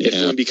 If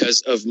only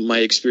because of my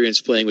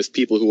experience playing with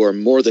people who are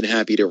more than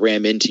happy to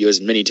ram into you as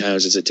many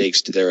times as it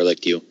takes to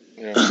derelict you.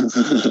 Yeah.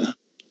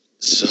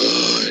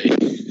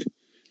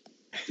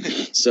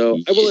 So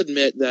I will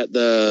admit that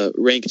the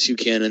rank 2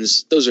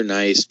 cannons, those are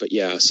nice, but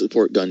yeah,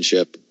 support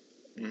gunship.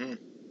 Mm-hmm.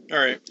 All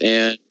right.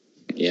 And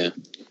yeah.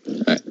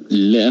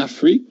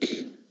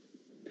 L'Afrique.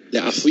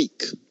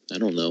 I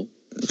don't know.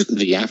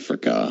 The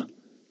Africa.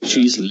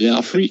 She's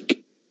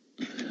L'Afrique.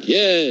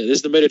 Yeah, this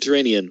is the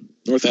Mediterranean,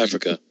 North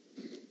Africa.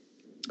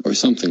 Or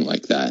something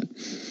like that.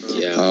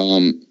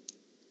 Yeah.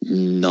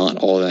 Not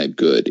all that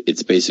good.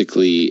 It's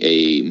basically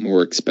a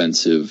more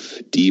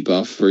expensive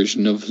debuff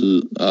version of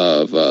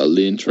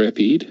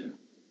L'Intrépide.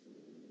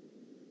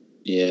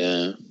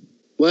 Yeah.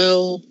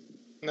 Well,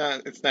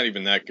 it's not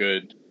even that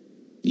good.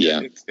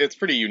 Yeah. It's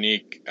pretty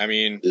unique. I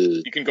mean,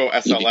 you can go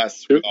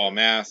SLS with all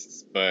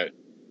masts, but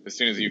as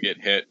soon as you get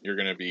hit, you're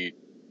going to be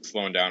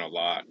slowing down a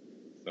lot.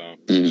 So.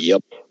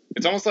 Yep.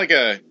 It's almost like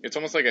a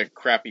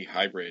crappy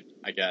hybrid,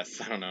 I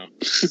guess. I don't know.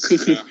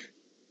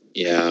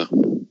 Yeah.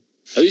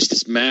 At least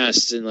it's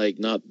masked and like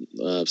not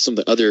some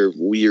other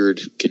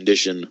weird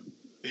condition.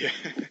 Yeah.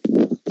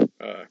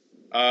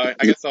 I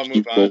guess I'll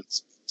move on.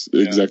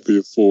 Exactly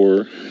a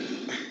 4.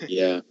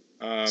 Yeah.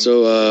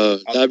 So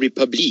La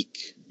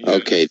République. Yeah.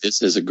 Okay,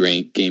 this is a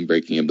great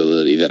game-breaking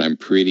ability that I'm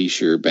pretty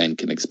sure Ben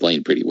can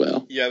explain pretty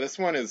well. Yeah, this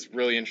one is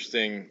really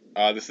interesting.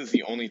 This is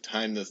the only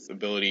time this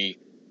ability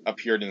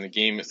appeared in the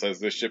game. It says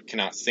this ship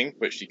cannot sink,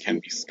 but she can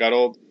be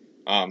scuttled.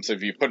 So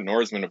if you put an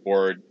oarsman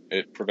aboard,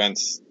 it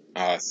prevents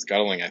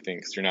scuttling, I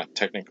think, because you're not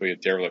technically a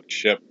derelict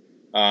ship.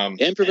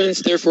 And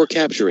prevents, therefore,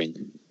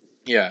 capturing.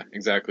 Yeah,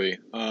 exactly.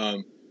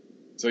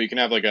 So you can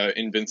have like an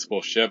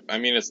invincible ship. I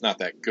mean, it's not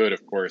that good,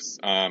 of course.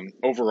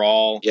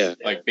 Overall,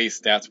 like base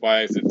stats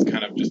wise, it's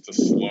kind of just a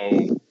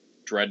slow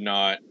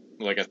dreadnought,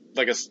 like a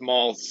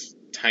small,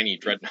 tiny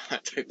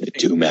dreadnought type thing.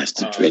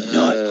 Two-masted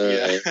dreadnought.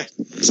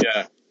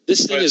 Yeah.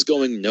 This thing is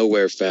going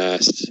nowhere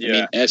fast. Yeah. I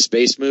mean,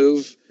 S-base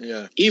move.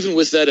 Yeah. Even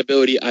with that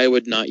ability, I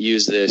would not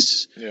use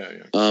this. Yeah.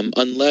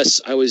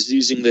 Unless I was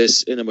using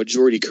this in a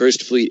majority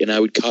cursed fleet, and I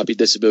would copy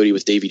this ability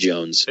with Davy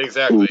Jones.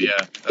 Exactly.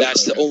 Yeah.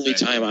 That's the only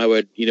time I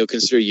would,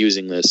 consider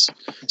using this.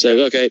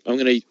 So okay, I'm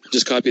gonna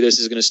just copy this.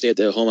 It's gonna stay at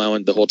the home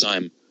island the whole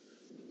time,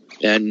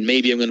 and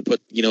maybe I'm gonna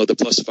put the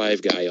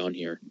 +5 guy on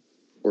here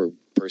or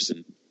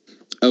person.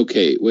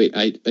 Okay, wait,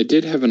 I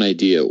did have an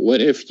idea.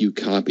 What if you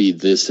copied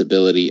this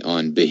ability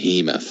on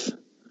Behemoth?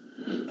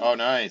 Oh,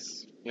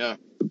 nice. Yeah.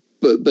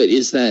 But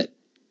is that...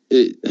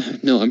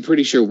 no, I'm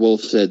pretty sure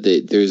Wolf said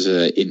that there's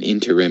an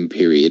interim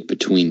period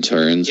between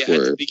turns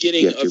where... at the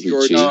beginning of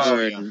your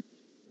turn,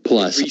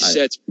 plus it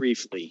resets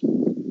briefly.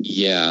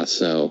 Yeah,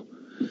 so...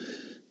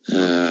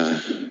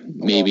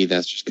 maybe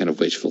that's just kind of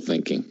wishful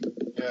thinking.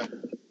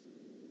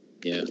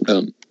 Yeah.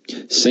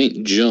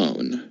 St.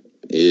 Joan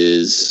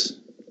is...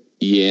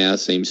 Yeah,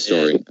 same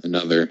story. Yeah.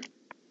 Another.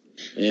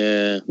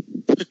 Yeah.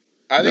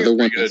 I think another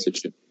one good.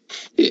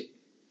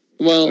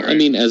 Well, right. I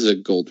mean, as a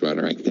gold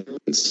runner, I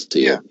can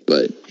see it,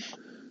 but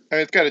I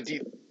mean, it's got a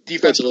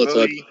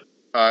defensibility,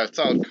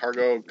 solid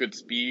cargo, good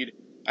speed.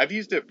 I've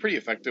used it pretty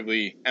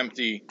effectively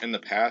empty in the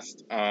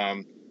past.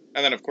 And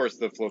then, of course,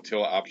 the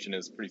flotilla option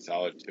is pretty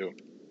solid, too.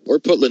 Or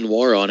put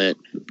Lenoir on it.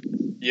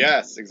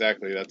 Yes,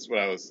 exactly. That's what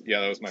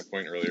that was my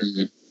point earlier.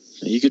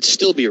 Mm-hmm. You could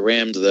still be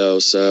rammed, though,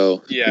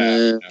 so...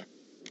 Yeah.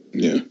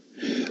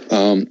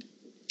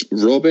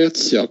 Robert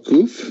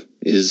Surcouf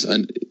is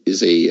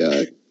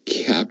a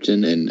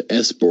captain and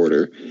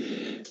escorter.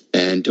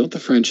 And don't the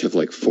French have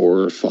like 4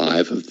 or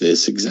 5 of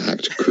this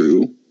exact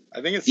crew?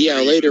 I think it's... Yeah,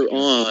 later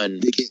on.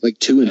 They get like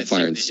 2 in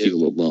Fire and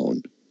Steel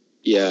alone.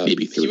 Yeah.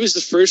 Maybe 3. He was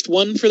the first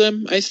one for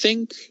them, I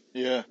think.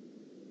 Yeah.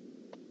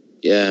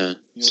 Yeah.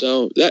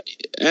 So that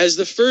as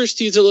the first,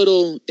 he's a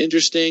little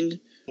interesting.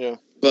 Yeah.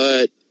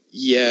 But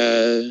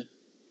yeah,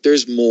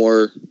 there's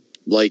more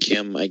like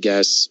him, I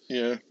guess.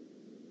 Yeah.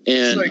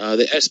 And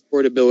the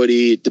escort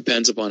ability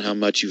depends upon how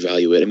much you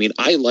value it. I mean,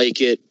 I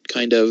like it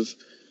kind of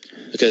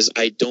because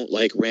I don't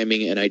like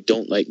ramming and I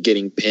don't like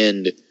getting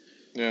pinned.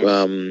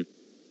 Yeah.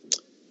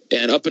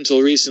 And up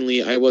until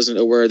recently, I wasn't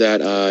aware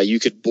that you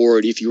could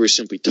board if you were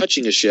simply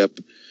touching a ship.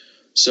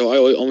 So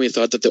I only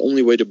thought that the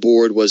only way to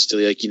board was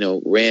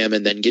to ram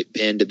and then get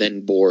pinned and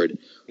then board,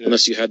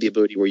 unless you had the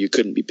ability where you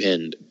couldn't be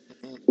pinned,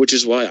 which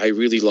is why I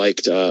really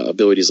liked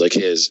abilities like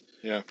his.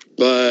 Yeah.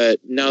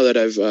 But now that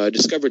I've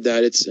discovered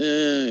that, it's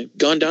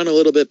gone down a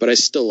little bit, but I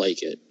still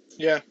like it.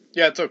 Yeah.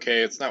 Yeah, it's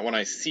okay. It's not one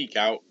I seek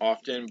out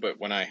often, but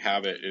when I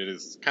have it, it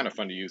is kind of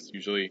fun to use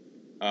usually.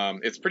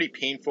 It's pretty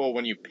painful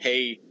when you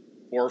pay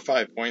 4 or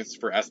 5 points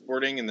for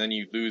escorting and then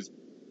you lose,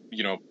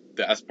 the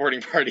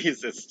escorting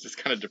parties. It's just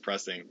kind of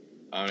depressing.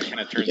 It kind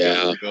of turns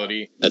into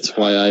ability. That's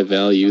why I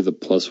value the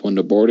 +1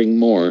 to boarding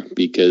more,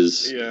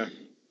 because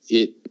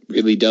it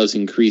really does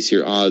increase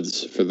your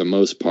odds for the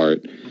most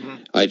part. Mm-hmm.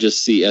 I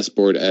just see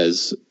escort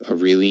as a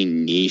really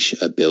niche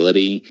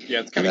ability,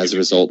 and as a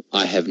result,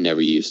 I have never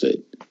used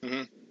it.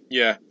 Mm-hmm.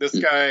 Yeah, this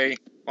guy,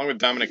 along with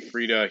Dominic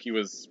Frida, he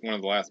was one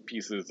of the last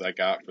pieces I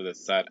got for this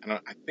set. And I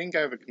think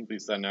I have a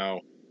complete set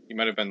now. He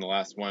might have been the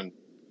last one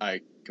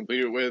I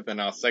completed it with,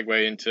 and I'll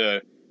segue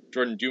into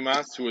Jordan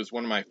Dumas, who was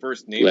one of my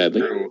first named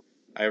crew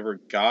I ever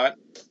got.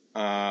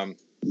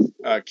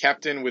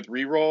 Captain with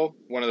reroll,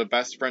 one of the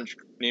best French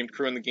named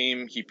crew in the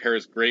game. He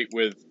pairs great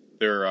with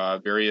their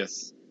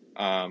various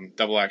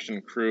double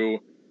action crew,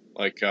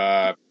 like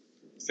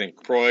St.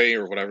 Croix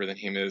or whatever the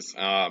name is,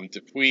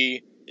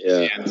 Dupuis,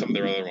 and some of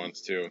their other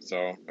ones too.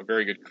 So a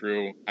very good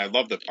crew. I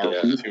love the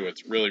artwork too.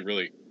 It's really,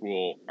 really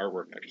cool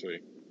artwork actually.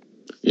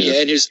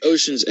 Yeah, and his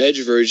Ocean's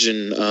Edge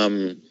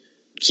version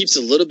keeps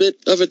a little bit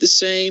of it the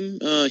same.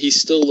 He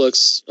still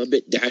looks a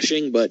bit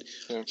dashing, but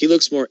he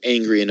looks more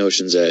angry in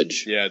Ocean's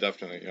Edge. Yeah,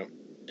 definitely. Yep.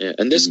 Yeah,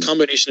 and this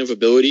combination of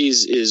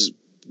abilities is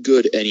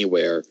good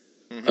anywhere.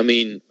 Mm-hmm. I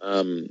mean,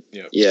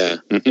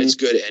 it's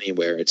good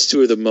anywhere. It's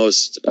two of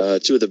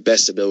the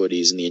best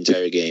abilities in the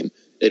entire game.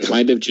 It's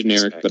kind of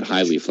generic, but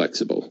highly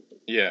flexible.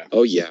 Yeah.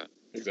 Oh, yeah.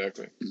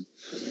 Exactly.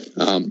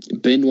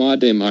 Benoit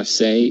de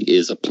Marseille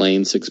is a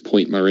plain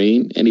 6-point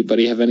Marine.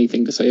 Anybody have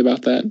anything to say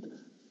about that?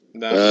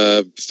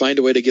 No. Find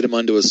a way to get him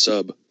onto a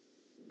sub.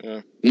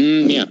 Yeah.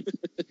 Yeah.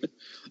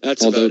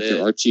 That's although about it.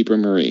 There are cheaper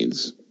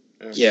Marines.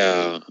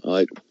 Yeah.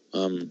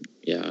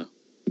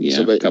 Yeah,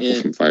 so, a couple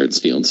from Fire and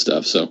Steel and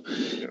stuff. So,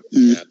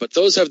 but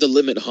those have the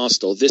limit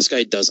hostile. This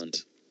guy doesn't.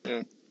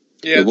 Yeah.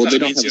 Well, they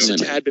don't have it's a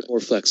tad bit more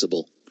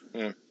flexible.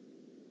 Yeah.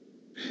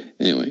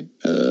 Anyway,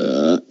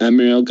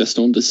 Amiral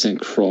Gaston de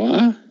Saint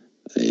Croix,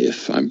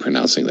 if I'm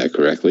pronouncing that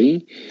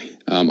correctly.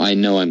 I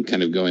know I'm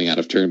kind of going out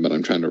of turn, but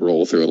I'm trying to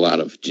roll through a lot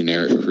of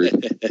generic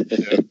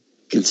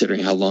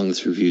considering how long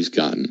this review's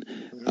gotten.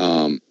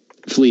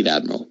 Fleet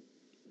Admiral.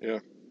 Yeah.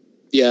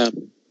 Yeah.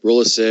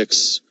 Roll a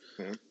 6.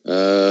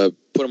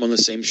 Put him on the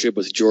same ship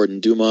with Jordan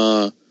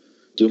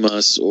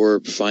Dumas, or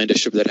find a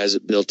ship that has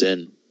it built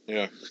in.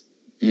 Yeah.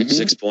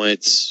 6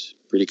 points.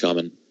 Pretty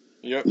common.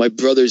 Yep. My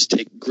brothers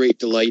take great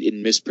delight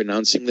in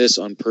mispronouncing this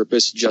on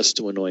purpose just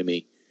to annoy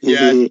me.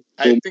 Yeah,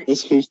 I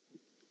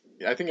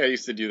think I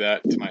used to do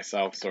that to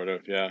myself, sort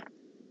of, yeah.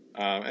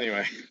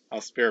 Anyway,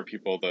 I'll spare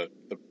people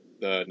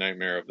the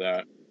nightmare of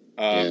that.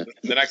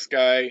 The next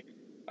guy,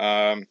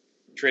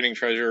 Trading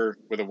Treasure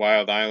with a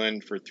Wild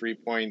Island for 3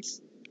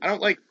 points. I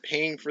don't like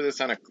paying for this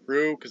on a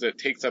crew because it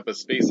takes up a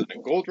space on a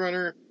Gold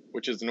Runner,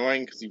 which is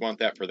annoying because you want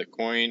that for the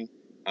coin.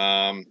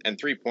 And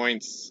 3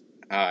 points,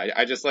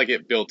 I just like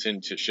it built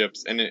into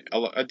ships, and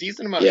a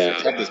decent amount of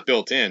ships have this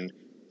built in,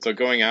 so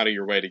going out of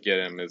your way to get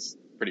him is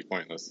pretty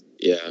pointless.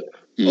 Yeah.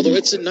 Although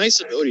it's a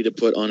nice ability to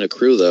put on a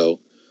crew,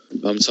 though,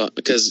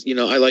 because,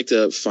 I like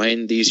to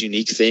find these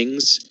unique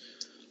things.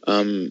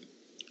 I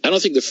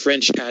don't think the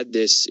French had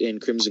this in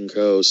Crimson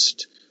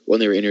Coast when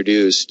they were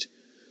introduced,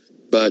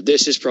 but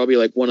this is probably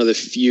like one of the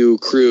few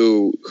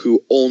crew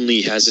who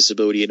only has this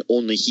ability and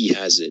only he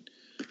has it.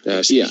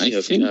 I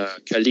think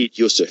Khalid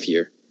Yusuf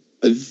here.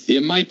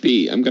 It might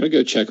be. I'm going to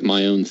go check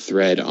my own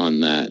thread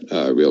on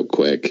that real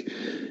quick,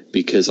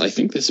 because I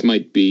think this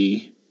might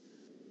be...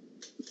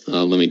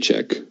 let me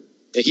check.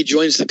 Yeah, he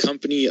joins the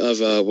company of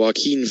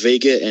Joaquin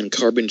Vega and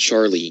Carbon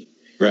Charlie.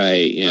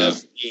 Right, yeah.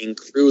 Being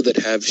crew that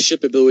have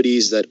ship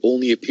abilities that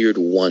only appeared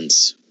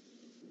once.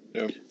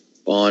 Yeah.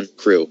 on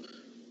crew.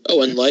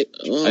 Oh, and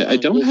I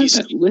don't have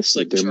that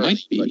listed. There Charlie,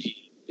 might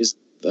be. Is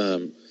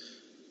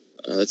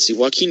let's see.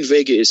 Joaquin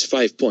Vega is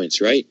 5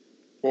 points, right?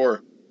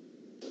 4.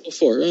 Oh,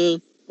 4.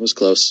 It was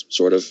close,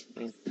 sort of.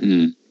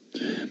 All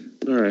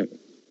right.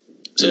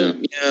 So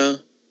yeah.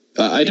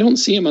 I don't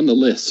see him on the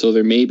list, so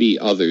there may be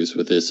others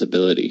with this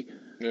ability.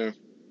 Yeah,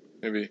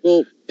 maybe.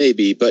 Well,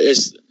 maybe, but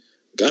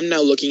I'm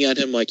now looking at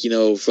him like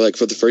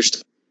for the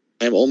first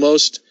time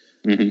almost.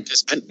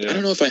 Because I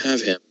don't know if I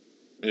have him.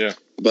 Yeah.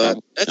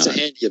 But that's a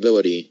handy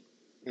ability.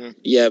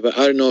 Yeah, but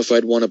I don't know if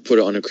I'd want to put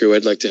it on a crew.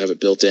 I'd like to have it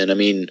built in. I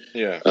mean,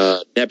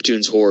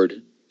 Neptune's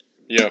Horde.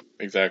 Yep,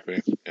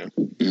 exactly. Yeah.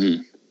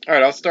 All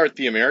right, I'll start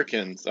the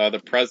Americans.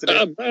 The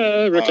president.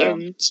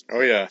 Americans.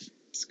 Oh yeah,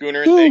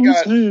 Schooner. They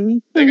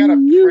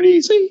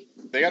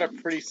got a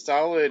pretty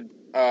solid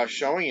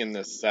showing in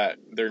this set.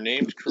 Their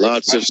named crew.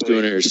 Lots of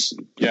schooners.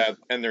 Yeah,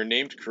 and their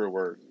named crew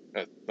were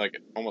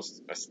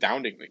almost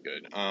astoundingly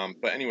good.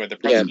 But anyway, the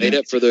president made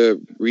up for the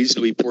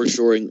reasonably poor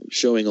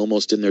showing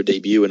almost in their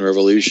debut in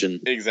Revolution.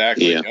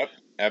 Exactly. Yeah. Yep.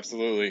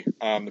 Absolutely.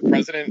 The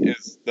President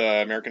is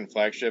the American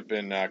flagship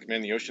in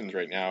Command the Oceans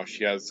right now.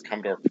 She has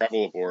Commodore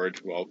Preble aboard,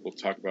 who we'll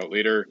talk about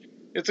later.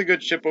 It's a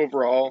good ship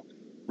overall.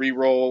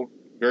 Reroll,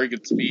 very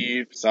good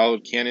speed,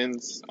 solid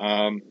cannons.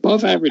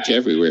 Above average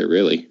everywhere,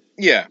 really.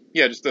 Yeah,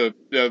 just a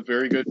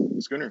very good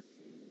schooner.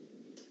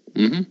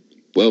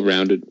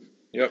 Well-rounded.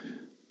 Yep.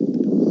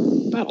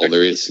 About all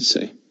there is to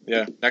say.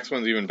 Yeah, next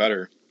one's even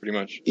better, pretty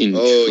much.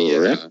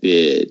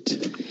 Intrepid.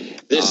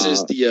 This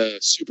is the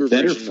super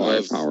version of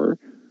firepower.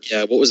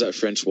 Yeah, what was that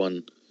French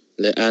one?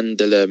 Le Anne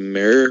de la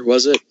Mer,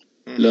 was it?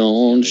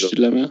 L'Ange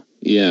de la Mer?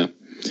 Yeah.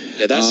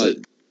 Yeah,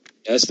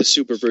 that's the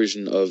super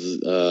version of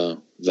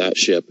that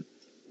ship.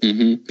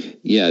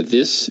 Yeah,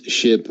 this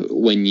ship,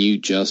 when you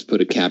just put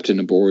a captain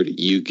aboard,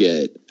 you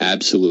get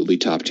absolutely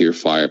top-tier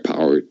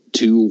firepower.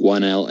 2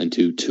 1L and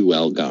 2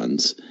 2L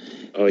guns.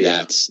 Oh, yeah.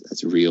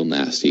 That's real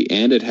nasty.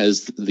 And it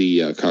has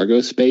the cargo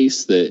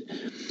space that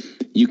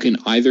you can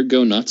either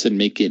go nuts and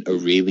make it a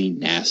really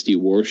nasty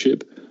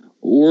warship,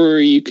 or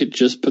you could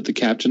just put the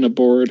captain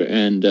aboard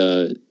and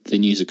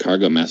then use a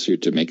cargo master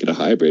to make it a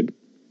hybrid.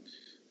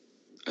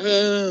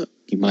 You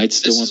might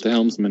still want the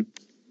helmsman.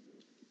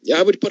 Yeah,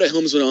 I would put a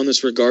helmsman on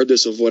this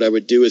regardless of what I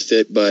would do with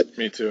it, but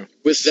me too.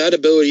 With that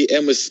ability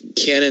and with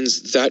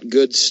cannons that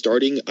good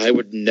starting, I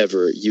would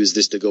never use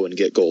this to go and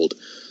get gold.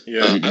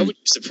 Yeah. I would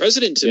use the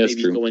President to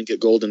maybe go and get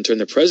gold and turn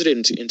the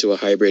President into a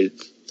hybrid,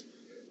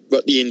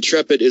 but the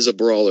Intrepid is a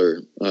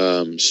brawler,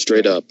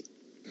 straight up.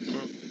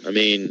 I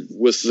mean,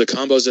 with the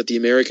combos that the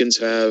Americans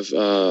have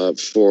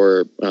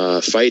for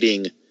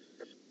fighting,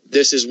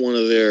 this is one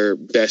of their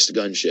best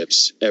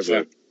gunships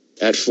ever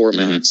at 4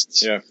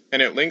 masts. Yeah,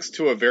 and it links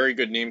to a very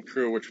good named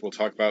crew, which we'll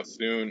talk about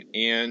soon.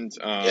 And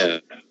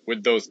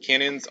with those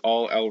cannons,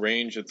 all L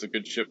range, it's a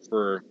good ship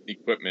for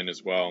equipment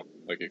as well,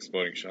 like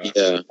exploding shots.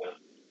 Yeah.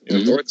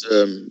 Or it's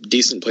a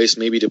decent place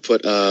maybe to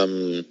put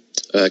a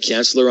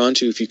Chancellor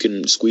onto if you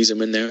can squeeze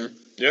him in there.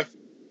 Yeah.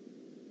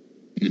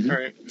 All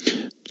right.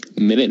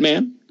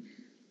 Minuteman?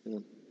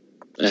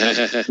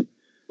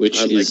 Which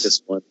I like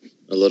this one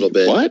a little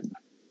bit. What?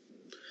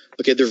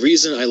 Okay, the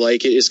reason I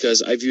like it is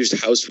because I've used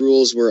house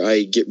rules where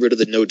I get rid of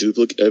the no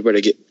duplicate, where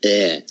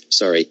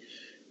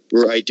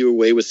I do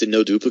away with the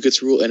no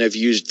duplicates rule, and I've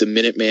used the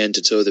Minuteman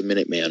to tow the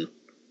Minuteman.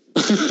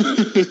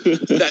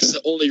 That's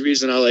the only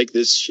reason I like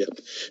this ship.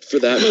 For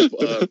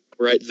that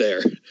right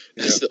there.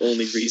 That's the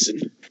only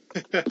reason.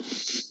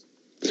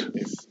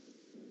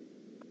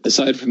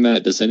 Aside from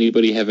that, does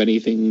anybody have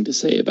anything to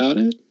say about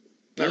it?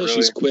 Not really.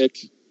 She's quick.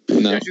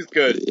 No. Yeah, she's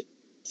good.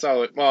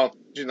 Solid. Well,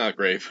 she's not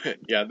great, but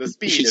yeah, the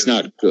speed She's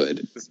not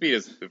good. The speed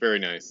is very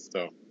nice,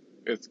 so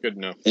it's good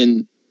enough.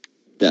 And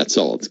that's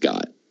all it's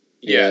got.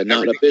 Yeah,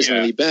 not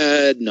abysmally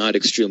bad, not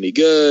extremely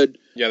good.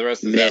 Yeah, the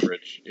rest is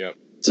average. Yep.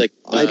 It's like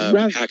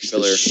pack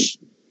filler.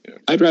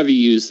 I'd rather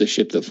use the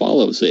ship that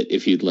follows it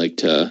if you'd like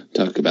to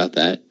talk about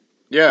that.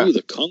 Yeah. Ooh,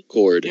 the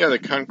Concorde. Yeah, the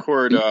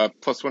Concorde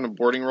 +1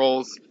 boarding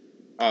rolls.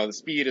 The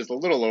speed is a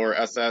little lower,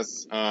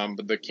 SS,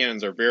 but the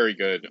cannons are very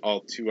good,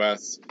 all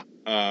 2S.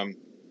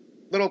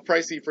 Little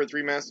pricey for a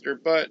 3-master,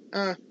 but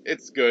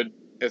it's good.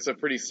 It's a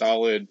pretty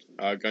solid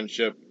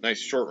gunship. Nice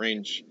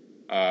short-range,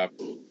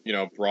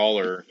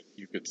 brawler.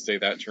 You could say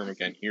that term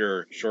again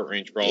here.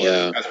 Short-range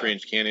brawler,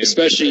 fast-range cannon.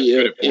 Especially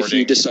if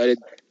you decided...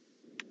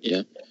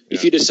 Yeah.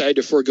 If you decide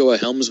to forego a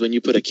helmsman,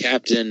 you put a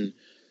captain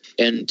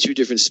and 2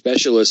 different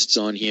specialists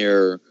on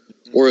here,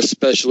 or a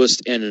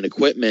specialist and an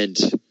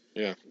equipment.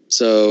 Yeah.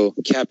 So,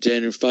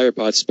 captain,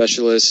 firepot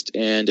specialist,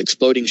 and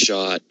exploding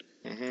shot.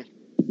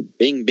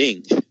 Bing,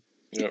 bing.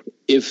 Yep.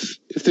 If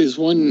there's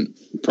one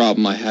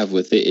problem I have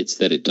with it, it's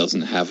that it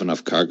doesn't have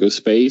enough cargo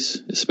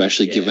space,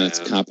 especially given its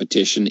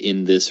competition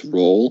in this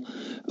role.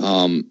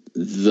 When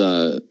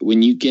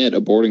you get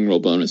a boarding roll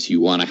bonus, you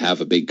want to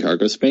have a big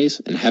cargo space,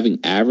 and having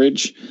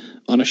average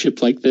on a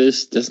ship like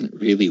this doesn't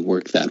really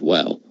work that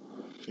well.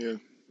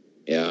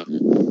 Yeah.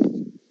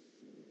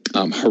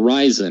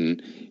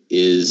 Horizon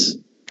is...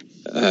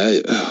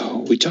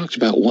 we talked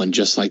about one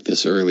just like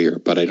this earlier,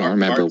 but I don't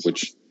remember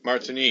which...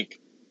 Martinique.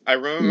 I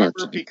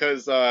remember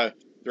because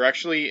they're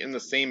actually in the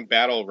same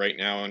battle right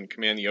now on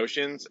Command the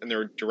Oceans, and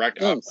they're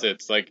direct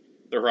opposites. Like,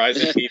 the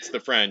Horizon hates the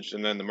French,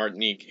 and then the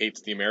Martinique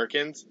hates the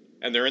Americans,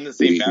 and they're in the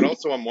same battle.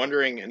 So I'm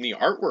wondering, and the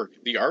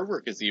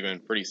artwork is even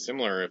pretty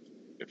similar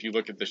if you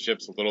look at the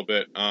ships a little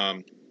bit.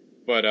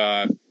 But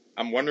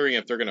I'm wondering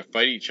if they're going to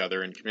fight each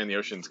other in Command the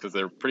Oceans, because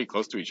they're pretty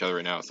close to each other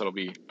right now. So it'll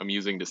be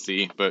amusing to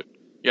see. But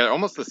yeah,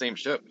 almost the same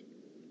ship.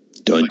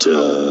 Dun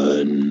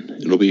dun!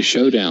 It'll be a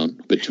showdown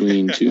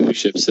between two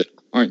ships that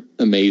aren't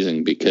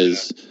amazing,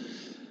 because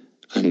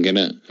I'm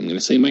gonna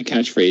say my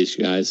catchphrase,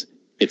 you guys.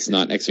 It's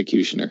not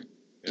Executioner.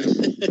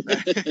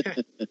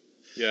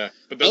 Yeah,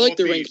 but I like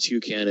the rank 2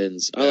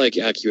 cannons. I like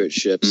accurate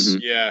ships. Mm-hmm.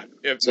 Yeah,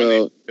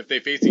 if they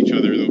face each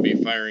other, they'll be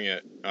firing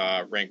at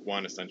rank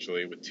 1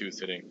 essentially, with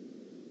 2s hitting.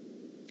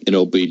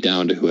 It'll be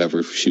down to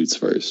whoever shoots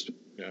first.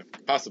 Yeah,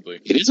 possibly.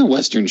 It is a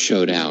Western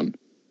showdown.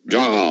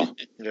 Draw.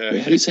 Yeah. Wait,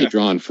 how do you say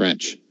draw in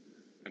French?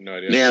 I have no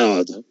idea. Now,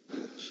 I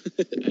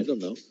don't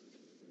know.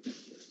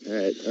 All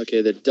right.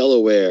 Okay, the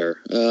Delaware.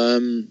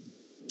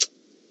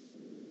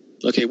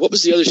 Okay, what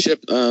was the other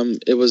ship?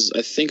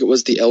 I think it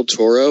was the El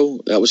Toro.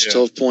 That was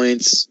 12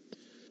 points.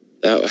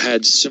 That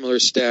had similar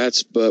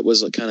stats, but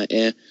was kind of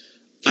eh.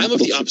 I'm of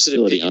the opposite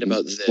opinion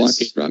about this.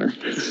 Blockade Runner.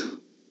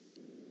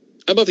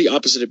 I'm of the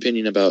opposite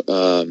opinion about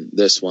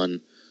this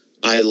one.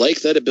 I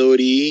like that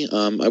ability.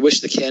 I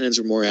wish the cannons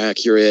were more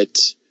accurate.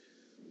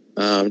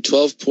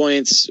 12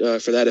 points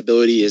for that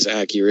ability is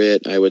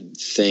accurate, I would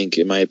think,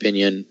 in my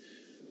opinion.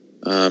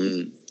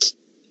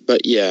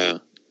 But yeah,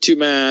 2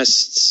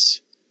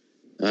 masts.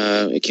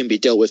 It can be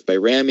dealt with by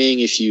ramming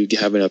if you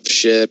have enough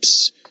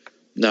ships.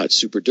 Not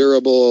super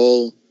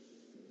durable.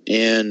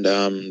 And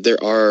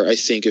there are, I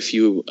think, a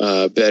few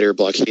better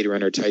blockade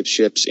runner type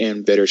ships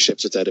and better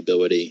ships with that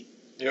ability.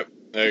 Yep,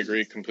 I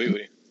agree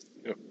completely.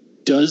 Yep.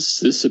 Does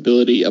this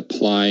ability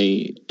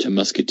apply to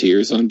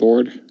musketeers on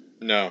board?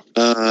 No.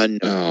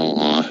 No.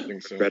 I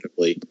think so.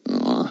 Incredibly.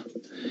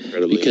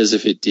 Because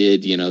if it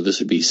did, this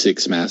would be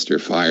 6-master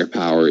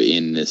firepower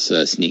in this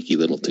sneaky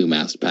little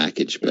 2-mast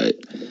package. But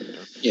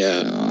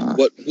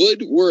what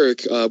would work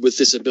with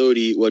this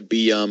ability would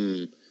be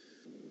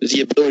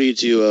the ability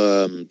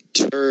to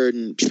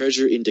turn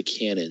treasure into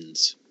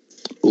cannons.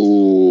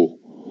 Ooh.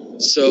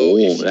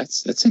 So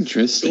that's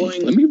interesting.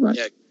 Let me write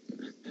that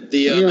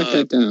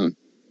down.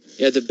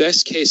 Yeah, the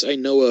best case I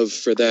know of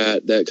for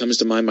that comes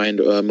to my mind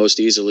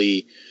most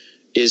easily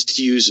is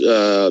to use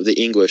the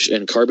English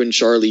and Carbon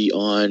Charlie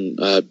on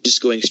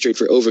just going straight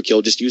for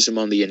overkill. Just use him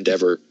on the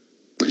Endeavor.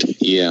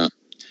 Yeah.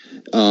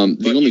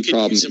 The only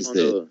problem is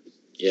that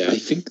I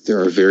think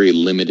there are very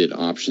limited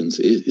options.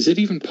 Is it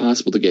even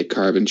possible to get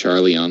Carbon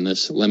Charlie on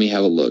this? Let me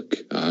have a look.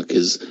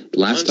 Because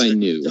last I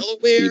knew,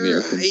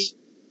 Delaware, I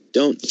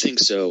don't think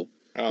so.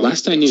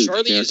 Last I knew,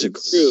 Charlie is a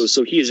crew,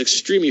 so he is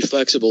extremely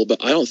flexible,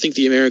 but I don't think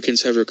the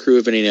Americans have a crew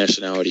of any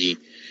nationality.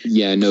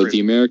 Yeah, no, the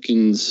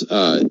Americans,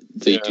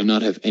 they do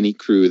not have any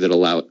crew that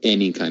allow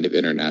any kind of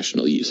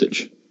international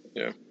usage.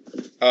 Yeah.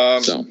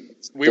 So,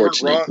 we were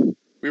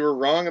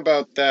wrong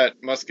about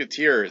that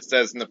Musketeer. It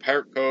says in the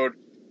Pirate Code,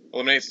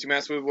 eliminates 2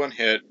 masts with 1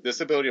 hit.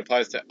 This ability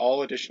applies to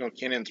all additional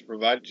cannons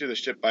provided to the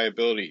ship by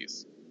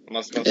abilities.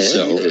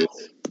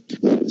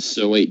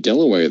 So wait,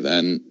 Delaware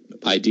then.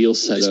 Ideal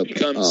setup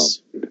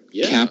becomes,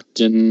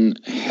 Captain,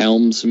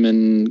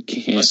 Helmsman,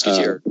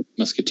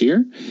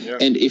 Musketeer. Yeah.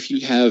 And if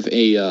you have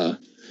a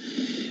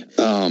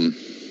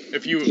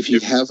if you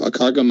have a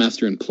cargo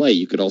master in play,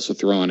 you could also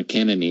throw on a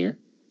cannoneer.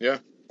 Yeah.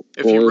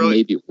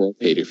 Maybe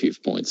rotate a few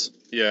points.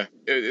 Yeah,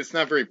 it's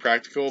not very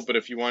practical, but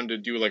if you wanted to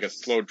do like a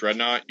slow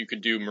dreadnought, you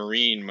could do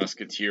Marine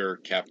Musketeer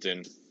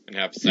Captain and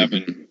have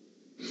 7.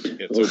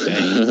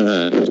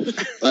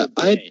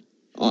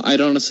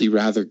 I'd honestly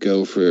rather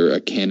go for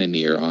a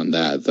cannoneer on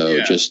that,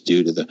 though, just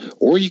due to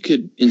or you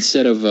could,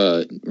 instead of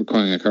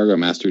requiring a cargo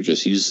master,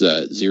 just use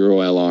the 0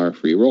 LR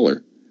free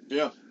roller.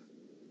 Yeah.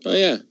 Oh,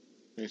 yeah.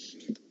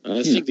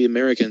 I think the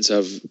Americans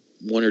have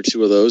 1 or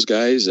 2 of those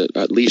guys,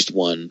 at least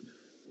 1.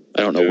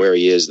 I don't know where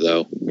he is,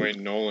 though.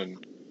 Wayne Nolan.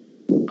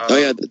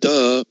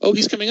 Duh. Oh,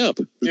 he's coming up.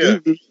 Yeah.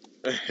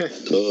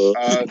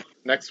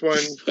 Next one.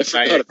 I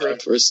forgot about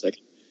it for a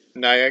second.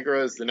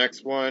 Niagara is the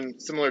next one,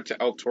 similar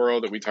to El Toro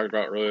that we talked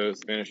about earlier, the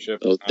Spanish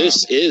ship. Oh,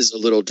 this is a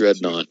little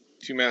dreadnought.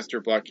 2-master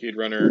blockade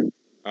runner.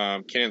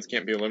 Cannons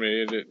can't be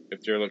eliminated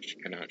if derelict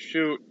cannot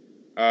shoot.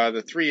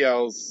 The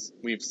 3Ls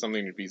leave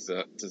something to be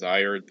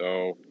desired,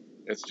 though.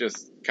 It's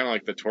just kind of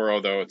like the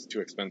Toro, though. It's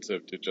too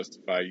expensive to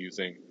justify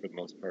using for the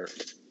most part.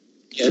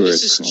 Yeah,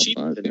 this is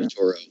cheaper than the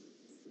Toro.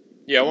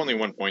 Yeah, only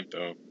 1 point,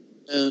 though.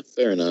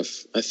 Fair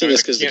enough. I think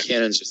that's because the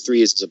cannons are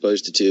 3s as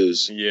opposed to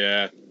 2s.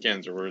 Yeah,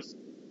 cannons are worse.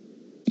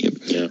 Yep.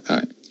 Yeah. All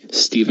right.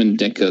 Stephen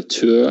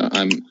Decatur,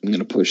 I'm going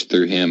to push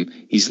through him.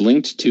 He's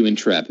linked to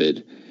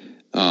Intrepid.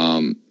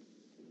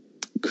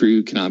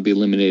 Crew cannot be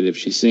eliminated if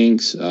she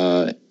sinks.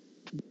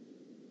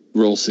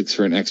 Roll 6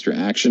 for an extra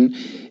action.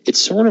 It's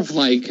sort of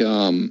like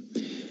OE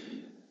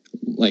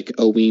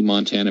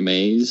Montana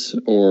Maze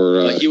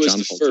or he was John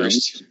the Paul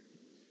first. Jones.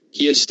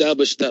 he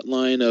established that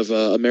line of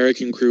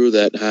American crew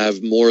that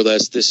have more or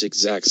less this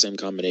exact same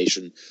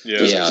combination.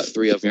 Yeah,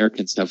 three of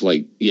Americans have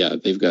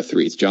they've got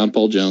three. It's John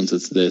Paul Jones,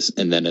 it's this,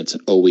 and then it's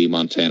Owie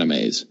Montana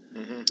Mays.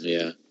 Mm-hmm.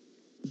 Yeah.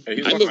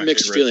 I'm of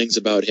mixed feelings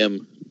about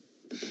him.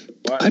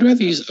 What? I'd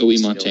rather use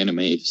Owie Montana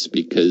Mays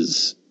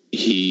because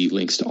he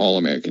links to all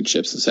American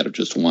ships instead of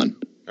just one.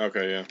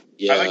 Okay,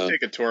 yeah. I like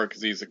Decatur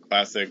because he's a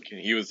classic.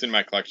 He was in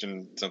my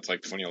collection since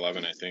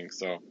 2011, I think.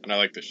 So, and I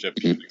like the ship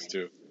he links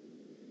too.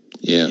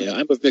 Yeah,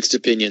 I'm of mixed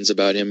opinions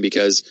about him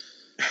because,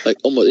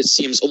 it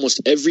seems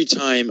almost every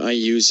time I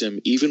use him,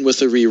 even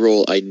with a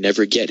reroll, I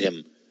never get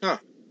him. Huh?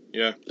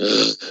 Yeah.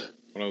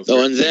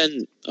 And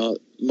then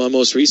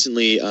most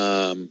recently,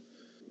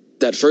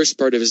 that first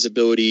part of his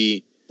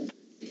ability.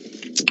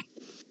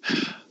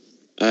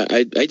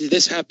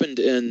 This happened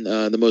in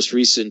the most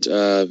recent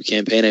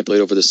campaign I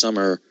played over the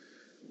summer,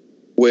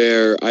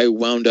 where I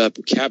wound up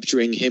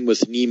capturing him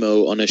with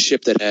Nemo on a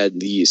ship that had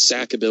the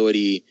sack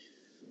ability,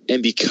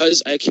 and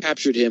because I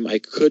captured him, I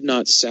could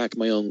not sack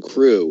my own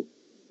crew.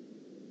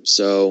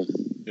 So,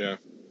 yeah,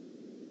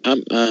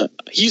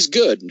 he's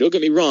good. Don't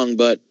get me wrong,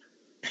 but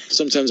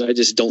sometimes I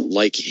just don't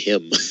like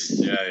him.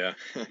 Yeah.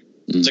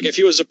 It's like if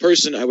he was a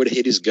person, I would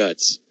hate his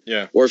guts.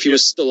 Yeah. Or if he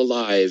was still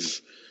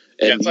alive.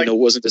 And,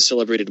 wasn't a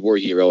celebrated war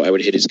hero, I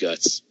would hit his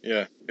guts.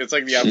 Yeah. It's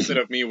like the opposite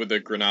of me with the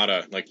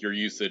Granada. Your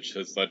usage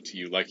has led to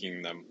you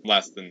liking them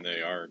less than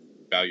they are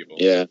valuable.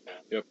 Yeah.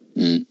 Yep.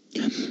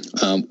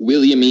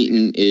 William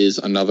Eaton is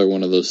another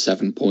one of those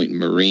 7-point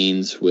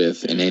Marines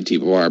with an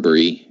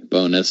anti-Barbary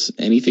bonus.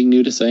 Anything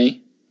new to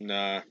say?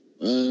 Nah.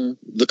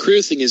 The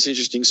crew thing is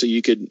interesting, so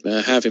you could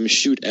have him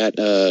shoot at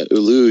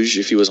Uluge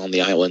if he was on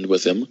the island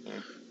with him.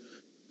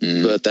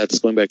 But that's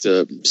going back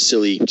to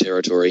silly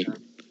territory.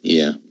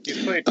 Yeah.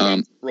 He's played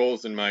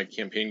roles in my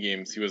campaign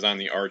games. He was on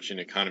the Arch in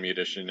Economy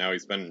Edition. Now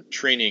he's been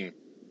training,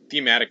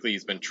 thematically,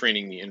 he's been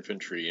training the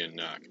infantry in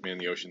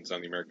Command the Oceans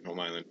on the American home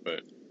island.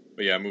 But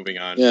yeah, moving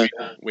on. Yeah.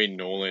 Wayne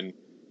Nolan,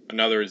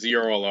 another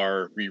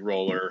ZRLR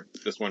reroller,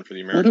 this one for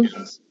the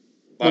Americans.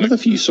 One of the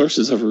few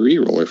sources of a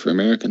reroller for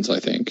Americans, I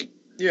think.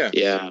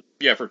 Yeah.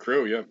 Yeah, for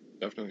crew, yeah,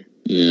 definitely.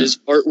 Yeah. His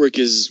artwork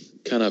is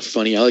kind of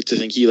funny. I like to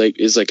think he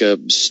is like a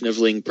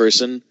sniveling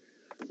person.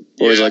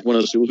 Or he's like one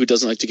of those people who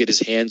doesn't like to get his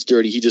hands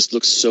dirty. He just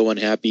looks so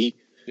unhappy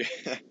in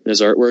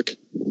his artwork.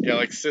 Yeah,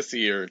 like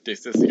Sissy or De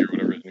Sissy or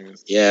whatever his name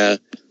is. Yeah.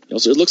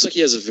 Also, it looks like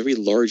he has a very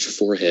large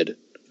forehead.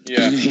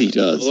 Yeah. He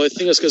does. Although I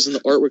think that's because in the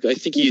artwork, I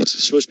think he's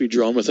supposed to be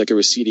drawn with a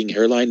receding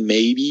hairline,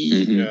 maybe.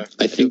 Mm-hmm. Yeah.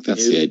 I think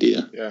that's the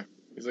idea. Yeah.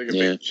 He's like a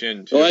big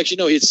chin, too. Oh, actually,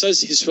 no. It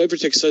says his flavor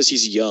text says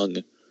he's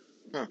young.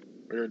 Huh.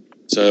 Weird.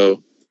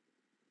 So,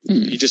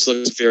 he just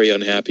looks very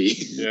unhappy.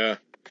 Yeah.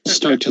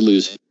 Start to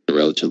lose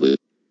relatively.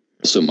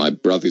 So my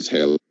brother's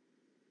hair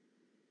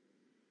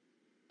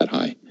that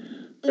high.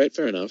 Right,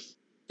 fair enough.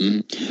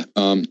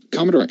 Mm-hmm.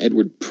 Commodore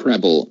Edward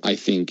Preble, I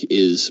think,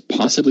 is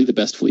possibly the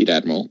best fleet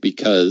admiral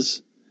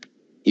because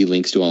he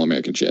links to all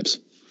American ships.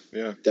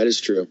 Yeah, that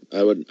is true.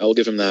 I will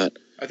give him that.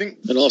 I think,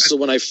 and also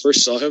when I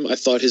first saw him, I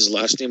thought his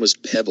last name was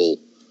Pebble,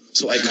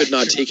 so I could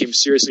not take him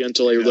seriously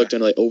until I looked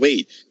and oh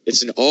wait,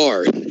 it's an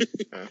R.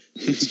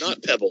 It's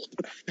not Pebble.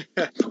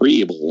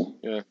 Preble.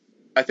 Yeah.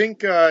 I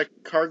think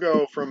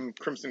Cargo from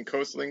Crimson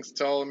Coast links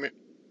to all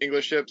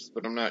English ships,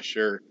 but I'm not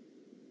sure.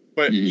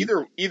 But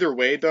either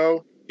way,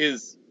 though,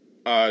 his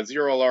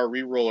ZRLR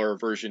reroller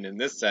version in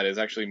this set is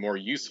actually more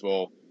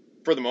useful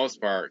for the most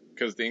part,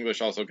 because the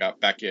English also got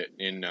Beckett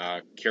in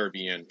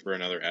Caribbean for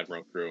another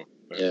Admiral crew.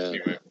 But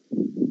anyway.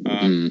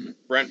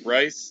 Brent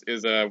Rice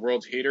is a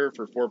World Hater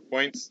for 4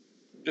 points.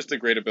 Just a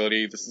great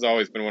ability. This has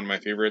always been one of my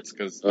favorites,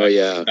 because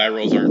die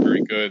rolls aren't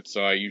very good,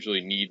 so I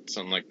usually need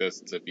something like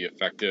this to be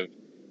effective.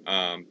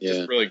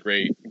 Just really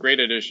great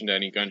addition to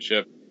any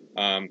gunship.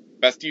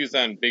 Best used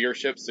on bigger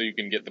ships so you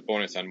can get the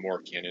bonus on more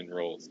cannon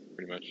rolls,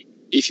 pretty much.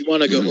 If you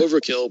want to go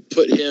overkill,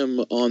 put him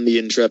on the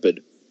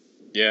Intrepid.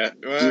 Yeah.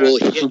 He will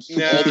hit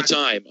all the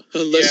time,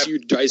 unless you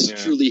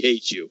truly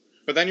hate you.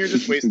 But then you're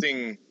just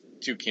wasting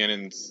 2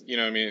 cannons, you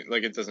know what I mean?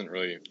 It doesn't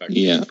really affect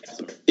you.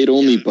 So. It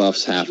only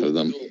buffs half of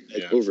them.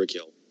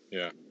 Overkill.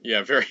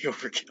 Yeah, very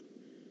overkill.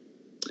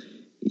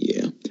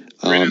 Yeah.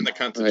 Right on the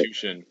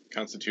Constitution. Right.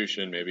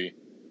 Constitution, maybe.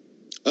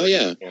 Oh,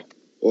 yeah.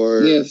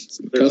 Or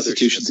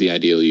Constitution's the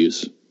ideal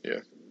use.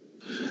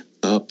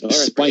 Yeah.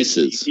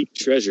 Spices. Deep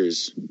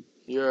treasures.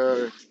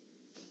 Yeah.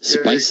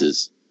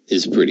 Spices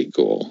is pretty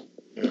cool.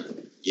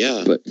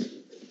 Yeah. But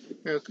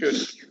it's good.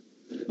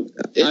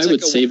 I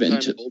would save it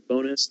into gold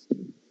bonus.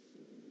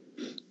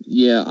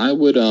 Yeah, I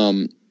would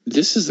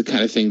this is the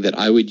kind of thing that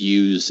I would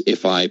use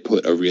if I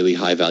put a really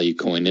high value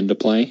coin into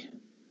play.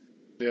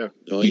 Yeah.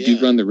 You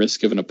do run the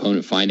risk of an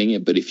opponent finding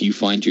it, but if you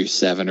find your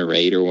 7 or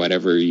 8 or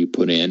whatever you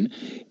put in,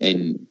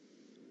 and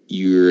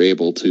you're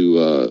able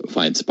to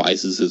find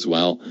spices as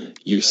well,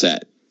 you're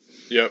set.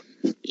 Yep.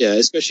 Yeah,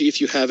 especially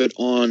if you have it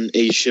on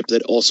a ship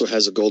that also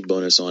has a gold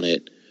bonus on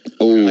it.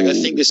 Oh. I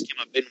think this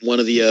came up in one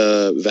of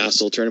the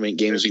Vassal tournament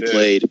games we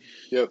played.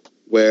 Yep.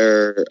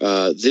 Where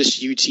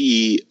this UT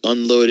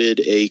unloaded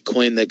a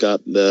coin that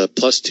got the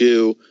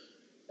 +2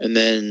 And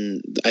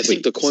then I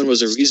think the coin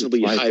was a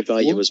reasonably high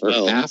value as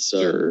well.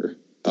 After,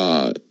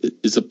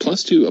 is the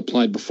 +2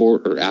 applied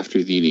before or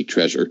after the unique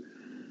treasure?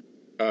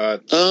 You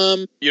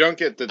don't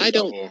get the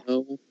double. I don't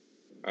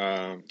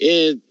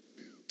know.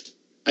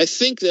 I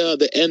think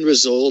the end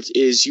result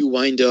is you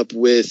wind up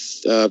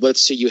with,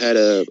 let's say you had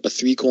a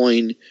 3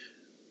 coin.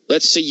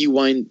 Let's say you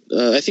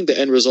I think the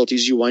end result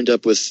is you wind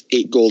up with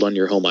 8 gold on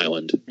your home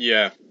island.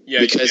 Yeah.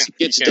 Because it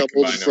gets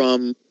doubled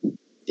from,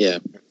 yeah.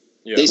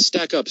 They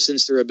stack up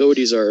since their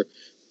abilities are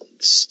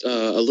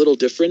a little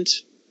different.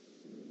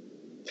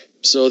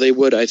 So they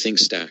would, I think,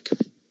 stack.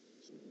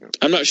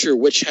 I'm not sure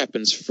which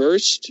happens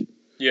first.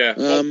 Yeah,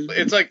 well,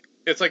 it's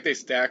like they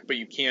stack, but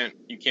you can't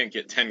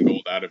get 10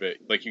 gold out of it.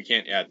 Like you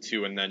can't add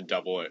 2 and then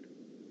double it.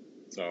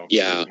 So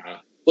yeah.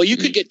 Well, you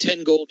could get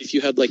 10 gold if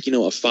you had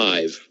a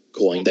 5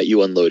 coin that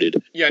you unloaded,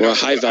 or a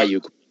high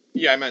value.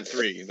 Yeah, I meant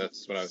 3.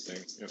 That's what I was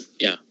saying. Yep.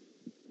 Yeah.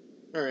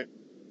 All right.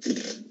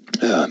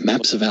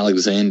 Maps of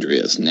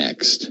Alexandria is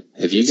next.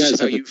 Have you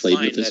guys ever played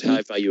with this one?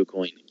 High value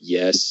coin?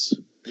 Yes.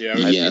 Yeah.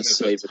 Yes.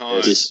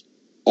 This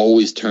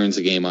always turns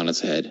the game on its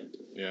head.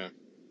 Yeah.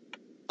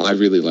 I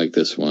really like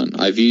this one.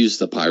 I've used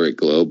the Pirate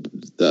Globe,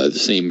 the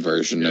same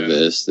version of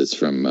this that's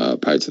from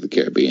Pirates of the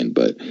Caribbean,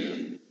 but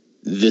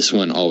this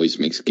one always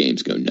makes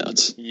games go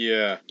nuts.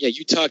 Yeah. Yeah,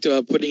 you talked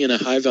about putting in a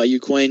high value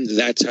coin.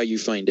 That's how you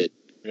find it.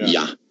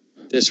 Yeah.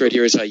 This right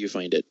here is how you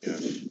find it. Yeah.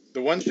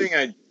 The one thing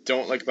I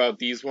don't like about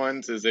these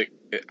ones is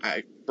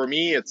for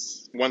me,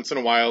 it's once in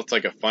a while, it's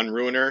like a fun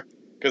ruiner.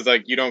 Because,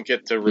 you don't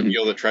get to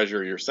reveal the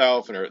treasure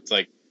yourself, and it's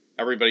like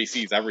everybody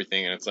sees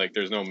everything, and it's like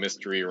there's no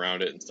mystery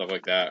around it and stuff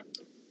like that.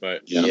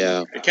 But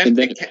it can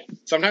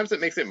sometimes it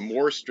makes it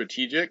more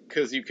strategic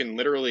because you can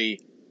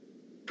literally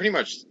pretty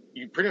much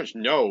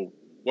know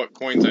what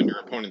coins on your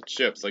opponent's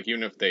ships. Like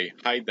even if they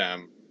hide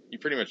them, you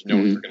pretty much know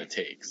what they're going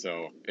to take.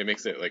 So it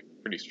makes it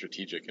pretty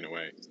strategic in a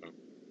way.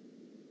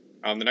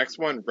 So the next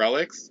one,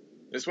 Relics.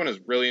 This one is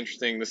really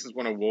interesting. This is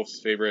one of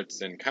Wolf's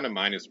favorites and kind of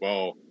mine as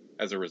well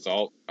as a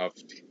result of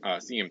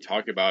seeing him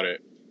talk about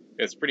it.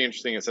 It's pretty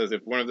interesting. It says,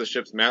 if one of the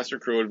ship's master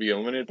crew would be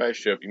eliminated by a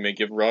ship, you may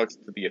give relics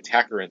to the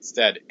attacker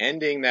instead,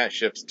 ending that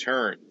ship's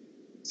turn.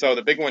 So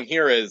the big one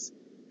here is,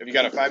 if you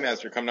got a 5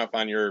 master coming up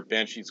on your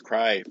Banshee's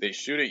Cry, they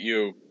shoot at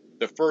you,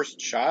 the first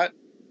shot,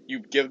 you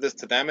give this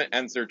to them, it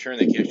ends their turn,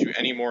 they can't shoot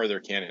any more of their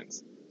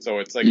cannons. So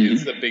it's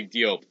it's a big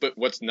deal. But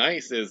what's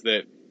nice is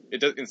that it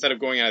does, instead of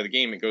going out of the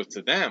game, it goes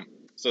to them.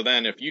 So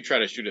then if you try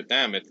to shoot at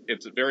them,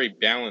 it's a very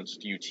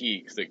balanced UT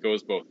because it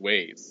goes both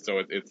ways.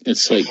 So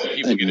it's like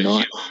people get a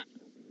chance.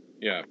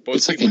 Yeah,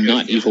 it's like a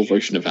not evil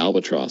version of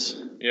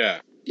Albatross.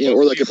 Yeah. Yeah,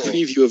 or like a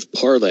preview of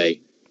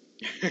Parlay.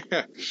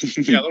 Yeah,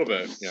 a little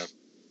bit.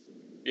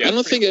 Yeah. I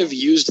don't think I've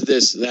used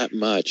this that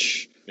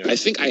much. Yeah. I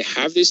think I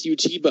have this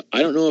UT, but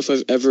I don't know if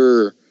I've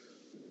ever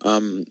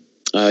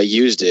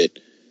used it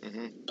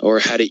or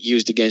had it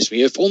used against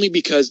me. If only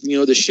because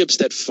the ships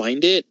that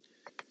find it,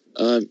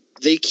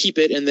 they keep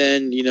it, and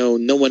then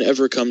no one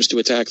ever comes to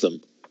attack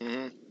them.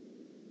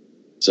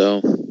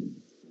 So.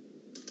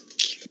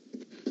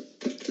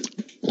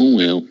 Oh,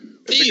 well.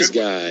 These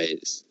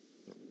guys.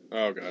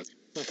 Oh, God.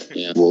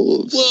 Yeah.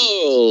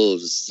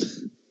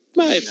 Wolves.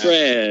 My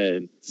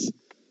friends.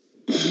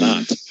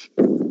 Not.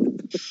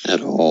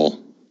 At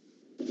all.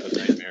 A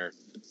nightmare.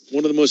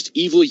 One of the most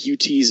evil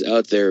UTs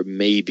out there,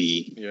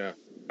 maybe. Yeah.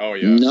 Oh,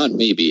 yeah. Not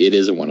maybe. It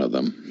is one of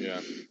them.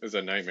 Yeah. It's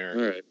a nightmare.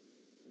 All right.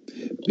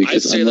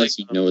 Because unless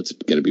you know it's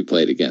going to be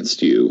played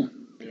against you,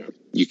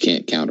 you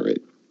can't counter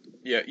it.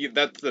 Yeah,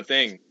 that's the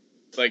thing.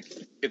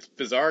 It's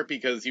bizarre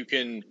because you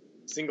can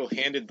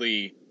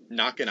single-handedly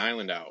knock an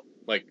island out,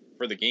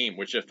 for the game,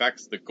 which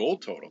affects the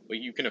gold total.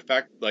 You can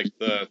affect,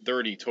 the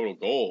 30 total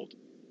gold,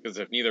 because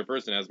if neither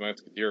person has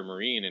Musketeer or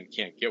Marine and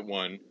can't get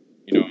one,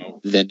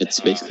 then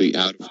it's basically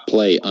out of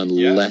play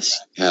unless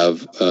you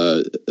have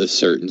a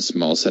certain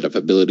small set of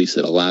abilities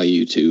that allow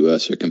you to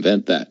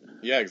circumvent that.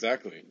 Yeah,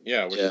 exactly.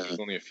 Yeah, which is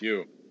only a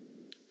few.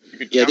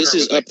 This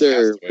is up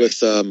there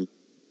with,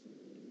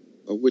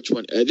 which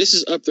one? This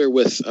is up there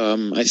with,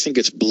 I think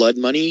it's Blood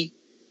Money.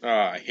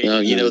 I hate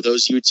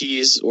those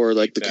UTs or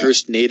the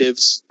Cursed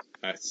Natives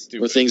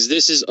or things.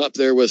 This is up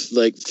there with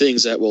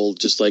things that will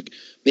just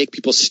make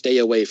people stay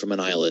away from an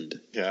island.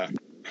 Yeah.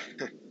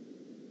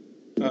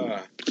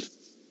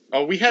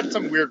 We had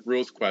some weird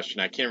rules question.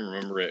 I can't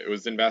remember it. It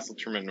was in Vassal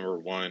Tournament number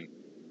 1.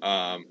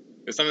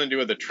 It's something to do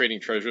with the trading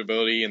treasure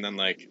ability, and then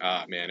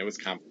it was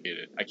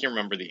complicated. I can't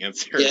remember the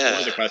answer for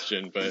the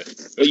question, but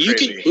you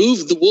can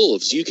move the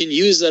wolves. You can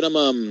use that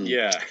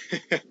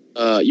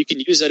you can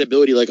use that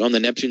ability on the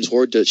Neptune's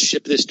Horde to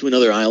ship this to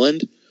another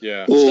island.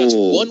 Yeah. So that's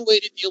one way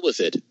to deal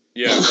with it.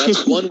 Yeah.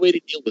 That's one way to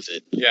deal with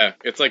it. Yeah,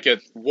 it's like a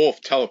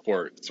wolf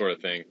teleport sort of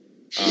thing.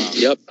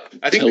 Yep.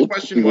 I think the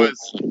question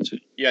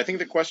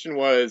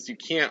was you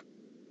can't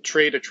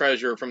trade a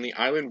treasure from the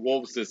island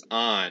Wolves is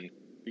on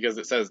because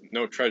it says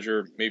no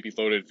treasure may be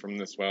loaded from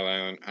this wild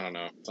island. I don't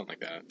know, something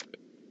like that.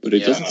 But it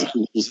doesn't say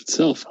Wolves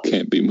itself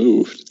can't be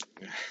moved.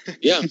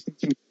 Yeah.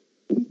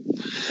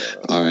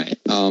 All right.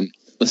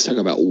 Let's talk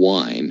about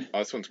wine. Oh,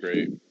 this one's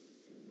great.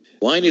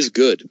 Wine is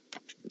good.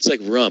 It's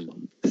like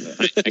rum.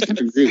 I kind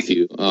of agree with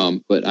you,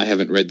 but I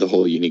haven't read the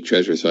whole Unique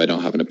Treasure, so I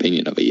don't have an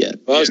opinion of it yet.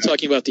 Well, I was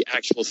talking about the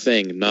actual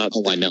thing, not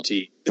I know.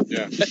 tea.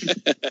 Yeah.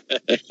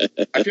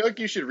 I feel like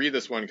you should read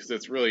this one because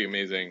it's really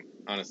amazing.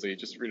 Honestly,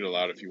 just read it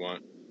aloud if you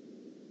want.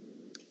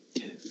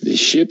 The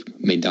ship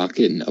may dock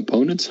at an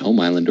opponent's home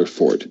island or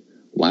fort.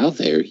 While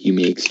there, you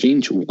may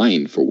exchange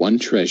wine for one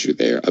treasure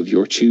there of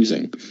your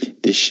choosing.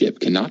 This ship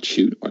cannot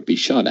shoot or be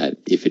shot at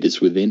if it is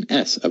within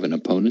S of an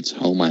opponent's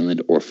home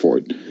island or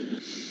fort.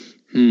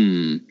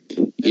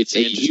 It's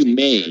a you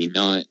may,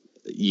 not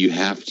you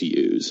have to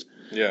use.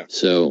 Yeah.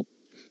 So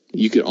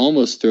you could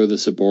almost throw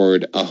this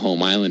aboard a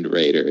home island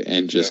raider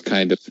and just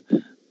kind of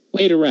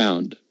wait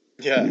around.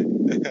 Yeah.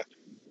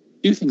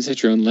 Do things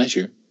at your own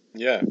leisure.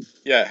 Yeah.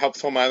 Yeah, it helps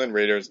home island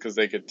raiders because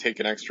they could take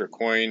an extra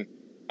coin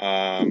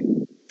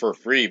for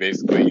free,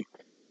 basically.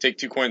 Take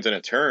 2 coins in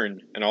a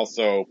turn and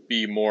also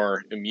be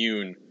more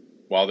immune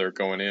while they're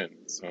going in.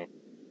 So.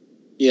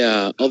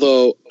 Yeah,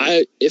 although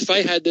if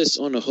I had this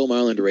on a home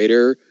island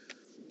raider,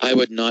 I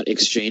would not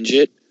exchange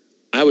it.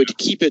 I would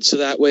keep it so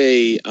that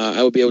way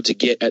I would be able to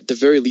get at the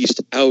very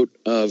least out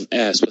of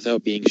S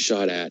without being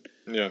shot at.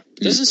 Yeah.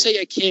 It doesn't say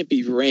I can't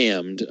be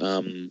rammed.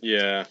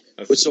 Yeah.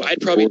 So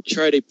I'd probably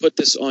try to put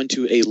this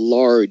onto a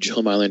large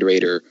home island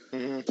raider.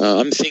 Mm-hmm.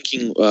 I'm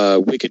thinking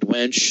Wicked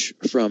Wench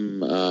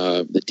from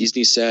the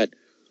Disney set.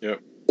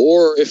 Yep.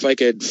 Or if I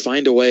could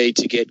find a way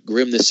to get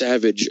Grim the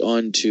Savage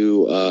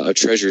onto a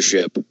treasure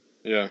ship.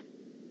 Yeah.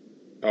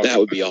 That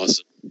would be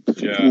awesome.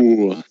 Yeah.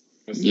 Ooh.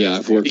 Yeah,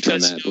 I've worked on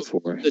that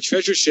before. The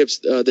treasure ships,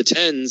 the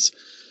 10s,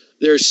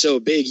 they're so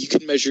big you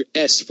can measure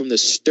S from the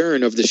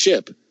stern of the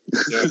ship.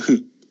 Yeah.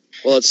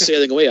 While it's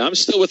sailing away. I'm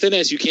still within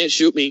S. You can't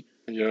shoot me.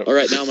 Yep. All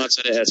right, now I'm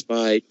outside of S.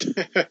 Bye.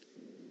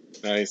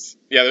 Nice.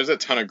 Yeah, there's a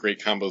ton of great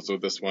combos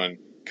with this one.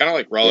 Kind of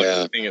like Relic.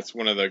 Yeah. I think it's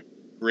one of the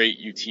great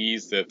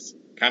UTs that's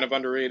kind of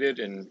underrated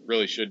and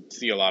really should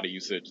see a lot of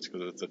usage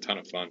because it's a ton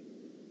of fun.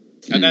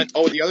 And then,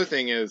 the other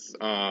thing is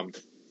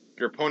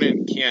your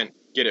opponent can't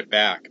get it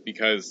back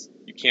because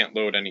you can't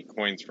load any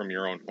coins from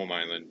your own home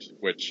island,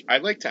 which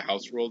I'd like to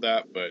house rule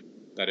that, but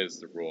that is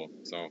the rule,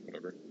 so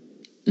whatever.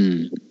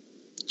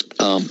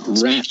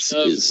 Rats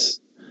is...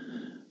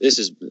 This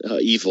is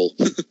evil.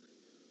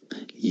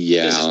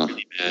 Yeah. This is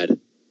really bad.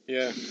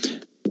 Yeah.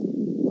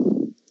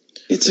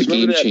 It's a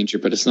game changer,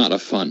 but it's not a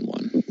fun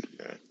one.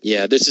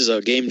 Yeah, this is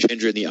a game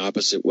changer in the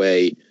opposite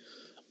way.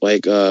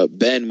 Like,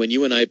 Ben, when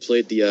you and I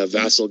played the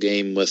Vassal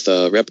game with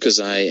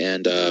Repkazai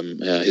and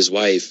his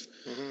wife,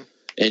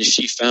 and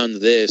she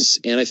found this,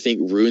 and I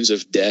think Runes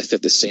of Death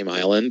at the same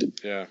island.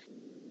 Yeah.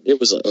 It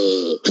was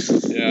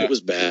yeah. It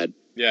was bad.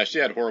 Yeah, she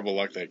had horrible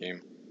luck that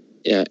game.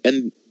 Yeah,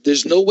 and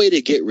there's no way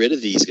to get rid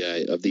of these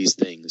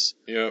things.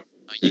 Yep.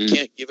 You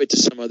can't give it to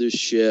some other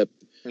ship.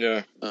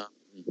 Yeah.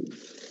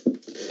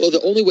 Well,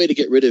 the only way to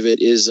get rid of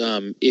it is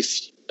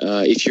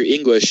if you're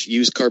English,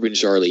 use Carbon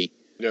Charlie.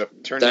 Yep.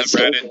 That's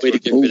the only way to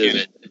get rid of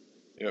it.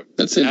 Yep.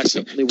 That's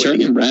it.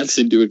 Turning rats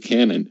into a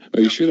cannon. Are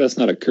you sure that's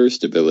not a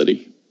cursed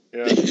ability?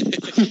 Yeah.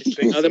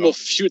 Then we'll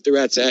shoot the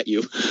rats at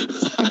you.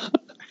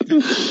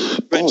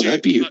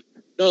 That'd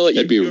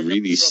be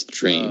really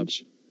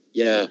strange.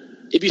 Yeah.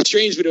 It'd be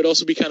strange, but it would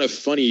also be kind of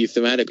funny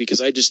thematic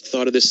because I just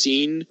thought of the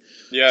scene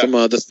from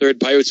the third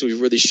Pirates movie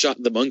where they shot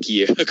the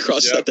monkey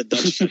across the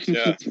dungeon.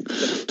 Yeah.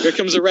 Here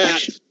comes a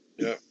rat.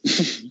 Yeah.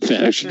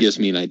 That actually gives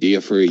me an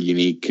idea for a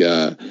unique,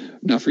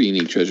 not for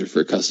unique treasure,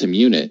 for a custom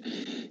unit.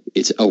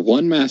 It's a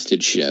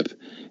one-masted ship,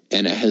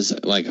 and it has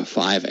like a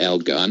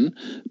 5L gun,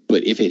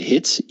 but if it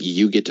hits,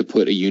 you get to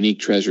put a unique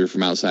treasure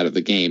from outside of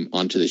the game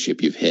onto the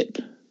ship you've hit.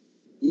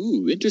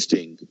 Ooh,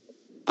 interesting.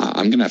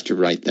 I'm going to have to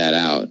write that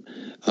out.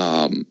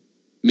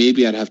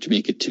 Maybe I'd have to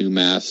make it 2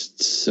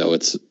 masts,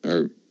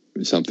 or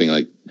something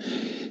like,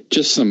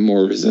 just some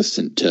more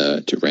resistant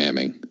to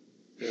ramming.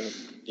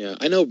 Yeah,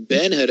 I know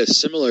Ben had a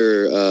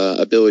similar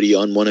ability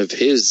on one of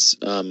his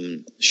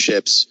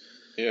ships,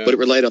 but it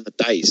relied on the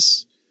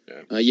dice.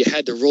 Yeah. You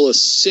had to roll a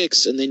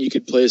 6, and then you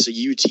could place a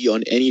UT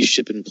on any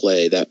ship in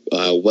play that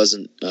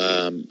wasn't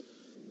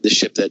the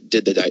ship that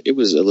did the dice. It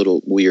was a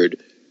little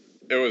weird.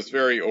 It was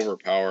very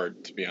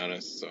overpowered, to be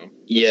honest. So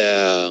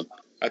yeah,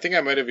 I think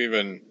I might have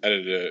even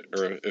edited it,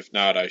 or if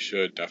not, I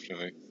should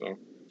definitely. So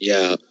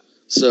yeah,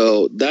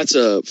 so that's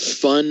a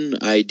fun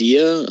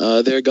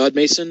idea there, God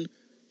Mason.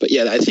 But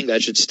yeah, I think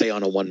that should stay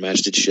on a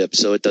one-masted ship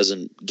so it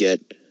doesn't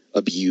get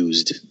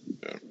abused.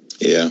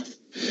 Yeah.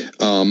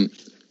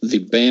 The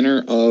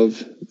banner of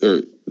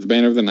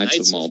the Knights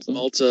of Malta.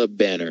 Malta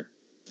banner.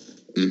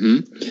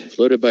 Mm-hmm.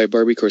 Floated by a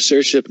Barbie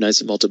Corsair ship,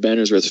 Knights of Malta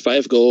banner is worth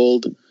 5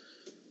 gold.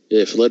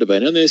 If floated by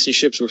another nation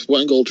ship, is worth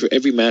 1 gold for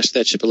every mast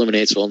that ship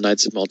eliminates while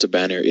Knights of Malta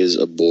banner is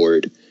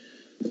aboard.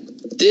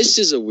 This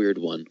is a weird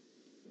one.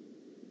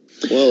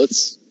 Well,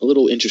 it's a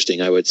little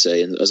interesting, I would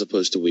say, as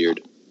opposed to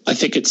weird. I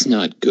think it's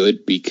not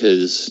good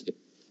because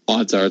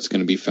odds are it's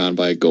going to be found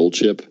by a gold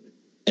ship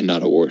and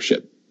not a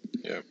warship.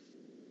 Yeah.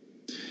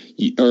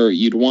 Or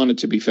you'd want it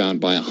to be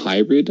found by a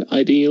hybrid,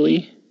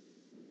 ideally.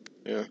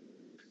 Yeah.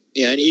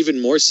 Yeah, and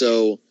even more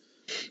so,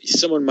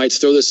 someone might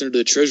throw this into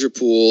the treasure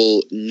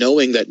pool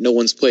knowing that no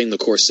one's playing the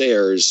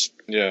Corsairs.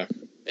 Yeah.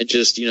 And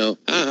just, Yeah.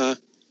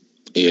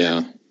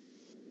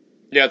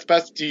 Yeah, it's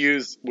best to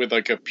use with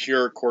like a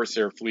pure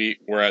Corsair fleet,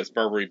 whereas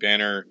Barbary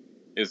Banner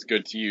is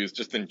good to use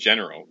just in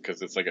general,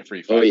 because it's like a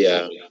free 5. Oh,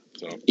 yeah.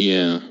 So.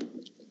 Yeah.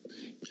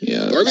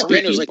 Barbary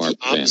Banner is like the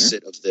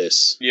opposite of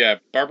this. Yeah,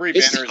 Barbary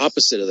Banner is the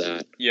opposite of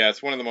that. Yeah,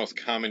 it's one of the most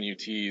common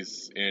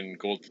UTs in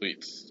gold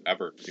fleets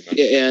ever.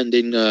 Yeah, and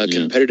in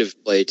competitive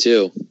play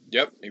too.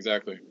 Yep,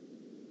 exactly.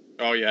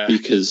 Oh yeah,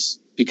 because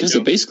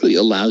it basically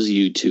allows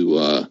you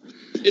to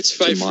it's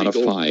 5 to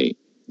modify.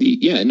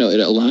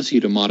 It allows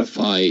you to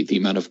modify the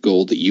amount of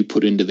gold that you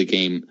put into the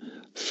game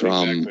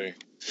from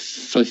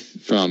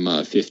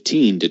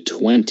 15 to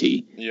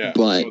 20. Yeah,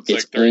 but so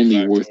it's like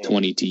only worth total.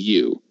 20 to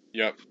you.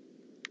 Yep.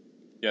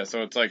 Yeah,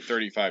 so it's like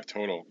 35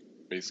 total,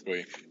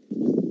 basically.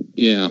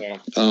 Yeah.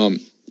 So.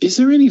 Is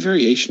there any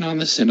variation on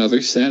this in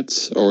other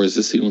sets, or is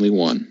this the only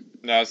one?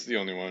 No, it's the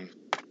only one.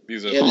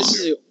 This is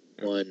the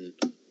one.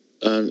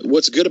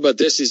 What's good about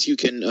this is you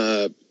can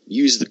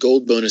use the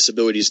gold bonus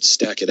abilities to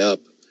stack it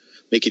up,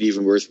 make it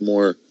even worth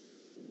more.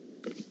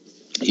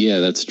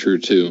 Yeah, that's true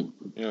too.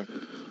 Yeah.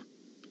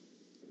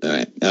 All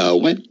right.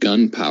 Wet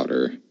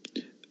gunpowder.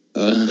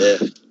 I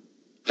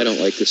don't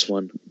like this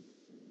one.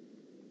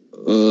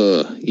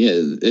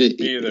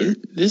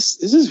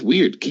 This is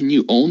weird. Can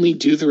you only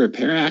do the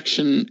repair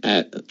action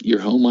at your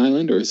home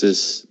island, or is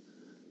this?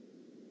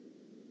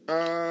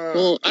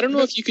 Well, I don't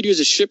know if you could use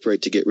a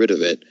shipwright to get rid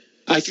of it.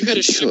 If you had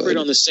a shipwright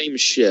on the same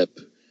ship,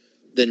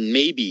 then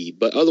maybe.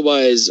 But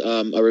otherwise,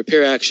 a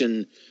repair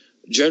action,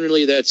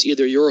 generally that's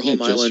either your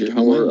home island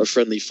or a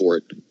friendly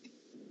fort.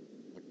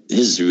 This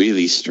is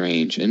really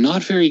strange and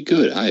not very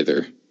good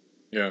either.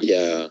 Yeah.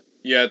 Yeah.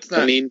 Yeah, it's not.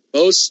 I mean,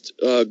 most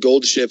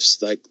gold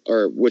ships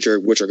which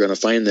are going to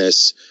find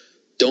this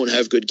don't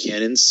have good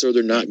cannons, so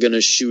they're not going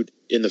to shoot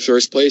in the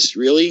first place,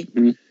 really.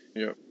 Mm-hmm.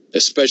 Yeah.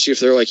 Especially if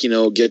they're like,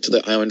 get to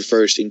the island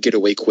first and get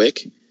away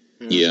quick.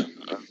 Yeah.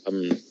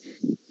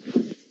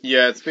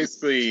 Yeah, it's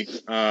basically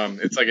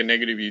it's like a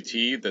negative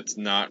UT that's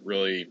not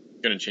really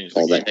going to change the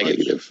all game that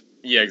negative. Much.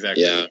 Yeah,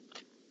 exactly. Yeah.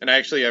 And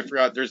I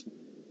forgot.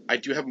 I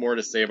do have more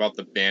to say about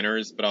the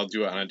banners, but I'll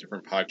do it on a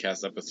different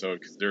podcast episode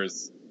because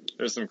there's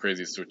some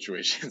crazy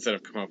situations that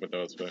have come up with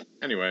those. But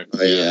anyway.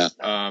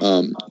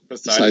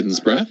 Poseidon's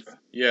Breath?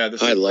 Yeah,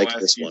 I like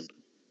this one.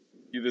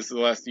 This is the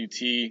last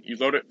UT. You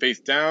load it face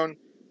down,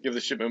 give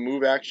the ship a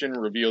move action,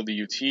 reveal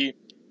the UT,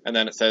 and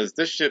then it says,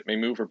 this ship may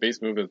move her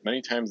base move as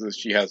many times as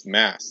she has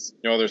mass.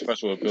 No other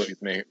special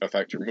abilities may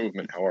affect her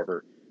movement,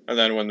 however. And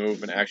then when the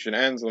movement action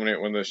ends, eliminate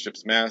one of the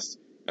ship's mass,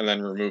 and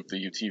then remove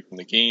the UT from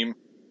the game.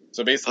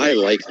 So basically, I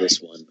like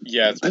this one.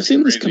 Yeah, I've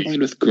seen this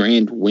combined with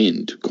Grand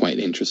Wind, quite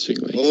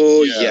interestingly.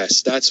 Oh,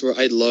 yes. That's where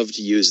I'd love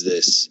to use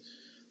this.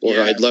 Or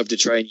I'd love to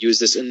try and use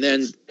this. And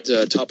then,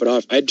 to top it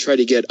off, I'd try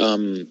to get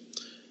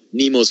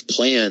Nemo's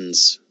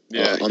Plans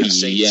on the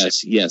same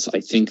Yes. I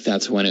think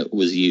that's when it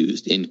was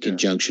used, in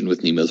conjunction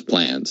with Nemo's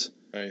Plans.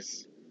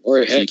 Nice.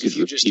 Or, heck, if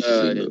you just...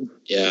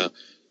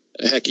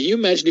 Heck, can you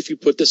imagine if you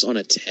put this on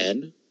a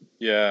 10?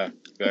 Yeah,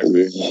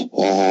 exactly.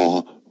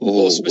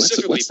 Well,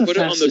 specifically, put it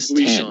on the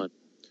Guishon.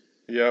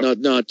 Yeah.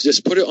 No,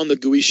 just put it on the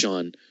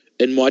Guishon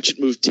and watch it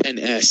move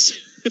 10S.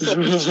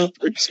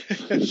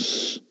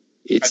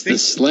 It's the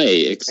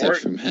sleigh, except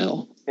from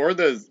hell. Or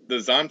the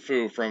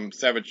Zanfu from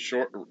Savage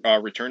Shore,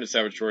 Return to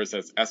Savage Shores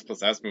has S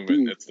plus S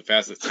movement. It's the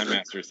fastest 10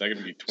 master. So that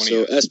could be 20.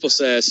 So S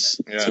plus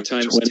S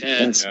times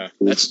 10.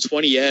 That's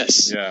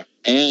 20S. Yeah.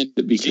 And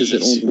because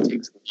it only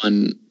takes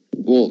one...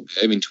 Well,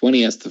 I mean,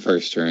 20S the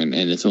first turn,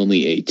 and it's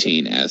only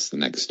 18S the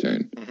next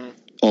turn. Mm-hmm.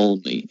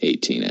 Only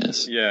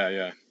 18S.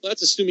 Yeah. Well,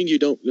 that's assuming you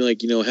don't,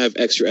 have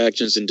extra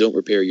actions and don't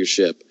repair your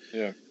ship.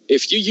 Yeah.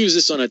 If you use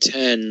this on a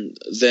 10,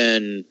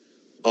 then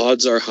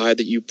odds are high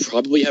that you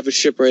probably have a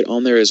shipwright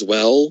on there as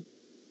well.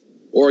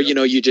 Or,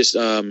 you just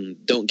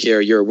don't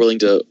care. You're willing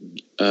to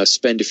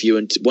spend a few.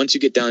 And once you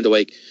get down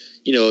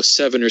to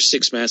 7 or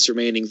 6 mass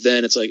remaining,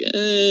 then it's like,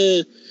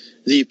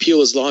 the appeal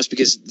is lost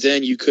because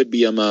then you could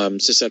be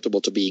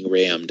susceptible to being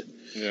rammed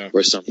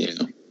or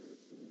something.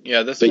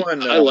 Yeah, this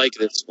one... I like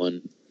this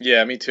one.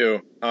 Yeah, me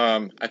too.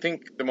 I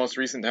think the most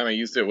recent time I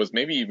used it was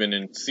maybe even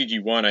in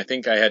CG1. I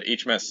think I had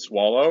HMS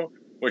Swallow,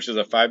 which is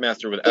a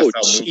 5-master with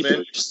SL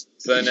movement.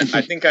 So then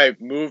I think I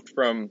moved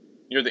from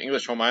near the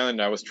English home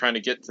island. I was trying to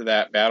get to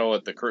that battle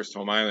at the Cursed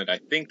home island. I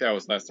think that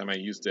was last time I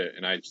used it,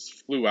 and I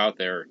just flew out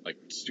there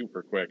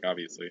super quick,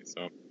 obviously.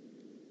 So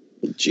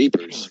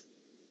jeepers.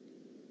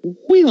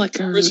 We like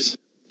ours.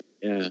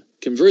 Yeah.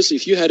 Conversely,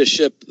 if you had a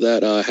ship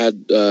that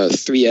had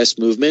 3S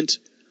movement,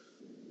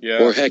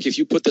 or heck, if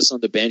you put this on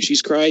the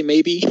Banshee's Cry,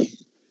 maybe.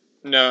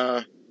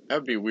 Nah, that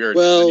would be weird.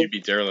 Well, then you'd be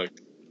derelict.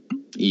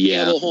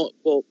 Yeah.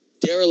 Well,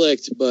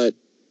 derelict, but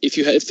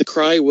if the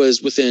Cry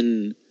was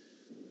within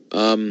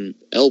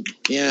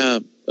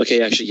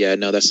okay, actually,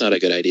 no, that's not a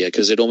good idea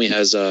because it only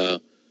has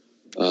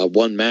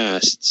one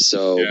mast.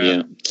 So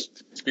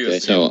Okay.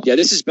 So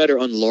this is better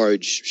on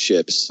large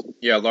ships.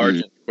 Yeah, large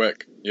and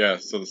quick. Yeah,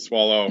 so the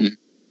Swallow.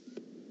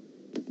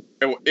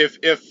 If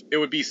it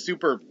would be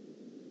super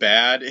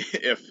bad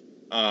if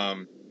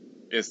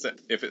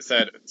it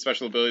said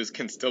special abilities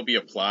can still be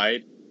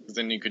applied.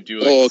 Then you could do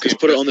because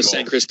put it on the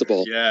San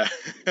Cristobal. Yeah.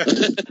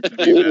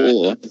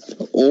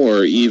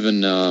 or even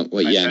not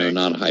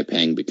a high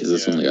pang because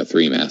it's only got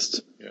 3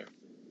 masts.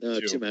 Yeah.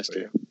 2 masts.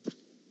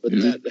 But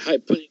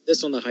putting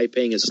this on the high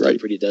pang is still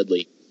pretty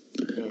deadly.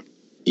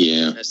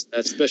 Yeah.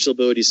 That special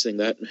abilities thing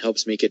that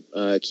helps make it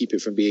keep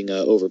it from being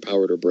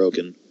overpowered or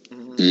broken.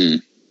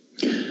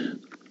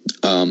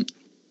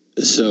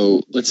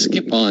 So let's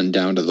skip on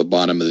down to the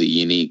bottom of the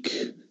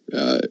unique.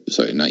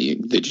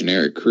 The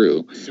generic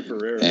crew. Super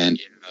rare.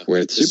 And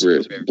where it's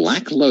super rare.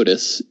 Black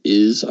Lotus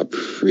is a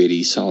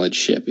pretty solid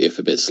ship, if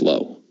a bit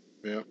slow.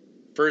 Yeah.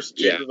 First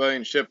Jade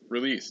Rebellion ship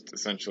released,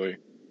 essentially.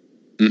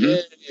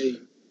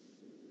 Mm-hmm.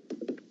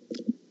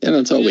 And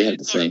that's all we had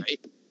to say. Right.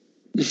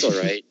 It's all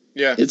right.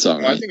 Yeah. It's all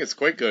right. I think it's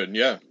quite good.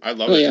 Yeah. I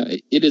love it. Yeah,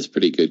 it is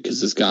pretty good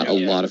because it's got a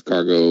lot of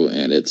cargo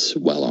and it's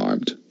well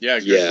armed. Yeah,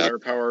 good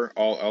firepower,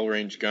 all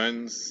L-range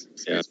guns,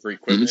 space for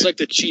equipment. It's like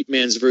the cheap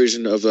man's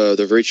version of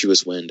the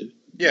Virtuous Wind.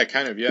 Yeah,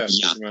 kind of,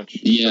 pretty much.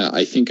 Yeah,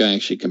 I think I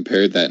actually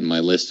compared that in my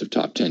list of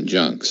top 10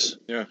 junks.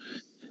 Yeah.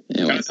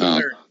 Anyway,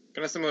 kind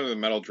of similar to the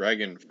Metal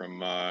Dragon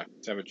from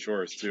Savage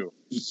Shores, too.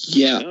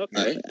 Yeah.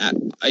 Okay.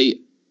 I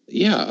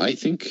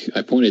think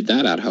I pointed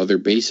that out, how they're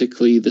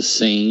basically the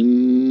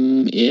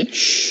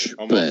same-ish,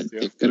 but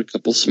they've got a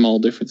couple small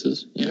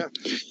differences. Yeah.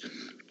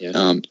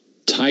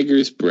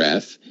 Tiger's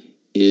Breath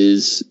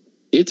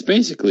it's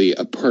basically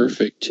a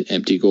perfect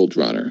empty gold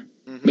runner.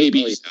 Mm-hmm.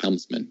 Maybe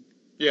Helmsman.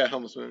 Yeah,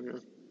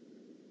 Helmsman,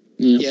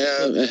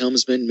 Yeah, a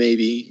Helmsman,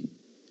 maybe.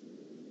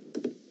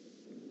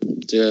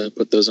 To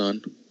put those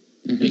on.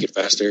 Make it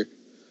faster.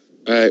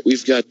 All right,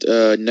 we've got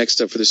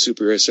next up for the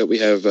super rare set, we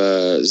have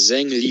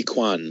Zheng Li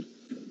Quan.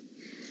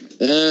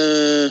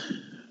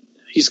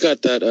 He's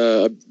got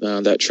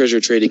that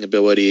treasure trading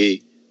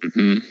ability.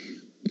 Mm-hmm.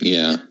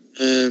 Yeah.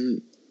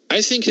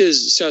 I think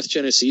his South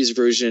Genesese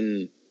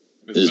version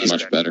is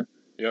much better.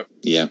 Yep.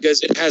 Yeah.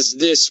 Because it has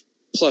this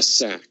plus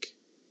sack.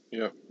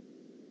 Yep.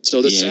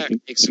 So the sack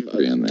makes him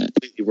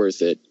completely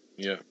worth it.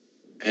 Yeah.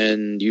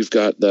 And you've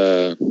got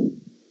the...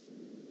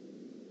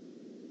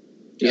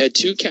 You had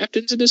 2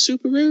 captains in the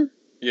super rare?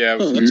 Yeah, it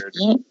was weird.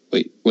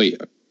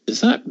 Wait.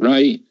 Is that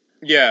right?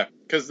 Yeah,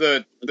 because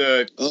the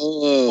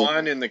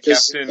one in the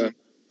captain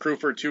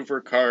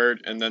crew-for-2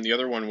 card, and then the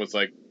other one was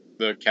like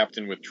the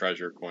captain with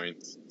treasure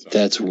coins. So.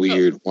 That's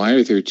weird. Why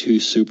are there 2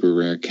 super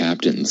rare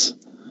captains?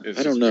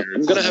 I don't know. Weird.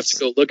 I'm gonna have to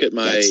go look at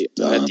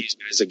these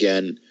guys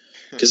again,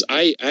 because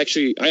I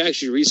actually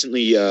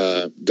recently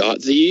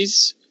got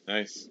these.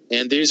 Nice.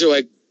 And these are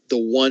like the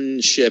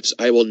one ships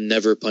I will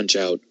never punch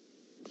out.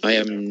 I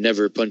am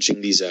never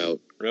punching these out.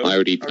 Really? I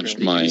already punched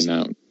mine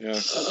out. Yeah.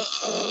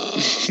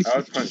 I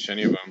would punch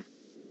any of them.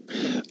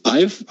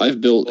 I've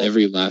built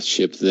every last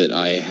ship that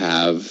I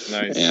have,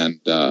 nice.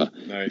 And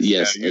nice.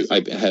 Yes,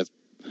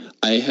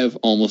 I have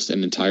almost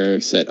an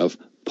entire set of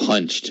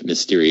punched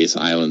Mysterious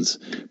Islands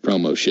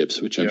promo ships,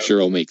 which I'm sure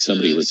will make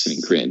somebody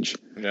listening cringe.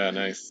 Yeah,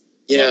 nice.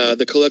 Yeah,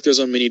 the collectors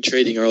on Mini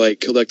Trading are like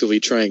collectively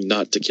trying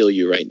not to kill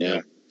you right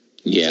now.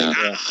 Yeah.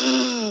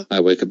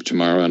 I wake up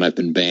tomorrow and I've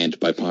been banned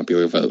by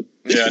popular vote.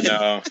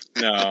 Yeah,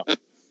 no.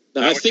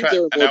 I think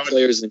there are more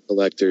players than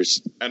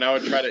collectors. And I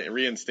would try to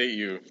reinstate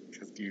you,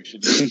 because you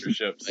should use your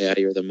ships. Yeah,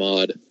 you're the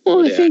mod.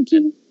 Well, thank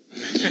you.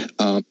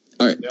 All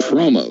right,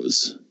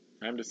 promos.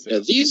 I'm just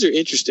saying. These are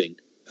interesting.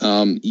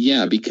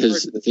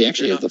 Because they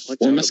actually have the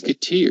 4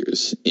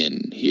 Musketeers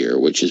in here,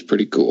 which is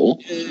pretty cool.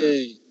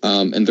 Yay.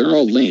 And they're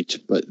all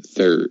linked, but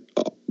they're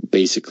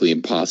basically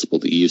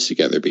impossible to use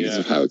together because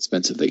of how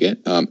expensive they get.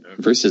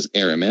 Versus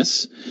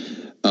Aramis,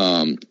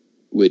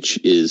 which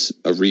is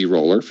a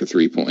re-roller for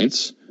 3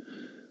 points.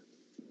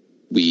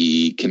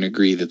 We can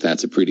agree that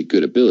that's a pretty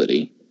good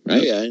ability, right?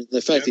 Oh, yeah, and the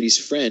fact that he's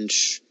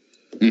French,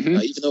 even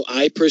though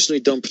I personally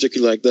don't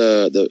particularly like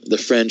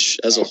the French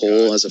as a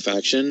whole, as a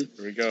faction.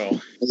 Here we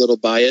go. A little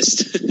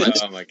biased.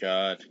 Oh my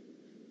god.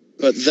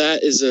 But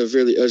that is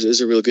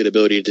a real good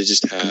ability to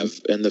just have.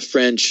 And the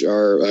French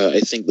are,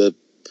 I think, the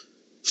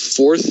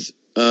 4th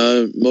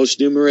most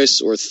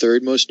numerous or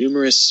 3rd most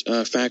numerous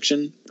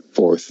faction.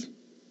 4th.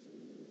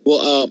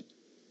 Well,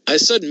 I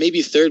said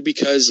maybe 3rd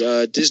because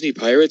Disney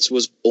Pirates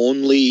was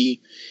only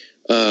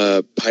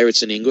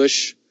pirates in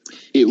English.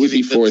 It would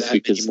be 4th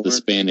because the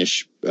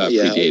Spanish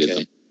predated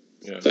them.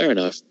 Yeah. Fair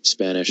enough.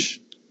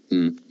 Spanish.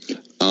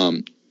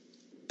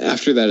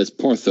 After that is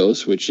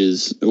Porthos, which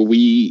is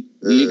we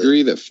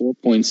agree that 4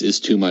 points is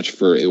too much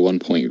for a 1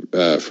 point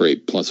for a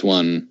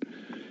 +1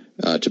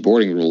 to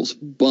boarding rules.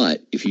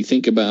 But if you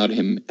think about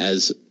him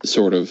as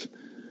sort of,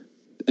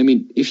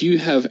 if you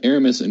have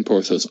Aramis and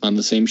Porthos on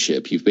the same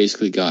ship, you've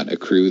basically got a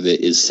crew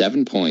that is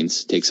 7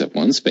 points, takes up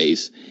 1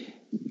 space,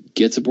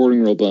 gets a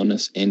boarding roll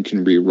bonus, and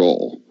can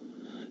re-roll.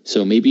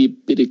 So maybe a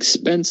bit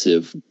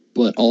expensive,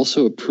 but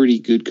also a pretty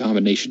good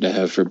combination to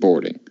have for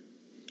boarding.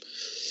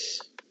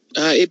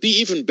 It'd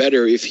be even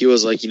better if he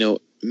was like,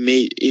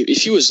 if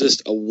he was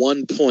just a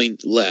 1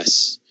 point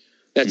less.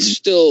 That's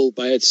still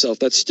by itself.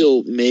 That's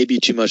still maybe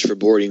too much for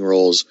boarding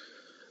rolls.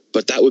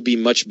 but that would be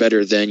much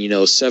better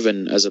than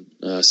 7 as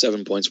a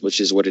 7 points, which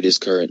is what it is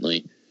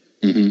currently.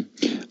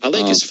 Mm-hmm. I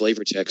like his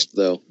flavor text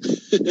though.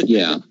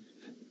 Yeah,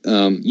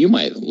 you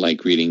might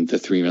like reading The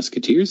Three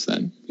Musketeers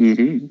then.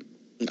 Mm-hmm.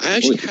 I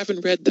actually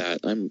haven't read that.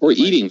 Or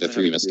eating The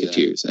Three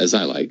Musketeers, as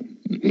I like.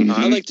 Mm-hmm.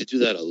 I like to do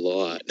that a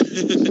lot.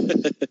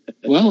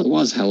 Well, it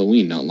was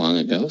Halloween not long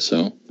ago,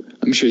 so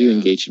I'm sure you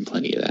engaged in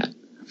plenty of that.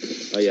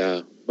 Oh,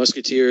 yeah.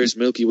 Musketeers,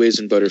 Milky Ways,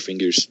 and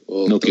Butterfingers.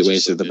 Oh, Milky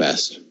Ways are the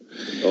best.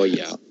 Oh,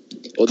 yeah.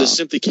 Oh, the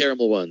Simply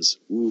Caramel ones.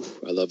 Ooh,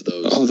 I love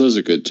those. Oh, those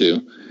are good,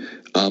 too.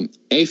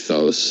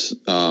 Athos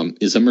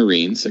is a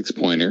Marine,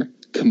 6-pointer.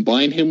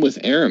 Combine him with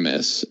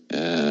Aramis,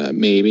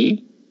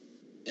 maybe.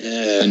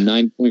 A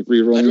 9-point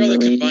reroll. I'd rather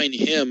combine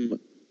him.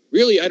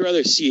 Really, I'd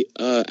rather see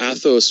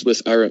Athos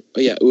with Aramis. Oh,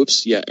 yeah,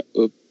 oops. Yeah,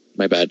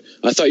 my bad.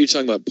 I thought you were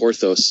talking about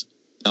Porthos.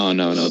 Oh,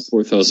 no.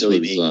 Porthos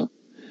was the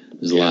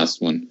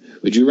last one.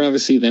 Would you rather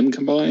see them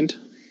combined?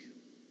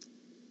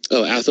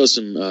 Oh, Athos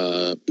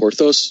and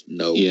Porthos?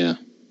 No. Yeah,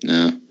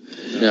 no.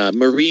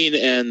 Marine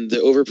and the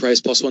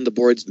overpriced +1 the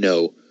boards?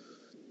 No.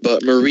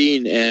 But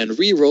Marine and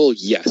reroll?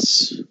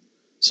 Yes.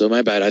 So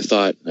my bad. I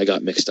thought I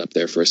got mixed up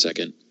there for a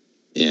second.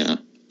 Yeah.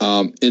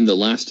 In the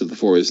last of the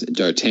four is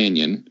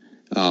D'Artagnan.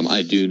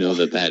 I do know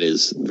that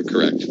is the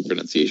correct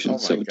pronunciation.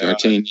 So God.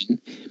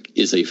 D'Artagnan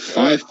is a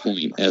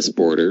 5-point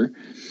S-border.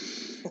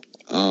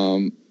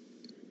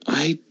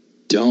 I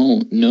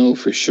don't know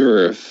for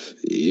sure if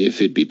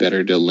it'd be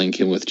better to link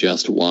him with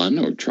just one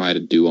or try to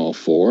do all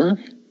four.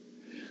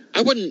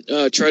 I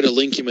wouldn't try to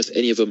link him with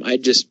any of them.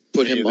 I'd just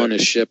put him on a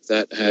ship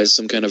that has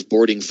some kind of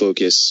boarding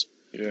focus.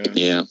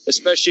 Yeah.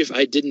 Especially if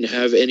I didn't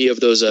have any of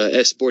those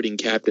S-boarding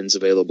captains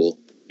available.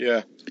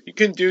 Yeah. You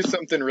can do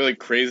something really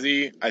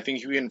crazy. I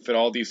think you can fit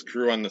all these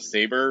crew on the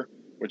Saber,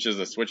 which is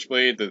a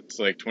switchblade that's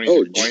like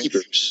 22 points.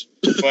 Jeepers.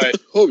 But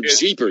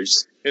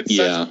jeepers.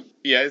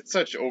 It's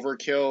such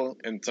overkill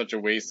and such a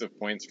waste of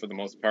points for the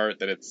most part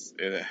that it's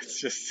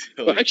just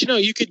silly. Well, actually, no,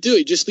 you could do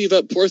it. Just leave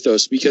out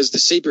Porthos because the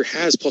Saber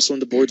has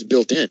 +1 to boards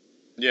built in.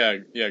 Yeah,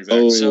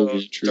 exactly. So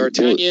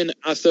D'Artagnan,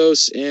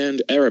 Athos,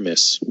 and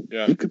Aramis.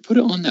 Yeah. You could put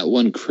it on that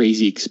one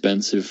crazy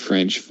expensive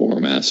French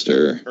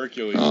four-master.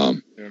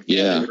 Hercules.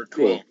 Yeah.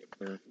 Cool.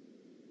 And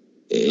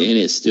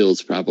it still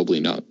is probably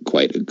not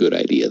quite a good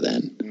idea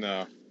then.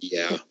 No.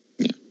 Yeah.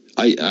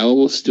 I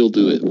will still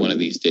do it one of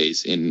these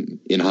days in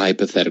a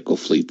hypothetical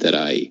fleet that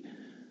I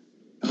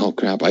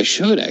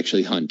should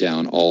actually hunt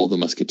down all the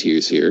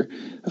Musketeers here,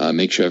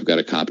 make sure I've got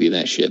a copy of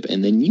that ship,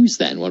 and then use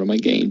that in one of my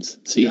games.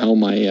 See how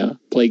my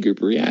play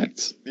group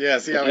reacts. Yeah,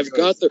 see how I've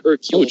got the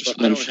Hercule, but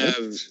I don't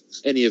have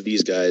any of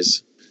these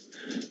guys.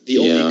 The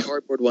only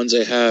cardboard ones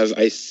I have,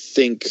 I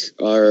think,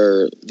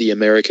 are the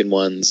American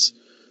ones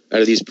out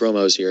of these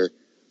promos here.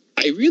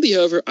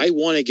 However, I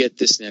want to get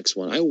this next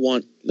one. I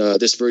want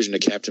this version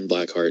of Captain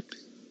Blackheart.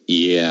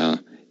 Yeah.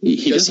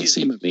 He doesn't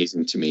seem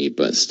amazing to me,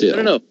 but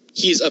still. No.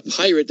 He's a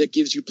pirate that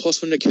gives you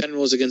 +1 to cannon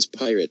rolls against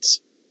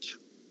pirates.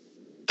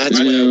 That's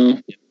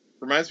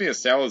reminds me of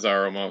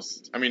Salazar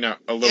almost. I mean, a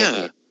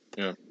little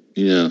bit.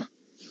 Yeah.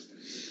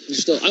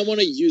 Still, I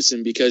want to use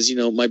him because,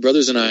 my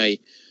brothers and I,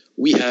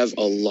 we have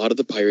a lot of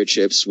the pirate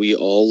ships. We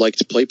all like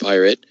to play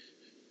pirate.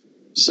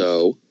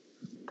 So,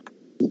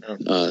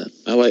 I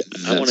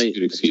want to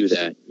do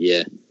that.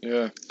 Yeah.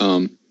 Yeah.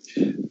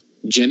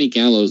 Jenny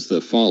Gallows The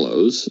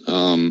Follows,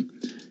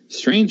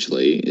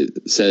 strangely,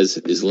 it says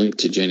is linked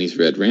to Jenny's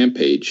Red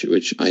Rampage,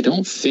 which I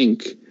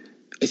think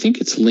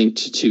it's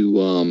linked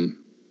to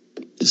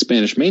the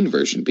Spanish main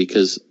version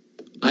because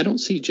I don't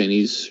see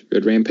Jenny's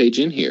Red Rampage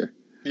in here.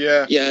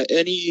 Yeah. Yeah,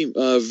 any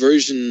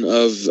version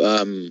of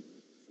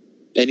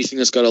anything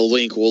that's got a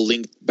link will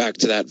link back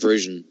to that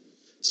version.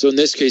 So in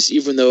this case,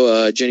 even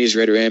though Jenny's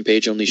Red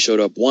Rampage only showed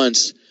up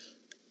once,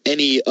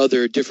 any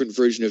other different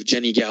version of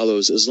Jenny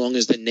Gallows, as long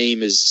as the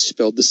name is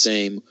spelled the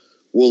same,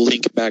 will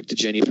link back to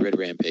Jenny's Red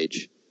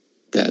Rampage.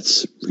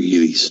 That's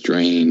really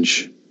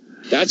strange.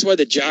 That's why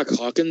the Jack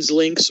Hawkins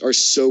links are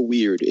so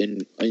weird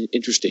and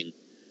interesting.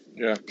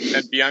 Yeah,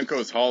 and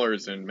Bianco's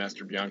haulers in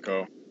Master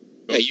Bianco.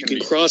 Those you can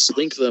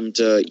cross-link them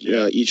to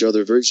each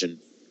other version.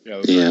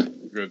 Yeah, those are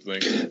good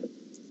links.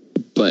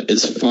 But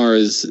as far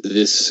as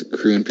this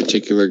crew in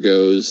particular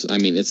goes, I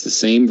mean, it's the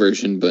same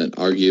version, but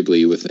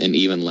arguably with an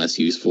even less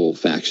useful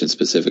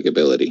faction-specific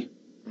ability.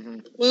 Mm-hmm.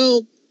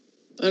 Well,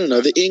 I don't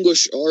know. The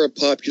English are a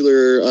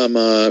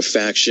popular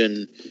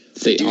faction.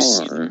 They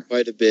are.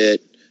 Quite a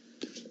bit.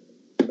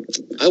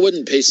 I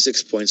wouldn't pay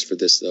 6 points for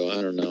this, though.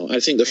 I don't know. I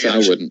think the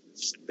faction would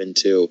have been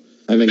 2.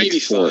 I think maybe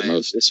it's 4 5. at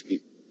most.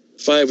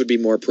 5 would be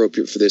more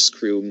appropriate for this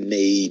crew,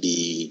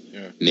 maybe.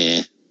 Yeah.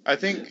 Nah. I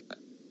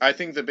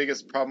think the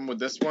biggest problem with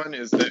this one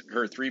is that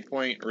her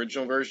 3-point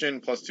original version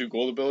plus 2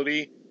 gold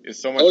ability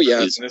is so much better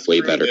than this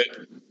way better.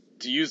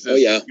 To use this,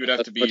 you'd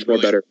have to be much more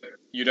better.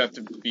 You'd have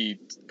to be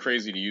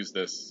crazy to use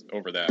this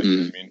over that. You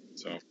know what I mean?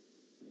 So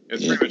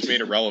it's pretty much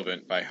made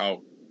irrelevant by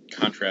how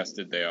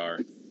contrasted they are.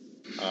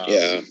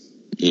 Yeah.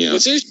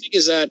 What's interesting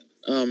is that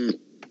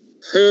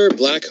her,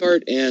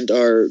 Blackheart, and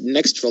our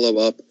next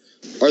follow-up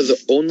are the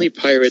only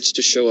pirates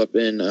to show up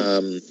in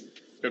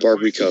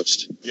Barbary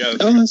Coast. Yeah.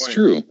 That's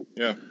true.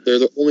 Yeah. They're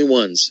the only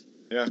ones.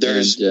 Yeah.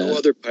 There's no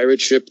other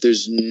pirate ship.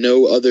 There's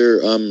no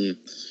other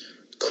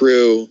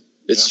crew.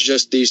 It's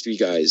just these 3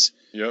 guys.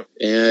 Yep.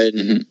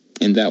 And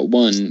that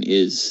one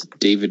is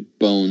David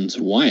Bones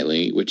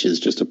Wiley, which is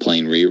just a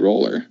plain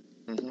re-roller.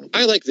 Mm-hmm.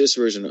 I like this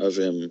version of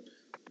him.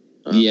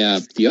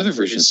 The other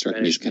version struck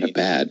me as kind of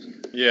bad.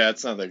 Yeah,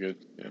 it's not that good.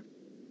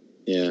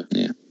 Yeah.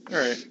 All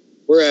right.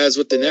 Whereas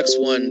with the next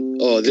one,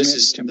 this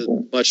is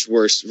the much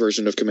worse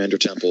version of Commander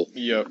Temple.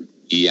 Yep.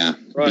 Yeah.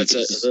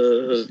 Broadside's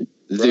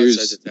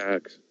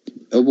attack.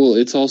 Well,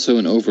 it's also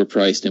an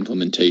overpriced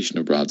implementation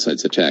of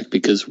Broadside's attack,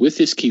 because with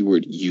this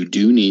keyword, you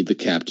do need the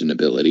captain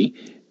ability.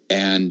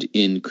 And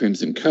in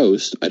Crimson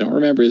Coast, I don't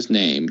remember his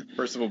name.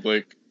 Percival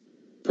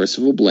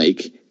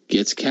Blake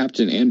gets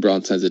captain and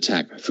Broadside's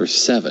attack for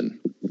 7.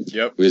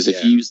 Yep. Whereas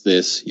if you use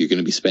this, you're going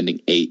to be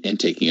spending 8 and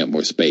taking up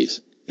more space.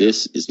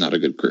 This is not a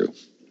good crew.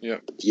 Yeah.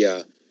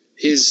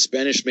 His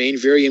Spanish main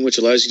variant, which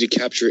allows you to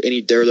capture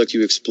any derelict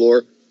you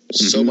explore,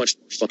 so much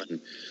fun.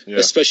 Yeah.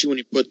 Especially when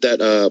you put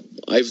that.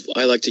 I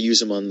like to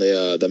use him on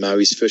the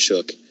Maui's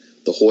fishhook,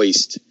 the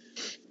hoist.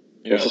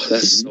 Yeah. Oh,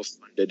 that's so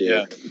fun to do.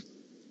 Yeah.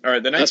 All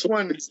right, the next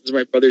one.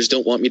 My brothers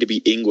don't want me to be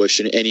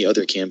English in any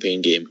other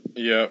campaign game.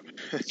 Yeah.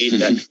 Hate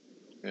that.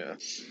 Yeah.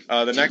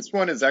 The next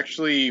one is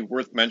actually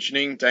worth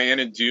mentioning.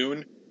 Diana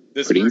Dune.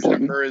 This Pretty version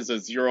important. of her is a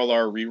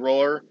 0LR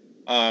reroller.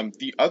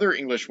 The other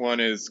English one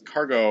is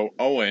Cargo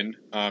Owen,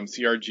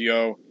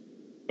 CRGO.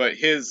 But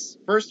his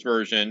first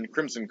version,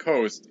 Crimson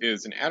Coast,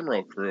 is an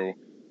Admiral crew.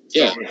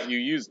 So if you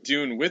use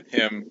Dune with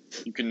him,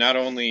 you can not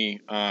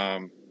only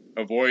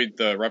avoid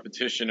the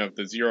repetition of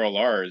the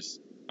 0LRs,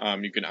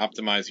 you can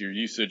optimize your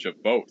usage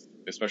of both,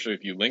 especially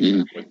if you link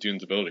them with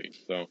Dune's ability.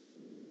 So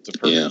it's a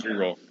perfect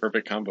reroll,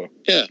 perfect combo.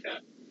 Yeah.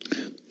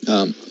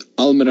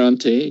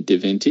 Almirante de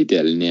Venti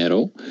del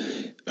Nero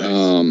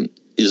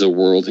is a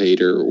world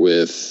hater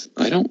with,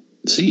 I don't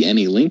see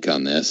any link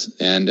on this,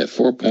 and at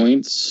 4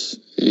 points,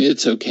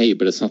 it's okay,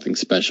 but it's nothing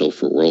special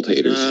for world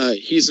haters.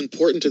 He's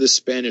important to the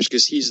Spanish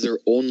because he's their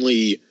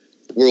only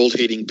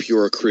world-hating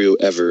pure crew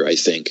ever, I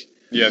think.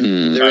 Yeah,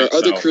 there are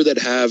other crew that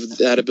have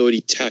that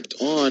ability tacked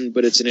on,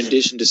 but it's in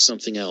addition to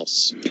something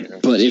else.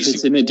 But if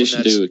it's in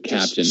addition to a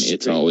captain,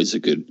 it's always a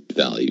good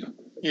value.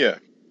 Yeah.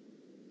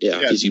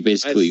 Because you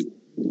basically...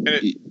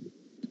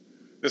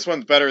 This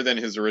one's better than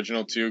his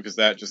original, too, because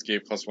that just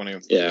gave +1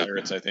 against the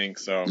pirates, I think.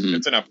 So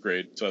it's an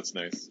upgrade, so that's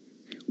nice.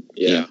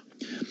 Yeah.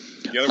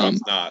 The other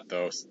one's not,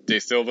 though. De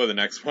Silva, the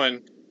next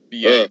one,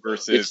 BA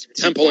versus...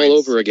 It's Temple all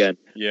over again.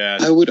 Yeah.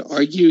 I would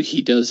argue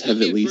he does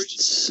have at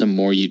least some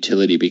more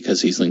utility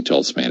because he's linked to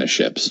all Spanish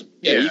ships.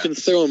 Yeah, you can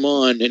throw him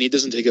on, and he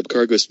doesn't take up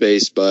cargo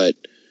space, but...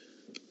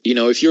 You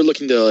know, if you're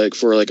looking to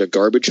for a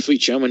garbage fleet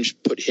challenge,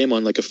 put him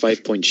on a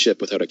 5-point ship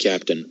without a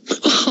captain.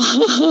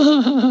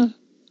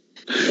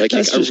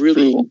 That's just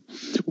really cruel.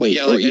 Wait,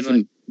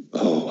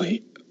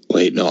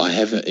 no, I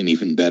have an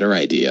even better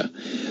idea.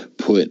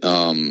 Where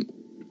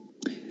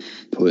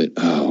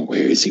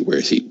is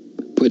he?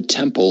 Put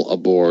Temple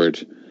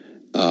aboard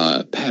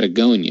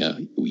Patagonia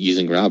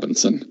using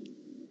Robinson.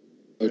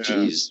 Oh,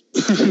 jeez.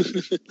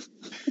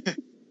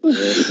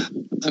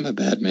 I'm a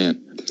bad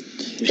man.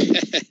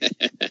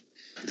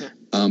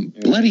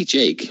 Bloody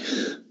Jake.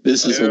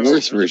 This is the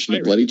worst version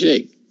of Bloody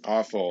Jake.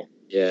 Awful.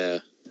 Yeah.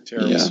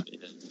 Terrible. Yeah.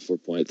 4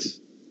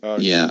 points.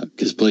 Yeah,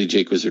 because Bloody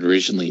Jake was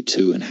originally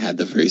 2 and had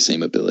the very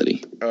same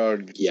ability.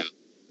 Yeah.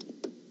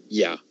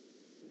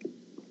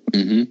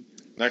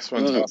 Next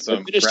one's awesome.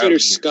 Administrator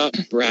Scott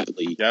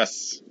Bratley.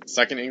 Yes.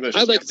 Second English.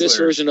 I like this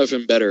version of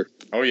him better.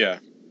 Oh, yeah.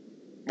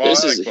 Well,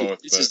 I like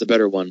both. This is the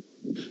better one.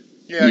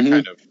 Yeah,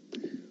 kind of.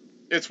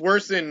 It's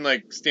worse in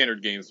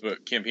standard games,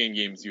 but campaign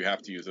games you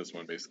have to use this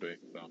one basically.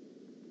 So.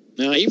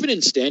 Now, even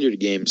in standard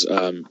games,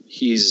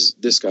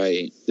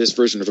 this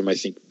version of him, I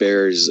think,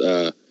 bears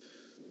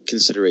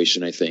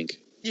consideration. I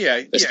think.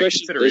 Yeah,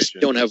 especially if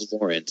you don't have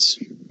Lawrence.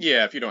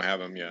 Yeah, if you don't have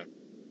him, yeah.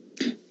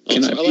 I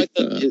like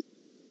that.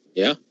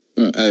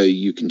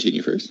 You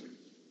continue first.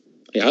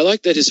 Yeah, I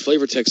like that his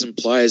flavor text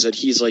implies that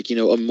he's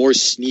a more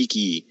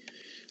sneaky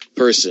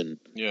person.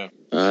 Yeah.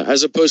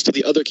 As opposed to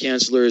the other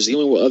cancelers, the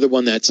only other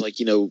one that's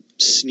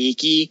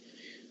sneaky.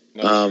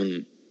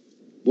 No.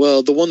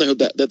 Well, the one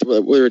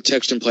that where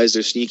text implies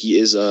they're sneaky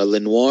is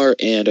Lenoir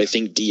and I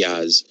think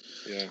Diaz.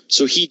 Yeah.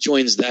 So he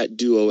joins that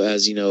duo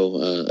as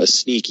a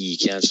sneaky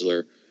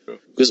canceller,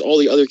 because all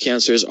the other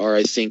cancelers are,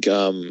 I think,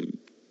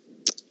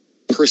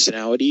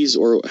 personalities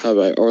or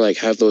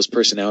have those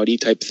personality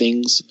type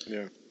things.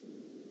 Yeah.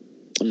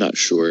 I'm not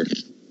sure.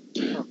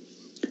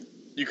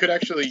 You could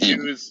actually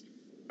use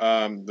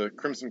the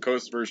Crimson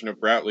Coast version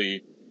of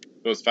Bratley.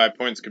 Those 5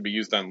 points could be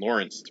used on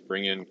Lawrence to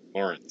bring in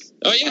Lawrence.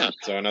 Oh yeah.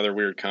 So another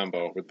weird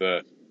combo with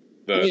the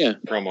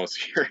promos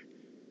here.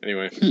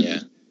 Anyway. Yeah.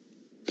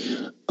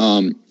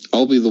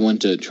 I'll be the one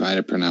to try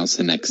to pronounce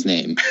the next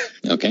name.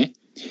 Okay.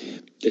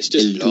 It's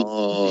just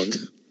long.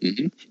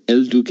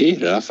 El Duque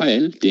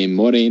Rafael de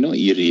Moreno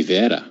y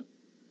Rivera.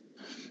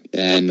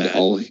 And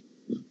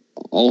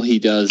all he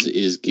does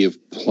is give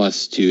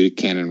 +2 to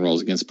cannon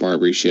rolls against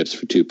Barbary ships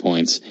for 2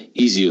 points.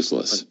 He's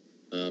useless.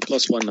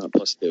 +1, not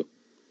 +2.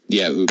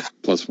 Yeah,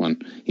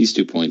 +1. He's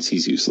 2 points.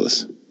 He's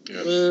useless.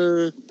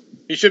 Yep.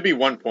 He should be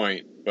 1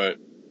 point, but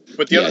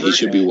the other he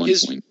should be 1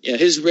 point. Yeah,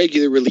 his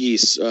regular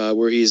release,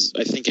 where he's,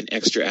 I think, an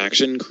extra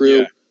action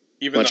crew,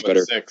 even much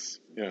better. 6.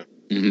 Yeah.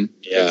 Mm-hmm.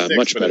 Yeah, 6,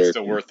 much but better. It's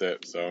still worth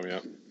it. So yeah,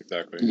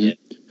 exactly.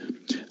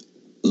 Mm-hmm.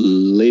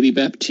 Lady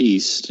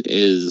Baptiste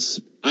is.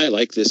 I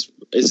like this.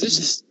 Is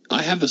this?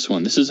 I have this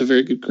one. This is a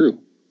very good crew.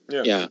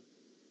 Yeah.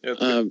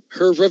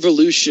 Her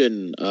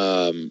Revolution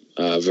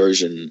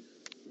version.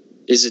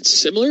 Is it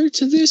similar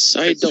to this?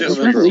 I don't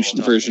remember. The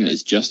Revolution version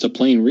is just a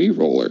plain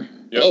re-roller.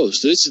 Yep. Oh,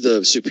 so this is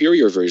the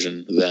superior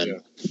version then. Yeah.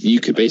 You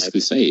could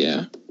basically say,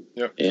 yeah.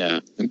 Yep. Yeah.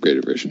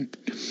 Upgraded version.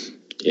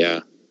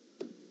 Yeah.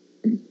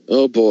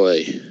 Oh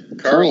boy.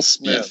 Carl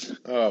Smith.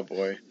 Oh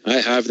boy. I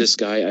have this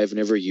guy. I've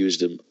never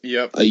used him.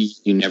 Yep.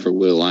 You never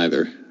will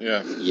either.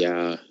 Yeah.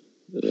 Yeah.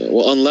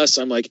 Well, unless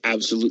I'm like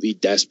absolutely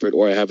desperate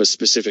or I have a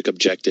specific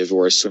objective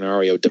or a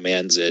scenario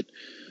demands it.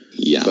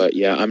 Yeah. But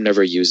yeah, I'm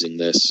never using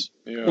this.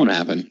 Yeah. Won't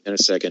happen. In a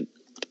second.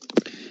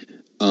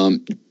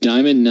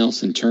 Diamond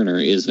Nelson Turner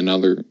is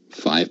another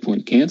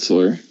 5-point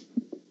canceller.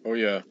 Oh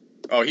yeah.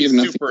 Oh, he's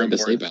super important to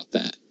say about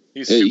that.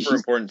 He's super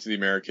important to the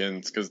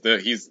Americans because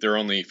he's their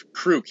only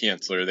crew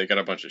canceller. They got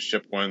a bunch of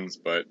ship ones,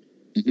 but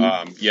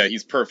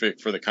he's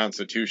perfect for the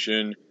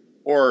Constitution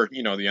or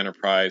the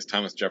Enterprise,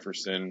 Thomas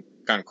Jefferson,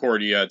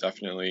 Concordia,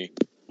 definitely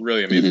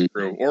really amazing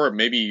crew, or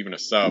maybe even a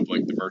sub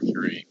like the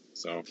Mercury.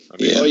 So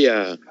oh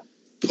yeah,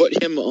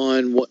 put him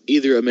on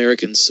either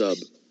American sub.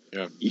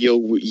 Yeah,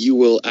 you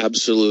will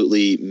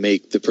absolutely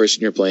make the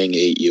person you're playing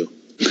hate you.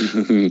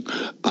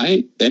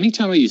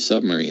 Anytime I use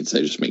submarines, I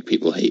just make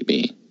people hate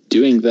me.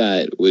 Doing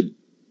that would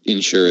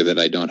ensure that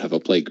I don't have a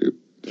play group.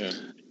 Yeah.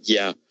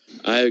 Yeah.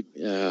 I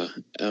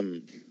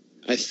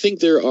think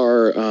there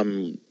are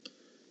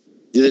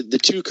the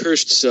 2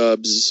 cursed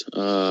subs.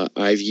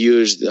 I've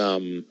used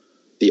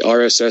the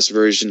RSS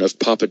version of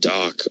Papa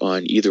Doc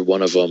on either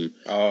one of them.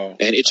 Oh.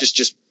 And it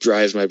just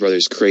drives my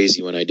brothers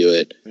crazy when I do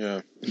it.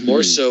 Yeah.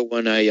 More so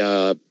when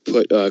I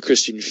put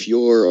Christian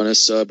Fior on a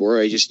sub, or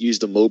I just use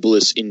the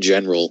Mobilis in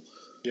general.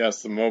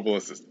 Yes, the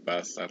Mobilis is the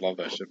best. I love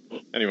that ship.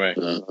 Anyway,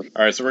 all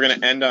right, so we're going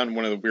to end on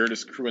one of the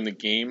weirdest crew in the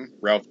game,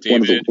 Ralph David.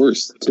 One of the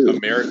worst, too.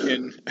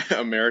 American.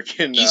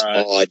 He's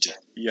odd.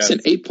 Yes. It's an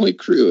 8-point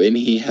crew, and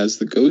he has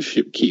the ghost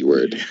ship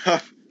keyword. Yeah.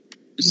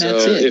 So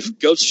if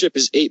ghost ship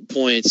is 8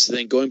 points,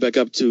 then going back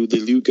up to the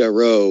Loup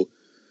Garou,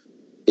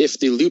 if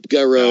the Loup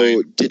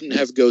Garou didn't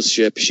have ghost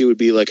ship, she would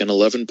be like an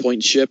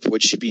 11-point ship.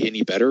 Would she be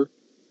any better?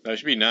 No,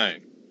 she'd be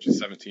 9. She's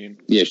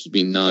 17. Yeah, she'd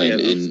be 9.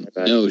 And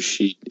no,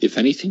 she, if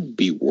anything,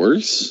 be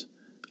worse,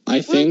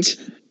 I think.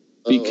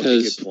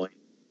 Because good point.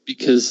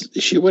 Because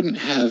she wouldn't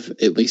have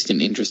at least an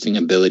interesting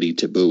ability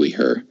to buoy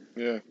her.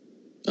 Yeah.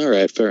 All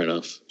right, fair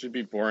enough. She'd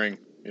be boring.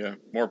 Yeah,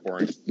 more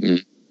boring. Yeah,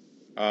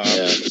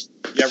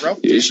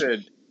 Ralph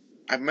David,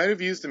 I might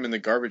have used him in the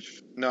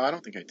garbage. No, I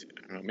don't think I did.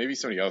 I don't know. Maybe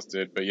somebody else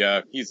did. But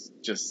yeah, he's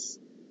just...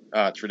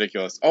 it's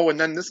ridiculous. Oh, and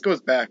then this goes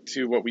back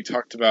to what we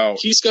talked about.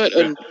 He's got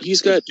 2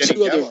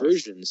 other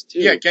versions too.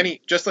 Yeah,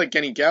 just like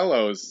Genny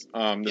Gallows.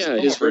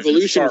 His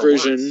Revolution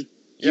version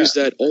used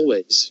that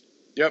always.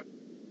 Yep.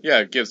 Yeah,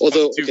 it gives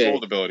 +2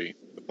 gold ability.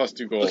 The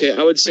 +2 gold. Okay,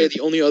 I would say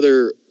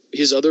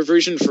his other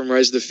version from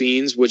Rise of the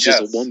Fiends, which is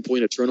a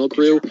 1-point Eternal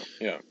crew.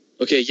 Yeah.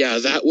 Okay, yeah,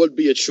 that would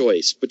be a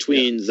choice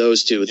between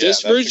those two.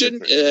 This version,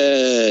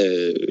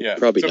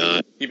 probably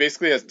not. He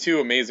basically has 2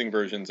 amazing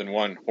versions and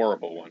 1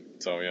 horrible one.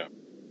 So yeah.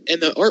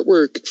 And the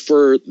artwork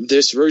for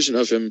this version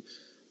of him,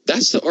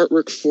 that's the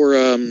artwork for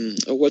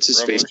what's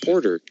his face,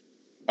 Porter.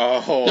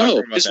 Oh,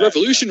 no, his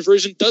Revolution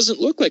version doesn't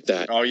look like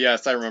that. Oh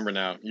yes, I remember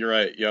now. You're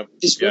right. Yep.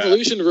 His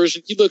Revolution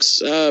version, he looks,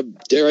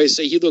 dare I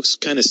say, he looks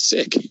kind of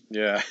sick.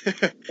 Yeah.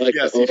 Like,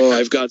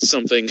 I've got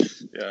something.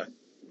 Yeah.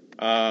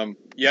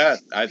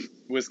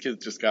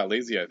 WizKids just got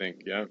lazy, I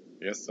think. Yeah.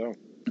 Yes, so.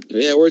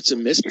 Yeah, or it's a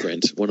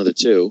misprint, one of the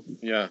two.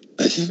 Yeah.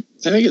 I think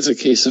it's a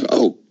case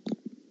of,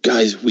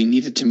 guys, we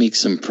needed to make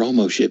some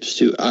promo ships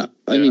too. I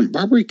mean,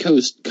 Barbary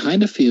Coast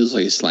kind of feels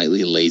like a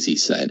slightly lazy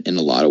set in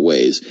a lot of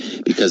ways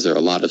because there are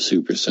a lot of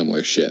super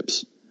similar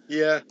ships.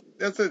 Yeah,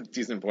 that's a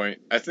decent point.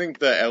 I think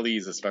the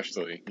LEs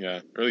especially, or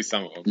at least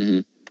some of them. Mm-hmm.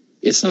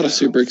 It's not a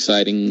super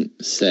exciting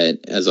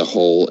set as a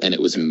whole, and it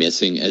was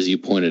missing, as you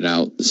pointed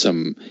out,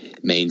 some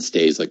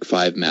mainstays like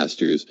Five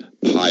Masters,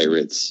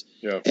 Pirates,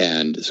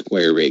 and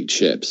square-rigged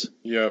ships.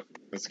 Yep,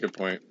 that's a good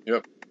point.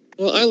 Yep.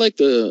 Well, I like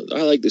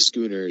the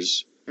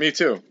schooners. Me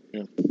too.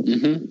 Yeah.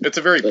 Mm-hmm. It's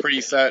a very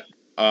pretty set.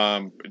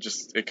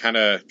 It kind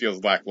of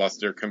feels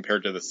lackluster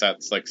compared to the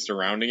sets like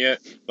surrounding it.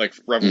 Like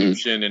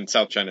Revolution and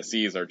South China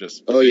Seas are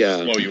just blow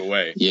you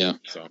away. Yeah.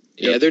 So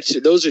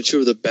those are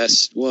 2 of the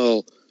best.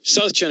 Well,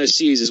 South China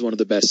Seas is one of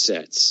the best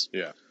sets.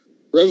 Yeah.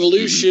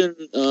 Revolution,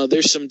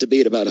 there's some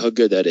debate about how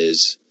good that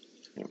is.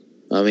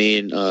 I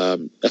mean,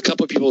 a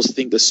couple of people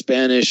think the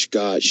Spanish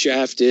got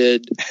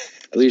shafted,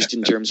 at least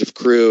in terms of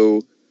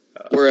crew.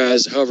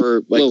 Whereas,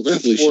 however, like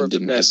Revolution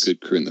didn't have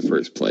good crew in the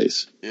first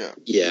place.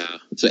 Yeah.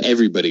 So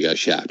everybody got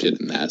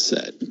shafted in that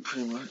set.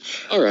 Pretty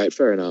much. All right,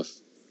 fair enough.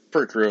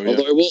 Per crew,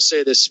 Although I will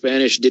say the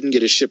Spanish didn't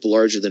get a ship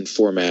larger than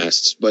 4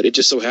 masts, but it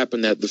just so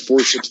happened that the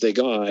 4 ships they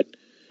got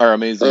are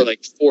amazing. Are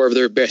like 4 of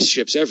their best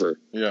ships ever.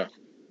 Yeah.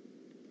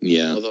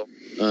 Yeah. Although,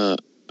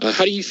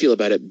 how do you feel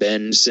about it,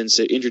 Ben, since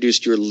it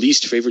introduced your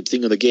least favorite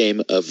thing of the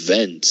game,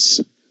 events?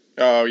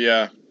 Oh,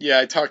 yeah. Yeah,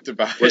 I talked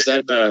about Was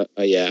that,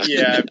 yeah.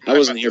 Yeah. I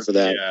wasn't here for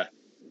that. Yeah.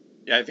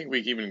 Yeah, I think we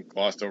even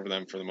glossed over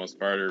them for the most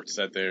part, or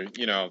said they,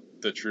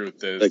 the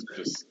truth is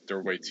just they're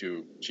way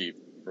too cheap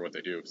for what they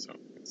do, so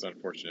it's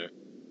unfortunate.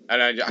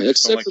 And I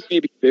except for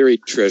maybe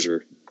Buried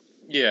Treasure.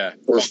 Yeah.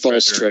 Or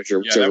False Treasure,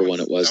 whichever one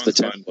it was, the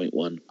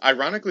 10.1.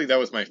 Ironically, that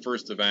was my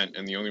first event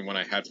and the only one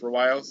I had for a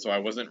while, so I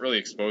wasn't really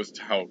exposed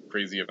to how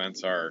crazy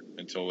events are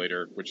until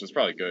later, which was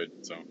probably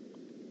good, so.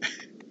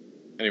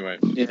 Anyway.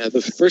 Yeah,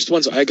 the first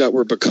ones I got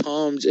were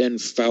Becalmed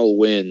and Foul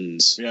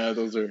Winds. Yeah,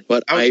 those are...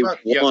 But I want...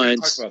 Yeah,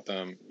 talk about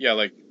them. Yeah,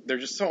 like, they're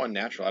just so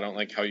unnatural. I don't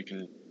like how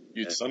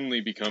you'd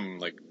suddenly become,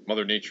 like,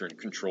 Mother Nature and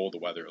control the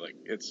weather. Like,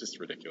 it's just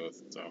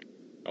ridiculous, so...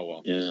 Oh,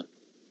 well. Yeah.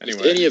 Anyway.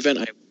 If any event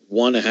I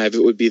want to have,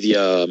 it would be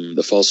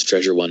the False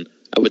Treasure one.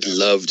 I would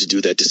love to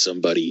do that to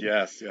somebody.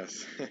 Yes.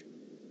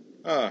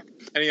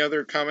 Any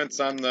other comments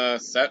on the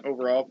set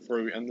overall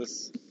before we end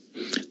this?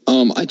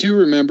 I do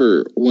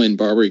remember when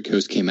Barbary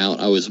Coast came out,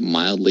 I was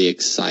mildly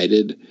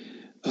excited.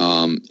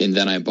 And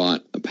then I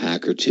bought a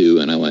pack or two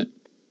and I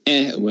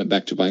went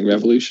back to buying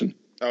Revolution.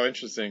 Oh,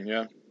 interesting.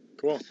 Yeah.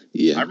 Cool.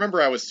 Yeah. I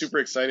remember I was super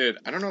excited.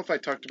 I don't know if I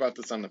talked about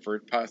this on the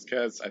first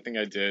podcast. I think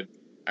I did.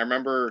 I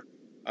remember,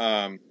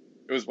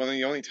 it was one of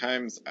the only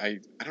times I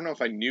don't know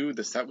if I knew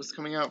the set was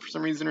coming out for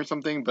some reason or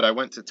something, but I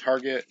went to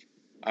Target.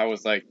 I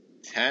was like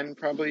 10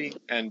 probably,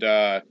 and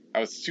I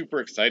was super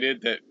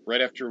excited that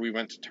right after we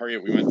went to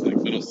Target, we went to like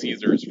Little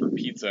Caesars for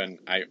pizza, and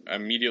I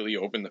immediately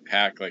opened the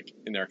pack like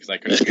in there because I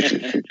couldn't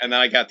wait. And then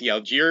I got the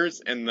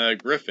Algiers and the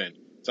Griffin,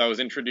 so I was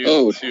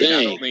introduced to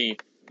not only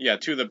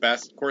to the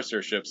best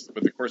Corsair ships,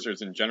 but the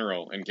Corsairs in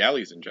general and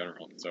galleys in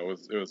general. So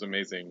it was an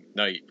amazing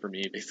night for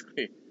me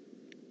basically.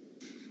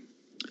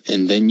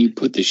 And then you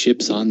put the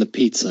ships on the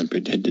pizza and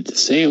pretended to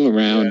sail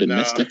around and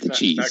messed up the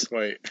cheese. Not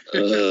quite.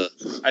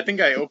 I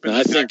think I opened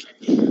the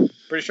pack.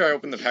 Pretty sure I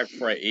opened the pack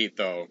before I ate,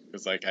 though,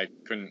 because like I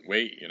couldn't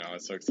wait. I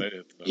was so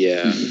excited. So.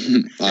 Yeah,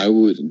 I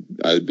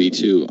would be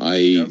too.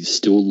 I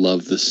still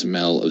love the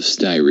smell of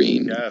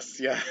styrene. Yes,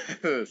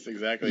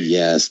 exactly.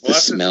 Yes, the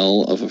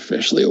smell of a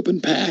freshly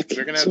opened pack.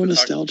 So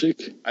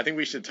nostalgic. I think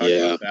we should talk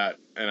about that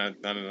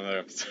on another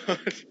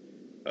episode.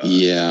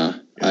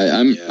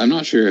 I'm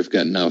not sure I've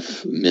got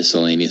enough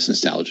miscellaneous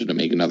nostalgia to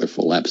make another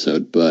full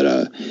episode,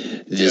 but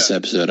this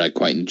episode I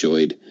quite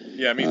enjoyed.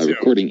 Yeah, me too.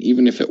 Recording,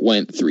 even if it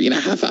went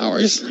 3.5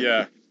 hours.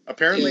 Yeah,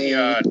 apparently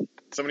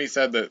somebody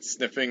said that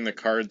sniffing the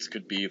cards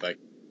could be like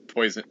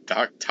poison,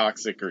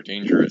 toxic, or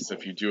dangerous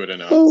if you do it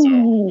enough.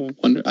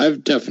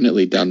 I've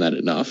definitely done that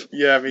enough.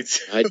 Yeah, me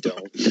too. I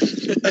don't.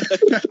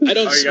 I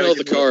don't smell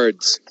the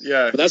cards.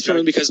 Yeah, but that's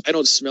probably because I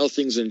don't smell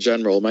things in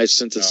general. My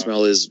sense of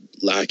smell is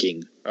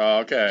lacking. Oh,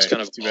 okay. It's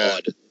kind of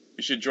odd.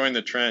 You should join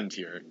the trend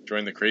here.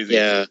 Join the crazy.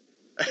 Yeah.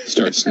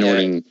 Start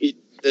snorting.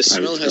 The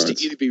smell has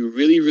to either be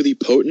really, really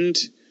potent.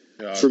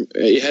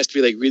 It has to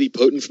be like really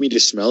potent for me to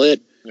smell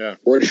it. Yeah.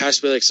 Or it has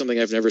to be like something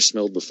I've never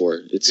smelled before.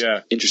 It's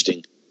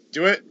interesting.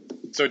 Do it.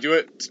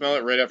 Smell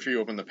it right after you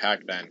open the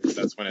pack then, because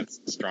that's when it's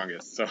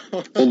strongest. So.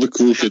 All the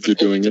cool kids are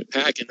doing it.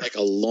 Pack in like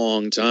a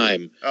long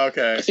time.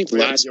 Okay. I think the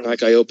last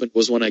pack I opened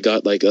was when I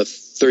got like a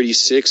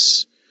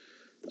 36,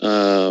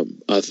 a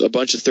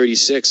bunch of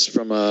 36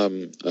 from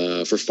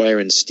for Fire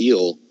and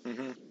Steel.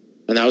 Mm-hmm.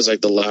 And that was like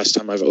the last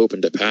time I've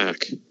opened a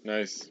pack.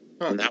 Nice.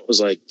 Huh. And that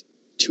was like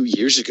 2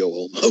 years ago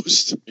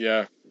almost.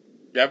 Yeah.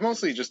 Yeah, I've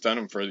mostly just done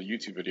them for the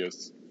YouTube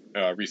videos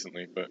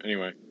recently, but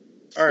anyway.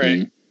 All right.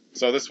 Mm-hmm.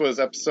 So this was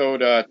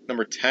episode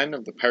number 10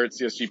 of the Pirate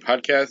CSG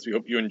podcast. We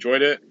hope you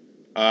enjoyed it.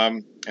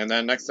 And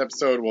then next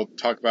episode, we'll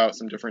talk about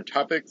some different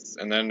topics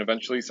and then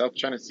eventually South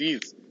China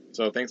Seas.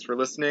 So thanks for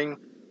listening.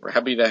 We're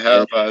happy to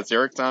have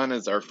Xerix on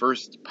as our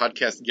first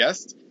podcast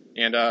guest.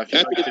 And if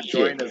you'd like to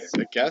join as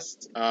a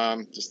guest,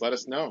 just let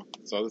us know.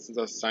 So this is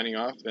us signing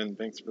off, and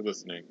thanks for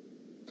listening.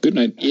 Good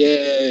night.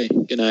 Yay.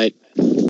 Good night.